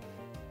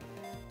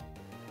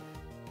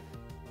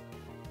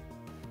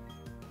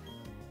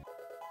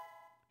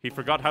 He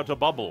forgot how to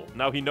bubble.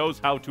 Now he knows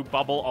how to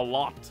bubble a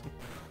lot.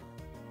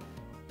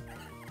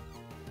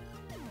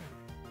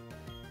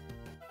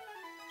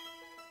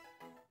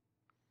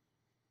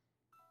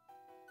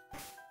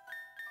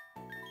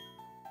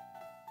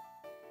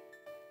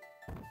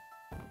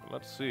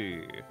 Let's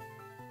see.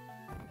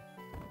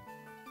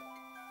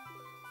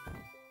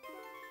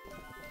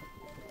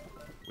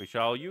 We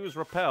shall use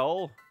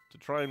Repel to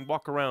try and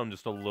walk around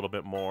just a little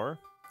bit more.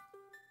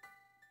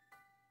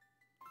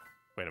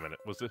 Wait a minute,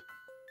 was this...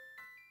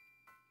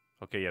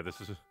 Okay, yeah,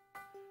 this is...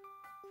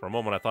 For a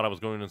moment, I thought I was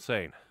going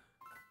insane.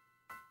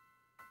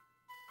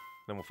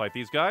 Then we'll fight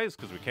these guys,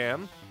 because we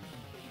can.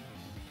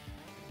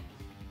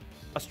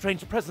 A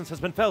strange presence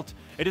has been felt.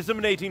 It is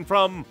emanating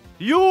from...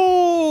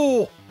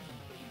 you!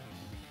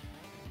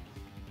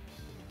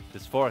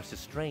 This forest is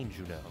strange,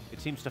 you know.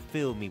 It seems to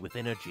fill me with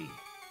energy.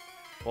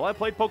 While I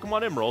played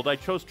Pokemon Emerald, I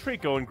chose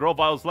Trico in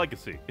Grovile's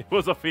Legacy. It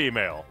was a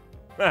female.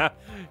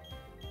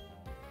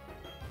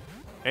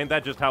 Ain't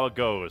that just how it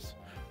goes?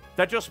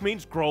 That just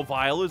means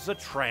Grovile is a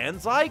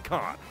trans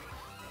icon.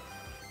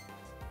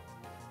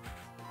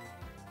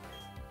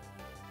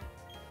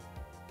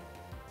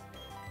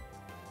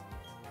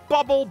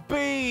 Bubble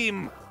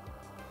Beam!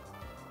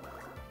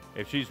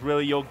 If she's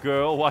really your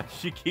girl, why does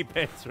she keep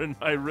answering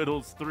my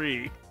riddles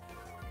 3?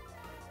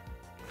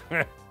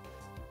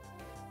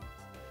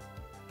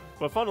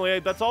 But funnily,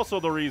 that's also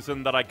the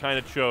reason that I kind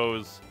of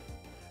chose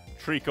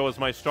Trico as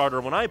my starter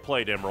when I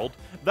played Emerald.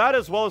 That,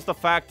 as well as the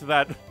fact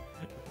that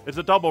it's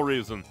a double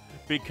reason,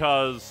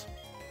 because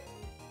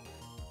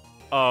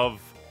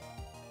of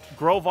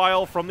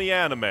Grovyle from the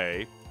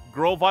anime,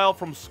 Grovyle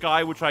from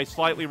Sky, which I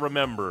slightly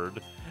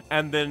remembered,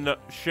 and then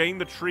Shane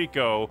the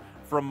Trico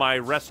from my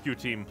Rescue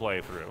Team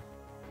playthrough.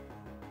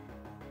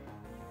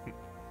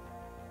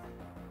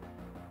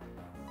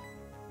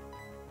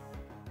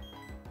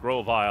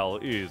 Grovyle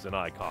is an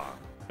icon.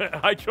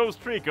 I chose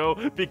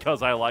Trico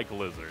because I like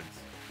lizards.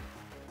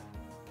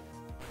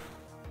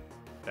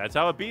 That's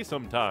how it be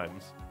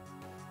sometimes.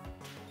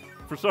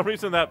 For some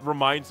reason, that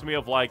reminds me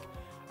of, like,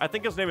 I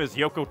think his name is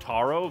Yoko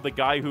Taro, the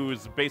guy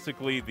who's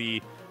basically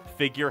the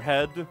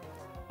figurehead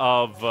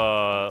of,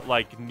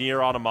 like,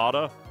 Nier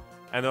Automata.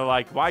 And they're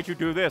like, why'd you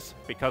do this?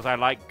 Because I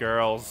like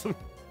girls.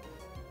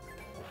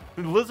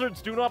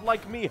 Lizards do not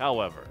like me,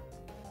 however.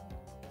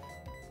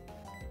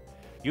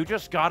 You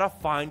just gotta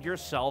find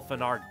yourself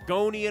an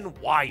Argonian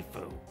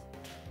waifu.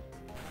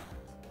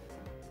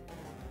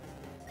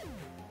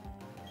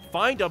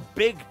 Find a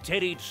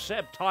big-tittied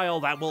septile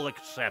that will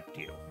accept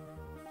you.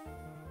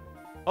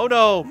 Oh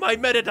no, my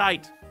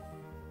Metadite!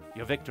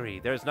 Your victory,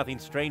 there's nothing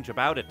strange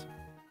about it.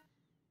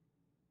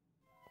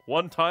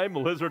 One time, a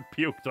lizard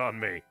puked on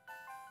me.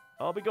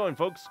 I'll be going,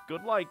 folks.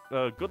 Good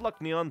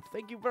luck, Neon.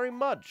 Thank you very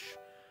much.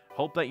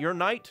 Hope that your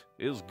night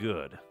is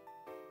good.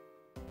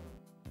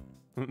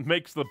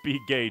 Makes the be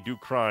gay, do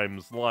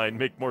crimes line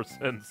make more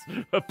sense.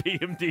 A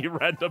PMD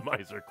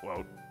randomizer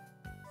quote.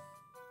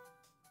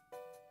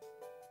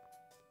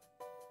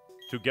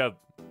 Together.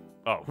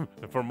 Oh,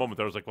 for a moment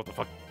there I was like, what the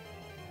fuck?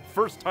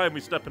 First time we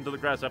step into the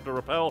grass after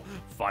repel,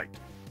 fight.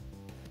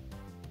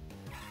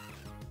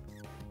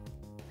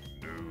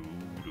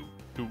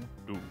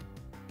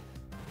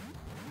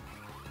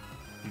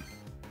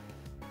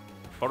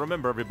 But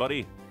remember,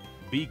 everybody,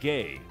 be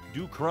gay,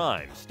 do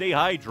crime, stay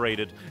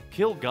hydrated,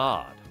 kill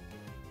God.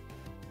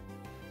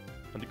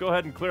 And to go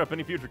ahead and clear up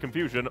any future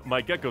confusion,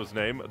 my gecko's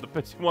name, the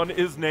pitsy one,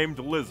 is named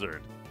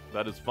Lizard.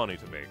 That is funny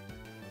to me.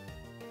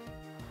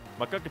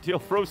 My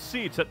cockatiel throws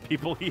seeds at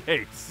people he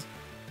hates.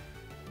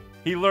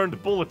 He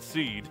learned Bullet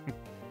Seed.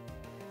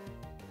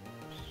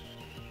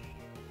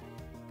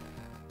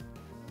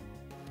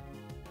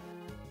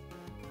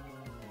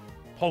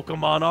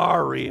 Pokemon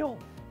are real.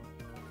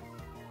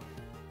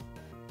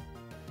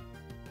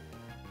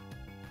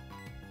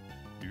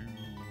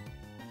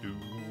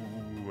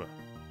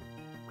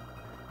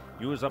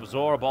 Use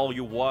absorb all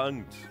you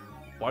want.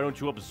 Why don't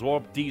you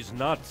absorb these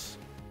nuts?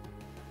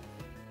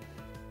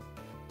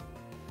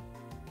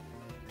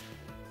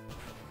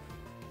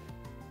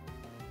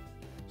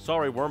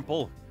 Sorry,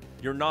 Wurmple.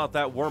 You're not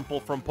that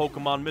Wurmple from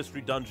Pokemon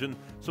Mystery Dungeon,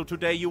 so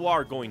today you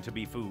are going to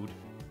be food.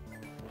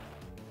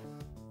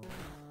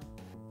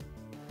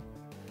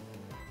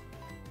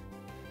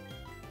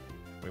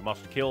 We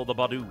must kill the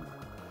Badoo.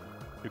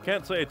 You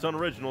can't say it's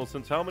unoriginal,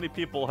 since how many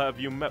people have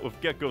you met with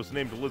geckos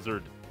named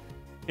Lizard?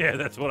 Yeah,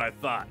 that's what I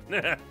thought.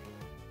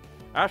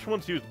 Ash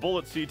once used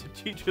Bullet Seed to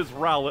teach his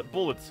Rowlet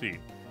Bullet Seed.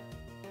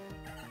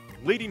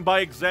 Leading by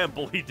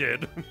example, he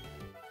did.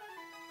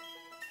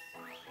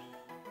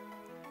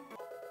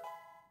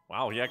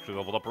 Wow, he actually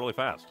leveled up really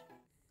fast.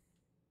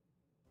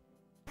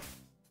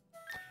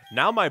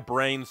 Now my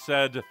brain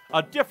said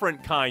a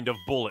different kind of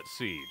Bullet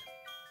Seed.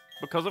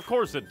 Because of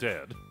course it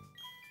did.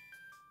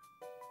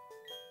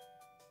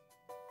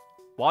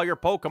 While your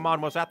Pokemon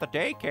was at the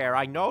daycare,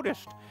 I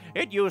noticed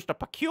it used a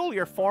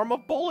peculiar form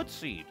of Bullet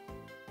Seed.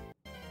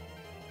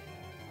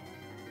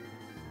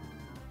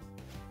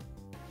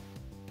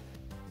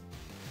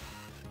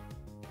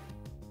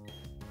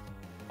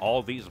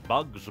 All these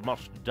bugs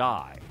must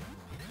die.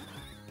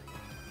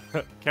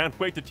 Can't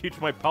wait to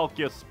teach my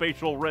Palkia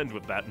Spatial Rend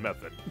with that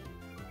method.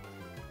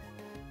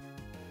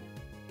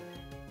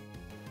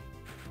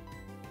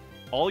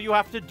 All you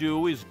have to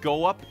do is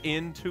go up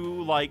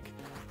into, like,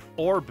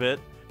 orbit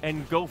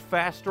and go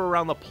faster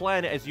around the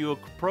planet as you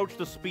approach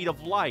the speed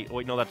of light. Oh,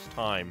 wait, no, that's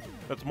time.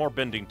 That's more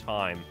bending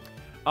time.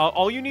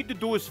 All you need to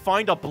do is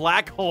find a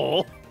black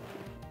hole,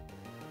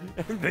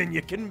 and then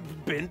you can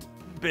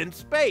bend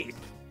space.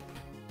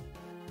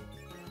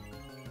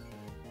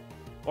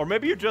 Or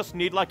maybe you just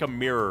need, like, a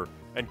mirror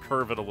and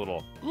curve it a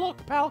little.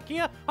 Look,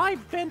 Palkia,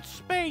 I've bent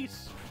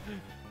space.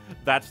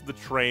 That's the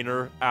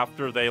trainer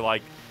after they,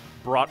 like,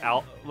 brought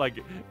out, like,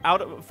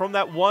 out from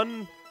that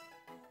one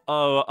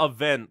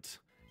event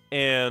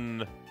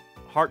in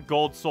Heart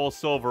Gold, Soul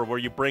Silver, where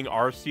you bring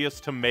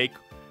Arceus to make,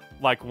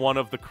 like, one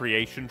of the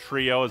creation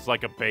trio as,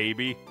 like, a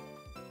baby.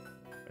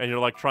 And you're,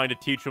 like, trying to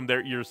teach them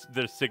their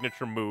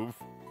signature move.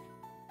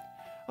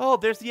 Oh,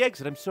 there's the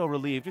exit. I'm so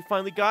relieved we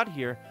finally got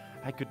here.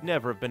 I could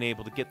never have been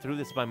able to get through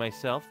this by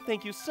myself.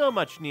 Thank you so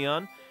much,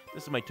 Neon.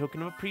 This is my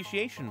token of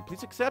appreciation.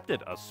 Please accept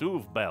it. A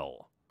Suv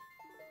Bell.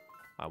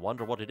 I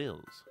wonder what it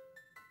is.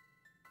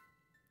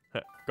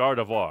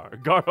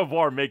 Gardevoir.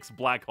 Gardevoir makes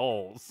black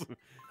holes.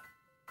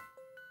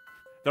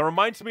 That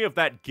reminds me of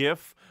that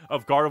gif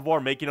of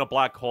Gardevoir making a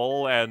black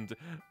hole and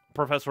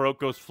Professor Oak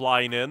goes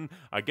flying in.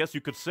 I guess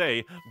you could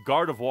say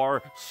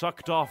Gardevoir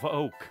sucked off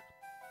Oak.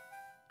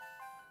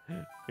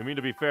 I mean,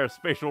 to be fair,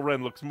 Spatial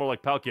Ren looks more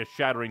like Palkia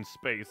shattering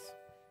space.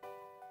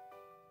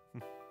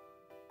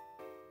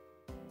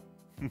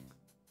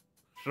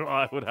 Sure,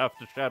 I would have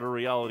to shatter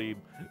reality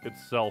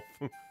itself.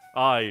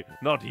 I,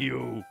 not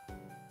you.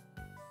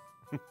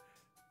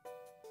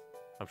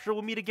 I'm sure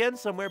we'll meet again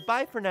somewhere.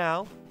 Bye for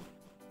now.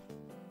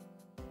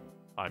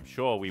 I'm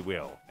sure we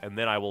will, and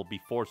then I will be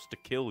forced to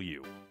kill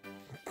you.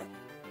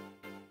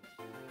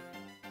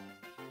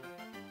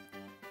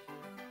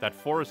 That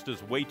forest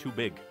is way too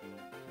big.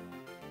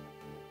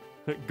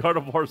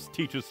 Gardevoir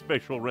teaches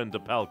Spatial Ren to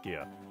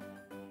Palkia.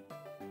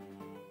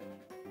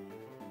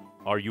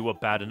 Are you a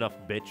bad enough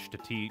bitch to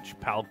teach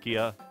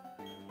Palkia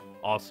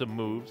awesome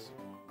moves?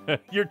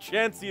 Your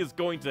Chansey is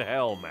going to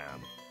hell, man.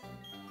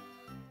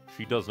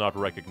 She does not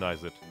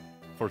recognize it,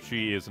 for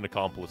she is an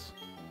accomplice.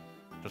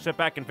 To sit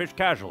back and fish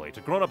casually, it's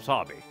a grown-up's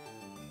hobby.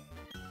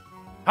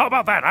 How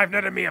about that? I've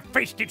netted me a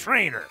feisty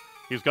trainer.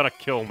 He's gonna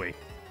kill me.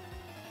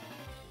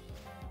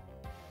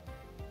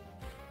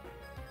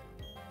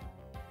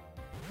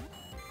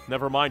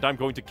 Never mind, I'm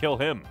going to kill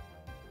him.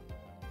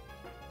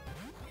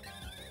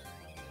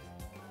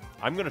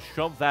 I'm gonna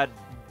shove that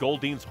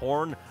Goldine's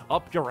horn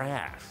up your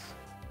ass.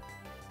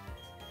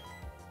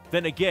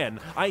 Then again,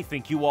 I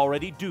think you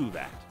already do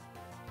that.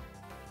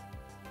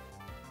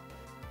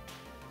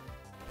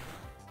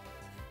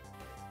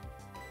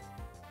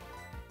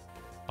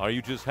 Are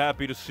you just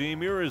happy to see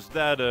me, or is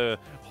that a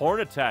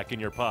horn attack in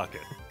your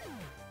pocket?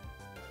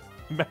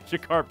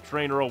 Magikarp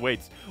trainer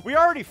awaits. We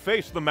already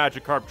faced the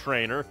Magikarp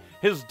trainer.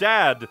 His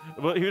dad,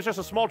 well, he was just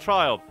a small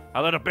child. I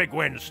let a big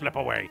wind slip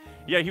away.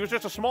 Yeah, he was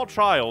just a small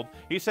child.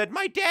 He said,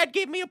 my dad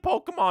gave me a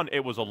Pokemon.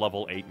 It was a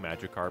level 8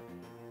 Magikarp.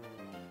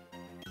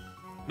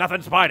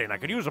 Nothing's biting. I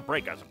could use a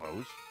break, I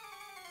suppose.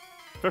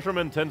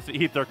 Fisherman tends to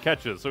eat their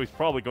catches, so he's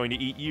probably going to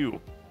eat you.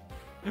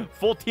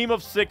 Full team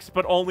of 6,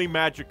 but only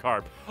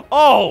Magikarp.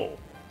 Oh!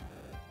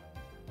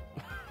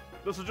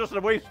 This is just a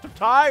waste of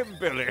time,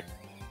 Billy.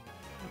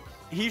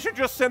 He should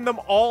just send them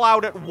all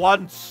out at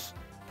once.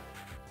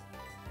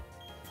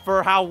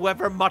 For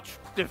however much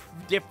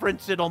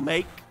difference it'll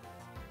make.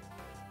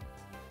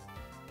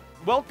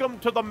 Welcome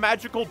to the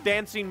magical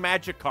dancing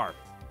Magikarp.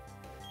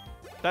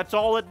 That's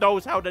all it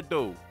knows how to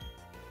do.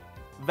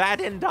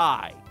 That and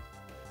die.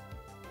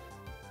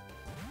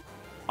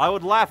 I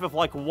would laugh if,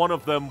 like, one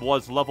of them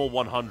was level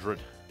 100.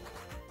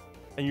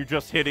 And you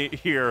just hit it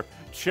here,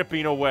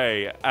 chipping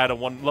away at a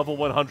level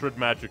 100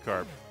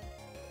 Magikarp.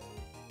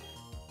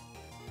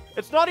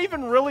 It's not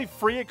even really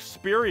free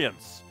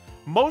experience.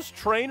 Most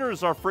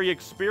trainers are free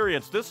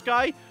experience. This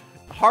guy,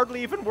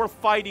 hardly even worth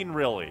fighting,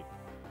 really.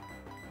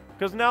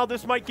 Because now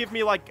this might give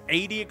me, like,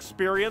 80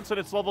 experience, and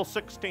it's level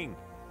 16.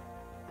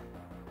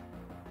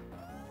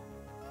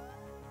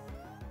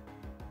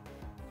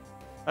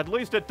 At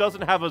least it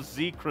doesn't have a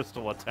Z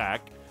crystal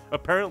attack.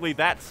 Apparently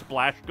that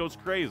splash goes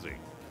crazy.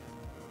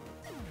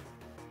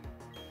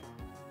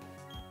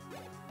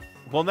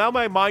 Well, now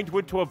my mind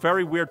went to a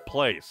very weird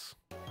place.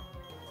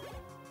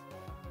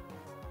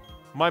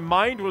 My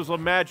mind was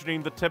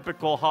imagining the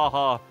typical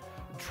haha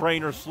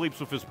trainer sleeps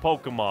with his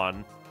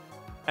Pokemon.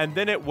 And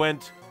then it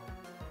went,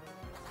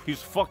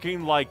 he's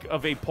fucking like a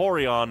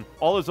Vaporeon.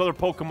 All his other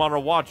Pokemon are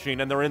watching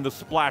and they're in the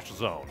splash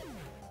zone.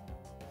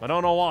 I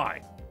don't know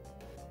why.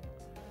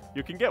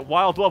 You can get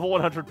wild level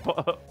 100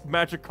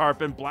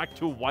 Magikarp in Black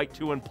 2, White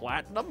 2, and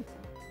Platinum.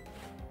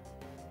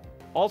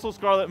 Also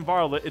Scarlet and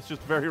Violet, it's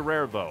just very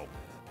rare though.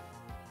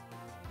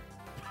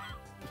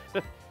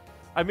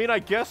 I mean, I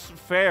guess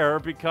fair,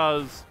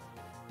 because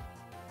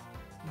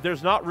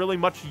there's not really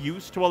much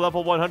use to a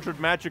level 100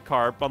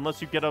 Magikarp unless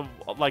you get a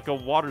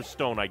Water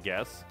Stone, I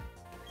guess.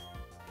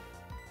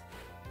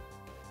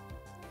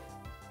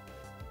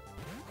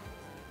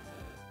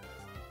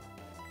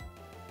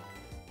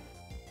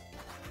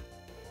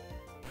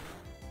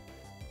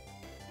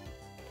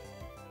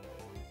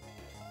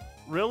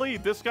 Really?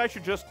 This guy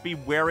should just be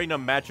wearing a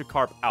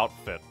Magikarp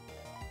outfit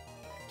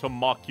to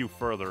mock you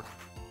further.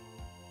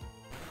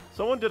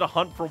 Someone did a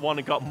hunt for one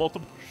and got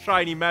multiple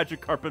shiny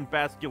Magikarp and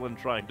Basculin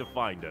trying to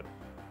find it.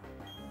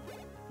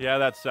 Yeah,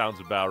 that sounds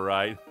about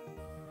right.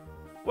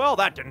 Well,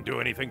 that didn't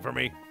do anything for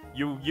me.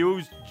 You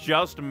used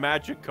just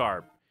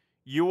Magikarp.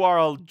 You are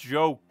a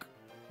joke.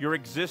 Your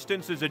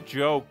existence is a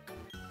joke.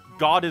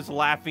 God is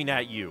laughing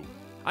at you.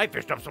 I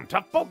fished up some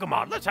tough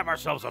Pokemon. Let's have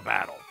ourselves a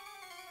battle.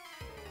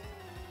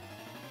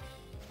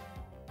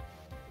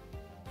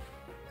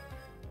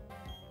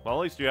 Well,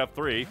 at least you have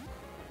 3.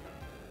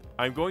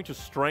 I'm going to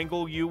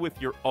strangle you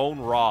with your own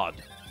rod.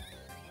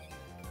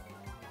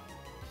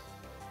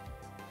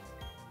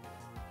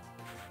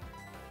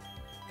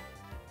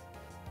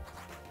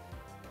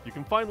 You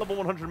can find level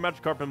 100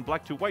 Magikarp in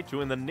Black 2, White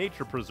 2 in the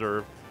Nature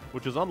Preserve,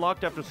 which is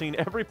unlocked after seeing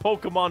every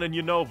Pokemon in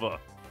Unova.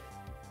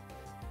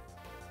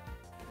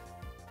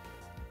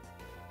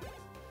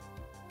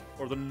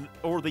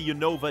 Or the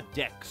Unova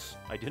Dex.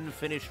 I didn't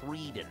finish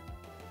reading,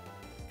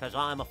 'cause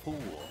I'm a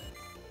fool.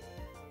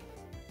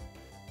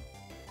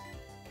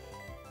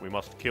 We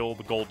must kill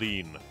the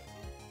Goldeen.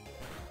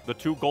 The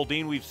 2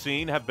 Goldeen we've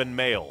seen have been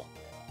male.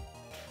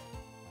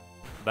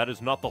 That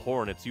is not the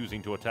horn it's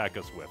using to attack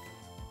us with.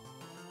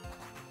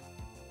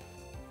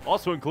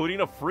 Also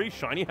including a free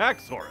shiny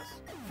Haxorus.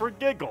 For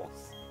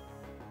giggles.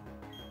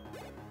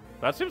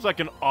 That seems like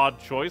an odd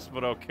choice,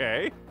 but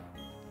okay.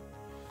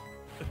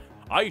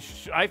 I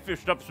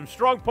fished up some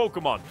strong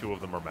Pokemon. 2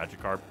 of them are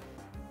Magikarp.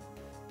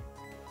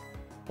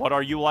 What,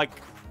 are you like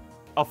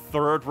a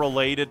third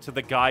related to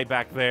the guy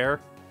back there?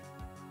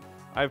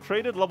 I've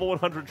traded level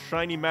 100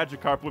 shiny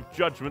Magikarp with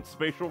Judgment,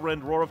 Spatial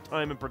Rend, Roar of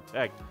Time, and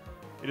Protect.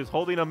 It is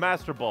holding a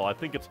Master Ball. I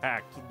think it's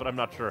hacked, but I'm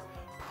not sure.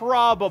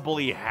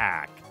 Probably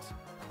hacked.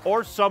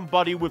 Or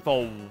somebody with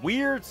a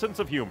weird sense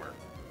of humor.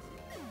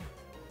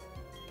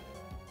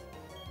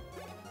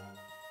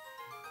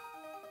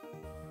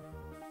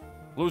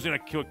 Losing a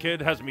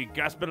kid has me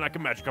gasping like a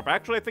Magikarp.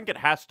 Actually, I think it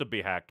has to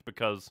be hacked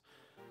because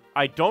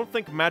I don't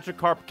think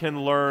Magikarp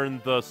can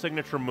learn the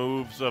signature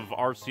moves of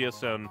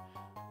Arceus and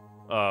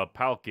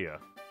Palkia.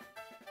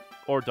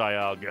 Or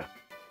Dialga.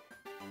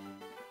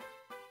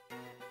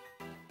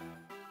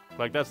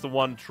 Like, that's the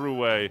one true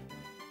way.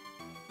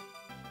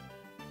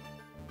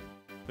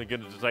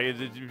 Thinking it's just like,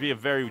 it'd be a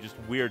very just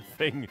weird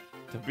thing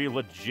to be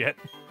legit.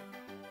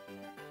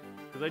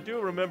 Because I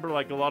do remember,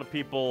 like, a lot of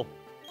people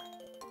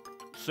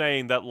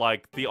saying that,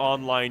 like, the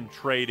online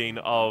trading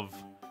of,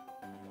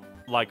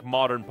 like,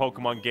 modern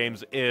Pokemon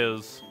games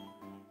is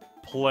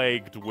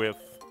plagued with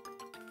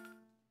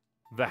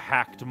the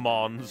hacked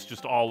mons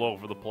just all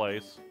over the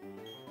place.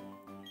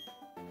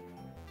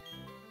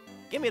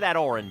 Give me that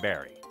Oran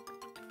Berry.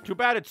 Too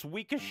bad it's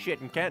weak as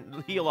shit and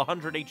can't heal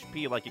 100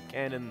 HP like it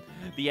can in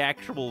the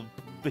actual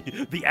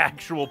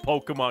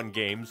Pokemon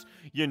games.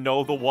 You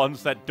know, the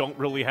ones that don't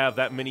really have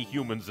that many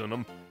humans in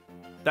them.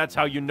 That's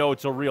how you know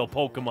it's a real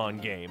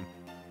Pokemon game.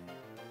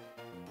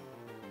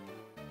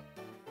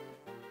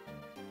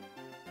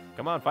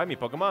 Come on, find me,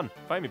 Pokemon.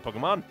 Find me,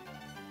 Pokemon.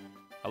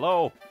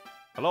 Hello.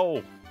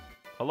 Hello.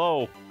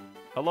 Hello.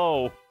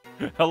 Hello.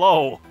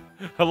 Hello.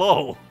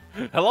 Hello.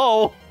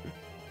 Hello.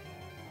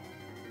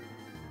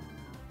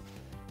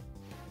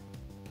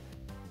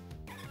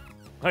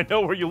 I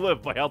know where you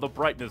live by how the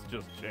brightness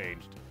just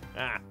changed.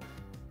 Ah.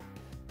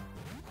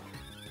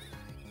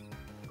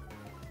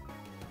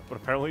 But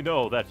apparently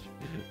no, that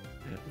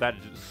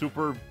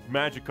super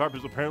Magikarp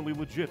is apparently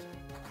legit.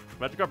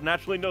 Magikarp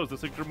naturally knows the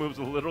signature moves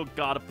of the literal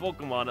god of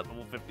Pokemon at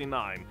level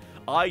 59.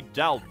 I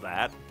doubt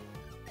that.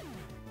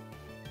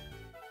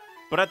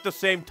 But at the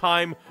same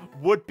time,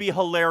 would be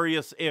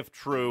hilarious if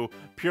true,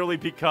 purely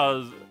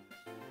because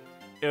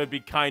it would be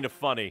kind of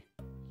funny.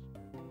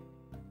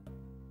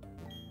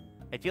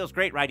 It feels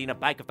great riding a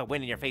bike with the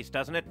wind in your face,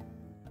 doesn't it?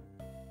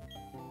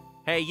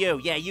 Hey,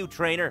 you. Yeah, you,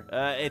 trainer.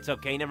 It's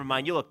okay. Never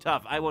mind. You look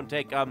tough. I won't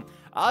take,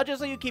 I'll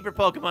just let you keep your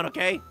Pokemon,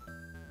 okay?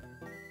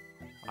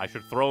 I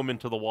should throw him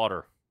into the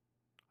water.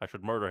 I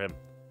should murder him.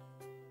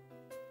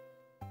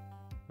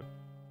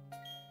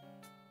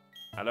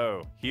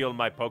 Hello. Heal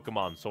my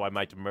Pokemon so I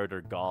might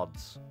murder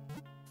gods.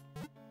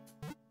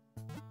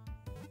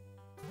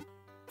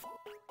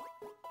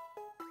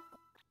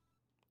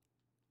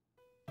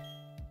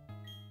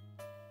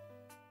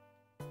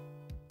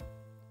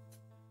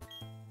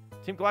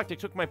 Team Galactic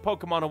took my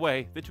Pokemon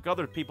away. They took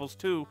other people's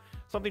too.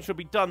 Something should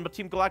be done, but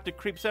Team Galactic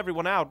creeps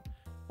everyone out.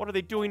 What are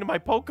they doing to my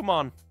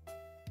Pokemon?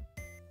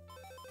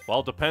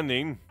 Well,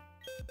 depending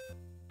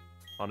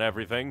on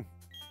everything.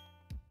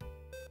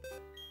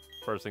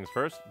 First things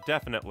first,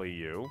 definitely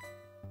you.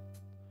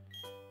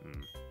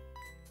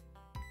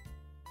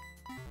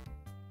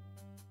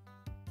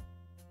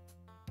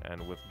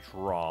 And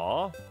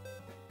withdraw.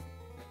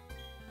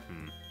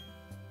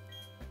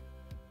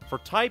 For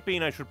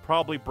typing, I should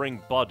probably bring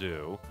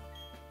Budew.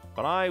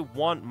 But I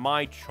want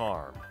my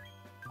charm.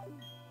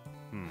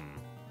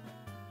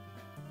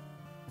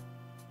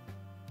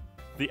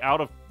 The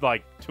out of,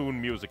 like, tune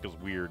music is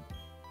weird.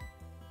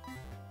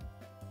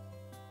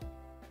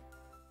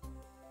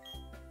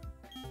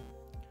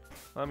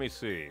 Let me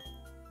see.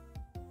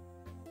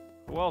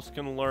 Who else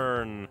can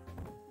learn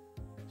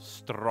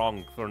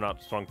Strength, or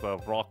not Strength,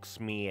 Rock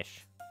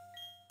Smash?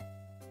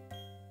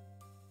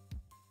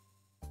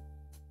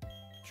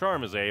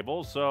 Charm is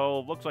able, so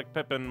looks like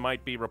Pippin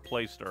might be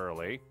replaced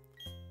early.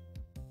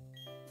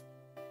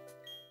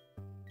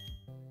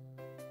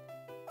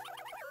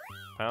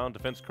 Pound,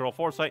 Defense, Curl,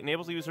 Foresight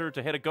enables the user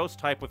to hit a ghost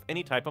type with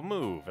any type of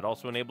move. It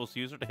also enables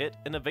the user to hit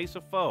an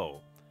evasive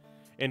foe.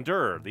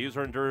 Endure. The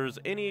user endures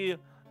any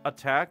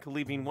attack,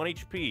 leaving 1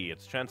 HP.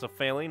 Its chance of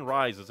failing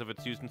rises if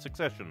it's used in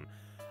succession.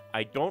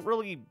 I don't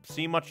really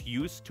see much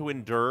use to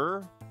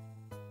Endure.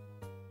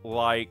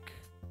 Like,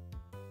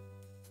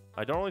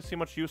 I don't really see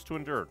much use to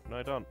Endure. No,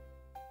 I don't.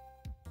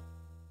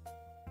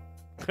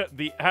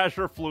 The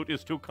Azure Flute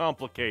is too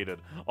complicated.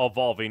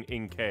 Evolving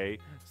Inkay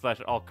 /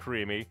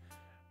 Alcremie.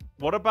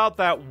 What about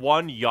that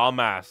one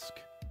Yamask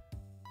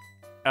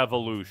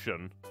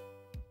evolution?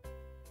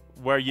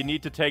 Where you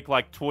need to take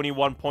like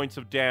 21 points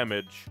of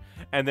damage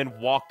and then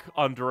walk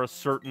under a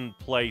certain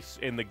place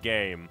in the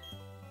game.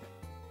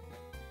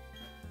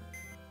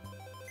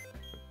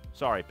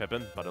 Sorry,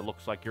 Pippin, but it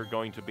looks like you're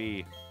going to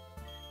be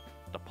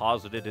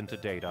deposited into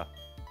data.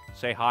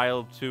 Say hi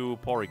to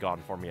Porygon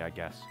for me, I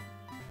guess.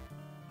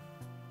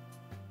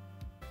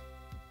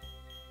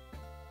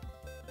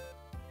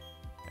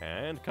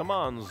 And come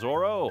on,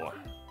 Zoro.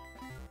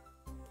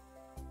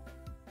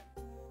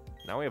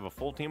 Now we have a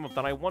full team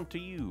that I want to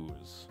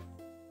use.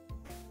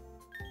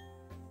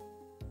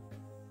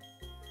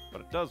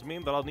 But it does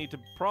mean that I'll need to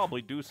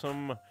probably do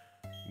some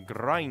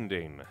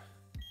grinding.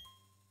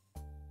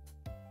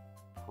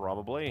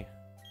 Probably.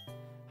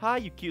 Hi,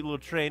 you cute little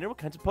trainer. What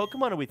kinds of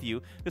Pokemon are with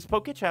you? This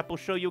Pokechat will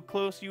show you how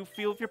close you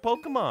feel with your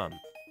Pokemon.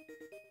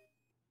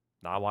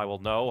 Now I will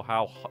know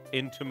how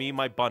into me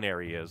my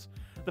Bunary is.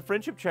 The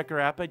Friendship Checker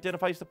app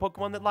identifies the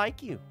Pokemon that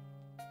like you.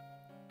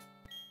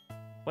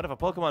 But if a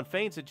Pokemon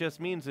faints, it just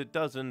means it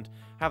doesn't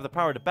have the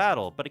power to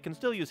battle, but it can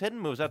still use hidden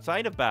moves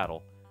outside of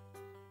battle.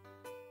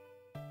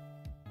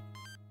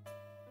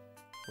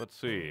 Let's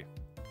see.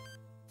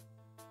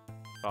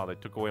 Oh, they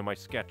took away my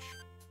sketch.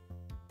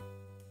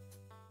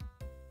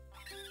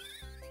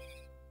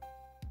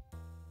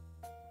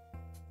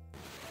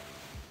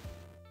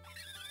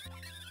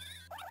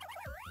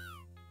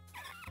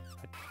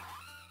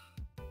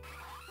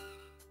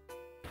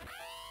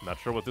 Not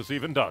sure what this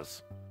even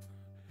does.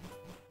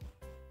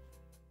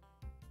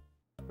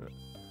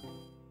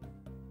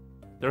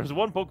 There's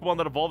one Pokemon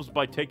that evolves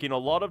by taking a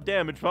lot of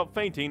damage without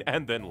fainting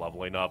and then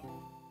leveling up.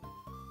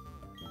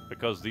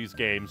 Because these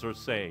games are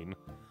sane.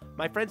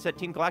 My friend said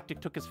Team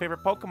Galactic took his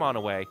favorite Pokemon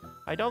away.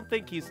 I don't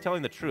think he's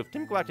telling the truth.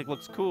 Team Galactic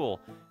looks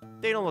cool.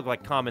 They don't look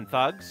like common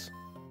thugs.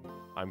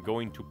 I'm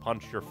going to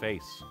punch your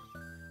face.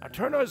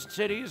 Eterna's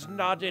city's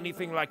not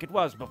anything like it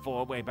was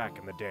before, way back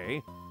in the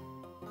day.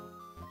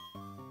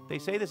 They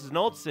say this is an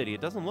old city.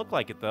 It doesn't look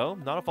like it, though.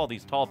 Not with all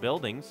these tall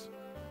buildings.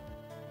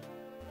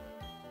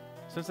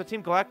 Since the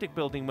Team Galactic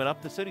building went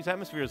up, the city's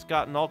atmosphere has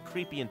gotten all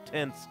creepy and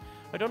tense.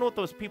 I don't know what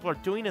those people are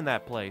doing in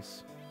that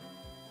place.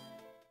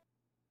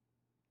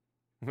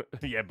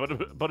 Yeah,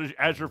 but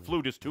Azure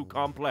Flute is too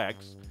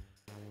complex.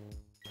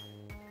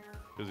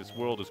 Because this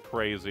world is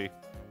crazy.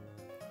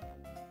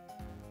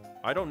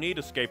 I don't need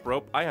escape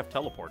rope. I have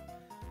teleport.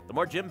 The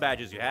more gym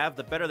badges you have,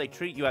 the better they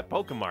treat you at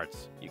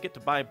Pokemarts. You get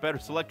to buy a better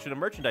selection of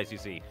merchandise, you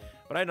see.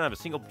 But I don't have a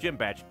single gym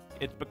badge.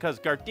 It's because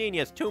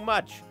Gardenia is too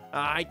much.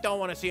 I don't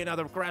want to see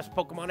another grass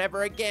Pokemon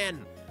ever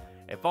again.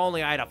 If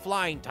only I had a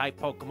flying-type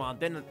Pokemon,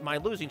 then my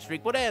losing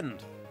streak would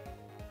end.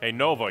 Hey,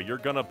 Nova, you're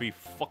gonna be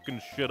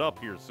fucking shit up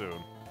here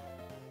soon.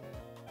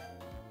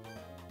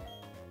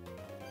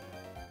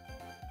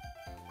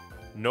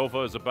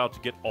 Nova is about to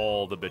get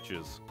all the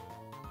bitches.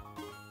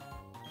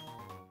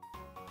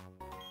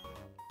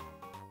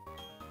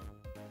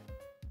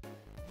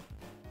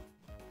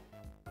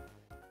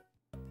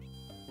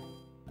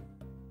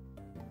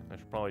 I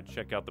should probably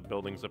check out the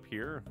buildings up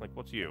here. Like,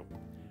 what's you?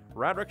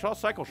 Rad Rickshaw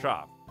Cycle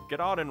Shop. Get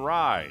on and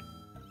ride.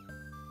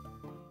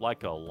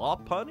 Like a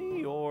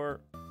Lopunny,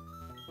 or...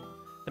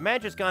 The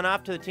manager's gone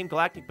off to the Team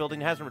Galactic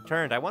building and hasn't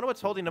returned. I wonder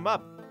what's holding him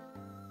up.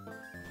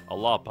 A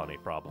Lopunny,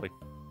 probably.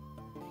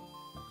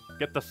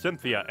 Get the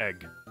Cynthia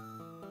egg.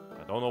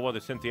 I don't know what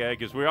the Cynthia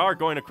egg is. We are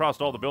going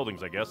across all the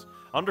buildings, I guess.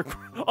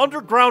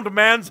 Underground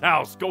man's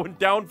house, going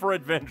down for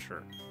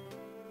adventure.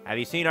 Have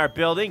you seen our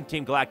building?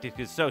 Team Galactic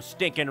is so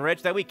stinking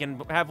rich that we can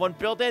have one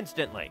built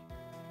instantly.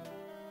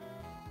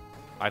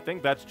 I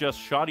think that's just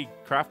shoddy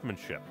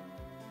craftsmanship.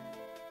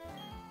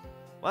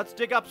 Let's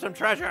dig up some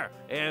treasure.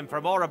 And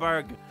from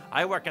Oreburg,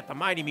 I work at the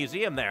mining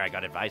museum there. I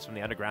got advice from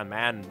the underground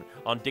man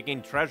on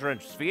digging treasure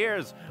and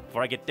spheres.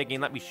 Before I get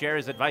digging, let me share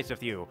his advice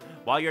with you.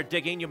 While you're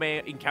digging, you may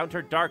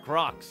encounter dark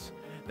rocks.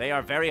 They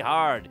are very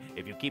hard.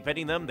 If you keep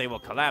hitting them, they will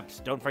collapse.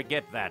 Don't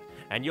forget that.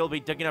 And you'll be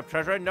digging up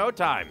treasure in no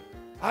time.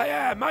 I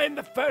am. I am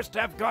the first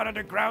to have gone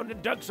underground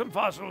and dug some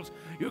fossils.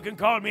 You can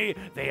call me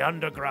the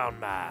Underground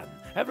Man.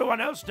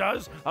 Everyone else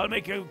does. I'll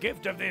make a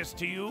gift of this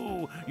to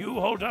you. You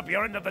hold up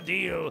your end of the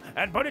deal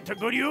and put it to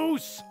good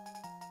use.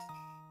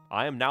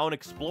 I am now an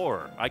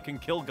explorer. I can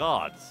kill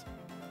gods.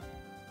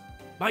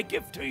 My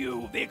gift to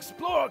you, the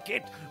Explorer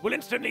Kit, will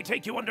instantly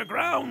take you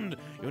underground.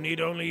 You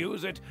need only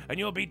use it, and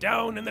you'll be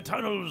down in the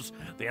tunnels.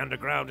 The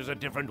underground is a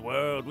different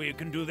world where you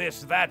can do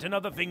this, that, and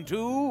other thing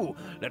too.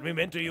 Let me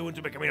mentor you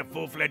into becoming a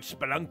full-fledged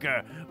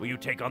spelunker. Will you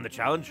take on the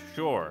challenge?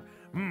 Sure.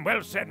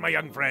 Well said, my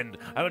young friend.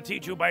 I will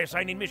teach you by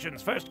assigning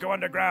missions. First, go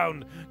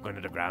underground. Going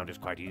underground is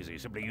quite easy.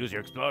 Simply use your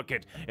Explorer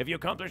Kit. If you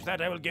accomplish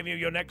that, I will give you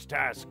your next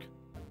task.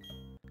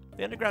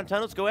 The underground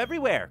tunnels go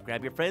everywhere.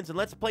 Grab your friends and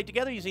let's play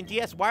together using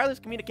DS wireless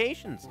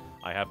communications.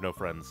 I have no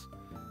friends.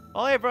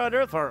 All I ever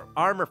unearthed are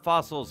armor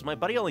fossils. My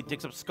buddy only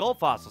digs up skull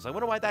fossils. I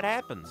wonder why that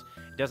happens.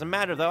 It doesn't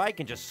matter, though. I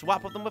can just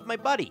swap with them with my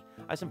buddy.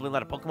 I simply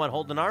let a Pokemon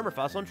hold an armor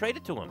fossil and trade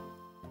it to him.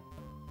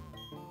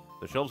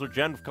 The shelves are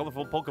jammed with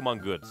colorful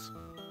Pokemon goods.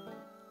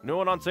 New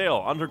one on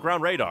sale,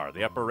 Underground Radar.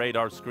 The upper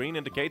radar screen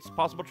indicates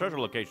possible treasure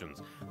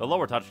locations. The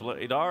lower touch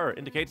radar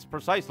indicates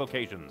precise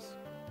locations.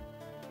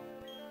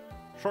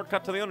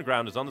 Shortcut to the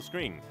underground is on the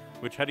screen.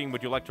 Which heading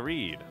would you like to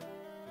read?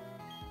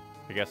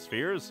 I guess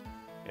spheres?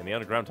 In the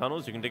underground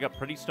tunnels, you can dig up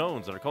pretty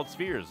stones that are called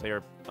spheres. They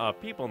are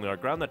people in the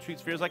underground that treat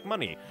spheres like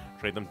money.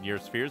 Trade them your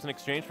spheres in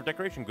exchange for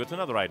decoration goods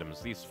and other items.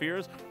 These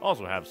spheres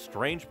also have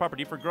strange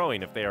property for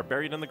growing if they are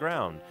buried in the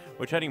ground.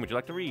 Which heading would you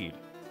like to read?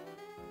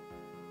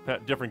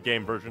 Different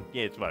game version.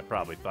 Yeah, it's what I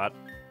probably thought.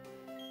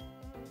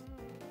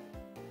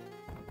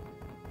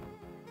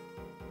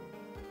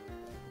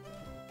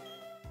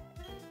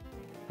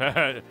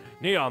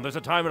 Neon, there's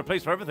a time and a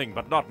place for everything,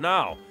 but not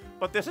now.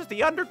 But this is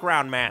the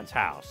underground man's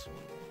house.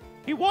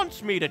 He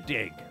wants me to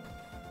dig.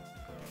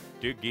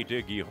 Diggy,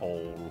 diggy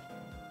hole.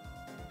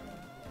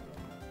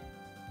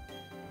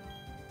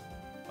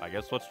 I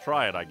guess let's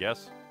try it, I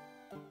guess.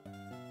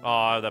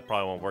 Oh, that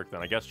probably won't work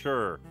then. I guess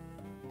sure.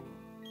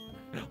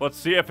 Let's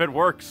see if it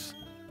works.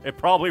 It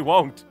probably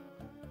won't.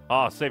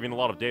 Saving a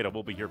lot of data.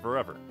 We'll be here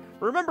forever.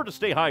 Remember to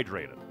stay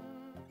hydrated.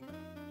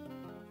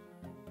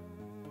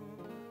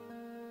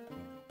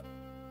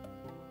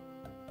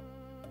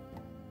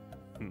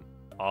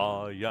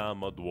 I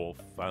am a dwarf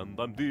and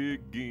I'm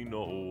digging a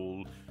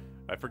hole.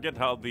 I forget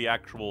how the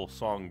actual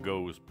song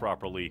goes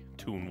properly,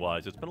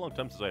 tune-wise. It's been a long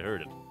time since I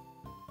heard it.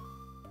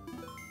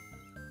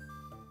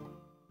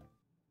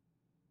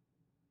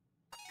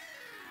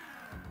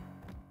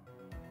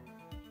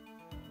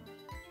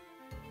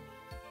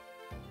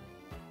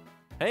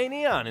 Hey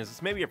Neon, is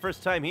this maybe your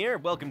first time here?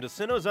 Welcome to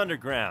Sinnoh's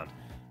Underground.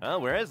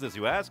 Where is this,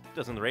 you ask?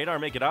 Doesn't the radar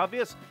make it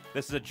obvious?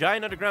 This is a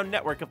giant underground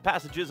network of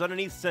passages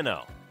underneath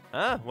Sinnoh.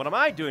 What am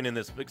I doing in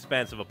this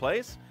expansive a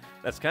place?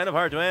 That's kind of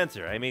hard to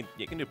answer. I mean,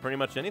 you can do pretty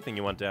much anything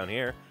you want down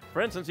here.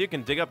 For instance, you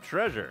can dig up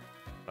treasure.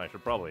 I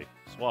should probably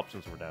swap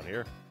since we're down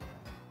here.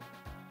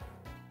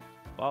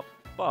 Ba.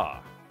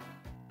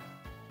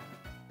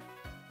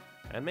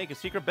 And make a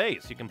secret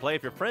base. You can play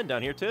with your friend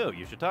down here, too.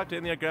 You should talk to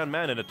the underground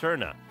man in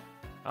Eterna.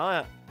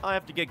 I'll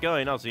have to get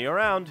going. I'll see you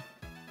around.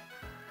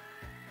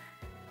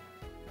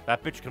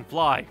 That bitch can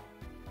fly.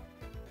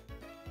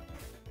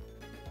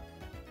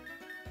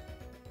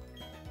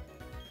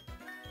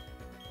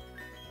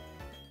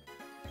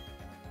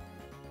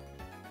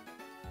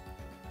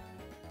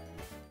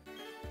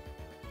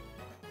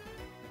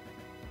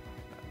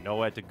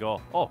 Nowhere to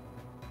go. Oh,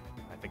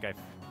 I think I've...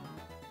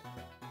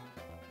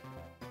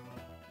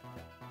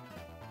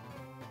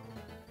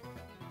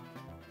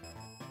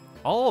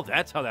 Oh,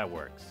 that's how that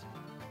works.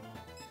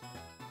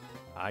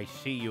 I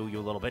see you,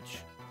 you little bitch.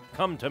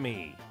 Come to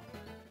me.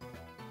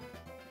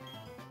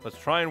 Let's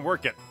try and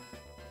work it.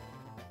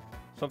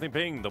 Something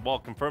ping. The wall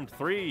confirmed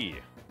 3.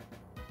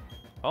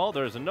 Oh,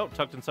 there's a note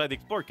tucked inside the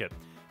Explore Kit.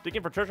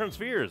 Digging for treasure and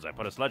spheres. I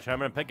put a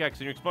sledgehammer and pickaxe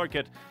in your Explore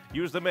Kit.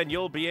 Use them and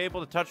you'll be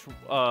able to touch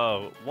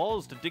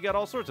walls to dig out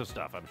all sorts of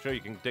stuff. I'm sure you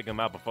can dig them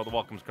out before the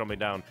wall comes crumbling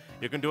down.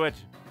 You can do it.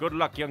 Good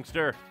luck,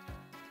 youngster.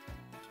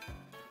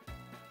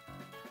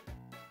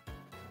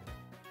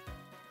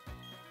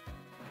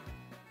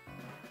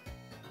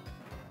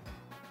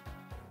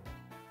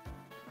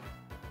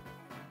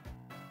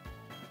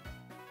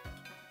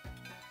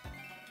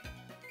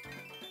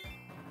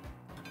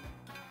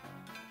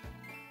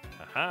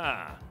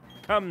 Aha!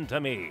 Come to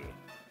me.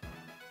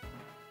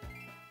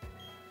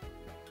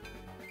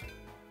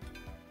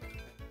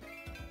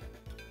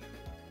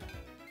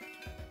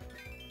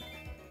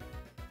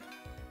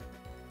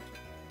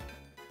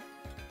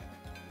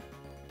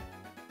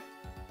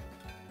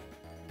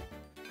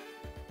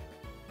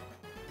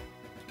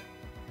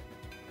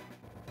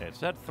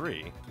 It's at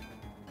 3.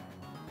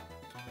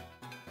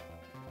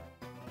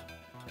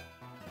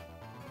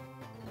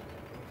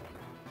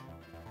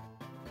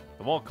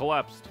 The wall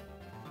collapsed.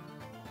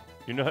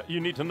 You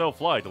need to know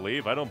fly to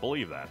leave. I don't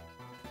believe that.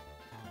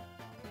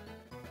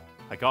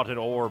 I got an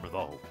orb,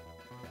 though.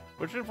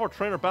 Which info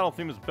trainer battle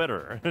theme is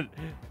better?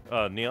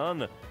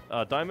 Neon,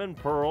 Diamond,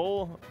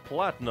 Pearl,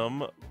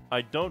 Platinum.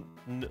 I don't...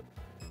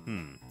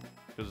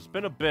 Because it's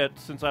been a bit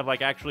since I've,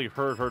 like, actually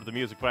heard the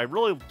music, but I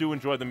really do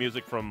enjoy the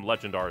music from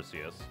Legend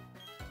Arceus.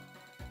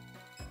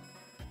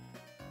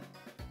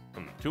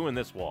 2 in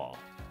this wall.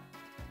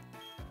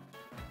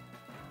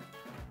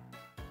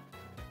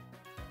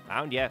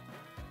 Found ya.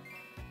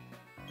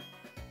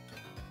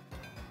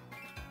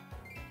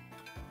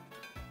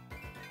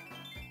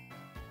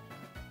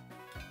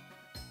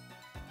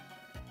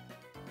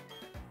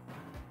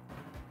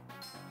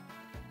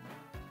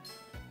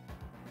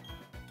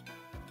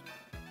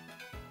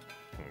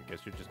 Guess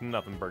you're just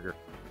nothing burger.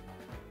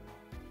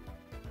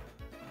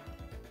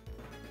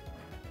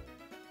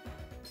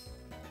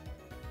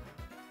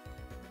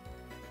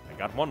 I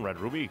got 1 red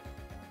ruby.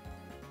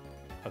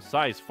 A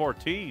size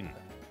 14.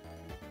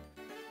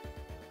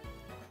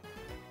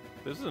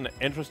 This is an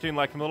interesting,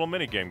 like, little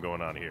mini game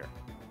going on here.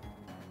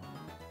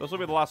 This will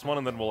be the last one,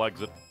 and then we'll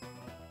exit.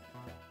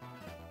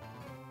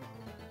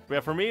 But yeah,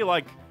 for me,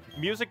 like,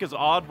 music is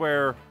odd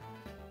where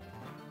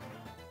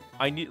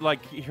I need,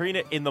 like, hearing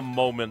it in the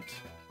moment.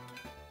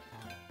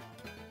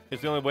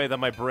 It's the only way that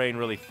my brain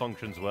really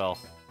functions well.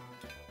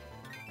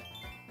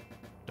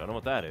 Don't know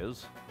what that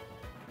is.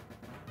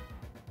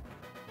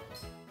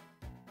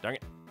 Dang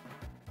it.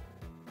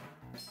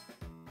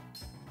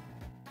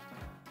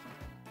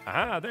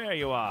 Aha, there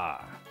you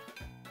are.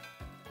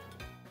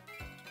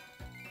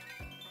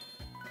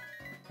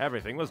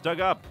 Everything was dug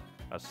up.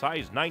 A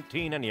size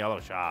 19 and yellow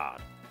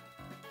shard.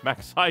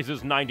 Max size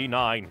is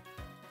 99.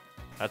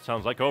 That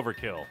sounds like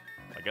overkill.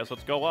 I guess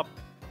let's go up.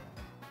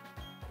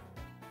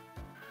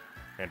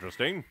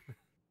 Interesting.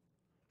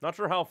 Not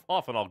sure how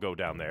often I'll go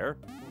down there.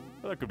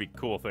 But there could be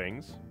cool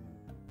things.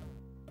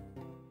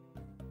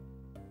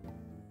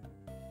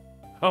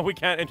 Oh, we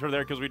can't enter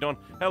there because we don't...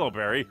 Hello,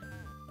 Barry.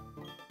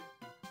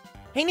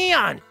 Hey,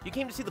 Neon! You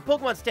came to see the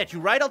Pokemon statue,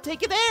 right? I'll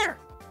take you there!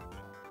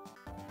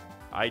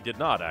 I did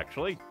not,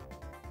 actually.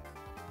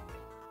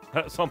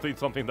 Something,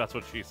 that's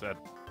what she said.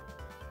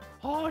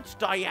 Oh, it's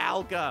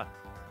Dialga!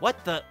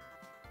 What the...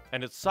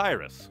 And it's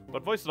Cyrus.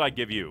 What voice did I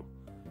give you?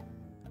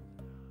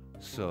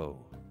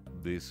 So,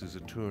 this is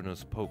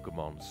Eterna's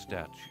Pokemon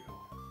statue,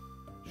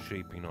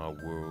 shaping our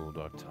world,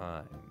 our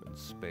time, and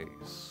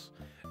space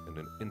in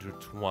an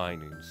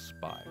intertwining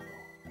spiral.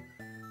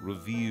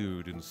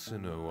 Revered in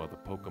Sinnoh are the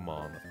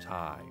Pokemon of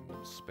time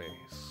and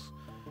space.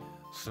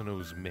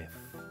 Sinnoh's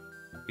myth,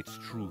 its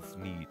truth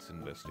needs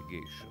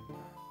investigation.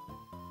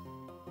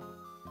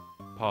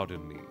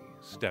 Pardon me,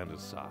 stand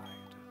aside.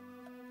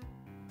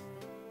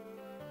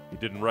 He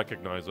didn't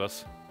recognize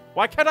us.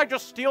 Why can't I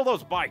just steal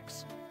those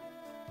bikes?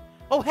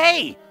 Oh,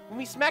 hey! When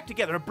we smacked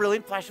together, a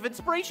brilliant flash of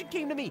inspiration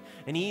came to me.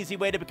 An easy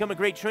way to become a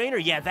great trainer?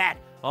 Yeah, that.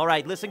 All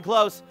right, listen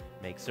close.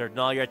 Make certain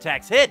all your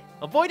attacks hit.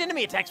 Avoid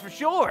enemy attacks for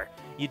sure.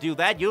 You do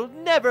that, you'll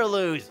never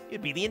lose.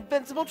 You'd be the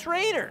invincible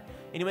trainer.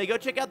 Anyway, go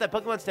check out that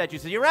Pokemon statue.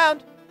 See you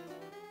around.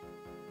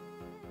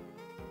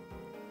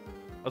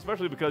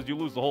 Especially because you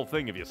lose the whole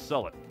thing if you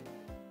sell it.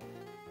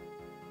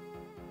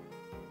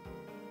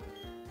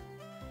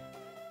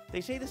 They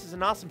say this is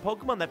an awesome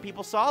Pokemon that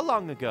people saw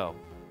long ago.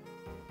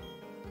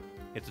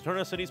 It's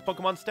Eterna City's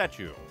Pokemon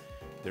statue.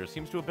 There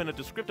seems to have been a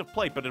descriptive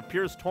plate, but it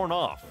appears torn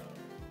off.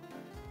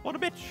 What a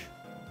bitch.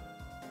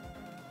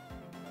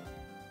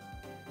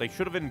 They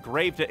should have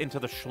engraved it into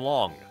the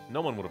schlong.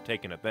 No one would have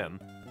taken it then.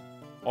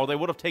 Or they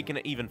would have taken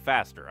it even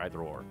faster, either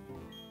or.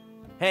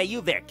 Hey,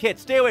 you there, kid.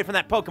 Stay away from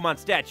that Pokemon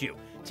statue.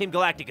 Team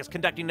Galactic is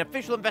conducting an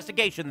official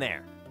investigation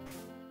there.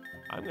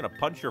 I'm gonna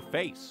punch your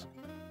face.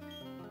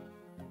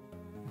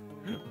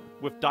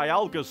 With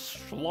Dialga's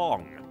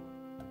schlong.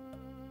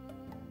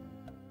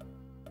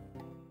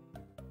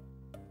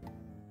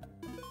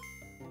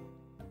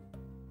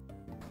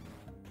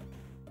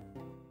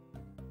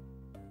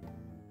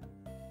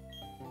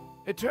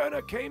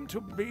 Eterna came to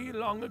be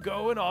long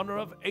ago in honor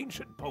of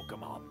ancient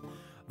Pokemon.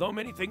 Though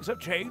many things have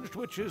changed,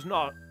 which is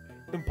not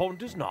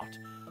important is not.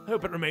 I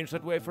hope it remains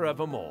that way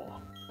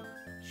forevermore.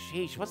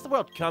 Sheesh, what's the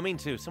world coming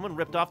to? Someone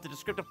ripped off the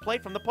descriptive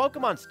plate from the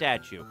Pokemon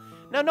statue.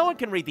 Now, no one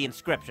can read the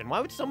inscription. Why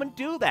would someone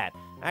do that?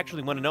 I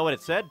actually want to know what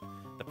it said.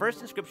 The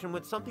first inscription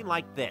went something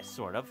like this,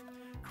 sort of.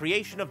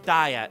 Creation of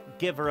Dia,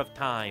 giver of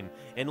time.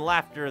 In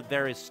laughter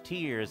there is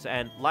tears,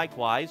 and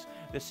likewise,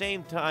 the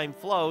same time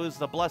flows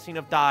the blessing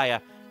of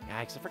Dia.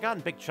 Yikes, I've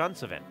forgotten big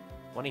chunks of it.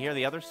 Want to hear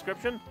the other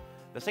inscription?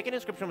 The second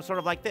inscription was sort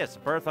of like this.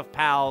 Birth of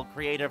Pal,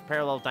 creator of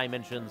parallel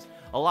dimensions,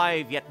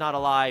 alive yet not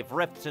alive,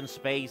 rifts in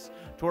space,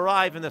 to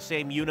arrive in the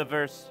same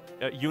universe,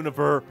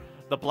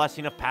 the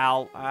blessing of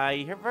Pal.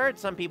 I have heard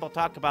some people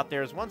talk about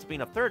there as once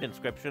being a third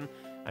inscription.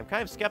 I'm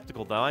kind of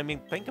skeptical, though. I mean,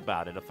 think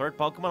about it. A third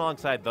Pokemon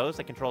alongside those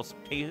that control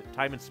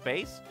time and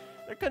space?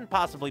 There couldn't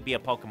possibly be a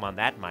Pokemon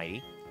that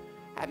mighty.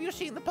 Have you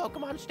seen the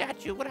Pokemon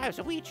statue? When I was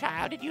a wee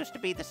child, it used to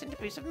be the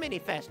centerpiece of many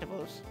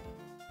festivals.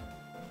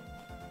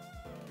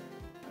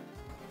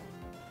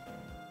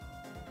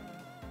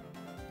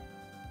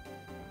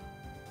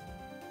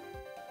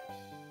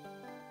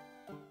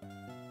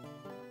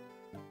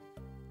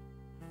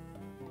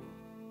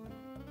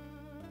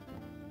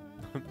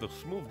 The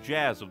smooth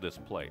jazz of this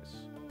place.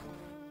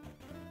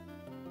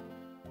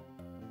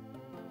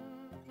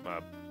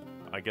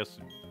 I guess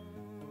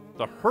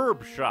the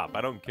herb shop.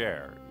 I don't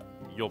care.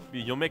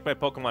 You'll make my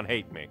Pokemon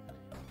hate me.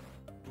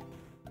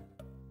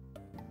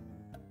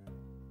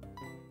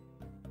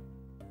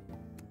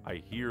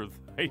 I hear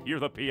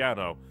the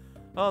piano.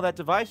 Oh, that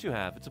device you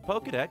have. It's a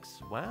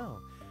Pokedex. Wow.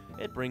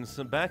 It brings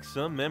back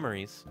some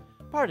memories.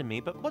 Pardon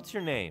me, but what's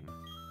your name?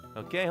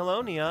 Okay,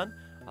 hello, Neon.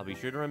 I'll be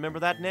sure to remember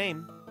that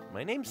name.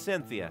 My name's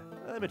Cynthia.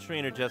 I'm a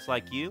trainer just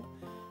like you.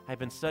 I've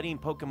been studying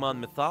Pokemon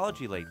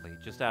mythology lately,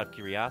 just out of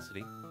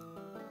curiosity.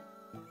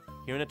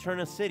 Here in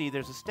Eterna City,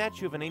 there's a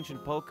statue of an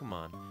ancient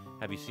Pokemon.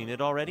 Have you seen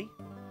it already?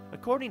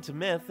 According to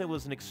myth, it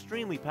was an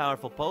extremely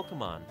powerful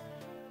Pokemon.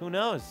 Who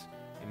knows?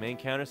 You may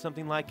encounter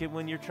something like it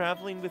when you're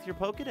traveling with your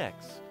Pokedex.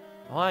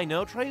 Oh, I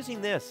know. Try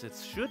using this. It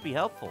should be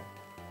helpful.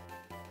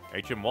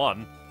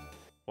 HM1?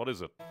 What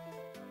is it?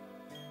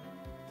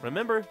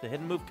 Remember, the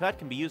hidden move cut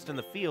can be used in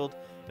the field.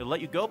 It'll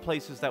let you go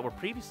places that were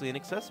previously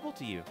inaccessible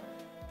to you.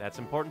 That's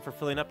important for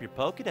filling up your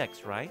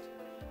Pokedex, right?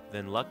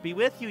 Then luck be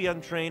with you,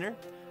 young trainer.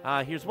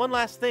 Here's one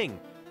last thing.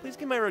 Please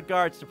give my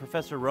regards to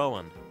Professor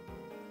Rowan.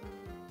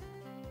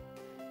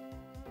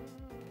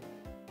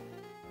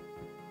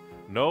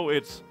 No,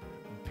 it's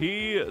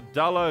P.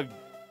 Dalla...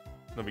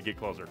 Let me get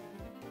closer.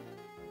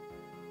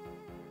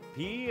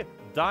 P.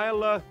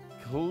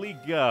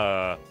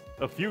 Dialacliga,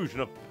 a fusion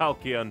of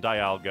Palkia and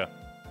Dialga.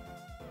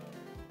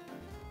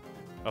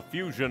 A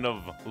fusion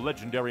of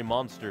legendary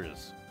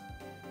monsters.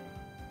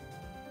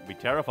 It'd be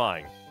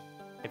terrifying.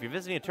 If you're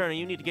visiting Eterna,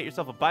 you need to get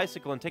yourself a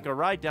bicycle and take a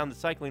ride down the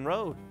cycling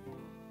road.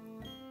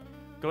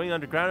 Going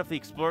underground with the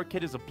Explorer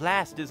Kit is a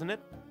blast, isn't it?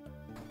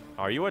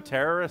 Are you a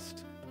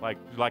terrorist? Like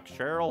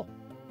Cheryl?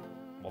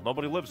 Well,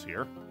 nobody lives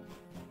here.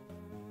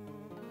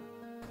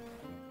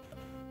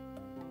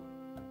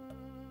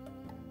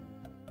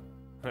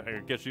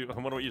 I guess I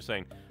wonder what you're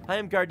saying. I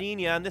am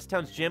Gardenia, I'm this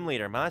town's gym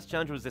leader. My last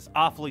challenge was this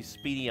awfully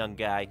speedy young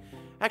guy.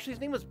 Actually,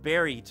 his name was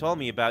Barry. He told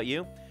me about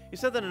you. He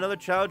said that another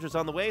challenge was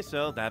on the way,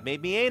 so that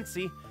made me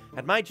antsy.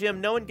 At my gym,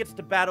 no one gets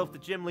to battle with the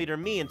gym leader,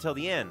 me, until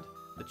the end.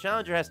 The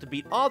challenger has to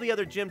beat all the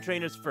other gym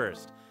trainers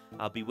first.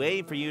 I'll be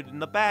waiting for you in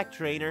the back,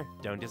 trainer.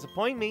 Don't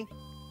disappoint me.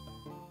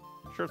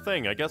 Sure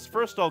thing. I guess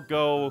first I'll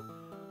go,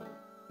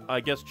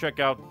 check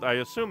out, I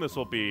assume this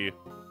will be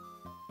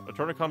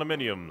Eterna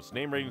Condominiums.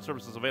 Name rating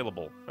services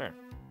available. There.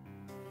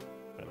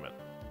 Wait a minute.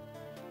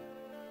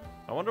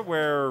 I wonder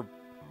where,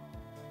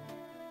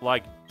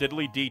 like,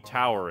 Diddly D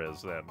Tower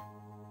is, then.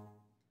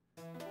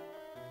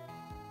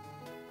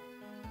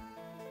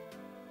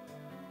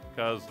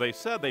 Because they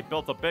said they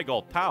built a big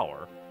old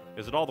tower.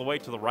 Is it all the way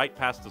to the right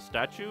past the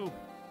statue?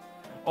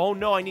 Oh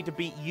no, I need to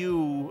beat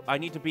you. I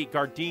need to beat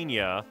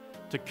Gardenia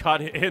to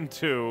cut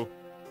into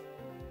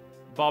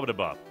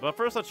Bobbidi-Bop. But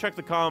first, let's check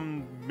the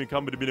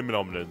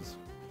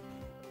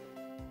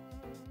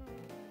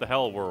the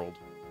Hell World.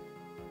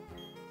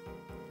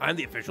 I'm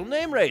the official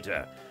name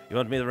rater. You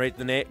want me to rate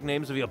the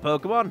names of your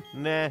Pokemon?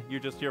 Nah, you're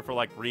just here for,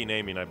 like,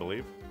 renaming, I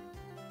believe.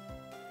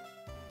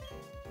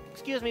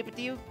 Excuse me, but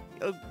do you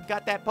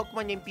got that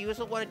Pokemon named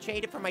Buizel? Want to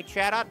trade it for my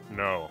Chatot?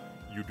 No,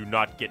 you do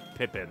not get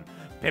Pippin.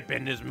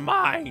 Pippin is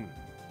mine.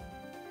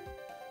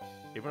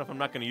 Even if I'm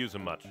not going to use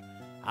him much.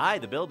 I,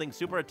 the building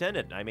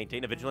superintendent. I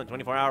maintain a vigilant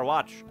 24-hour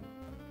watch.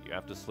 You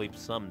have to sleep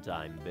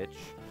sometime, bitch.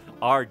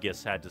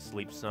 Argus had to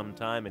sleep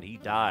sometime, and he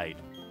died.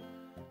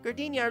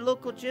 Gardenia, our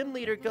local gym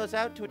leader, goes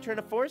out to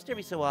Eterna Forest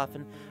every so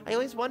often. I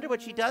always wonder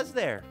what she does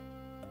there.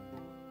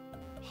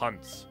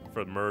 Hunts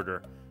for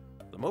murder.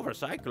 The mover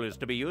cycle is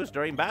to be used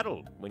during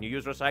battle. When you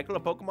use recycle, a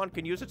Pokemon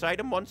can use its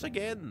item once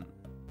again.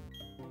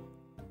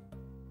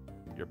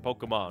 Your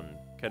Pokemon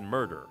can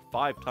murder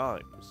 5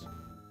 times.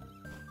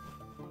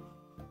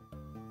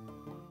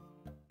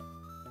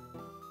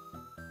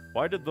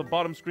 Why did the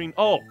bottom screen...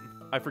 Oh,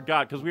 I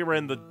forgot, because we were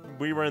in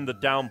the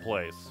down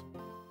place.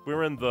 We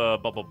were in the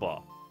blah, blah,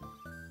 blah.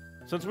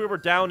 Since we were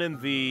down in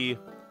the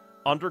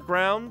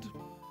underground,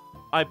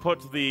 I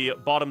put the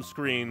bottom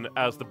screen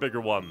as the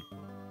bigger one.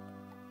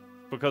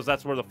 Because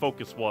that's where the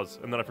focus was,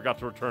 and then I forgot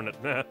to return it.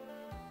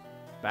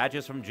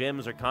 Badges from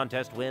gyms or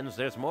contest wins.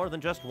 There's more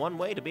than just one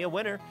way to be a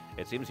winner.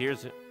 It seems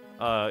here's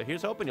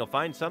hoping you'll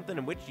find something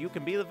in which you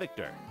can be the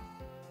victor.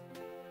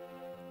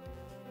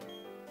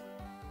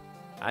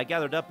 I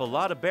gathered up a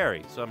lot of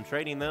berries, so I'm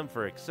trading them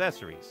for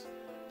accessories.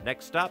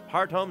 Next stop,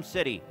 Hearthome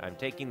City. I'm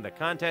taking the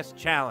contest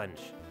challenge.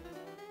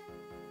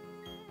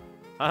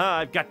 Haha,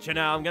 I've got you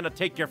now. I'm gonna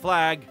take your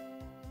flag.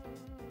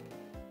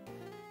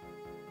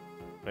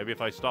 Maybe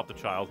if I stop the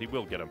child, he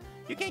will get him.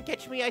 You can't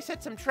catch me. I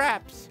set some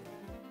traps.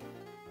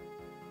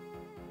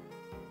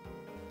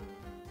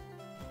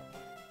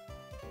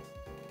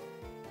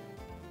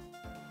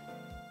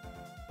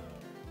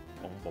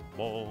 Bom, bom,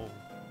 bom.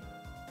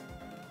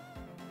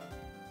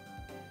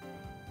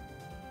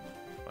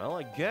 Well,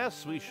 I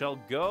guess we shall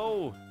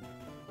go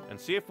and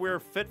see if we're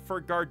fit for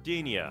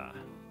Gardenia.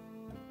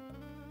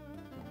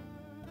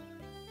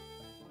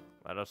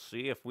 Let us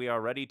see if we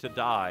are ready to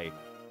die.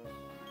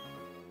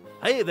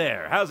 Hey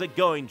there, how's it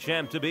going,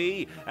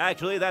 champ-to-be?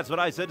 Actually, that's what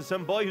I said to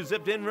some boy who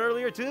zipped in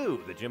earlier,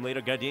 too. The gym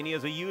leader Gardenia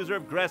is a user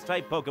of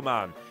grass-type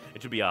Pokemon.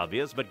 It should be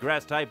obvious, but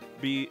grass-type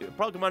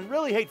Pokemon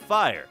really hate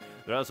fire.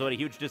 They're also at a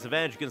huge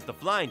disadvantage against the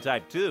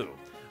flying-type, too.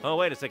 Oh,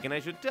 wait a second,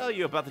 I should tell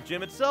you about the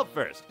gym itself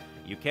first.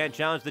 You can't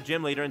challenge the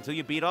gym leader until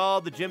you beat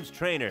all the gym's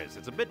trainers.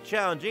 It's a bit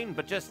challenging,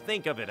 but just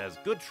think of it as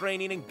good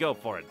training and go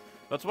for it.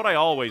 That's what I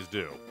always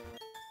do.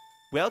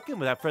 Welcome,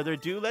 without further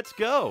ado, let's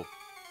go.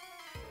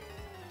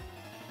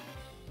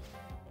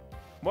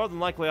 More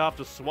than likely, I'll have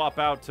to swap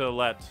out to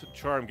let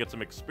Charm get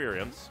some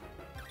experience.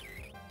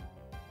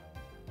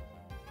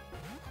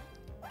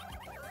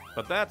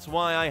 But that's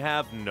why I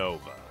have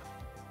Nova.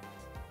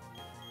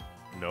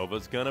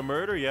 Nova's gonna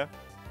murder ya.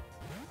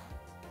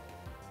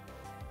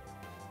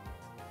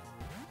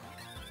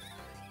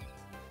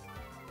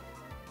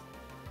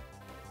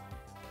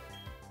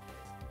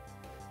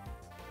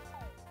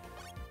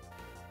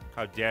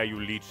 How dare you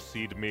leech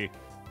seed me?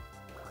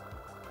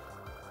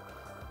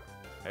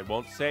 It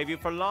won't save you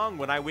for long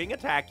when I wing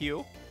attack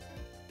you.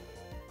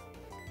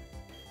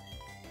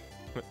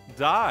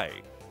 Die.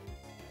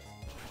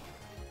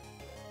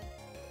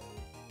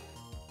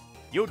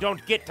 You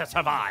don't get to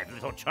survive,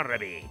 little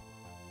Cherubi.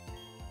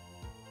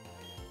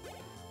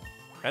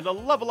 And a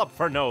level up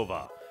for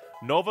Nova.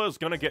 Nova is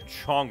gonna get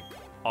chunk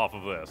off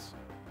of this.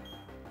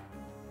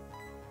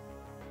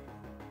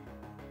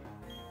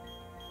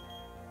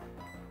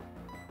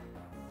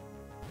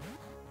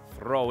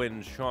 Throw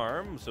in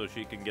Charm so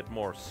she can get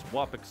more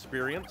swap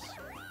experience.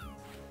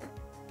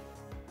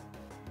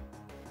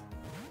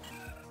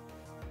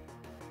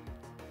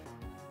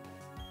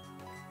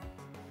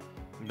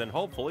 And then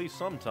hopefully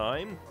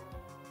sometime,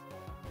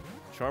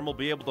 Charm will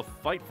be able to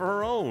fight for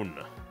her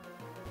own.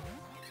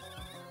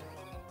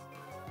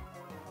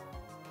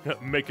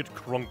 Make it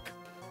crunk.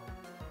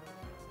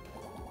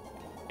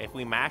 If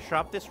we mash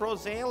up this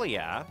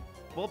Rosalia,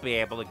 we'll be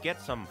able to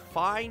get some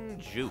fine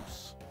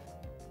juice.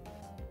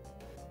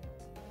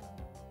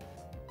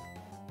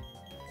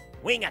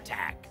 Wing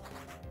attack!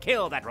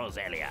 Kill that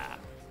Rosalia!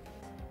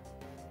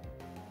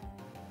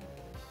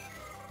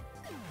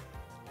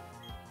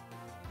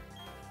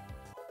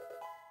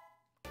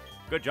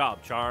 Good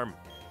job, Charm.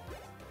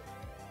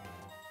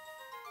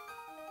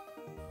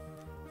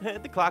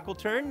 The clock will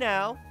turn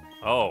now.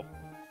 Oh.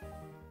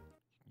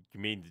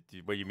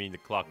 What do you mean the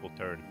clock will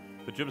turn?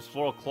 The gym's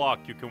floral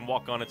clock, you can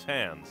walk on its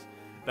hands.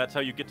 That's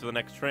how you get to the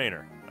next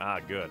trainer. Ah,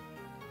 good.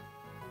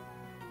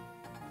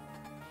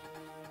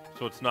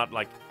 So it's not,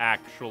 like,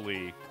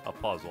 actually a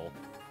puzzle.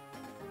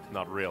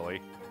 Not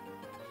really.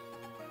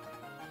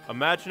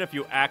 Imagine if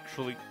you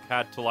actually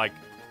had to, like,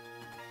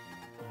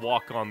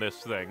 walk on this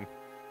thing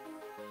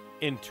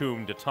in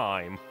tune to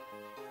time.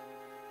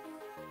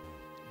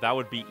 That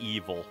would be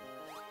evil.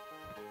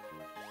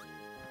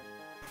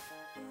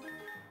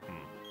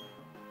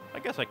 I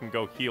guess I can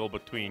go heal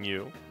between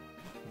you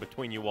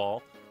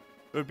all.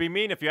 It would be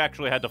mean if you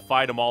actually had to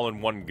fight them all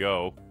in one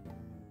go.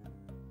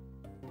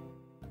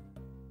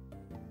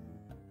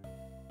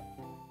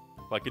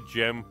 Like a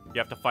gym, you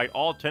have to fight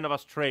all 10 of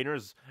us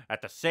trainers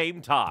at the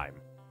same time.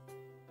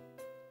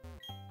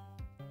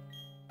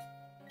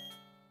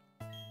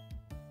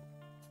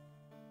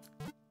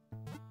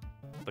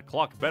 The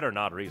clock better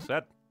not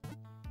reset.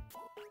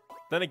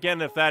 Then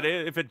again, if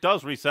it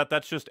does reset,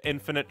 that's just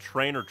infinite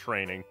trainer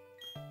training.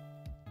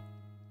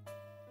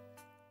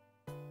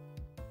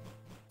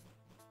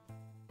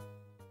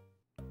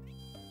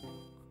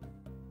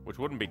 Which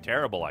wouldn't be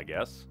terrible, I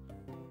guess.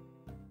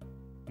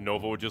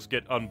 Nova would just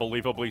get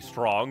unbelievably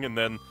strong, and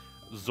then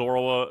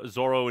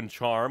Zoro and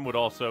Charm would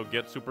also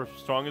get super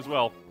strong as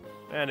well.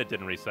 And it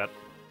didn't reset.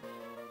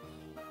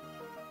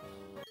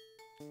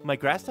 My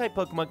grass-type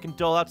Pokemon can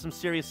dole out some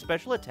serious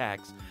special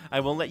attacks.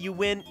 I won't let you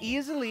win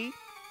easily.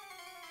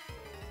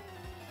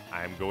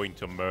 I'm going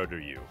to murder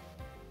you.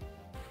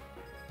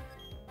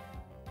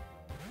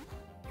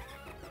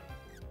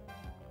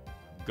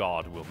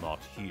 God will not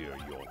hear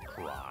your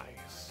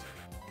cries.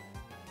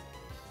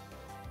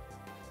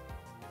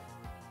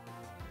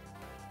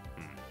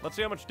 Let's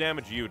see how much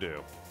damage you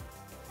do.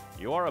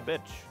 You are a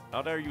bitch.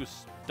 How dare you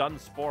stun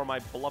spore my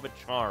beloved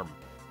Charm?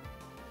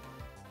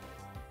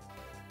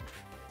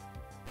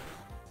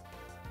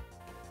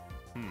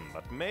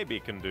 But maybe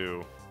can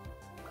do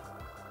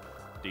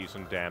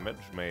decent damage,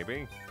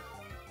 maybe.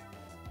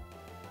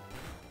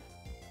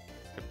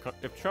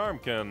 If Charm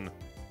can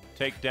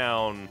take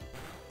down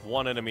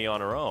one enemy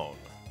on her own,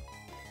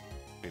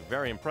 it'd be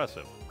very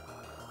impressive.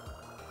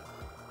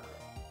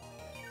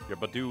 Your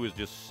Badoo is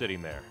just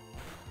sitting there.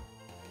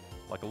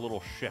 Like a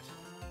little shit.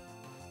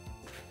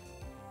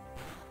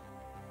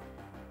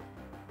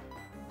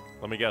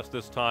 Let me guess,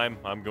 this time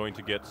I'm going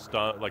to get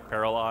stunned, like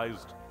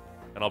paralyzed,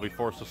 and I'll be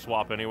forced to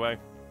swap anyway.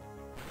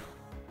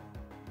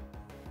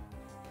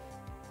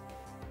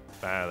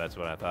 Ah, that's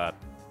what I thought.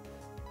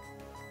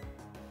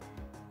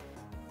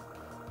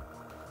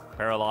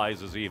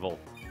 Paralyze is evil.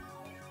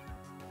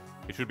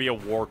 It should be a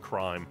war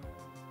crime.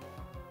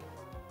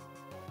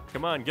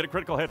 Come on, get a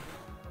critical hit.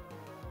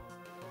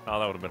 Oh,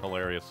 that would have been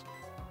hilarious.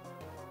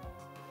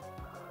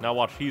 Now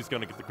watch, he's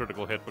gonna get the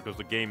critical hit because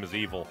the game is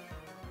evil.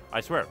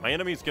 I swear, my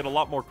enemies get a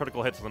lot more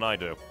critical hits than I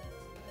do.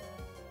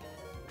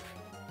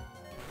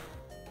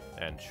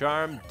 And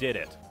Charm did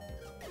it.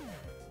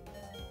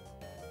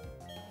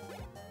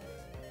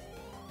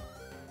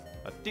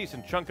 A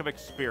decent chunk of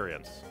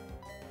experience.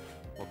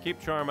 We'll keep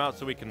Charm out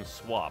so we can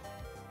swap.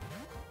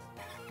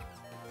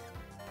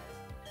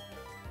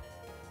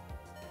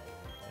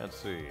 Let's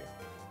see.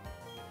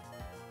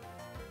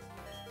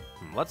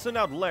 Let's send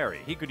out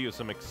Larry. He could use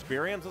some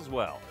experience as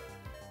well.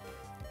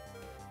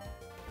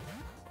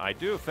 I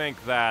do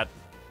think that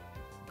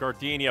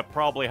Gardenia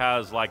probably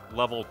has, like,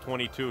 level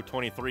 22,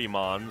 23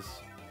 Mons.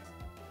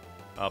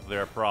 Up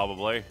there,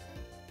 probably.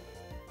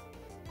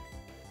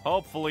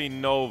 Hopefully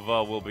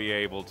Nova will be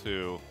able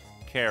to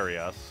carry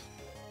us.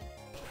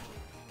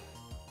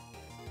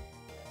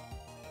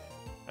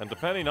 And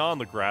depending on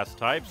the grass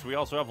types, we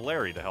also have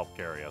Larry to help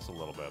carry us a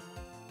little bit.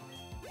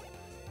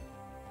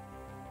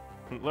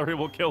 Larry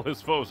will kill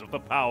his foes with the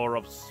power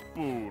of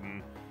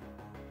Spoon.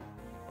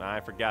 I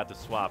forgot to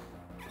swap.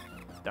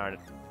 Darn it.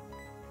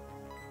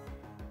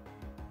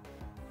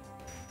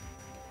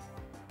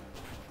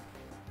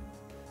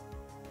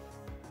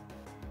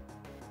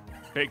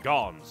 Be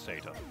gone,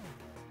 Satan.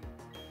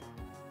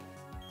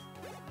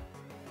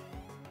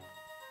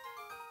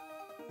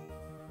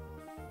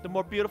 The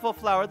more beautiful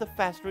flower, the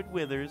faster it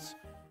withers.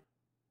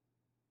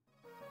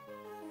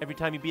 Every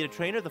time you beat a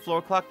trainer, the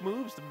floor clock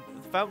moves. The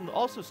fountain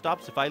also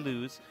stops if I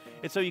lose.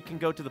 It's so you can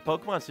go to the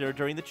Pokemon Center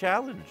during the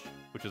challenge.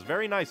 Which is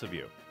very nice of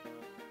you.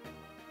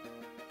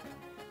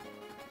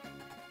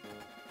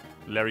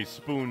 Larry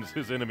spoons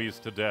his enemies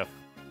to death.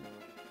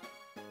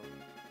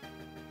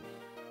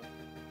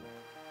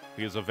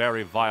 He is a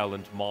very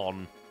violent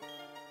mon.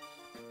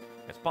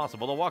 It's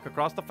possible to walk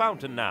across the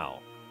fountain now.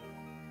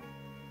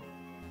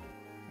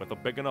 With a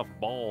big enough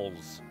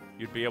balls,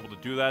 you'd be able to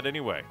do that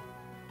anyway.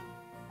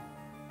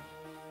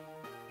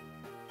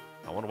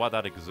 I wonder why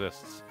that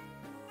exists.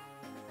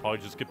 Probably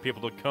just get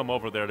people to come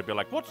over there to be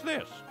like, what's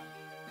this?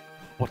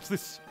 What's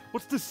this?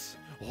 What's this?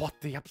 What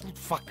the absolute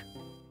fuck?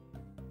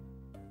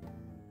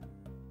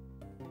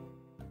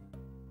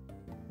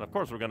 And of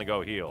course we're gonna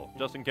go heal,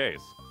 just in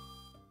case.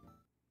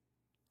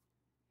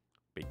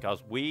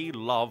 Because we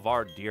love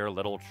our dear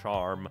little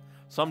Charm.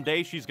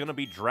 Someday she's gonna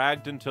be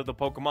dragged into the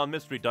Pokemon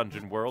Mystery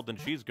Dungeon world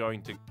and she's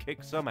going to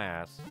kick some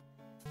ass.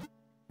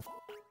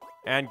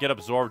 And get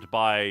absorbed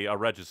by a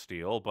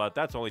Registeel, but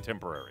that's only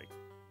temporary.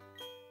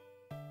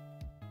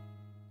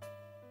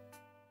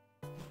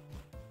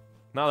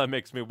 Now that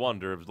makes me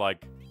wonder if,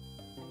 like,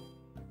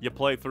 you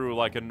play through,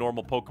 like, a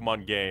normal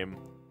Pokemon game,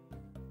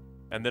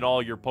 and then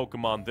all your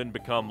Pokemon then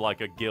become,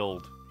 like, a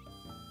guild.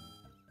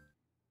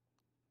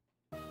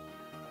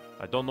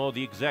 I don't know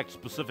the exact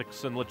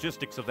specifics and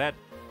logistics of that,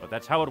 but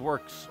that's how it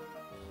works.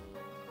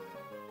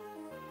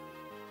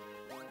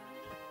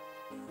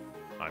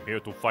 I'm here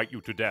to fight you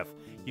to death.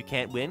 You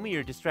can't win when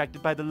you're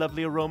distracted by the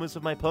lovely aromas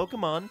of my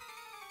Pokemon.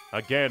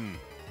 Again,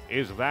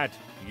 is that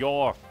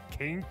your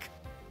kink?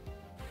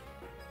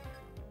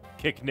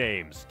 Kick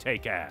names,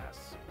 take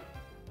ass.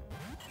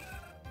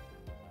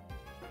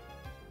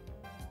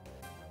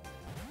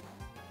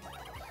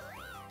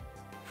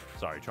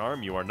 Sorry,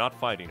 Charm, you are not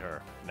fighting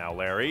her. Now,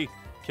 Larry,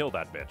 kill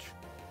that bitch.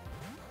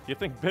 You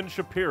think Ben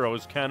Shapiro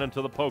is canon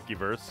to the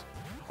Pokeverse?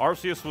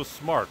 Arceus was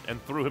smart and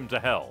threw him to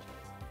hell.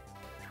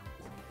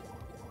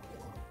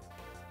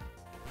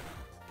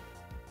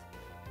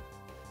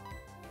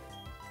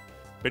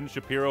 Ben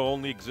Shapiro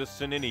only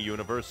exists in any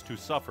universe to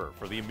suffer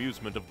for the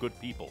amusement of good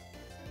people.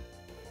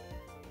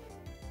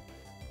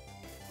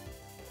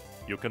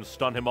 You can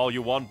stun him all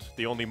you want.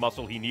 The only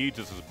muscle he needs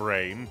is his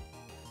brain.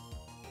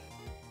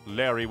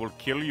 Larry will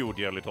kill you,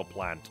 dear little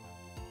plant.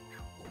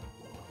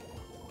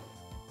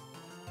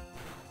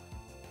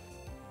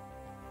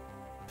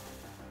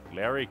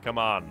 Larry, come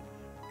on.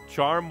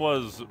 Charm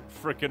was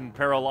frickin'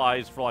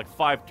 paralyzed for like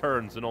 5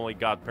 turns and only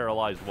got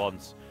paralyzed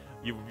once.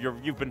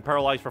 You've been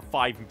paralyzed for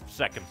 5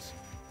 seconds.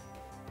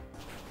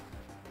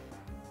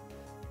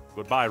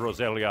 Goodbye,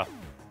 Roselia.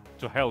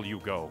 To hell you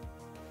go.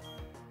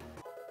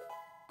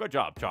 Good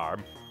job,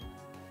 Charm.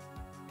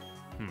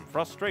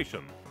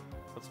 Frustration.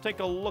 Let's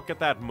take a look at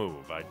that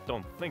move. I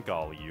don't think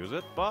I'll use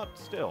it, but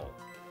still.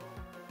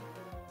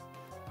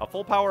 A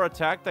full power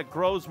attack that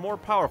grows more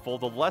powerful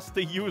the less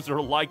the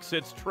user likes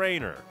its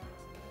trainer.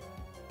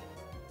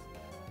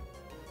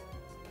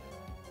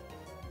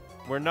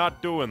 We're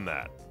not doing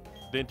that.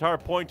 The entire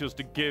point is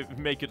to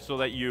make it so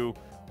that you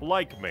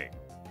like me.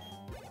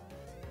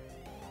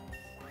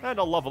 And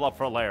a level up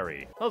for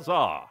Larry.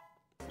 Huzzah!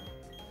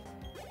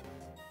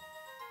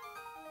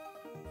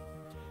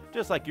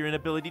 Just like your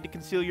inability to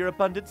conceal your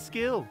abundant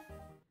skill.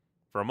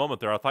 For a moment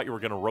there, I thought you were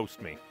going to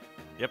roast me.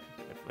 Yep,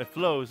 it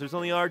flows. There's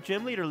only our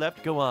gym leader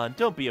left. Go on,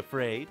 don't be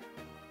afraid.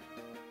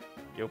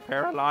 You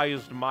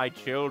paralyzed my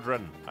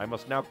children. I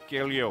must now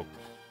kill you.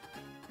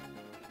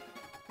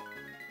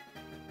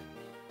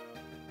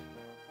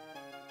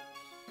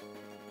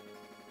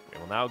 We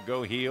will now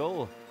go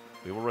heal.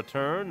 We will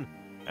return,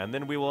 and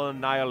then we will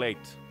annihilate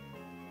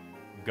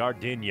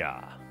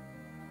Gardenia.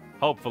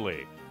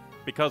 Hopefully.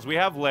 Because we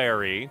have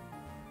Larry,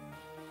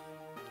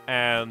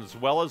 and as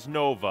well as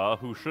Nova,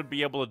 who should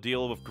be able to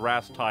deal with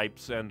grass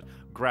types and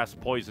grass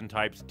poison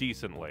types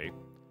decently.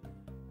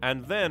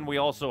 And then we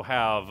also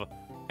have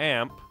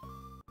Amp,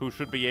 who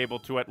should be able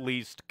to at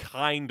least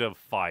kind of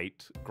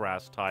fight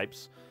grass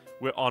types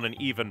on an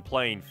even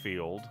playing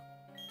field.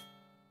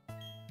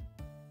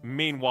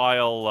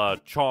 Meanwhile,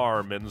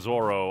 Charm and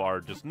Zoro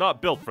are just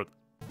not built for...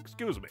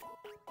 Excuse me.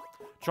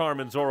 Charm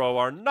and Zoro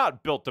are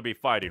not built to be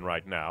fighting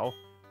right now.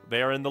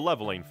 They are in the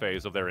leveling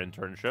phase of their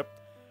internship.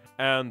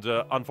 And,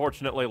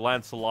 unfortunately,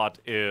 Lancelot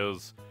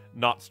is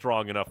not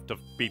strong enough to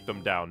beat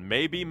them down.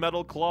 Maybe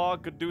Metal Claw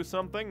could do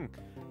something,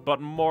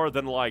 but more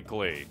than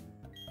likely,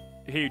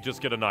 he'd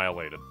just get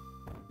annihilated.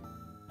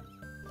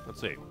 Let's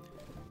see.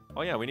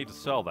 Oh yeah, we need to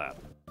sell that.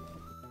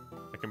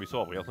 That can be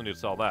sold. We also need to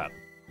sell that.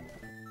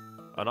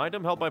 An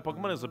item held by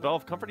Pokemon is a Bell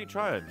of Comforting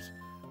Chimes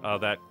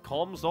that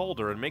calms the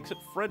holder and makes it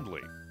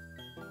friendly.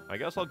 I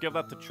guess I'll give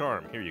that to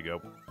Charm. Here you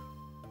go.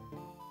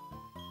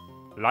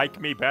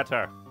 Like me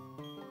better.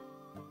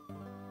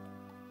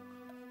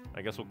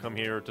 I guess we'll come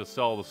here to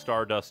sell the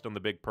Stardust and the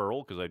Big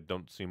Pearl, because I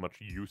don't see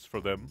much use for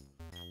them.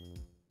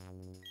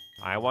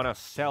 I want to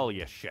sell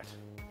you shit.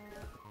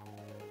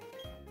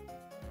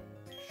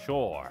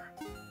 Sure.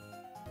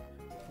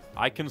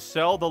 I can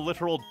sell the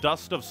literal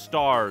dust of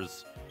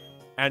stars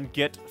and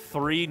get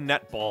 3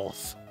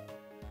 netballs.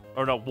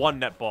 Or no, 1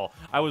 netball.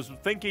 I was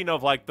thinking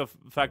of, like, the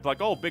fact,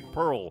 like, oh, Big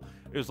Pearl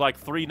is like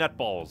 3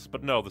 netballs.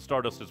 But no, the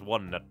Stardust is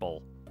 1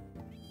 netball.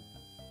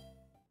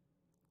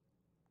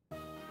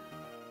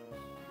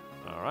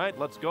 Alright,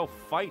 let's go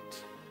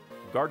fight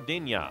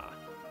Gardenia.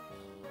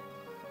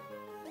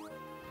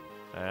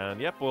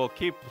 And yep, we'll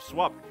keep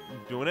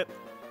doing it.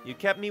 You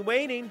kept me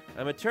waiting.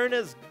 I'm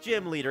Eterna's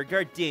gym leader,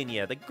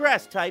 Gardenia, the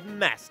grass-type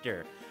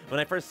master. When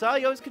I first saw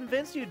you, I was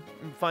convinced you'd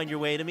find your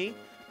way to me.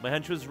 My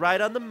hunch was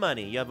right on the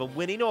money. You have a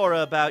winning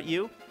aura about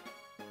you.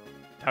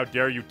 How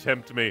dare you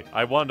tempt me?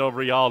 I want a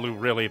Rialu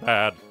really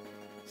bad.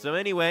 So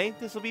anyway,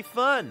 this will be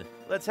fun.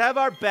 Let's have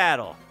our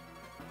battle.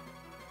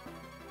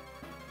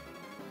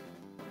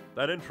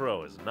 That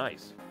intro is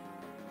nice.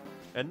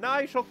 And now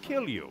I shall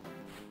kill you.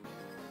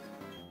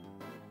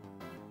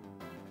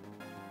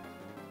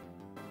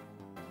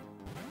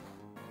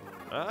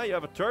 Ah, you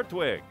have a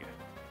Turtwig.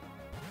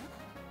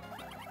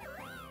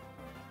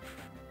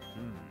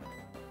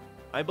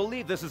 I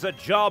believe this is a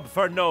job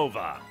for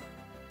Nova.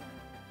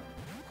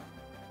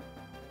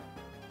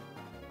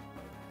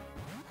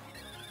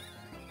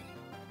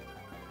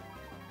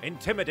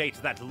 Intimidate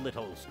that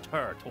little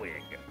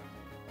Turtwig.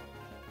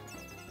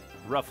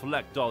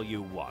 Reflect all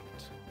you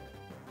want.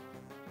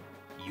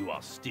 You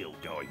are still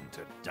going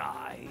to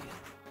die.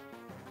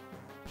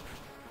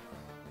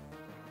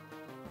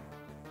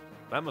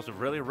 That must have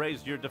really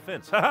raised your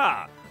defense.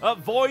 Haha!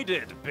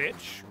 Avoided,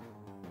 bitch!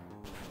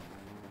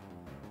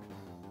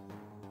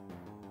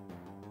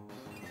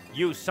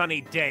 You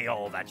sunny day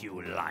all that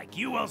you like,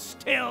 you will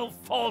still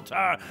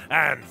falter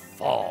and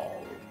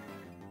fall.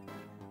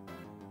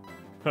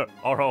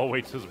 Oro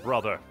awaits his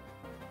brother.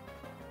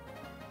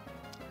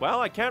 Well,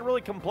 I can't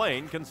really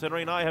complain,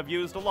 considering I have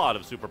used a lot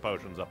of super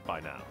potions up by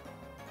now.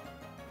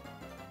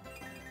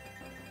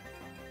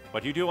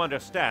 But you do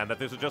understand that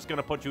this is just going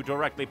to put you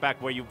directly back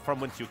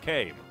from whence you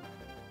came.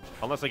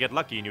 Unless I get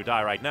lucky and you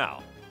die right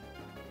now.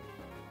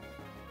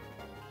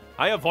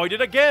 I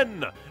avoided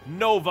again!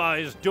 Nova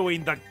is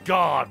doing the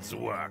gods'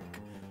 work.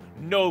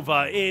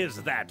 Nova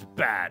is that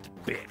bad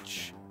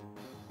bitch.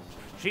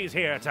 She's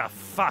here to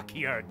fuck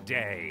your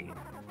day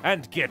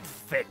and get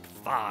thick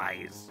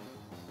thighs.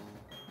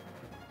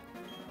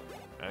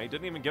 And he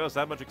didn't even give us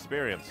that much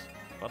experience.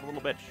 What a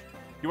little bitch.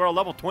 You are a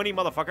level 20,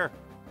 motherfucker.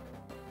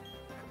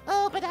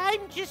 Oh, but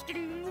I'm just a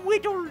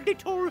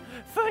little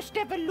first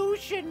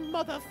evolution,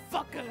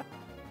 motherfucker.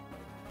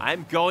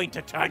 I'm going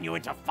to turn you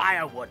into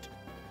firewood.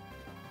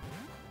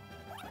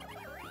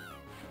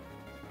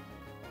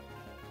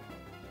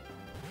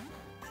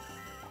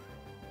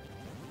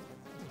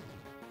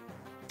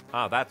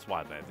 Ah, that's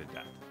why they did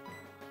that.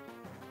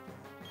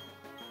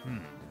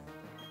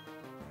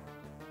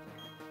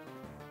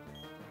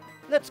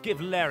 Let's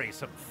give Larry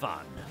some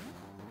fun.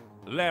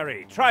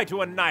 Larry, try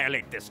to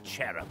annihilate this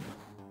cherub.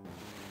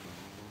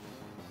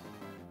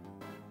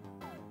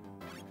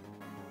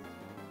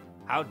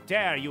 How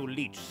dare you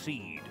leech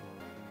seed?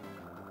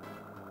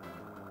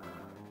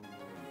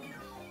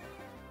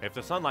 If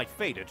the sunlight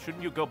faded,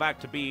 shouldn't you go back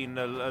to being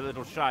a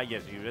little shy?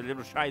 Yes, you a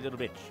little shy little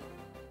bitch.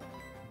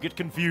 Get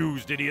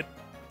confused, idiot.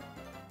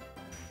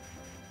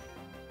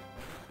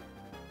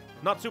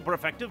 Not super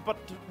effective, but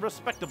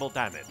respectable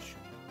damage.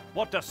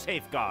 What does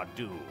Safeguard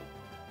do?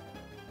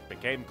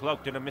 Became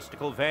cloaked in a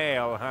mystical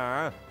veil,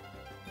 huh?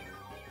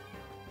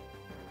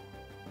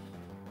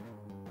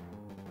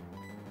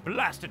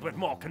 Blast it with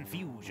more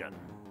confusion.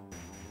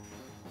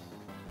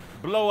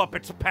 Blow up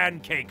its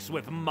pancakes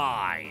with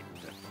mind.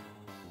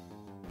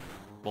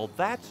 Well,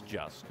 that's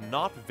just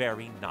not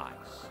very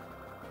nice.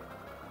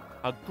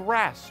 A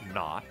grass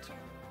knot?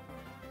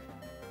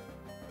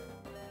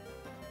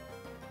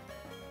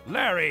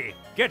 Larry,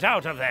 get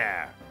out of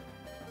there!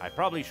 I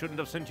probably shouldn't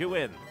have sent you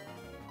in.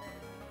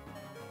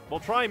 We'll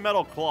try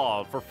Metal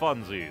Claw for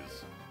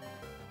funsies.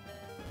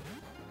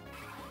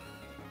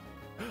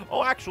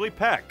 Oh, actually,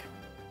 Peck.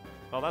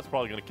 Well, that's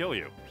probably going to kill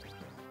you.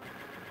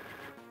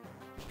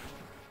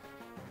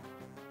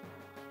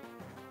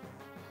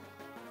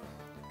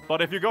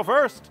 But if you go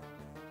first,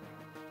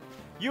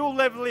 You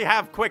literally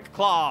have Quick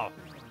Claw,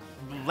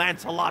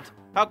 Lancelot.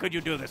 How could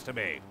you do this to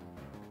me?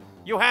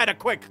 You had a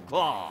Quick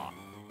Claw.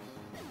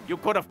 You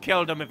could have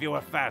killed him if you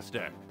were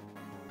faster.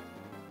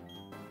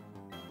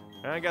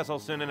 I guess I'll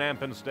send an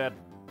Amp instead.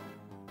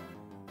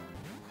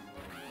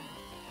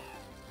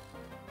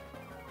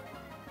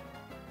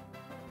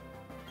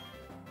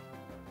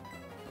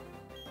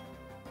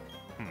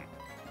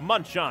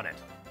 Munch on it.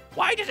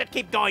 Why does it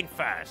keep going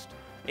first?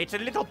 It's a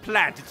little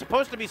plant. It's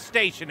supposed to be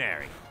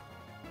stationary.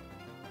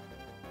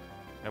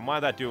 And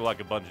why'd that do like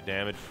a bunch of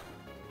damage?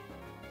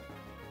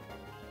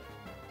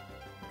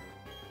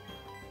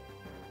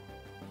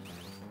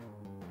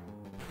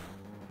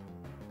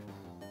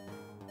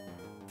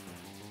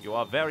 You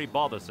are very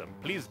bothersome.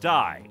 Please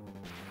die.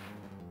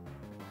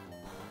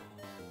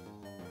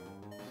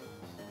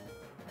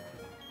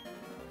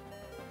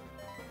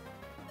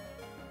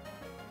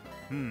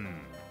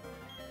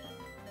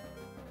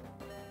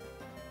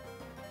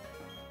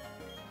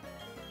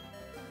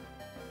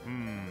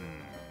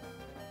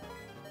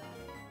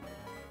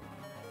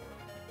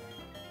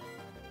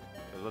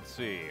 Let's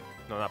see.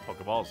 No, not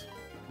Pokeballs.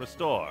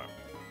 Restore.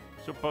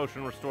 Super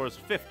Potion restores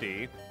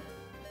 50.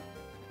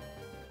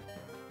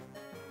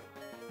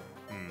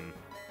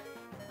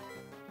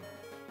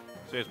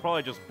 So it's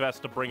probably just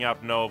best to bring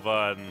out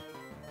Nova and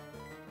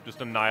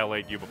just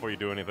annihilate you before you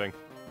do anything.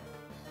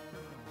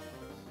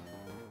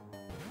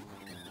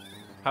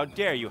 How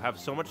dare you have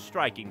so much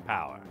striking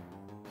power?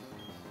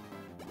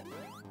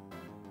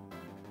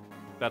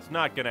 That's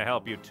not gonna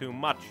help you too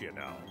much, you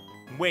know.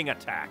 Wing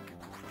attack.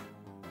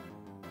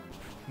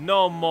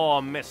 No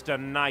more, Mr.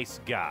 Nice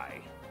Guy.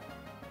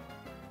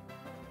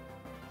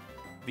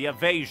 The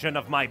evasion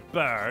of my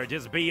bird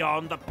is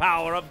beyond the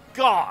power of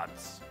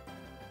gods.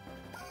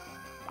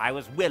 I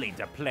was willing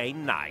to play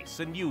nice,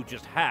 and you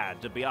just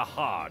had to be a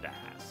hard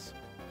ass.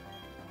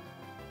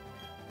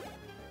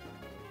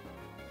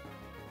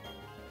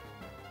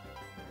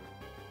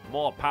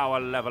 More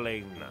power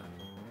leveling.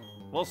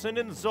 We'll send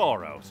in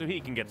Zorro so he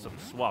can get some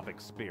swap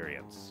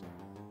experience.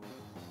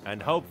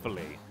 And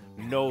hopefully,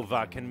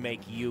 Nova can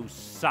make you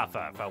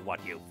suffer for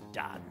what you've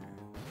done.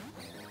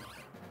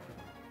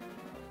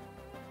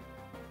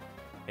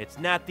 It's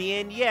not the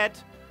end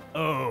yet.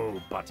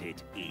 Oh, but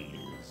it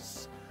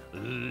is.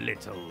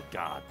 Little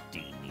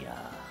Gardenia.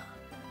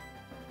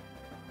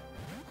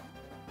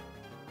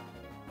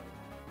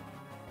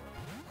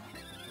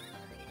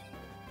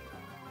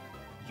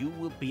 You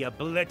will be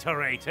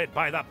obliterated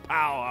by the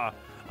power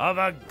of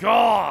a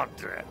god.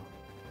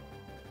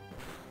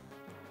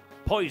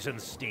 Poison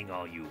sting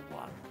all you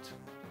want.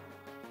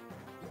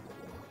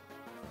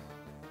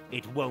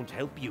 It won't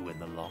help you in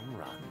the long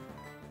run.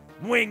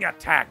 Wing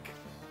attack!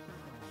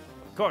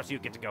 Of course you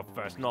get to go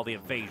first and all the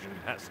evasion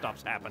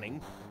stops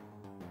happening.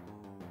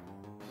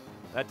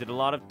 That did a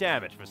lot of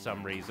damage for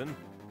some reason.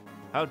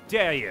 How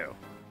dare you!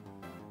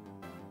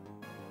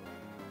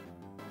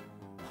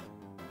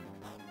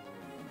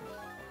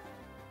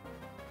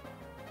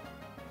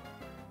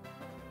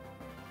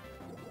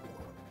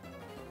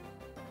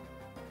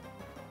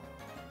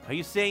 Are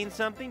you saying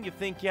something? You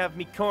think you have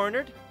me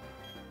cornered?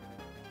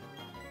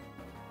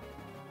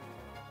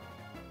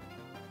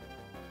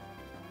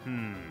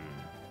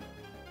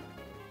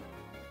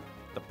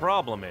 The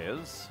problem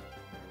is,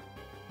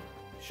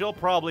 she'll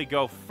probably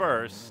go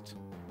first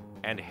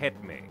and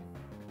hit me.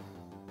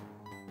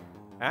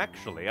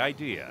 Actually,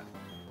 idea.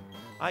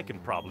 I can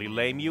probably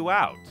lame you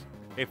out.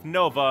 If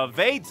Nova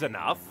evades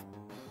enough,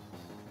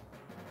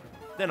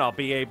 then I'll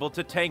be able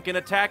to tank an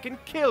attack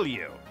and kill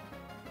you.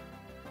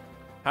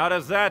 How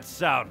does that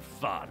sound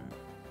fun?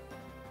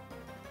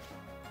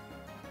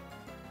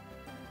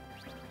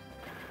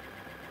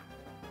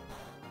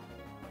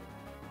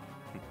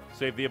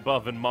 Save the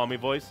above in mommy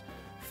voice.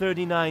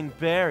 39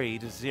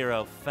 buried,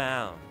 0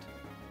 found.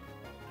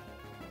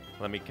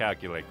 Let me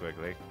calculate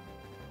quickly.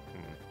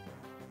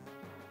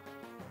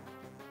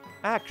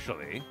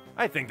 Actually,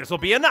 I think this will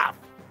be enough.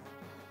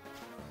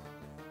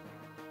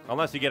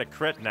 Unless you get a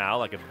crit now,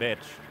 like a bitch.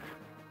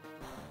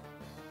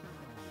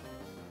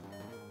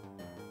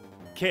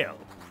 Kill.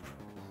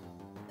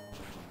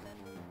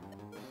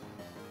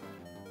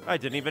 I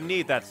didn't even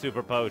need that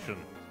super potion.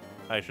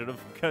 I should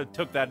have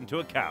took that into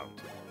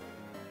account.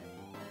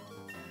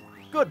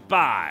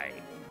 Goodbye,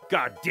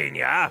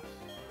 Gardenia.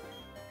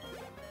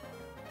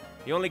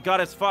 You only got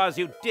as far as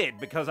you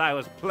did because I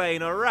was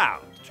playing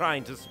around,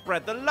 trying to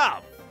spread the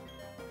love.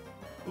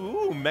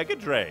 Ooh, Mega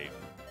Drain.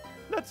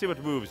 Let's see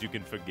what moves you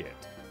can forget.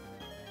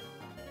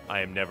 I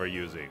am never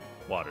using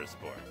Water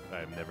Sport.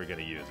 I'm never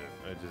gonna use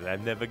it.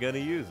 I'm never gonna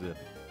use it.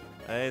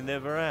 I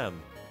never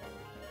am.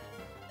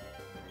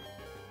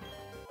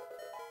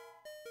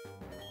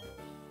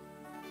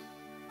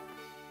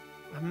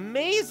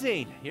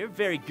 Amazing! You're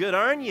very good,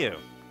 aren't you?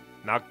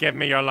 Now give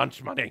me your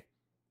lunch money.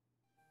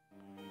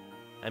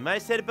 I might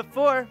have said it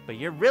before, but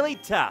you're really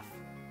tough.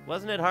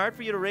 Wasn't it hard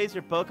for you to raise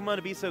your Pokemon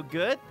to be so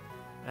good?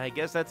 I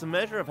guess that's a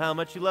measure of how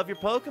much you love your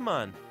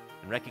Pokemon.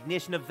 In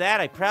recognition of that,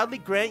 I proudly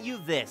grant you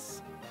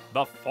this.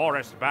 The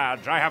Forest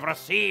Badge. I have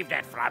received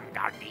it from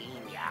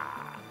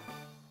Gardenia.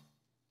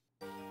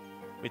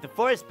 With the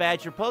Forest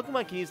Badge, your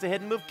Pokemon can use the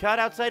hidden move Cut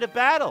outside of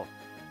battle.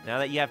 Now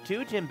that you have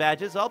 2 gym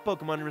badges, all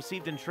Pokemon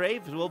received in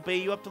trades will pay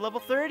you up to level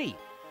 30.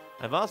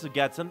 I've also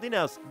got something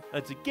else.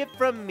 It's a gift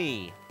from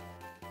me.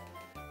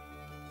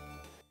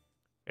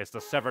 It's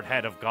the severed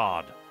head of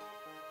God.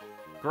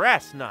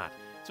 Grass Knot.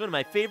 It's one of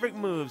my favorite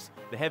moves.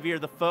 The heavier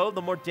the foe,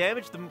 the more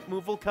damage the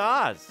move will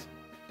cause.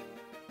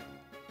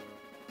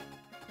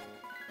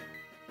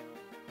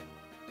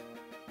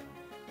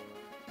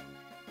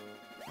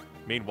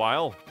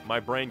 Meanwhile, my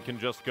brain can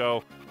just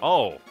go,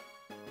 oh,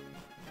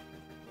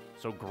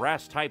 so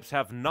grass types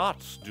have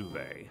knots, do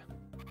they?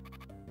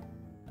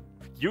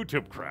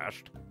 YouTube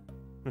crashed.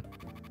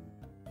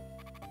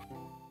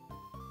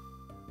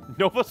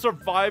 Nova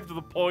survived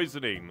the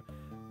poisoning.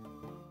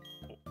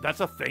 That's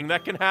a thing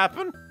that can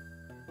happen?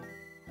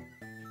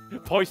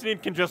 Poisoning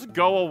can just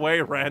go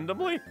away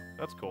randomly?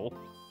 That's cool.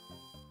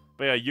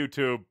 But yeah,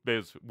 YouTube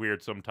is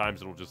weird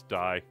sometimes. It'll just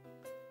die.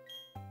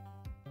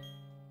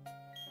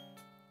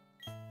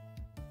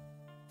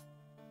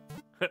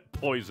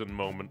 Poison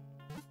moment.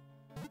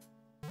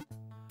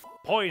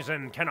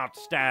 Poison cannot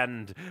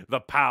stand the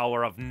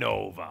power of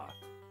Nova.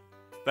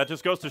 That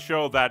just goes to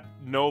show that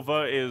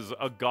Nova is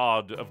a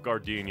god of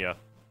Gardenia.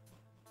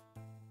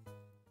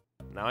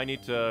 Now I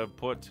need to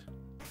put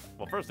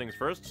Well, first things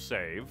first,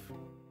 save.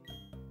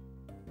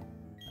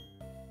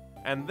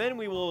 And then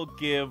we will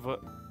give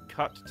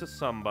cut to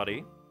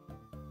somebody.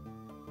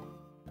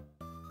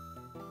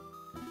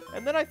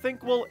 And then I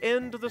think we'll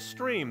end the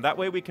stream. That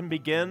way we can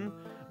begin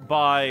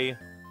by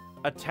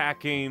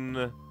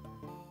attacking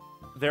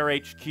their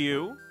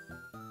HQ,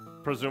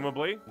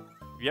 presumably.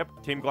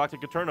 Yep, Team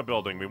Galactic Eterna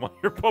building. We want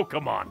your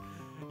Pokemon.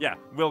 Yeah,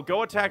 we'll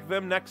go attack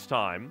them next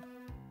time.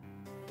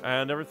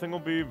 And everything will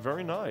be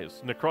very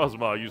nice.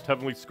 Necrozma used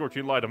Heavenly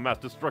Scorching Light of Mass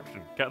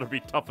Destruction. Gotta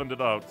be toughened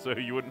it out so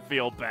you wouldn't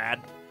feel bad.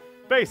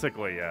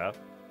 Basically, yeah.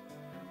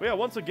 But yeah,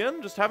 once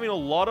again, just having a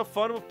lot of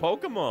fun with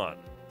Pokemon.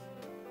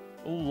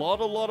 A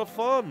lot of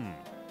fun.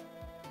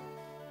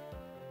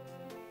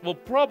 We'll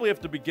probably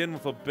have to begin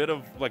with a bit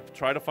of, like,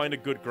 try to find a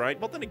good grind.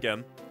 But then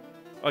again,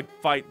 like,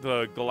 fight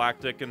the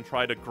Galactic and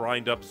try to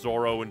grind up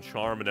Zoro and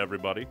Charm and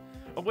everybody.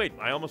 Oh, wait,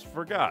 I almost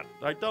forgot.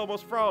 I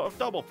almost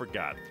double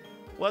forgot.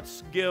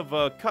 Let's give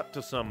a cut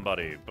to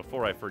somebody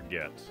before I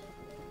forget.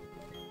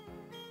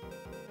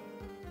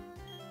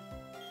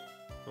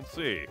 Let's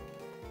see.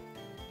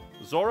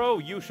 Zoro,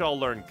 you shall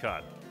learn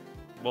cut.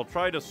 We'll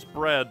try to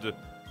spread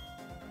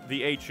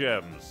the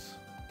HMs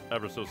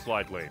ever so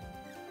slightly.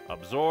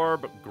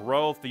 Absorb,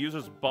 growth. The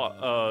user's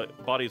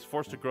body is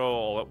forced to grow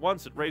all at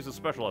once. It raises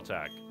special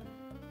attack.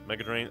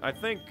 Mega Drain. I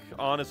think,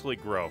 honestly,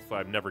 growth.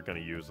 I'm never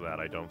going to use that,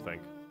 I don't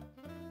think.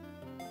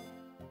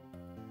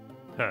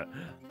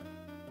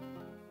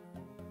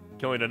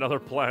 Killing another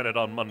planet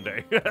on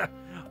Monday.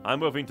 I'm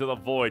moving to the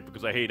void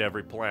because I hate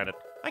every planet.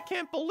 I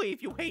can't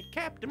believe you hate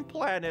Captain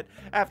Planet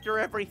after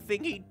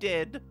everything he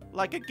did,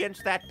 like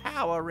against that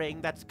power ring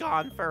that's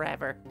gone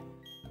forever.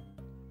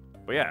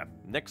 But yeah,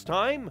 next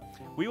time,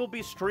 we will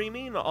be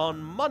streaming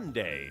on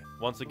Monday,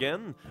 once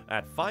again,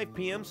 at 5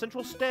 p.m.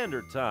 Central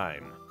Standard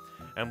Time.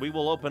 And we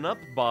will open up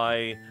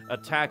by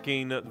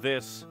attacking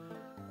this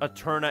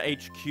Eterna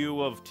HQ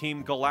of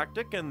Team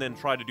Galactic, and then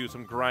try to do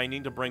some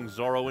grinding to bring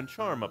Zoro and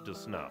Charm up to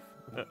snuff.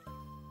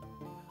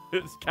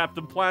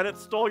 Captain Planet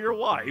stole your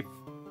wife.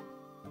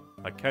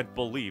 I can't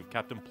believe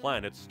Captain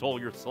Planet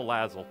stole your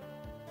Salazzle.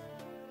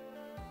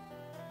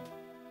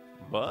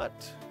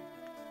 But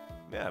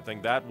yeah, I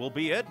think that will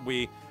be it.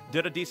 We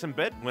did a decent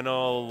bit, went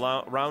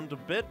around a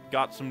bit,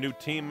 got some new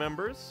team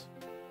members.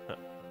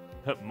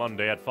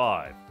 Monday at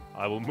 5.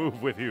 I will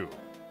move with you.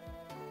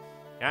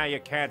 Now you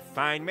can't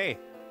find me.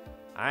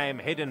 I'm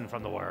hidden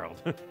from the world.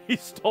 He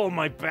stole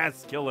my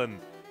Basculin.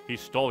 He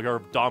stole your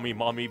Dommy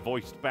Mommy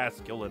voiced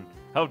Basculin.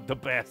 How the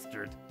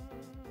bastard.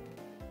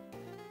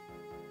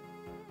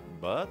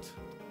 But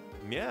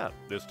yeah,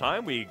 this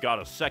time we got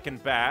a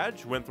second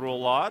badge, went through a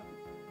lot.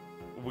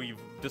 We've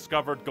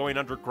discovered going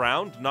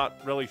underground. Not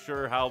really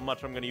sure how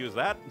much I'm going to use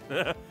that.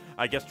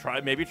 I guess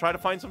maybe try to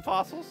find some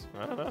fossils.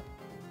 I don't know.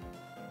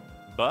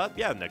 But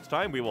yeah, next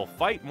time we will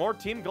fight more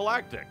Team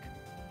Galactic.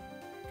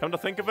 Come to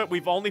think of it,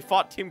 we've only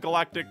fought Team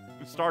Galactic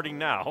starting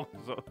now.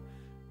 So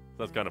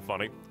that's kind of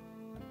funny.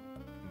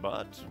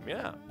 But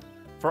yeah.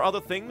 For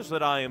other things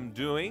that I am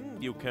doing,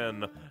 you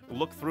can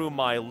look through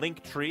my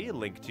link tree,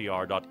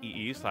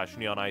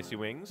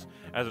 linktr.ee/neonicywings,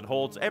 as it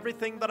holds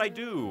everything that I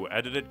do.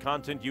 Edited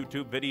content,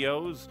 YouTube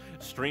videos,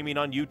 streaming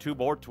on YouTube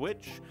or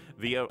Twitch,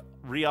 the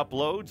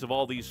re-uploads of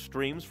all these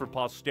streams for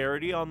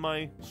posterity on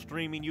my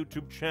streaming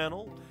YouTube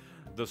channel,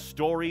 the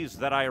stories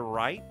that I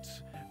write,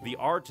 the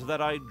art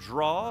that I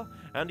draw,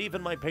 and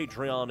even my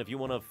Patreon if you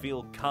want to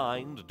feel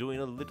kind, doing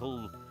a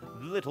little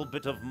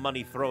bit of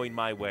money throwing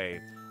my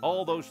way.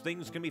 All those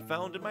things can be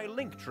found in my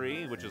link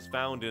tree, which is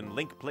found in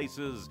link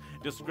places,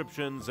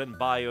 descriptions, and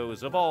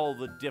bios of all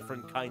the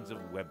different kinds of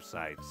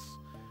websites.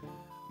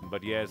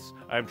 But yes,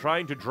 I'm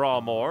trying to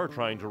draw more,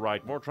 trying to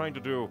write more, trying to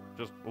do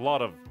just a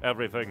lot of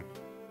everything.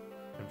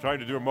 I'm trying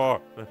to do more.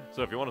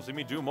 So if you want to see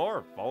me do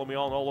more, follow me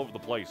on all over the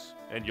place,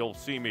 and you'll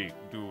see me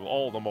do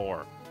all the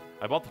more.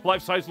 I bought the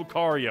life-size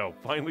Lucario.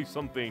 Finally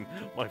something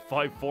my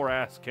 5'4"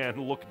 ass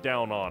can look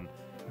down on.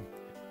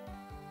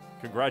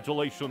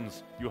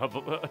 Congratulations, you have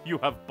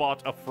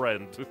bought a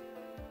friend.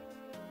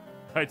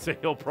 I'd say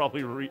he'll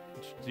probably reach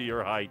to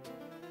your height.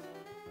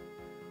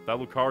 That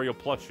Lucario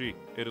plushie,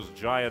 it is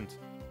giant.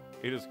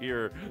 It is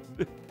here.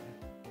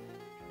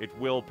 It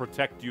will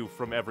protect you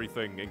from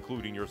everything,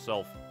 including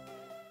yourself.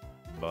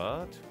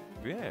 But,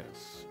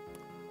 yes,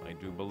 I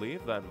do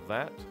believe that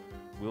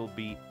will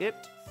be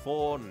it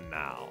for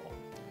now.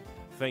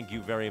 Thank you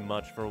very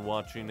much for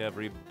watching,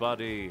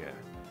 everybody.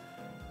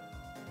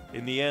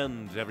 In the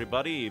end,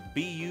 everybody,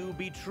 be you,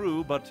 be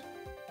true,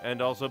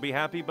 and also be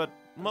happy, but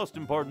most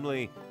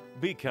importantly,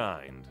 be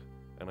kind.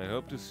 And I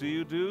hope to see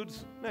you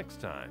dudes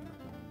next time.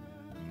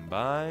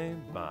 Bye-bye.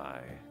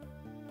 Bye.